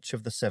 for each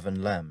of the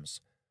 7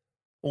 lambs.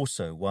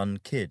 Also 1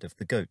 kid of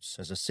the goats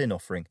as a sin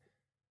offering,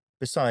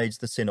 besides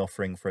the sin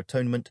offering for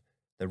atonement,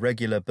 the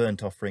regular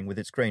burnt offering with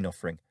its grain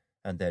offering,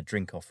 and their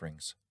drink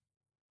offerings.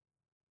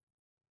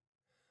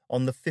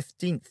 On the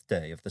 15th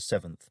day of the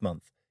 7th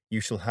month you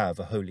shall have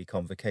a holy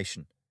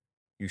convocation.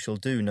 You shall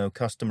do no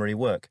customary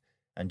work,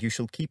 and you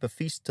shall keep a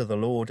feast to the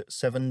Lord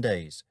 7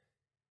 days.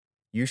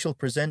 You shall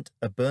present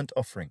a burnt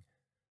offering,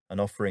 an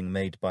offering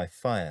made by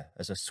fire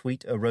as a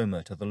sweet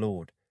aroma to the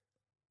Lord.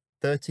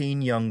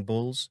 13 young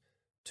bulls,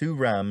 2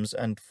 rams,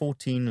 and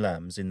 14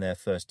 lambs in their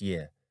first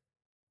year.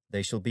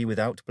 They shall be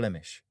without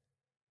blemish.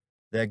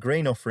 Their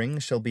grain offering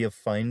shall be of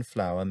fine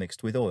flour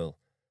mixed with oil,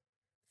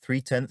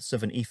 3/10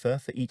 of an ephah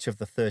for each of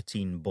the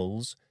 13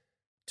 bulls,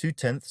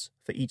 2/10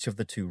 for each of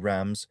the 2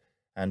 rams,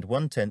 and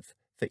 1/10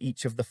 for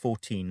each of the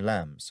 14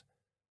 lambs.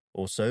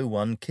 Also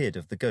 1 kid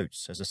of the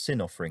goats as a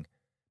sin offering,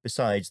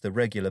 besides the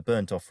regular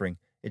burnt offering,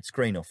 its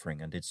grain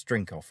offering, and its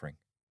drink offering.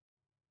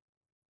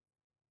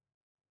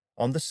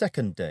 On the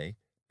 2nd day,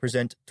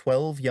 present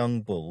 12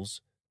 young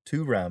bulls,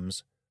 2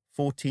 rams,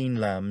 14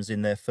 lambs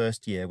in their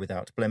first year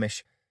without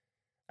blemish,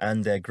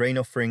 and their grain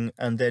offering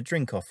and their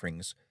drink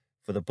offerings,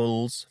 for the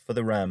bulls, for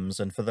the rams,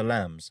 and for the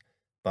lambs,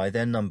 by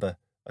their number,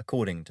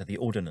 according to the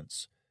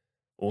ordinance.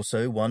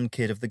 Also 1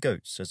 kid of the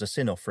goats as a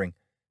sin offering,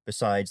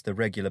 besides the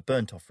regular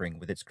burnt offering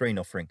with its grain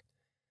offering,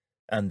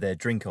 and their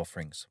drink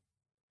offerings.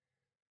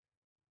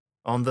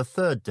 On the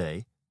 3rd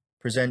day,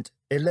 present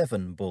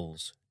 11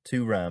 bulls,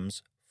 2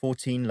 rams,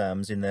 14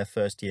 lambs in their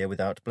first year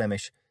without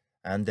blemish,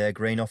 and their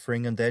grain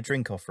offering and their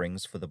drink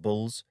offerings for the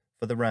bulls,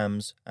 for the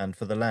rams, and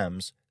for the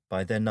lambs,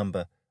 by their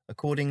number,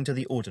 according to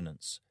the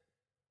ordinance.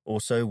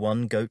 Also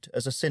 1 goat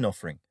as a sin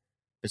offering,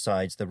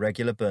 besides the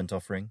regular burnt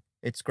offering,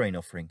 its grain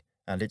offering,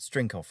 and its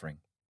drink offering.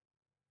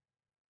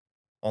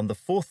 On the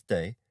 4th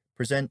day,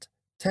 present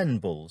 10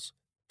 bulls,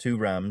 2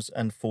 rams,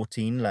 and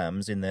 14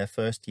 lambs in their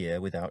first year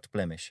without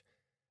blemish,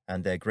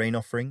 and their grain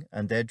offering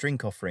and their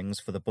drink offerings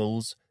for the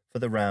bulls, for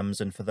the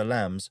rams, and for the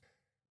lambs,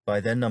 by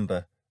their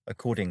number,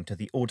 according to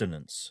the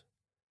ordinance.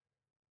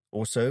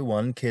 Also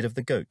 1 kid of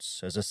the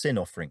goats as a sin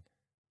offering,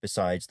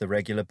 besides the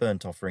regular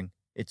burnt offering,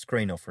 its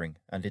grain offering,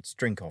 and its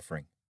drink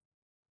offering.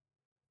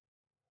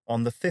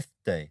 On the 5th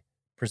day,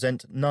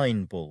 present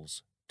 9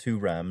 bulls, 2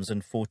 rams,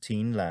 and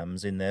 14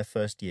 lambs in their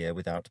first year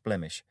without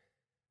blemish,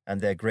 and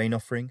their grain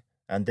offering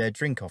and their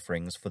drink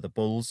offerings for the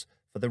bulls,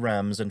 for the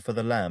rams, and for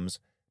the lambs,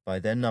 by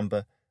their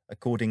number,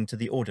 according to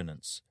the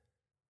ordinance.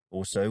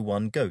 Also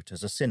 1 goat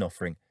as a sin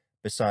offering,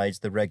 besides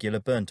the regular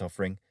burnt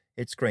offering,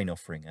 its grain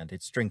offering, and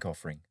its drink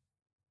offering.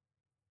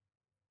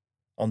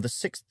 On the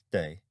 6th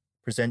day,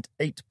 present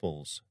 8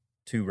 bulls,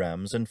 2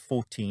 rams, and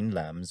 14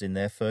 lambs in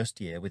their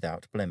first year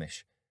without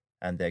blemish,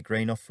 and their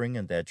grain offering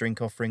and their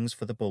drink offerings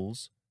for the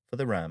bulls, for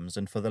the rams,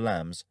 and for the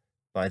lambs,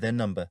 by their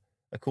number,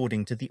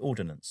 according to the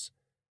ordinance.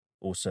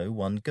 Also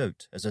 1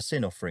 goat as a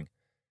sin offering,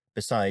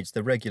 besides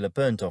the regular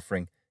burnt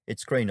offering,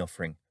 its grain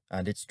offering,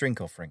 and its drink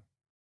offering.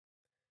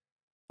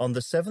 On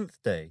the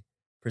 7th day,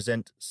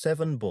 present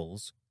 7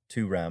 bulls,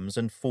 2 rams,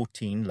 and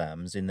 14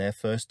 lambs in their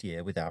first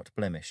year without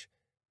blemish,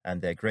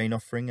 and their grain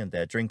offering and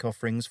their drink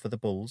offerings for the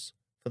bulls,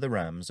 for the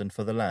rams, and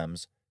for the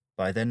lambs,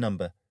 by their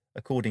number,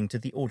 according to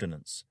the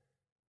ordinance.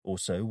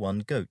 Also 1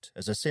 goat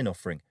as a sin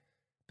offering,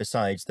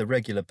 besides the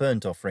regular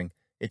burnt offering,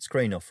 its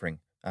grain offering,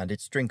 and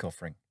its drink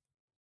offering.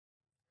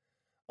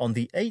 On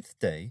the 8th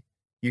day,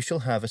 you shall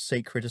have a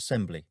sacred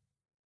assembly.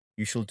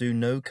 You shall do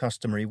no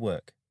customary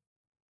work.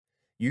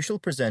 You shall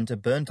present a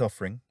burnt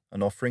offering,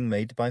 an offering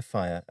made by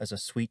fire as a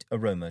sweet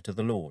aroma to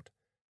the Lord.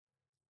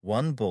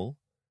 1 bull,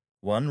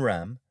 1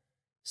 ram,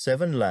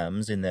 7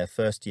 lambs in their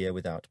first year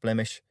without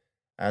blemish,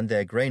 and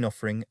their grain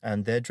offering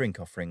and their drink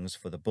offerings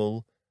for the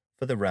bull,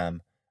 for the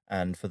ram,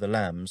 and for the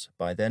lambs,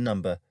 by their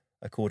number,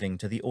 according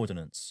to the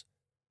ordinance.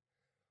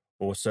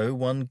 Also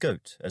 1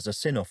 goat as a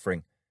sin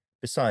offering,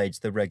 besides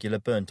the regular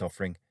burnt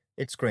offering,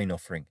 its grain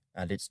offering,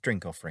 and its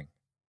drink offering.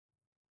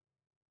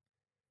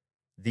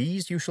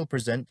 These you shall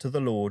present to the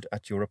Lord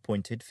at your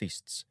appointed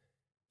feasts,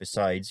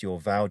 besides your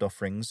vowed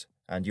offerings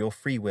and your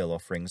freewill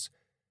offerings,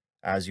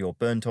 as your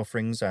burnt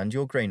offerings and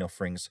your grain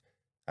offerings,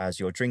 as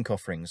your drink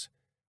offerings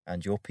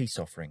and your peace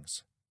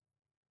offerings.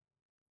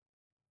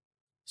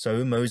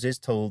 So Moses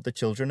told the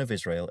children of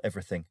Israel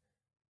everything,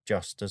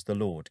 just as the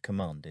Lord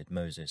commanded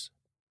Moses.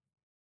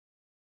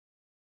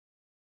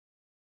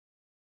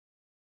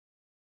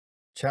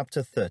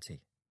 Chapter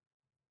 30.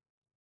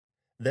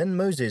 Then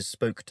Moses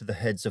spoke to the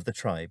heads of the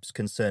tribes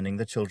concerning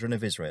the children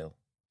of Israel,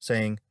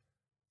 saying,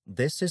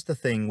 This is the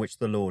thing which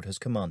the Lord has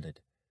commanded.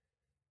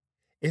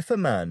 If a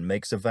man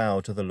makes a vow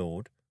to the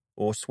Lord,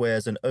 or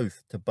swears an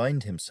oath to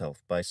bind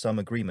himself by some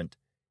agreement,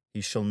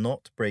 he shall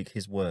not break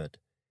his word.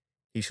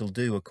 He shall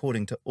do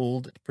according to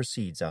all that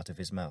proceeds out of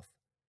his mouth.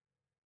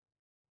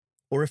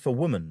 Or if a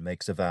woman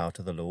makes a vow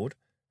to the Lord,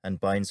 and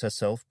binds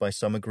herself by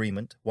some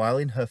agreement while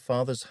in her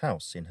father's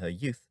house in her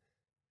youth,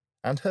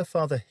 and her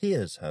father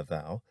hears her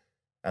vow,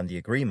 and the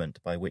agreement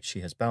by which she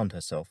has bound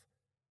herself,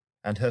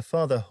 and her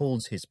father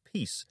holds his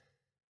peace,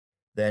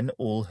 then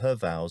all her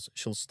vows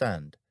shall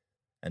stand,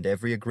 and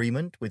every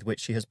agreement with which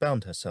she has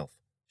bound herself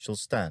shall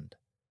stand.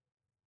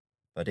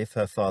 But if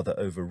her father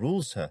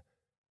overrules her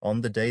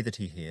on the day that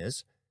he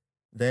hears,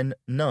 then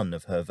none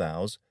of her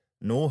vows,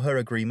 nor her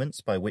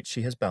agreements by which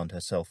she has bound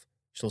herself,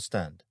 shall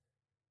stand.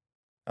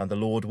 And the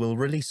Lord will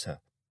release her,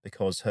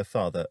 because her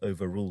father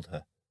overruled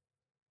her.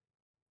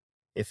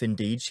 If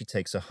indeed she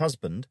takes a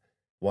husband,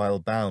 while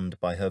bound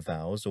by her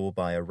vows or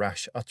by a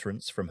rash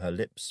utterance from her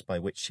lips by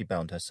which she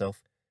bound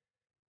herself,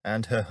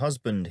 and her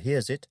husband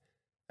hears it,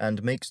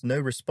 and makes no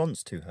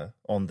response to her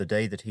on the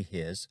day that he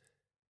hears,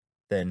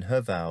 then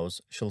her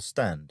vows shall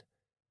stand,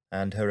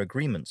 and her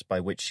agreements by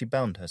which she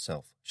bound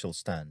herself shall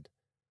stand.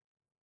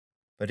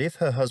 But if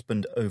her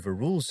husband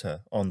overrules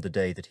her on the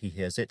day that he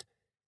hears it,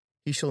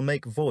 he shall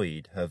make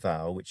void her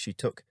vow which she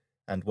took,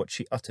 and what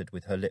she uttered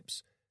with her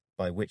lips,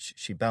 by which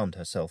she bound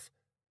herself,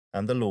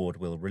 and the Lord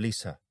will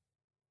release her.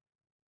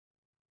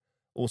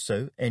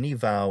 Also, any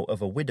vow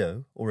of a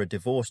widow or a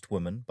divorced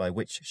woman by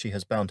which she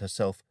has bound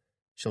herself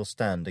shall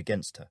stand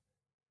against her.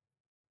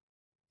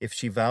 If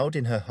she vowed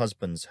in her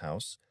husband's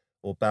house,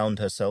 or bound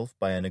herself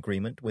by an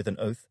agreement with an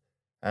oath,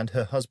 and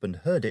her husband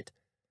heard it,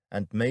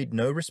 and made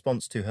no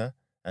response to her,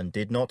 and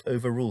did not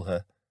overrule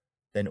her,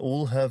 then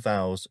all her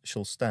vows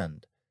shall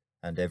stand,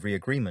 and every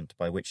agreement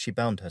by which she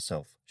bound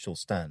herself shall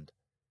stand.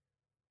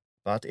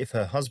 But if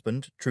her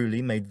husband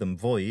truly made them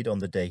void on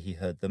the day he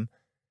heard them,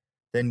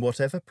 then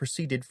whatever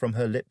proceeded from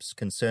her lips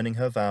concerning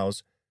her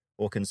vows,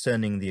 or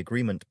concerning the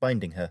agreement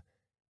binding her,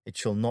 it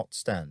shall not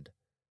stand.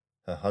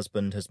 Her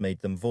husband has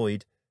made them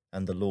void,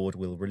 and the Lord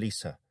will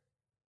release her.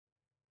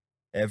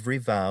 Every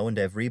vow and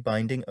every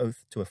binding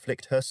oath to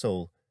afflict her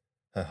soul,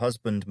 her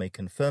husband may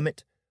confirm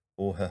it,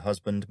 or her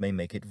husband may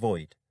make it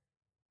void.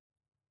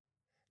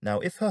 Now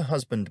if her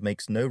husband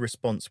makes no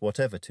response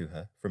whatever to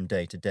her from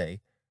day to day,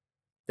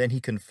 then he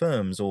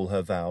confirms all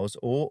her vows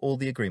or all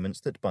the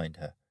agreements that bind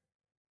her.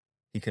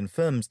 He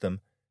confirms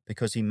them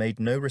because he made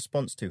no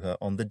response to her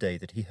on the day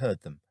that he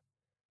heard them.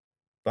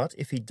 But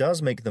if he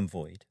does make them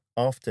void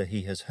after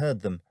he has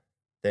heard them,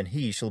 then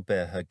he shall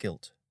bear her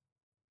guilt.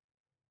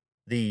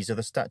 These are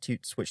the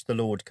statutes which the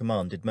Lord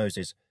commanded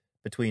Moses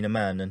between a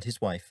man and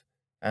his wife,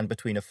 and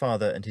between a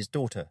father and his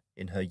daughter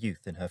in her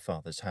youth in her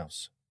father's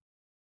house.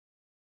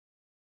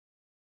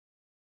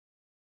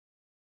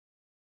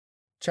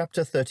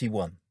 Chapter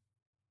 31.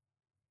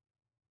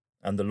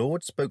 And the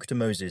Lord spoke to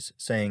Moses,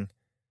 saying,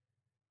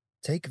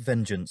 Take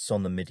vengeance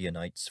on the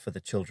Midianites for the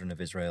children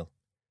of Israel.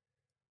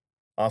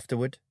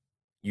 Afterward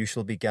you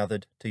shall be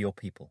gathered to your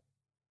people.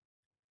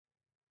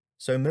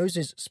 So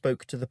Moses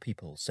spoke to the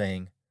people,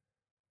 saying,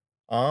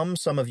 Arm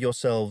some of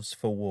yourselves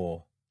for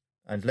war,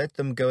 and let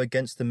them go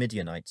against the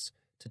Midianites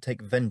to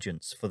take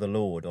vengeance for the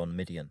Lord on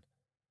Midian.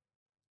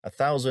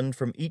 1,000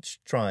 from each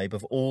tribe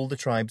of all the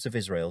tribes of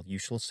Israel you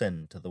shall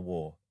send to the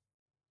war.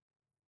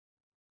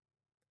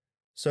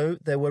 So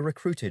there were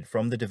recruited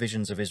from the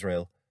divisions of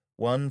Israel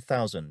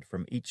 1,000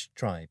 from each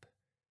tribe,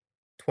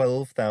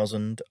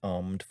 12,000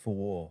 armed for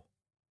war.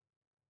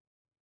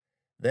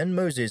 Then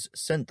Moses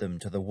sent them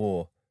to the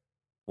war,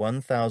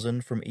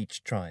 1,000 from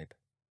each tribe.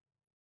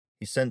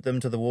 He sent them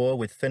to the war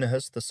with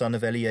Phinehas the son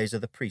of Eleazar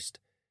the priest,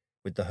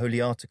 with the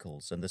holy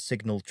articles and the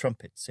signal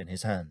trumpets in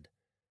his hand.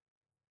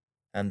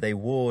 And they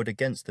warred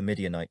against the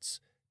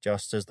Midianites,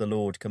 just as the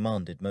Lord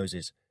commanded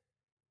Moses,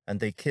 and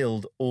they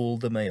killed all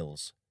the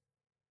males.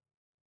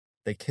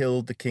 They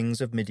killed the kings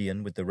of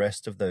Midian with the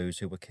rest of those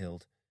who were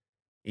killed,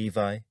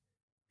 Evi,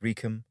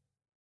 Rechem,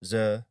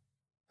 Zur,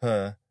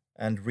 Hur,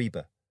 and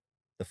Reba,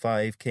 the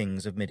 5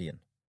 kings of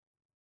Midian.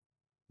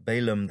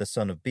 Balaam the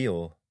son of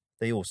Beor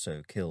they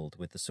also killed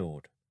with the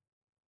sword.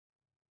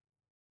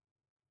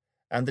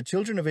 And the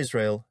children of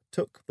Israel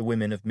took the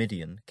women of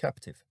Midian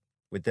captive,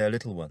 with their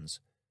little ones,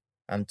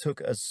 and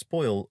took as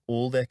spoil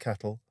all their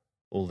cattle,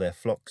 all their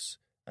flocks,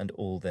 and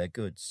all their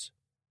goods.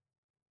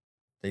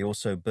 They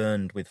also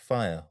burned with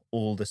fire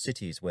all the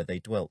cities where they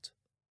dwelt,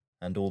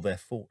 and all their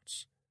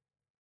forts.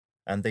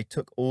 And they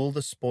took all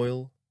the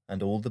spoil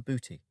and all the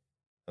booty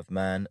of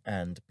man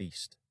and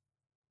beast.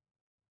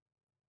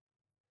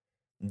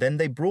 Then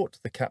they brought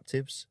the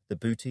captives, the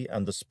booty,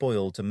 and the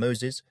spoil to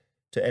Moses,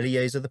 to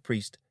Eleazar the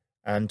priest,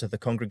 and to the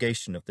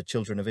congregation of the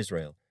children of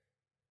Israel,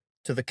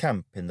 to the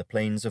camp in the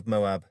plains of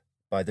Moab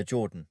by the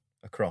Jordan,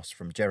 across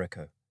from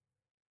Jericho.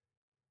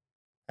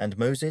 And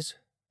Moses,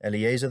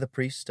 Eleazar the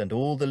priest, and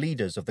all the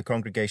leaders of the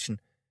congregation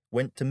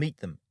went to meet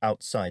them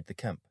outside the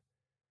camp.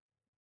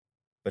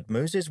 But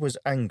Moses was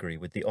angry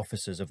with the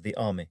officers of the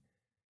army,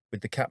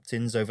 with the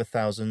captains over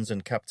thousands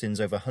and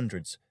captains over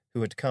hundreds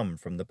who had come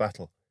from the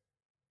battle.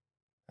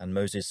 And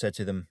Moses said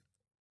to them,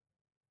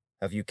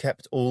 Have you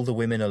kept all the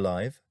women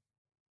alive?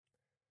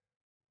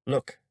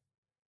 Look,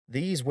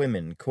 these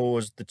women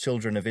caused the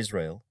children of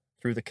Israel,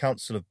 through the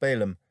counsel of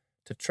Balaam,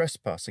 to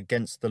trespass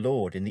against the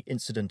Lord in the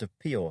incident of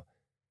Peor,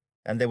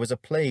 and there was a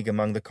plague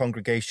among the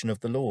congregation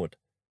of the Lord.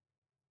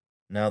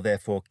 Now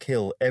therefore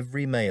kill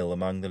every male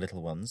among the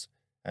little ones,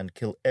 and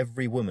kill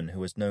every woman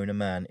who has known a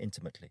man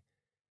intimately.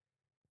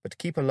 But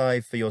keep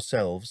alive for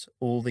yourselves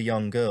all the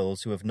young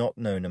girls who have not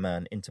known a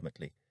man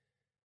intimately.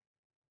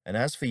 And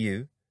as for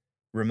you,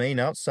 remain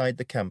outside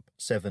the camp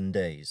 7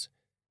 days.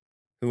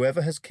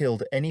 Whoever has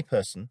killed any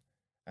person,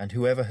 and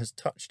whoever has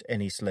touched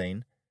any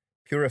slain,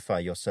 purify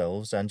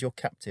yourselves and your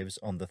captives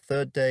on the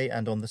 3rd day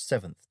and on the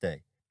 7th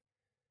day.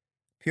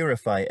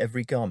 Purify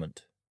every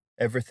garment,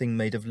 everything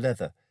made of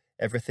leather,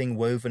 everything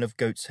woven of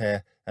goat's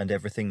hair, and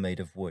everything made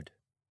of wood.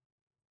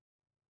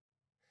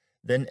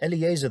 Then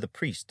Eleazar the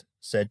priest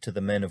said to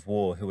the men of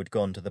war who had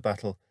gone to the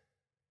battle,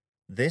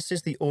 This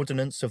is the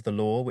ordinance of the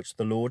law which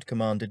the Lord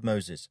commanded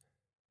Moses.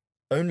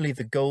 Only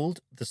the gold,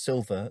 the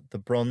silver, the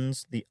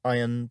bronze, the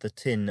iron, the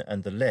tin,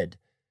 and the lead,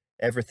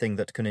 everything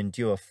that can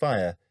endure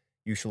fire,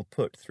 you shall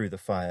put through the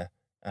fire,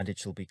 and it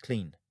shall be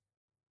clean.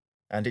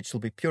 And it shall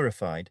be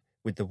purified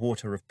with the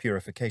water of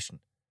purification.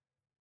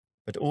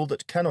 But all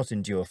that cannot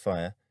endure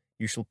fire,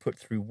 you shall put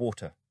through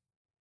water.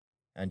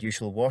 And you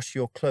shall wash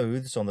your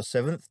clothes on the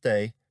 7th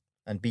day,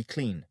 and be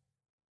clean,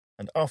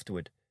 and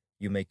afterward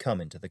you may come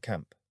into the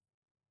camp.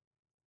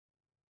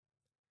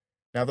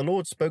 Now the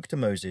Lord spoke to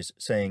Moses,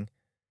 saying,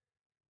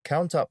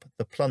 Count up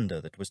the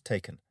plunder that was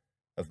taken,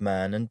 of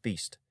man and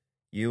beast,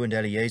 you and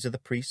Eleazar the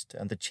priest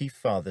and the chief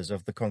fathers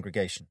of the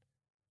congregation,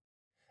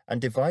 and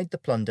divide the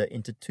plunder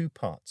into 2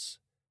 parts,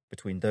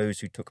 between those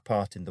who took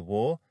part in the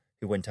war,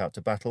 who went out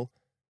to battle,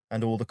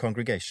 and all the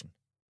congregation.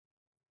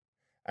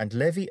 And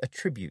levy a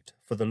tribute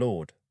for the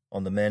Lord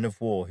on the men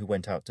of war who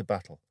went out to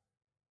battle,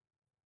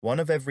 1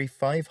 of every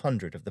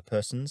 500 of the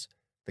persons,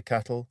 the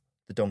cattle,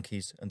 the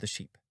donkeys, and the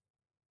sheep.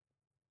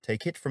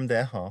 Take it from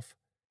their half,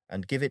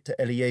 and give it to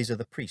Eleazar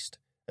the priest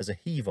as a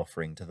heave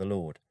offering to the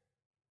Lord.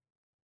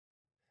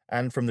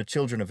 And from the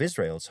children of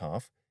Israel's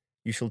half,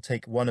 you shall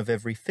take 1 of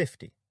every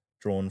 50,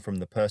 drawn from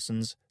the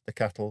persons, the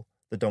cattle,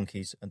 the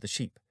donkeys, and the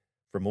sheep,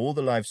 from all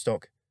the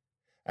livestock,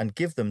 and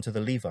give them to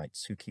the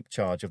Levites who keep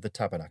charge of the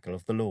tabernacle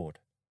of the Lord.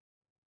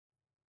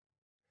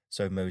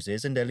 So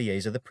Moses and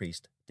Eleazar the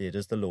priest did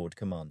as the Lord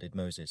commanded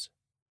Moses.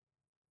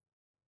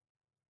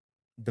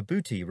 The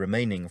booty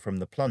remaining from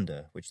the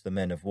plunder which the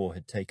men of war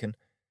had taken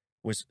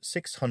was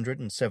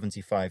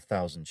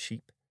 675,000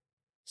 sheep,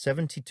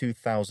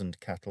 72,000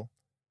 cattle,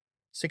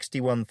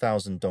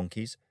 61,000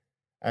 donkeys,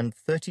 and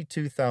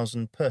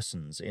 32,000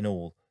 persons in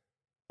all,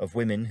 of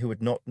women who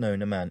had not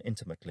known a man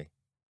intimately.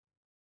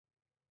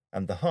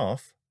 And the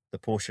half, the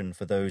portion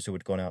for those who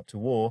had gone out to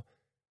war,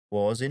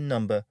 was in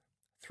number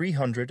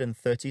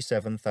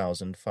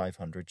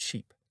 337,500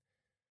 sheep,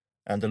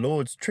 and the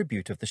Lord's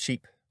tribute of the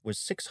sheep was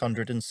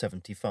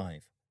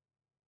 675.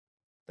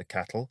 The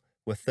cattle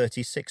were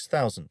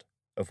 36,000,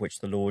 of which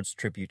the Lord's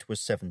tribute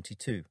was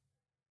 72.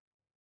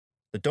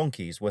 The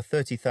donkeys were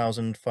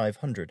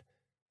 30,500,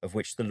 of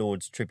which the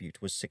Lord's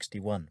tribute was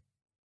 61.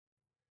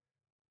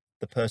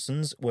 The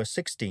persons were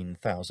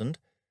 16,000,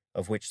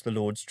 of which the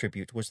Lord's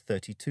tribute was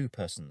 32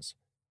 persons.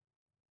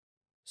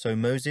 So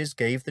Moses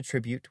gave the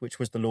tribute which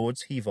was the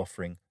Lord's heave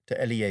offering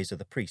to Eleazar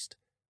the priest,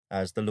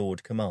 as the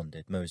Lord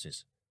commanded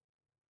Moses.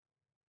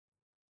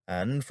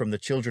 And from the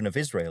children of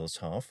Israel's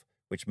half,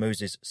 which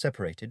Moses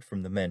separated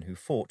from the men who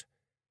fought,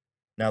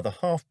 now the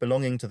half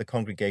belonging to the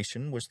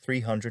congregation was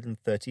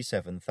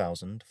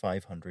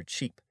 337,500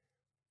 sheep,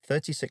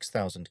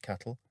 36,000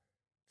 cattle,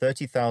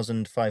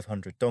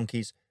 30,500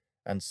 donkeys,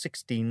 and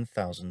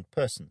 16,000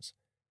 persons.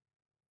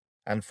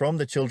 And from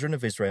the children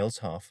of Israel's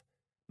half,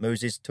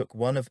 Moses took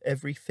 1 of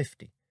every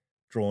 50,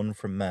 drawn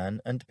from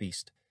man and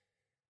beast,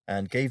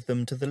 and gave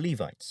them to the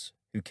Levites,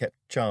 who kept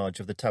charge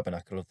of the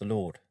tabernacle of the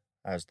Lord,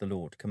 as the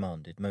Lord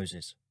commanded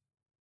Moses.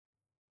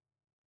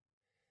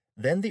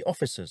 Then the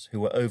officers who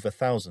were over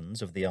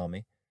thousands of the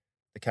army,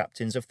 the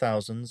captains of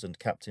thousands and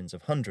captains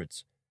of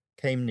hundreds,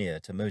 came near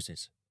to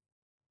Moses.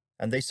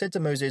 And they said to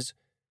Moses,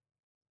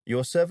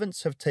 Your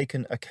servants have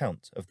taken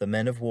account of the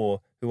men of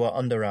war who are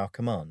under our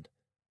command,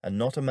 and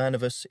not a man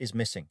of us is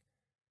missing.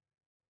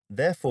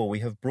 Therefore we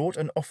have brought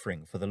an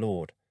offering for the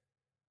Lord,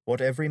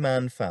 what every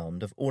man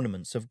found of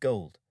ornaments of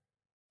gold,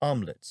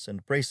 armlets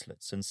and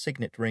bracelets and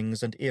signet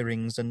rings and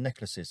earrings and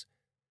necklaces,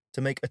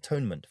 to make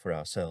atonement for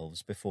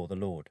ourselves before the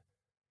Lord.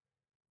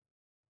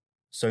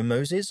 So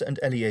Moses and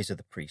Eleazar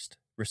the priest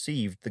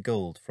received the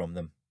gold from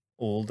them,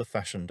 all the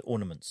fashioned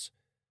ornaments,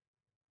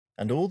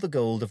 and all the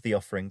gold of the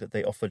offering that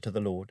they offered to the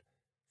Lord,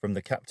 from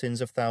the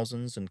captains of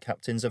thousands and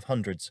captains of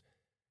hundreds,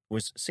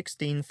 was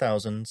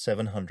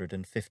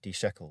 16,750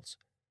 shekels.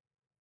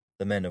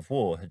 The men of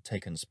war had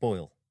taken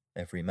spoil,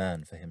 every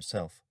man for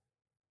himself.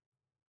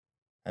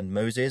 And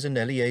Moses and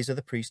Eleazar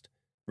the priest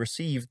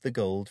received the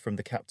gold from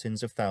the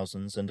captains of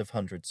thousands and of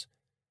hundreds,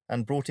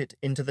 and brought it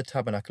into the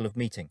tabernacle of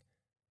meeting,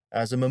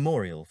 as a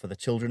memorial for the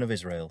children of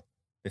Israel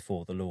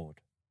before the Lord.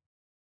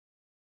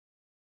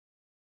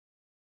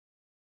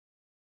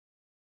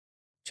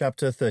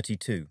 Chapter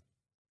 32.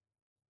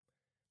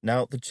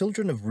 Now the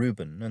children of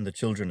Reuben and the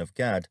children of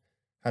Gad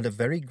had a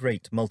very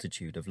great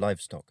multitude of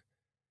livestock.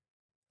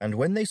 And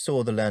when they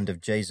saw the land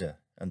of Jazer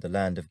and the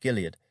land of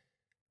Gilead,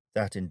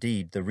 that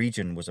indeed the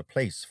region was a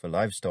place for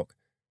livestock,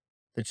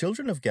 the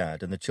children of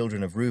Gad and the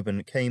children of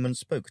Reuben came and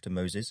spoke to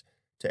Moses,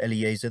 to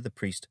Eleazar the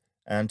priest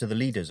and to the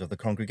leaders of the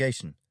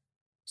congregation,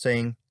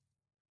 saying,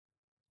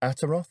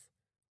 Ataroth,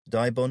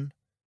 Dibon,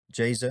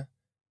 Jazer,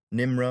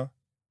 Nimrah,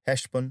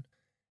 Heshbon,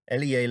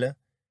 Elealeh,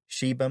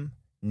 Shebam,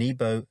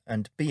 Nebo,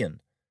 and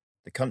Beon,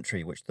 the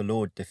country which the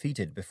Lord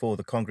defeated before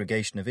the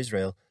congregation of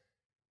Israel,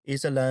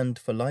 is a land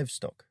for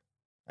livestock,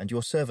 and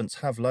your servants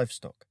have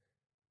livestock.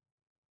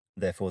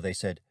 Therefore they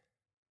said,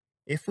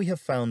 If we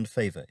have found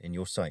favor in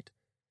your sight,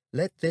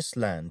 let this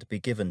land be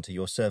given to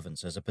your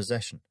servants as a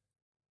possession.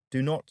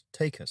 Do not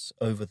take us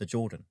over the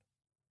Jordan.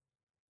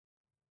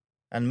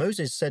 And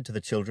Moses said to the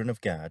children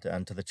of Gad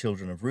and to the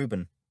children of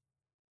Reuben,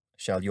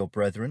 Shall your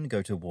brethren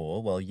go to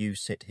war while you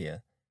sit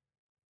here?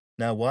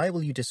 Now why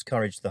will you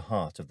discourage the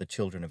heart of the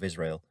children of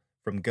Israel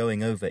from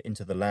going over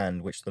into the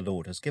land which the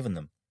Lord has given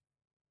them?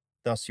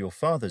 Thus your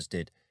fathers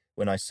did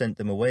when I sent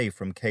them away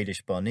from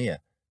Kadesh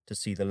Barnea to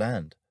see the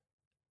land.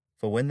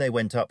 For when they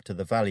went up to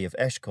the valley of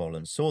Eshcol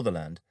and saw the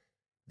land,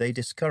 they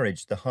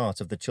discouraged the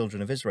heart of the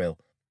children of Israel,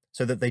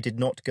 so that they did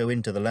not go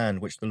into the land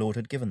which the Lord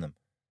had given them.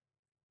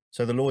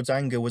 So the Lord's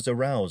anger was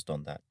aroused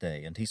on that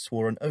day, and he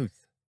swore an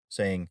oath,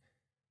 saying,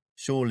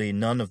 Surely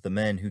none of the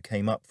men who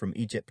came up from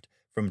Egypt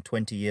from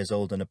 20 years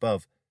old and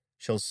above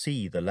shall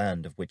see the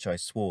land of which I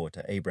swore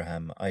to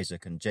Abraham,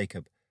 Isaac, and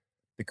Jacob,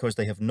 because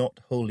they have not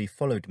wholly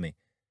followed me,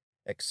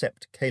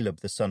 except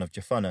Caleb the son of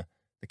Jephunneh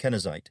the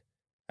Kenizzite,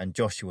 and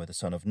Joshua the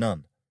son of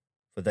Nun,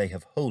 for they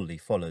have wholly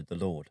followed the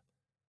Lord.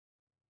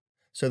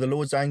 So the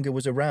Lord's anger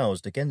was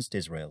aroused against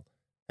Israel,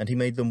 and he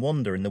made them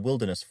wander in the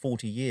wilderness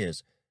 40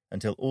 years,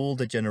 until all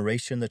the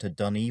generation that had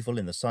done evil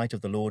in the sight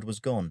of the Lord was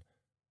gone.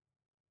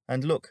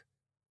 And look,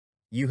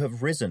 you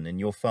have risen in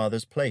your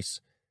father's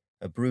place,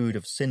 a brood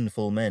of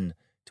sinful men,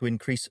 to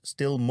increase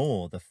still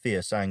more the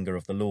fierce anger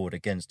of the Lord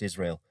against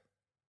Israel.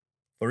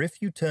 For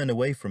if you turn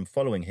away from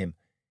following him,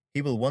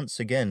 he will once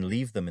again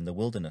leave them in the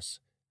wilderness,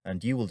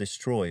 and you will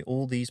destroy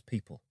all these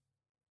people.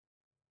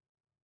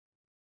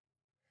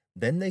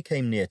 Then they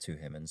came near to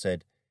him and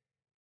said,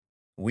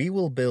 We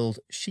will build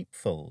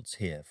sheepfolds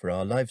here for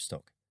our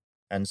livestock,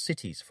 and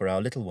cities for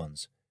our little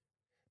ones,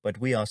 but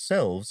we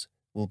ourselves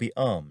will be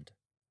armed,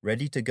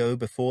 ready to go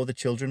before the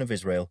children of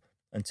Israel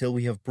until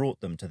we have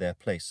brought them to their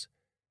place.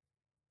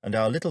 And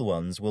our little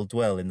ones will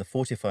dwell in the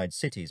fortified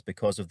cities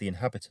because of the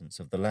inhabitants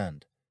of the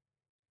land.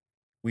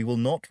 We will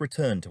not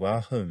return to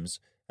our homes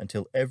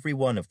until every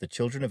one of the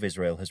children of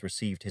Israel has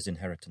received his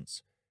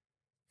inheritance,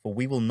 for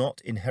we will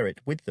not inherit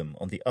with them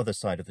on the other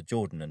side of the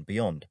Jordan and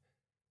beyond,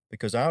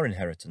 because our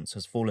inheritance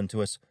has fallen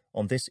to us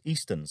on this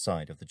eastern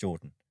side of the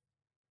Jordan.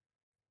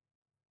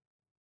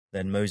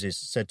 Then Moses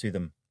said to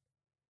them,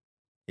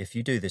 If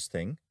you do this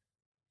thing,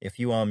 if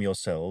you arm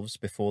yourselves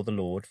before the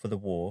Lord for the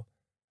war,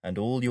 and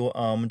all your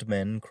armed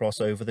men cross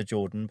over the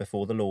Jordan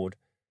before the Lord,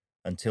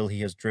 until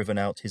he has driven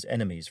out his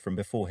enemies from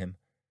before him,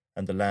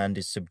 and the land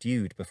is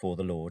subdued before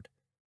the Lord,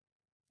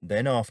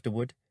 then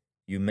afterward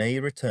you may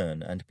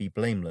return and be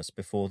blameless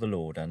before the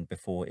Lord and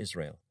before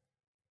Israel.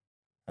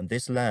 And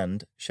this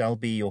land shall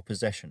be your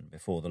possession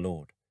before the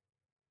Lord.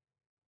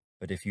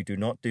 But if you do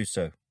not do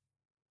so,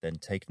 then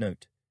take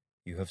note,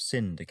 you have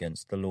sinned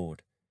against the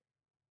Lord,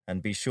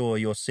 and be sure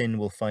your sin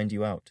will find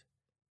you out.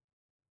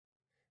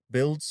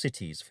 Build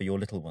cities for your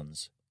little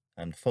ones,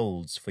 and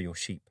folds for your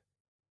sheep,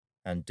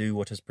 and do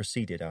what has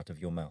proceeded out of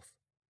your mouth.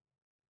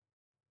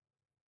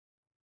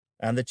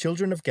 And the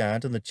children of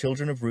Gad and the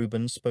children of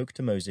Reuben spoke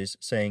to Moses,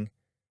 saying,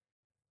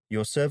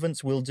 Your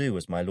servants will do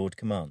as my Lord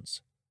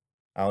commands.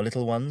 Our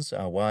little ones,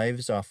 our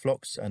wives, our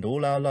flocks, and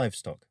all our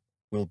livestock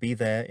will be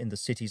there in the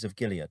cities of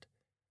Gilead.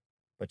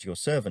 But your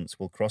servants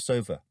will cross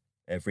over,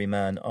 every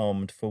man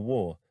armed for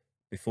war,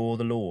 before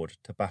the Lord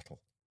to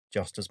battle,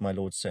 just as my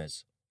Lord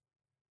says.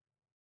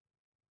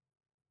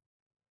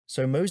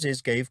 So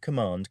Moses gave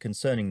command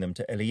concerning them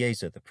to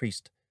Eleazar the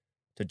priest,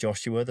 to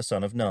Joshua the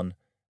son of Nun,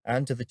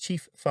 and to the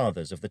chief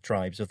fathers of the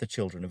tribes of the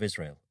children of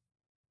Israel.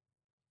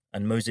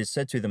 And Moses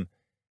said to them,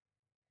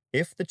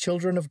 If the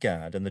children of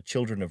Gad and the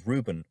children of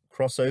Reuben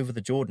cross over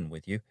the Jordan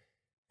with you,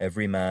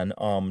 every man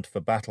armed for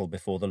battle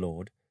before the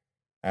Lord,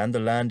 and the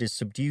land is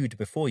subdued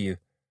before you,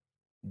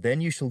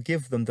 then you shall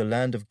give them the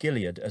land of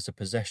Gilead as a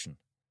possession.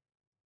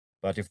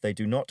 But if they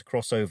do not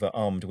cross over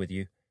armed with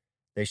you,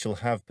 they shall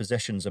have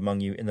possessions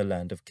among you in the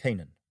land of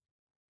Canaan.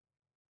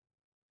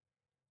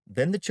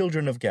 Then the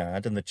children of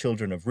Gad and the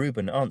children of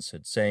Reuben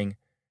answered, saying,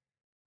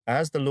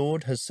 As the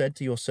Lord has said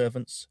to your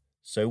servants,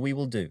 so we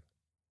will do.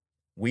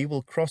 We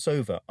will cross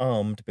over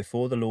armed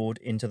before the Lord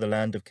into the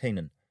land of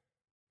Canaan,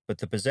 but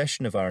the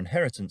possession of our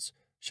inheritance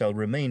shall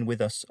remain with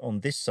us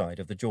on this side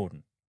of the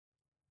Jordan.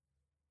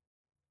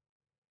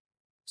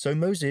 So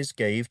Moses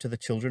gave to the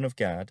children of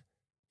Gad,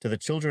 to the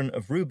children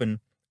of Reuben,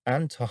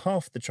 and to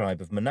half the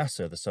tribe of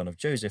Manasseh the son of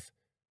Joseph,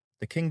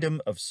 the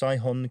kingdom of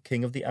Sihon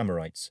king of the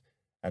Amorites,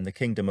 and the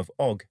kingdom of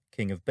Og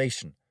king of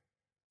Bashan,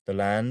 the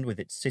land with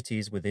its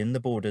cities within the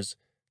borders,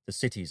 the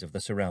cities of the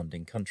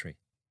surrounding country.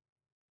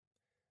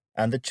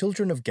 And the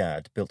children of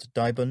Gad built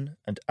Dibon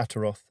and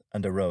Ataroth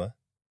and Aroah,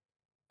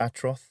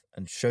 Atroth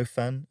and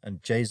Shophan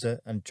and Jazer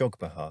and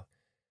Jogbehah,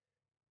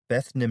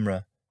 Beth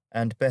Nimrah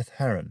and Beth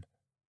Haran,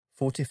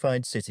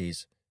 fortified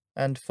cities,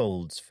 and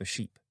folds for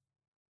sheep.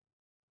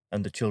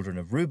 And the children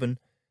of Reuben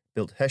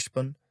built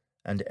Heshbon,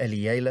 and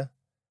Elealeh,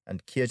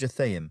 and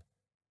Kirjathaim,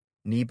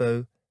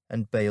 Nebo,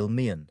 and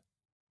Baal-meon,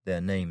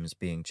 their names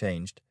being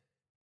changed,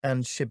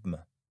 and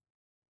Shibmah,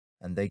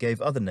 and they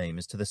gave other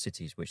names to the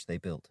cities which they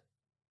built.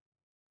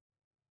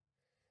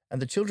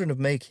 And the children of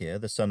Machir,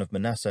 the son of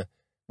Manasseh,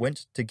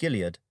 went to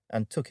Gilead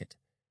and took it,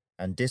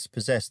 and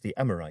dispossessed the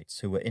Amorites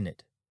who were in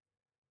it.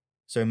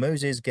 So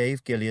Moses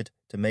gave Gilead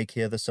to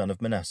Machir the son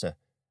of Manasseh,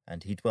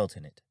 and he dwelt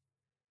in it.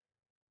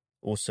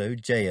 Also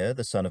Jair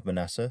the son of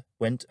Manasseh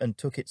went and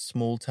took its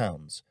small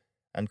towns,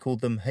 and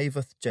called them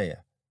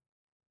Havoth-Jair.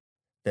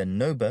 Then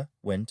Nobah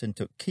went and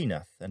took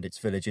Kenath and its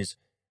villages,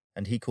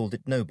 and he called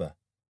it Nobah,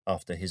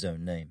 after his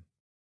own name.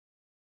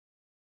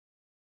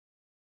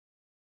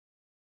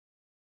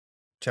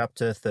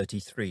 Chapter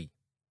 33.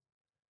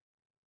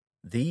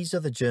 These are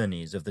the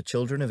journeys of the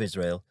children of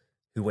Israel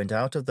who went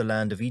out of the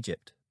land of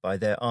Egypt by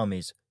their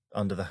armies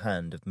under the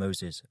hand of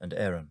Moses and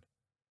Aaron.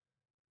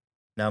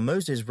 Now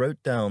Moses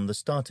wrote down the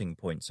starting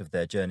points of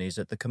their journeys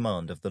at the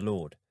command of the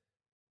Lord.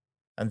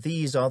 And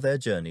these are their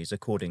journeys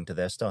according to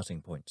their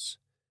starting points.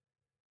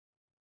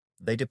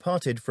 They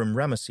departed from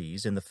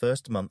Ramesses in the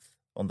 1st month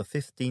on the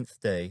 15th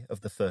day of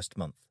the 1st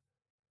month.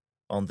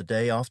 On the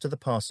day after the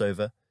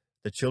Passover,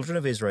 the children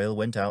of Israel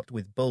went out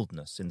with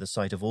boldness in the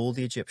sight of all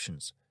the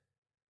Egyptians,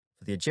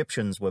 for the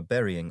Egyptians were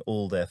burying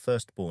all their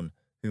firstborn,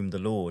 whom the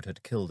Lord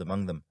had killed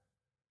among them.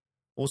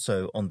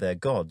 Also on their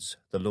gods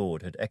the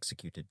Lord had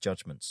executed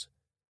judgments.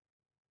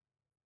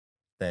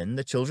 Then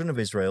the children of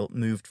Israel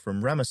moved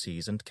from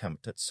Ramesses and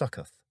camped at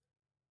Succoth.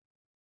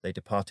 They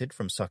departed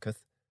from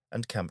Succoth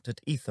and camped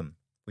at Etham,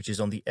 which is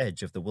on the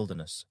edge of the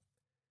wilderness.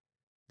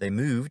 They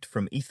moved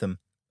from Etham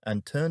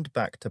and turned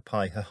back to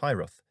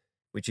Pi-hahiroth,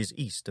 which is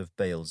east of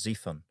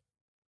Baal-zephon,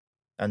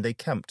 and they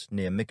camped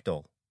near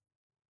Migdol.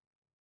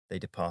 They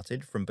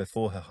departed from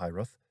before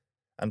Hahiroth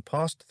and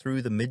passed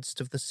through the midst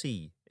of the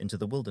sea into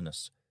the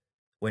wilderness,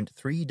 went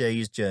 3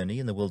 days' journey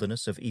in the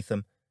wilderness of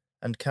Etham,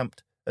 and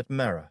camped at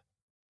Marah.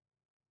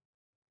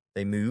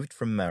 They moved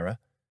from Marah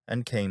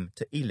and came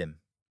to Elim.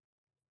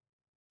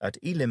 At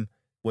Elim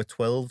were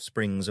 12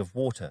 springs of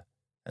water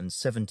and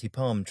 70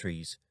 palm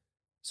trees,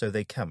 so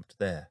they camped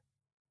there.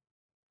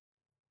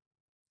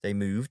 They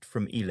moved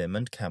from Elim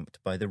and camped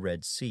by the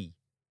Red Sea.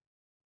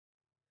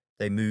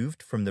 They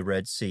moved from the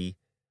Red Sea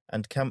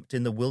and camped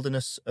in the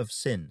wilderness of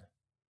Sin.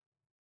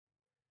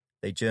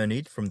 They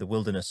journeyed from the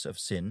wilderness of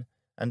Sin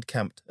and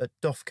camped at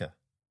Dophkah.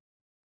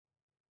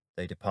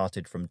 They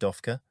departed from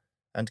Dophkah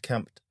and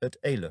camped at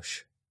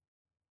Alush.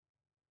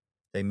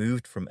 They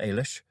moved from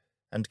Alush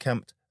and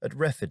camped at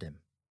Rephidim,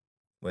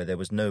 where there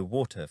was no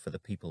water for the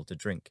people to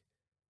drink.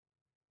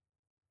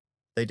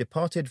 They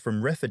departed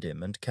from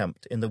Rephidim and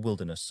camped in the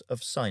wilderness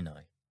of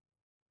Sinai.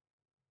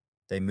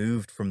 They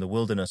moved from the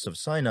wilderness of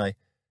Sinai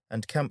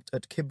and camped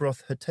at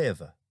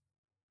Kibroth-Hattaavah.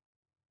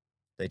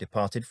 They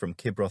departed from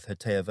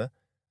Kibroth-Hattaavah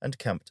and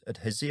camped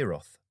at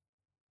Hazeroth.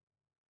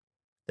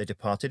 They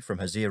departed from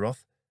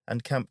Hazeroth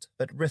and camped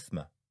at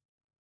Rithmah.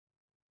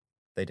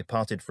 They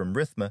departed from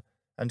Rithmah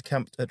and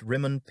camped at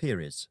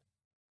Rimmon-Perez.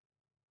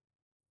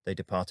 They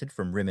departed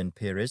from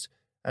Rimmon-Perez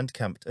and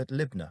camped at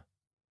Libnah.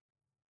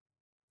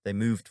 They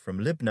moved from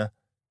Libnah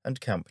and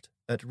camped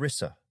at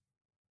Rissah.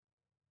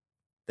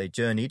 They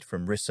journeyed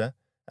from Rissah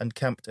and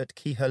camped at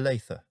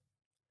Kehelatha.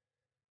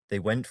 They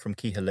went from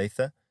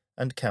Kehelatha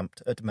and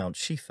camped at Mount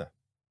Shepha.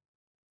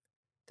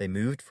 They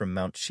moved from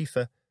Mount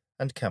Shepha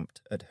and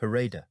camped at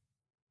Harada.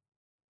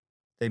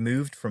 They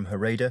moved from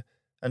Harada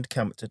and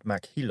camped at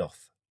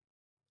Makheloth.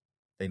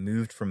 They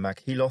moved from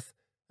Makheloth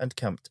and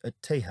camped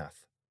at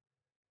Tahath.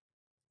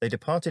 They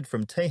departed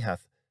from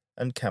Tahath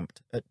and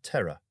camped at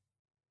Terah.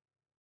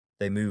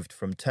 They moved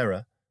from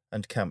Terah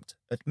and camped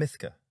at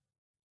Mithkah.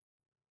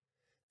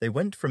 They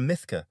went from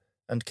Mithkah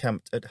and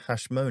camped at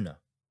Hashmonah.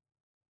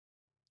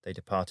 They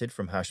departed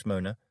from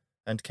Hashmonah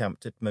and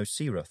camped at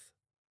Moseroth.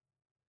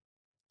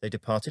 They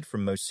departed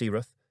from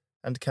Moseroth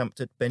and camped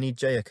at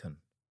Beni-Jaakon.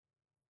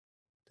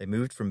 They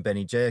moved from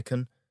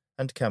Beni-Jaakon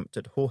and camped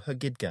at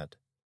Hor-Haggidgad.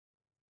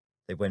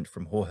 They went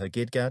from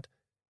Hor-Haggidgad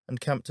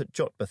and camped at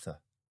Jotbathah.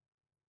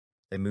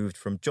 They moved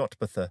from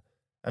Jotbathah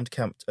and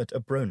camped at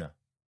Abrona.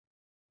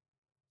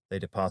 They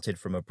departed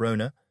from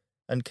Abrona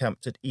and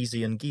camped at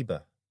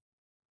Ezion-Geber.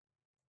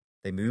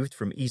 They moved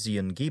from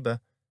Ezion-Geber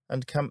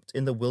and camped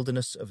in the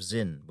wilderness of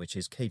Zin, which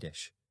is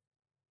Kadesh.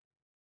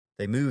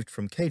 They moved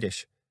from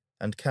Kadesh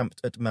and camped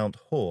at Mount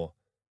Hor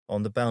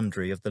on the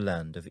boundary of the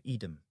land of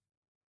Edom.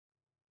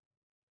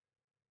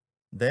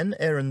 Then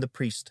Aaron the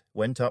priest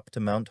went up to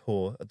Mount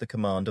Hor at the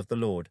command of the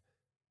Lord,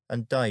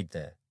 and died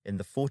there in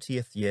the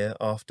 40th year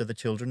after the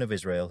children of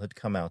Israel had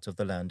come out of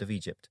the land of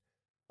Egypt,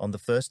 on the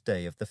 1st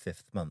day of the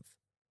 5th month.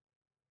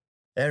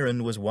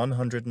 Aaron was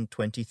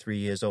 123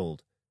 years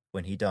old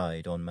when he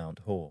died on Mount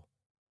Hor.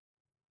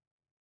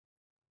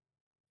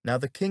 Now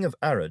the king of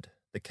Arad,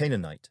 the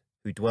Canaanite,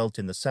 who dwelt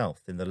in the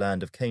south in the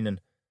land of Canaan,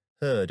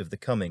 heard of the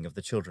coming of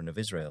the children of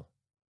Israel.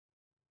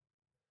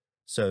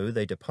 So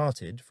they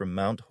departed from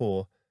Mount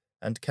Hor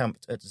and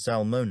camped at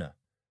Zalmonah.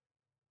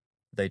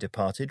 They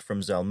departed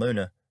from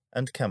Zalmonah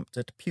and camped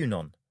at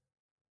Punon.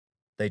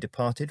 They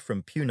departed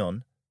from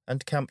Punon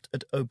and camped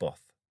at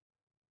Oboth.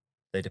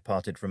 They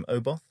departed from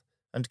Oboth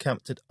and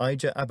camped at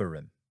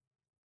Ijah-abarim,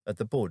 at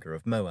the border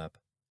of Moab.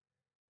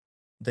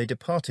 They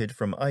departed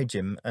from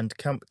Ijim and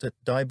camped at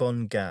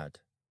Dibon-gad.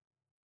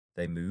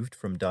 They moved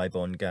from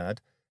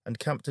Dibon-gad and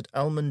camped at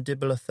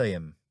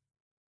Almon-diblathaim.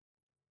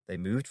 They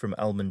moved from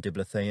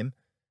Almon-diblathaim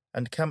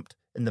and camped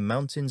in the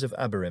mountains of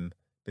Abarim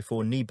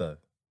before Nebo.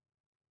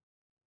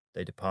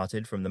 They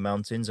departed from the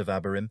mountains of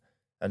Abarim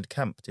and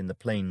camped in the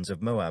plains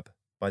of Moab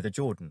by the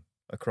Jordan,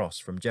 across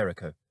from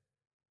Jericho.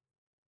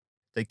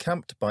 They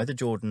camped by the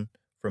Jordan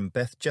from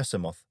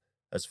Beth-Jesimoth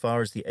as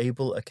far as the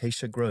Abel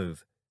Acacia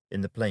Grove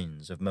in the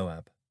plains of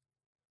Moab.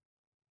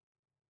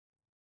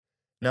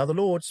 Now the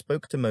Lord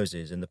spoke to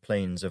Moses in the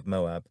plains of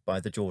Moab by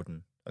the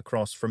Jordan,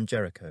 across from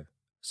Jericho,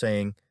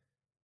 saying,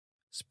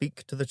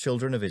 "Speak to the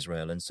children of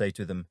Israel and say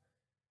to them,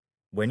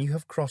 When you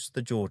have crossed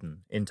the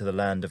Jordan into the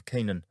land of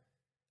Canaan,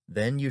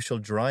 then you shall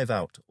drive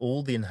out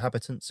all the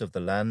inhabitants of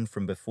the land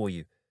from before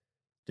you,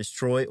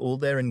 destroy all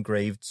their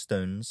engraved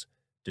stones,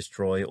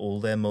 destroy all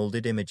their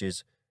moulded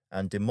images,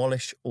 and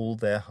demolish all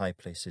their high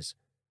places.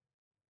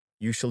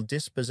 You shall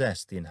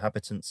dispossess the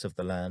inhabitants of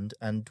the land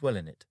and dwell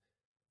in it,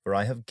 for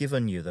I have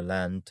given you the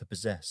land to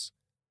possess.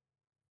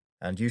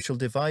 And you shall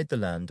divide the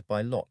land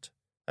by lot,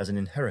 as an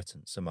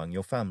inheritance among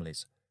your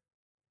families.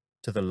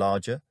 To the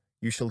larger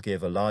you shall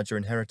give a larger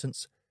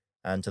inheritance,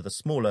 and to the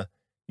smaller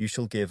you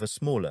shall give a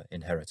smaller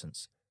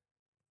inheritance.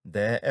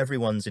 There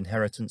everyone's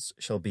inheritance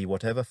shall be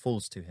whatever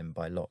falls to him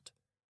by lot.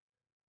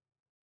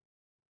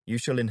 You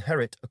shall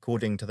inherit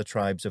according to the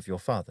tribes of your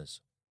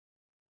fathers.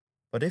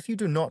 But if you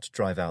do not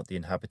drive out the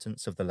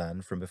inhabitants of the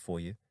land from before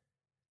you,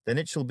 then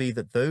it shall be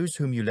that those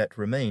whom you let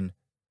remain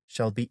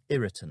shall be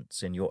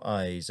irritants in your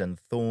eyes and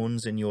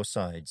thorns in your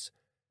sides,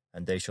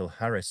 and they shall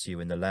harass you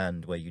in the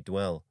land where you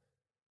dwell.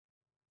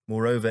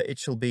 Moreover, it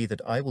shall be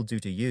that I will do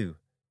to you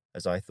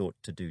as I thought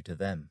to do to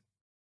them."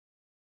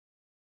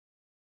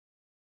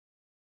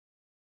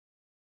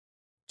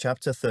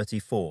 Chapter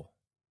 34.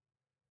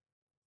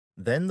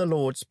 Then the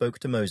Lord spoke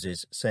to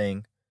Moses,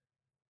 saying,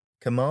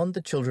 "Command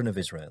the children of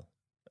Israel,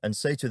 and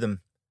say to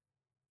them,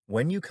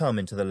 When you come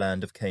into the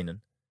land of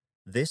Canaan,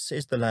 this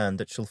is the land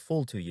that shall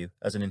fall to you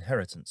as an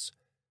inheritance,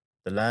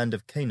 the land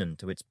of Canaan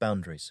to its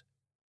boundaries.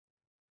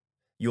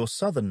 Your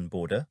southern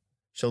border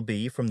shall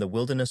be from the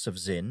wilderness of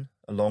Zin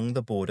along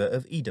the border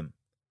of Edom.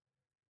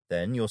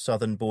 Then your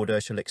southern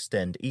border shall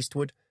extend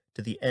eastward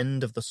to the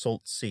end of the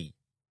Salt Sea.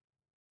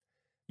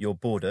 Your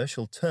border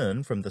shall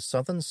turn from the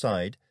southern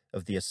side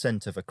of the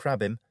ascent of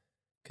Akrabim,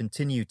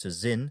 continue to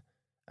Zin,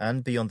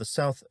 and be on the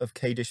south of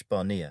Kadesh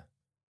Barnea.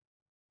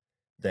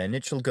 Then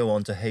it shall go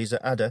on to Hazer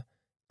Adda,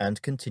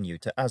 and continue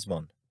to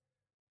Asmon.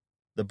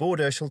 The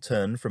border shall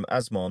turn from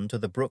Asmon to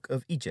the brook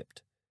of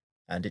Egypt,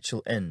 and it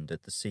shall end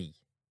at the sea.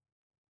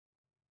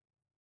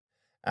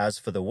 As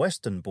for the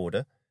western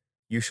border,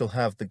 you shall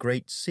have the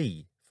great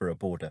sea for a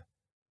border.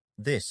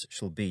 This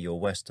shall be your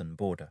western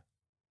border.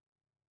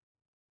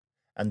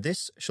 And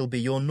this shall be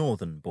your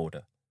northern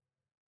border.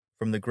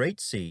 From the great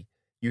sea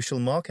you shall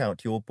mark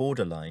out your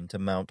border line to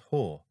Mount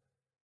Hor.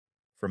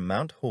 From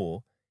Mount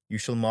Hor you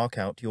shall mark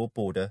out your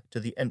border to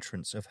the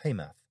entrance of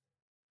Hamath.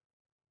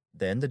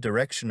 Then the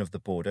direction of the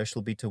border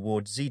shall be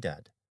toward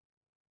Zedad.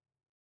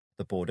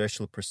 The border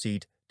shall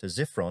proceed to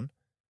Ziphron,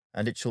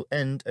 and it shall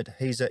end at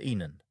Hazer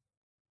Enan.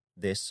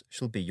 This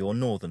shall be your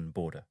northern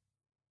border.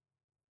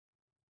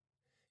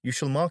 You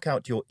shall mark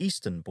out your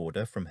eastern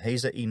border from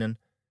Hazer Enan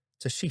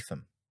to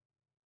Shepham.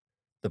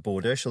 The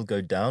border shall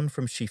go down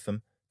from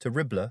Shepham to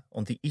Riblah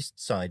on the east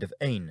side of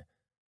Ain.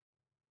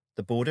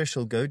 The border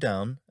shall go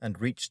down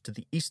and reach to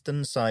the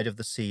eastern side of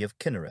the Sea of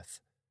Kinnereth.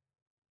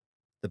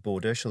 The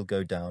border shall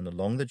go down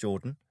along the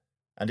Jordan,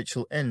 and it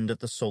shall end at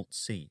the Salt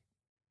Sea.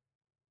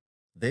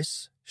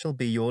 This shall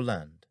be your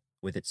land,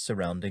 with its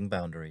surrounding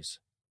boundaries.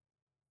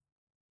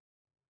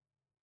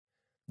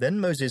 Then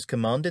Moses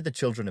commanded the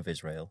children of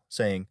Israel,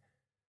 saying,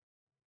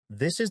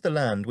 This is the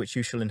land which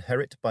you shall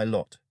inherit by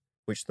lot,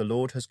 which the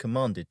Lord has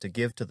commanded to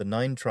give to the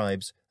 9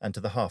 tribes and to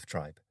the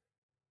half-tribe.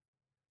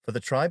 For the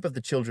tribe of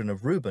the children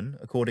of Reuben,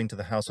 according to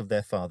the house of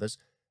their fathers,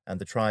 and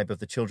the tribe of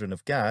the children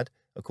of Gad,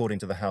 according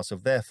to the house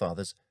of their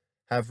fathers,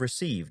 have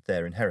received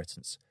their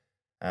inheritance,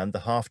 and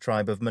the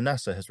half-tribe of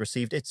Manasseh has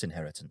received its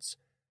inheritance.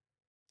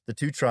 The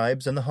 2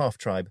 tribes and the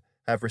half-tribe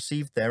have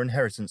received their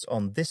inheritance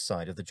on this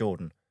side of the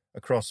Jordan,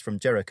 across from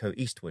Jericho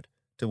eastward,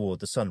 toward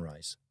the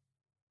sunrise.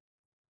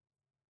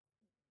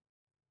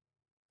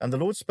 And the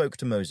Lord spoke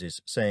to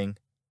Moses, saying,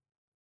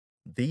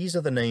 These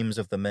are the names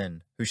of the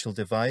men who shall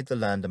divide the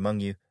land among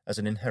you as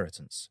an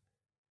inheritance: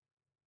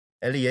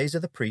 Eleazar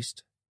the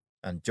priest,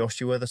 and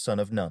Joshua the son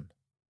of Nun.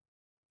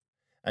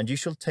 And you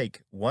shall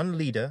take 1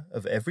 leader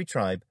of every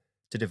tribe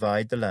to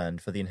divide the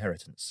land for the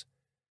inheritance.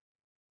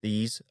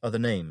 These are the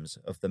names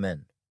of the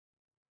men.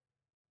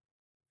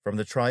 From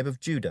the tribe of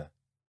Judah,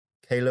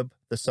 Caleb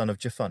the son of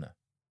Jephunneh.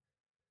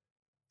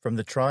 From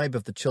the tribe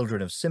of the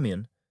children of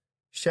Simeon,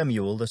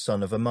 Shemuel the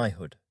son of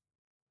Ammihud.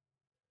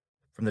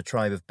 from the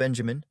tribe of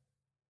Benjamin,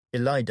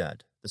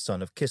 Elidad, the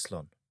son of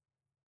Kislon.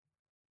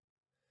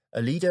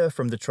 A leader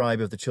from the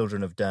tribe of the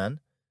children of Dan,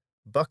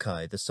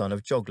 Buckai, the son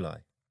of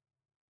Joglai.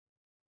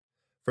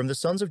 From the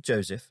sons of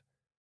Joseph,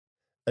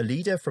 a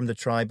leader from the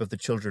tribe of the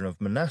children of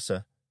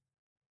Manasseh,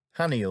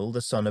 Haniel,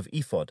 the son of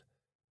Ephod,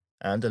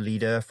 and a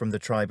leader from the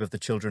tribe of the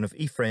children of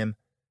Ephraim,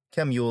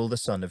 Kemuel, the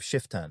son of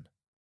Shiftan.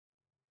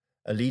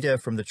 A leader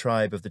from the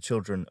tribe of the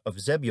children of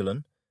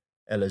Zebulun,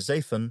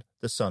 Elizaphan,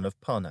 the son of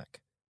Parnak.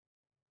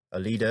 A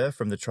leader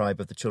from the tribe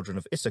of the children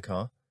of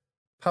Issachar,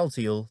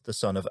 Paltiel, the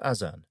son of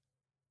Azan.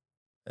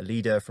 A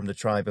leader from the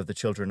tribe of the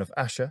children of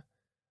Asher,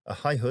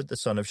 Ahihud, the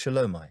son of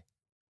Shalomai.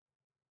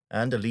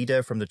 And a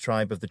leader from the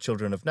tribe of the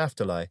children of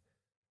Naphtali,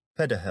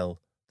 Pedahel,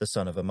 the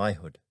son of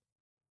Ammihud.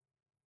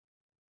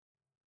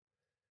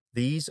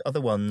 These are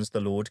the ones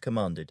the Lord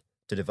commanded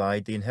to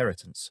divide the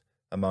inheritance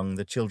among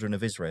the children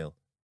of Israel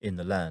in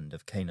the land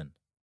of Canaan.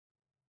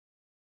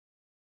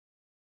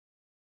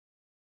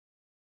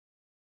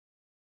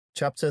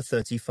 Chapter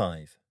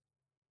 35.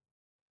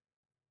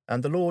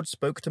 And the Lord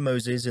spoke to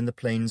Moses in the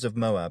plains of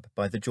Moab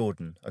by the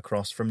Jordan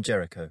across from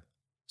Jericho,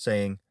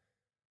 saying,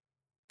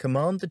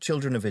 Command the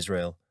children of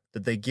Israel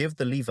that they give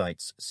the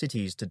Levites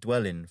cities to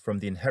dwell in from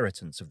the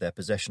inheritance of their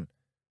possession.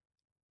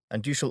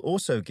 And you shall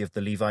also give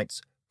the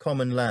Levites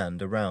common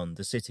land around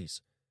the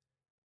cities.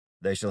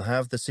 They shall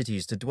have the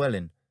cities to dwell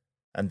in,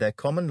 and their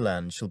common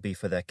land shall be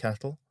for their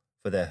cattle,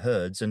 for their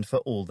herds, and for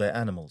all their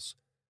animals.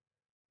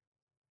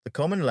 The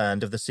common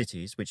land of the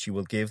cities which you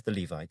will give the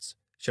Levites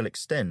shall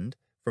extend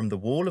from the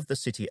wall of the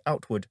city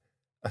outward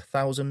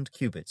 1,000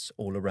 cubits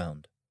all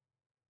around.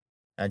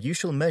 And you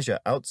shall measure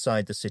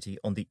outside the city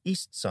on the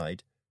east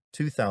side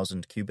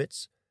 2,000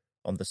 cubits,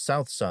 on the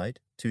south side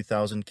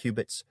 2,000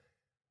 cubits,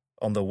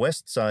 on the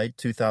west side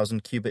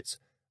 2,000 cubits,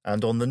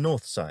 and on the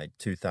north side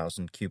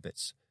 2,000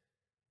 cubits.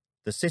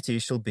 The city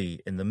shall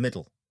be in the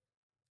middle.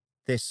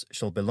 This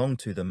shall belong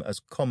to them as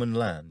common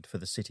land for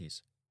the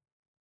cities.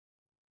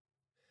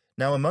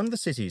 Now among the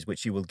cities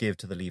which you will give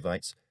to the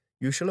Levites,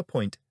 you shall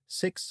appoint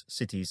 6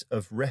 cities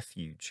of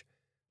refuge,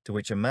 to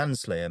which a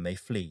manslayer may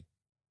flee.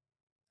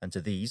 And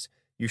to these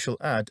you shall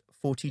add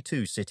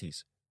 42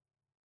 cities.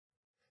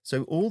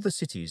 So all the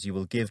cities you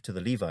will give to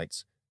the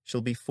Levites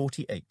shall be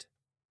 48.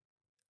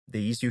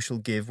 These you shall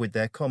give with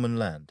their common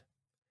land.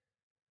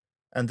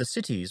 And the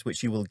cities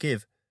which you will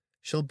give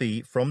shall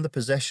be from the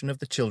possession of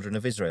the children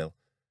of Israel.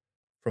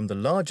 From the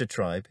larger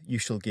tribe you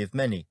shall give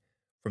many,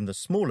 from the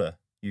smaller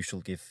you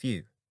shall give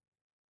few.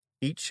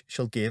 Each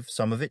shall give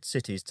some of its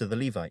cities to the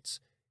Levites,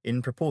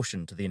 in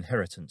proportion to the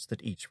inheritance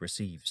that each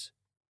receives.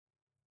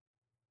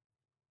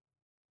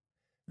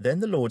 Then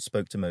the Lord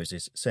spoke to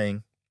Moses,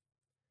 saying,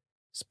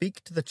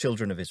 Speak to the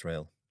children of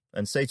Israel,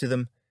 and say to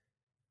them,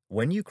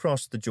 When you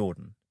cross the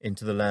Jordan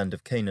into the land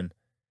of Canaan,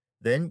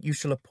 then you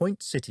shall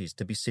appoint cities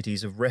to be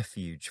cities of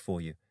refuge for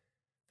you,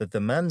 that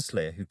the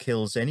manslayer who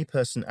kills any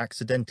person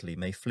accidentally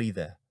may flee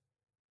there.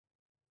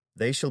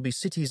 They shall be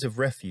cities of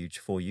refuge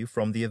for you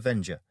from the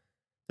avenger,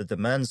 that the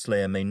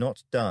manslayer may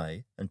not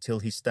die until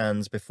he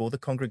stands before the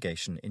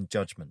congregation in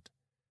judgment.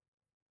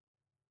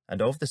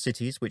 And of the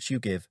cities which you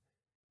give,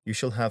 you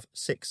shall have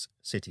 6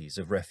 cities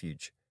of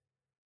refuge.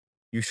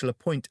 You shall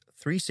appoint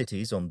 3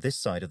 cities on this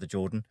side of the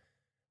Jordan,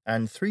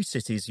 and 3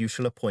 cities you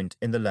shall appoint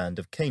in the land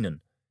of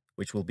Canaan,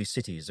 which will be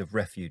cities of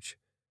refuge.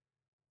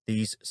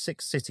 These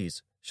 6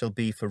 cities shall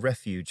be for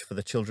refuge for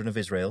the children of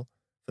Israel,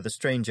 for the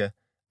stranger,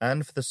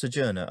 and for the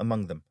sojourner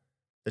among them,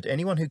 that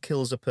anyone who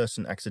kills a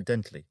person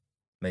accidentally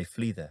may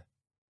flee there.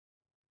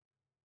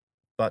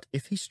 But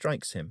if he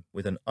strikes him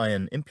with an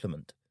iron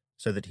implement,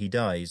 so that he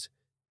dies,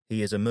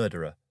 he is a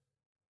murderer.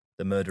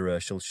 The murderer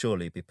shall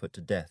surely be put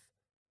to death.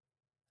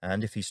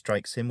 And if he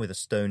strikes him with a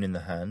stone in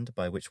the hand,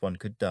 by which one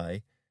could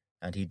die,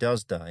 and he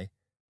does die,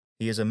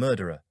 he is a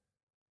murderer.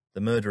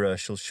 The murderer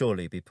shall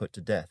surely be put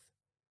to death.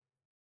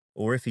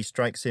 Or if he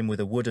strikes him with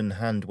a wooden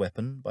hand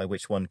weapon, by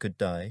which one could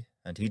die,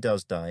 and he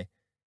does die,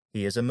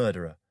 he is a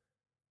murderer.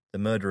 The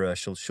murderer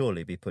shall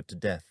surely be put to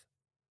death.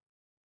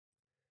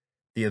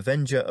 The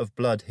avenger of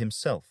blood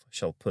himself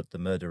shall put the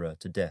murderer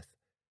to death.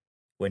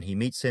 When he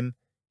meets him,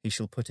 he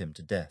shall put him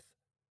to death.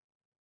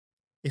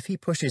 If he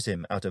pushes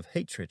him out of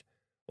hatred,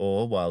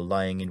 or while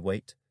lying in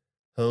wait,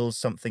 hurls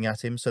something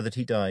at him so that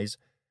he dies,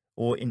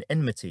 or in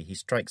enmity he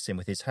strikes him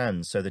with his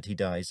hands so that he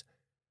dies,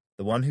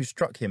 the one who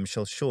struck him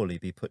shall surely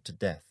be put to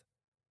death.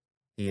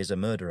 He is a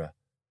murderer.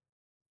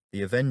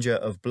 The avenger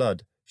of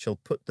blood shall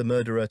put the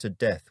murderer to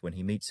death when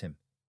he meets him.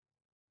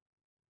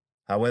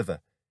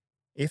 However,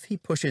 if he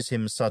pushes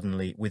him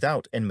suddenly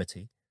without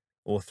enmity,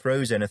 or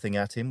throws anything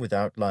at him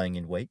without lying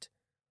in wait,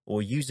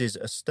 or uses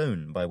a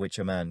stone by which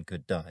a man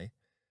could die,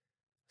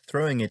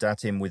 throwing it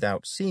at him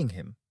without seeing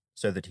him,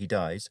 so that he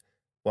dies,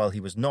 while he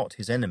was not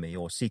his enemy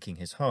or seeking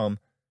his harm,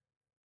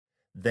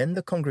 then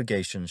the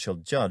congregation shall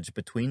judge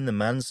between the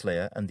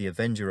manslayer and the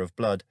avenger of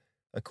blood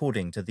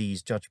according to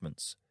these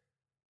judgments.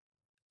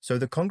 So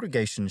the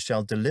congregation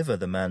shall deliver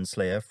the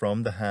manslayer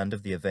from the hand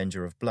of the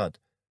avenger of blood,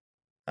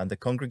 and the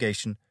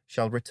congregation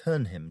shall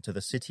return him to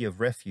the city of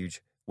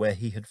refuge where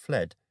he had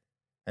fled,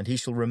 and he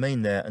shall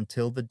remain there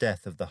until the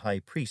death of the high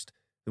priest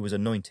who was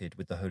anointed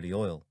with the holy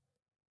oil.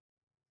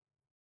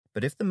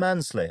 But if the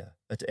manslayer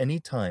at any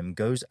time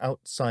goes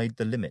outside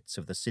the limits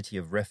of the city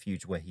of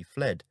refuge where he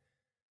fled,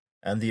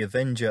 and the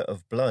avenger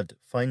of blood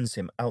finds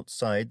him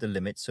outside the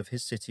limits of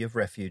his city of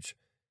refuge,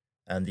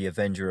 and the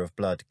avenger of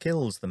blood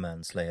kills the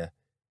manslayer,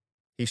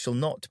 he shall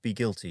not be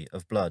guilty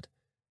of blood,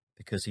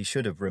 because he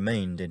should have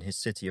remained in his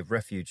city of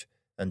refuge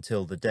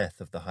until the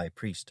death of the high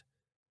priest.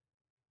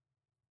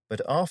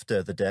 But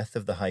after the death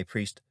of the high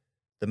priest,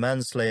 the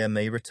manslayer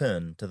may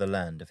return to the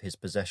land of his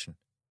possession.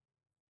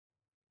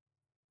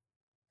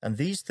 And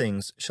these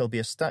things shall be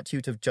a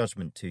statute of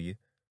judgment to you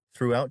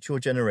throughout your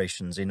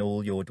generations in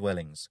all your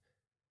dwellings.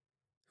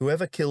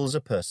 Whoever kills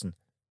a person,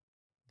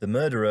 the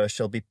murderer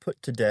shall be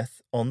put to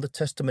death on the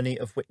testimony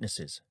of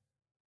witnesses.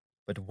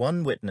 But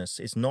one witness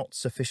is not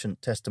sufficient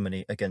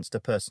testimony against a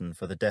person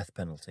for the death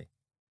penalty.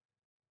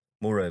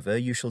 Moreover,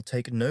 you shall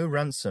take no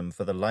ransom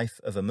for the life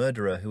of a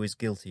murderer who is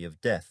guilty of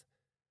death,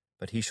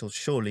 but he shall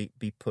surely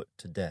be put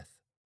to death.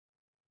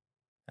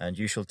 And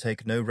you shall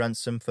take no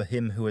ransom for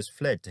him who has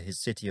fled to his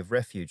city of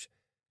refuge,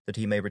 that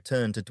he may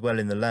return to dwell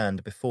in the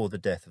land before the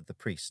death of the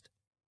priest.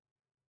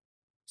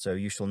 So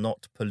you shall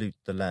not pollute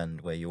the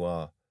land where you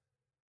are.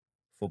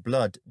 For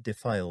blood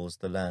defiles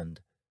the land,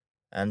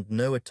 and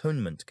no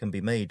atonement can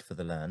be made for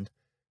the land,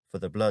 for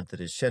the blood that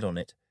is shed on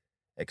it,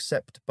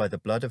 except by the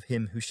blood of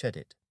him who shed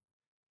it.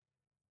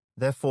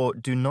 Therefore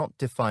do not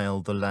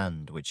defile the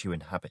land which you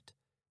inhabit,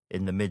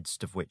 in the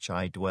midst of which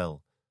I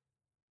dwell.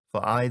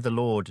 For I, the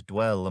Lord,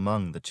 dwell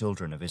among the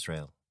children of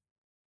Israel.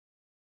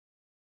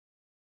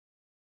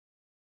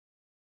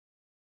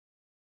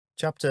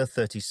 Chapter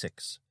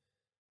 36.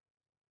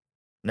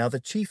 Now the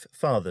chief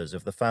fathers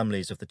of the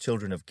families of the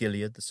children of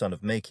Gilead, the son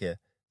of Machir,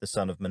 the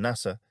son of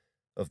Manasseh,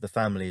 of the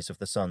families of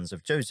the sons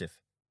of Joseph,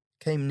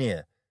 came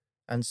near,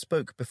 and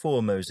spoke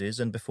before Moses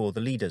and before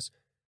the leaders,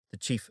 the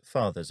chief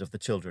fathers of the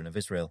children of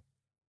Israel.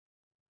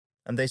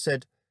 And they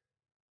said,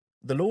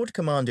 The Lord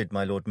commanded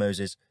my lord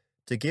Moses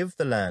to give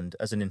the land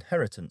as an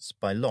inheritance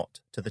by lot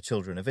to the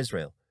children of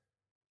Israel.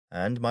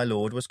 And my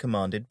lord was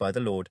commanded by the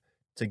Lord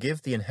to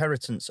give the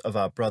inheritance of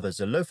our brother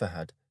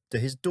Zelophehad to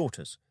his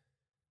daughters.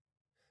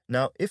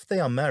 Now if they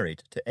are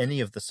married to any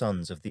of the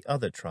sons of the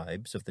other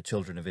tribes of the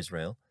children of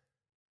Israel,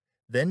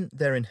 then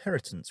their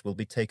inheritance will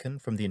be taken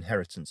from the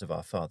inheritance of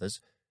our fathers,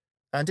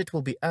 and it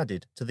will be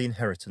added to the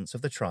inheritance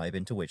of the tribe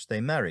into which they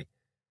marry.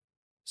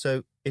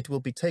 So it will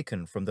be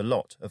taken from the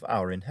lot of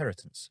our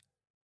inheritance.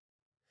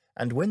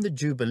 And when the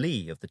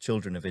Jubilee of the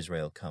children of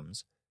Israel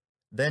comes,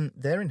 then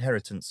their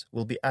inheritance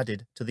will be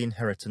added to the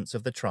inheritance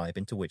of the tribe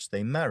into which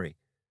they marry.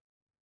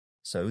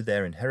 So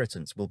their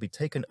inheritance will be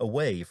taken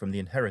away from the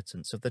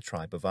inheritance of the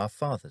tribe of our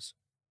fathers.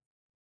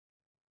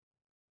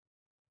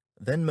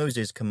 Then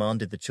Moses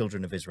commanded the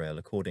children of Israel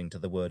according to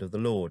the word of the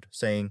Lord,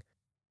 saying,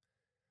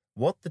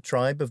 What the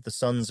tribe of the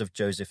sons of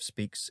Joseph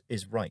speaks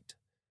is right.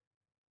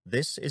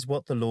 This is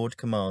what the Lord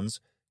commands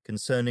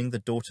concerning the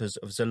daughters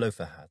of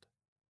Zelophehad,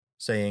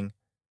 saying,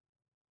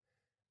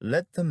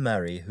 Let them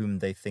marry whom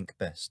they think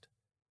best,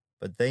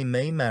 but they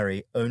may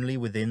marry only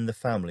within the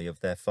family of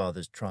their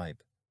father's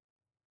tribe.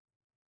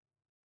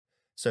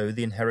 So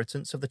the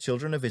inheritance of the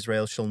children of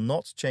Israel shall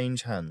not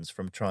change hands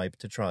from tribe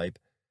to tribe,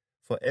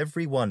 for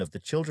every one of the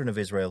children of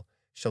Israel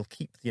shall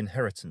keep the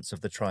inheritance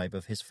of the tribe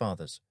of his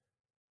fathers.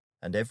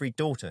 And every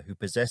daughter who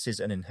possesses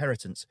an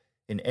inheritance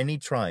in any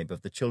tribe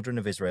of the children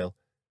of Israel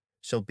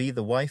shall be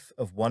the wife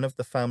of one of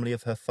the family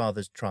of her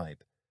father's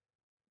tribe,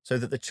 so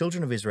that the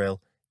children of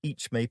Israel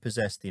each may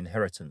possess the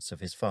inheritance of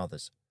his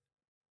fathers.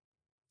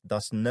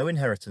 Thus no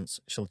inheritance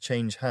shall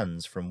change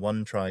hands from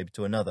one tribe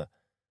to another,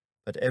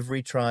 but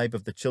every tribe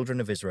of the children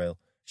of Israel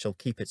shall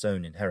keep its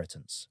own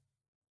inheritance.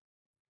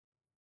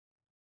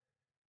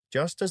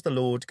 Just as the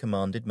Lord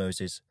commanded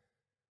Moses,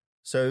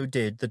 so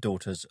did the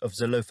daughters of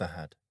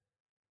Zelophehad.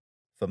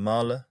 For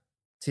Mahlah,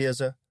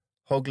 Tirzah,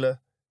 Hoglah,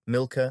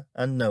 Milcah,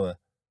 and Noah,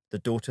 the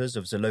daughters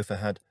of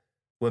Zelophehad,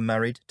 were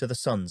married to the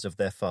sons of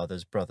their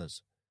father's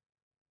brothers.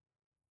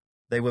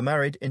 They were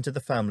married into the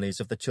families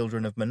of the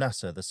children of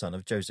Manasseh the son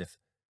of Joseph,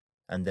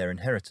 and their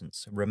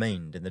inheritance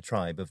remained in the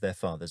tribe of their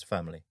father's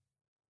family.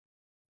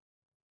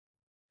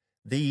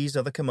 These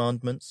are the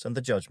commandments and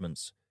the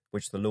judgments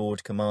which the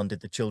Lord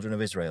commanded the children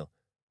of Israel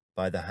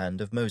by the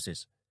hand of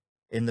Moses,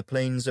 in the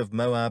plains of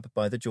Moab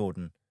by the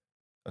Jordan,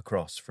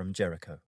 across from Jericho.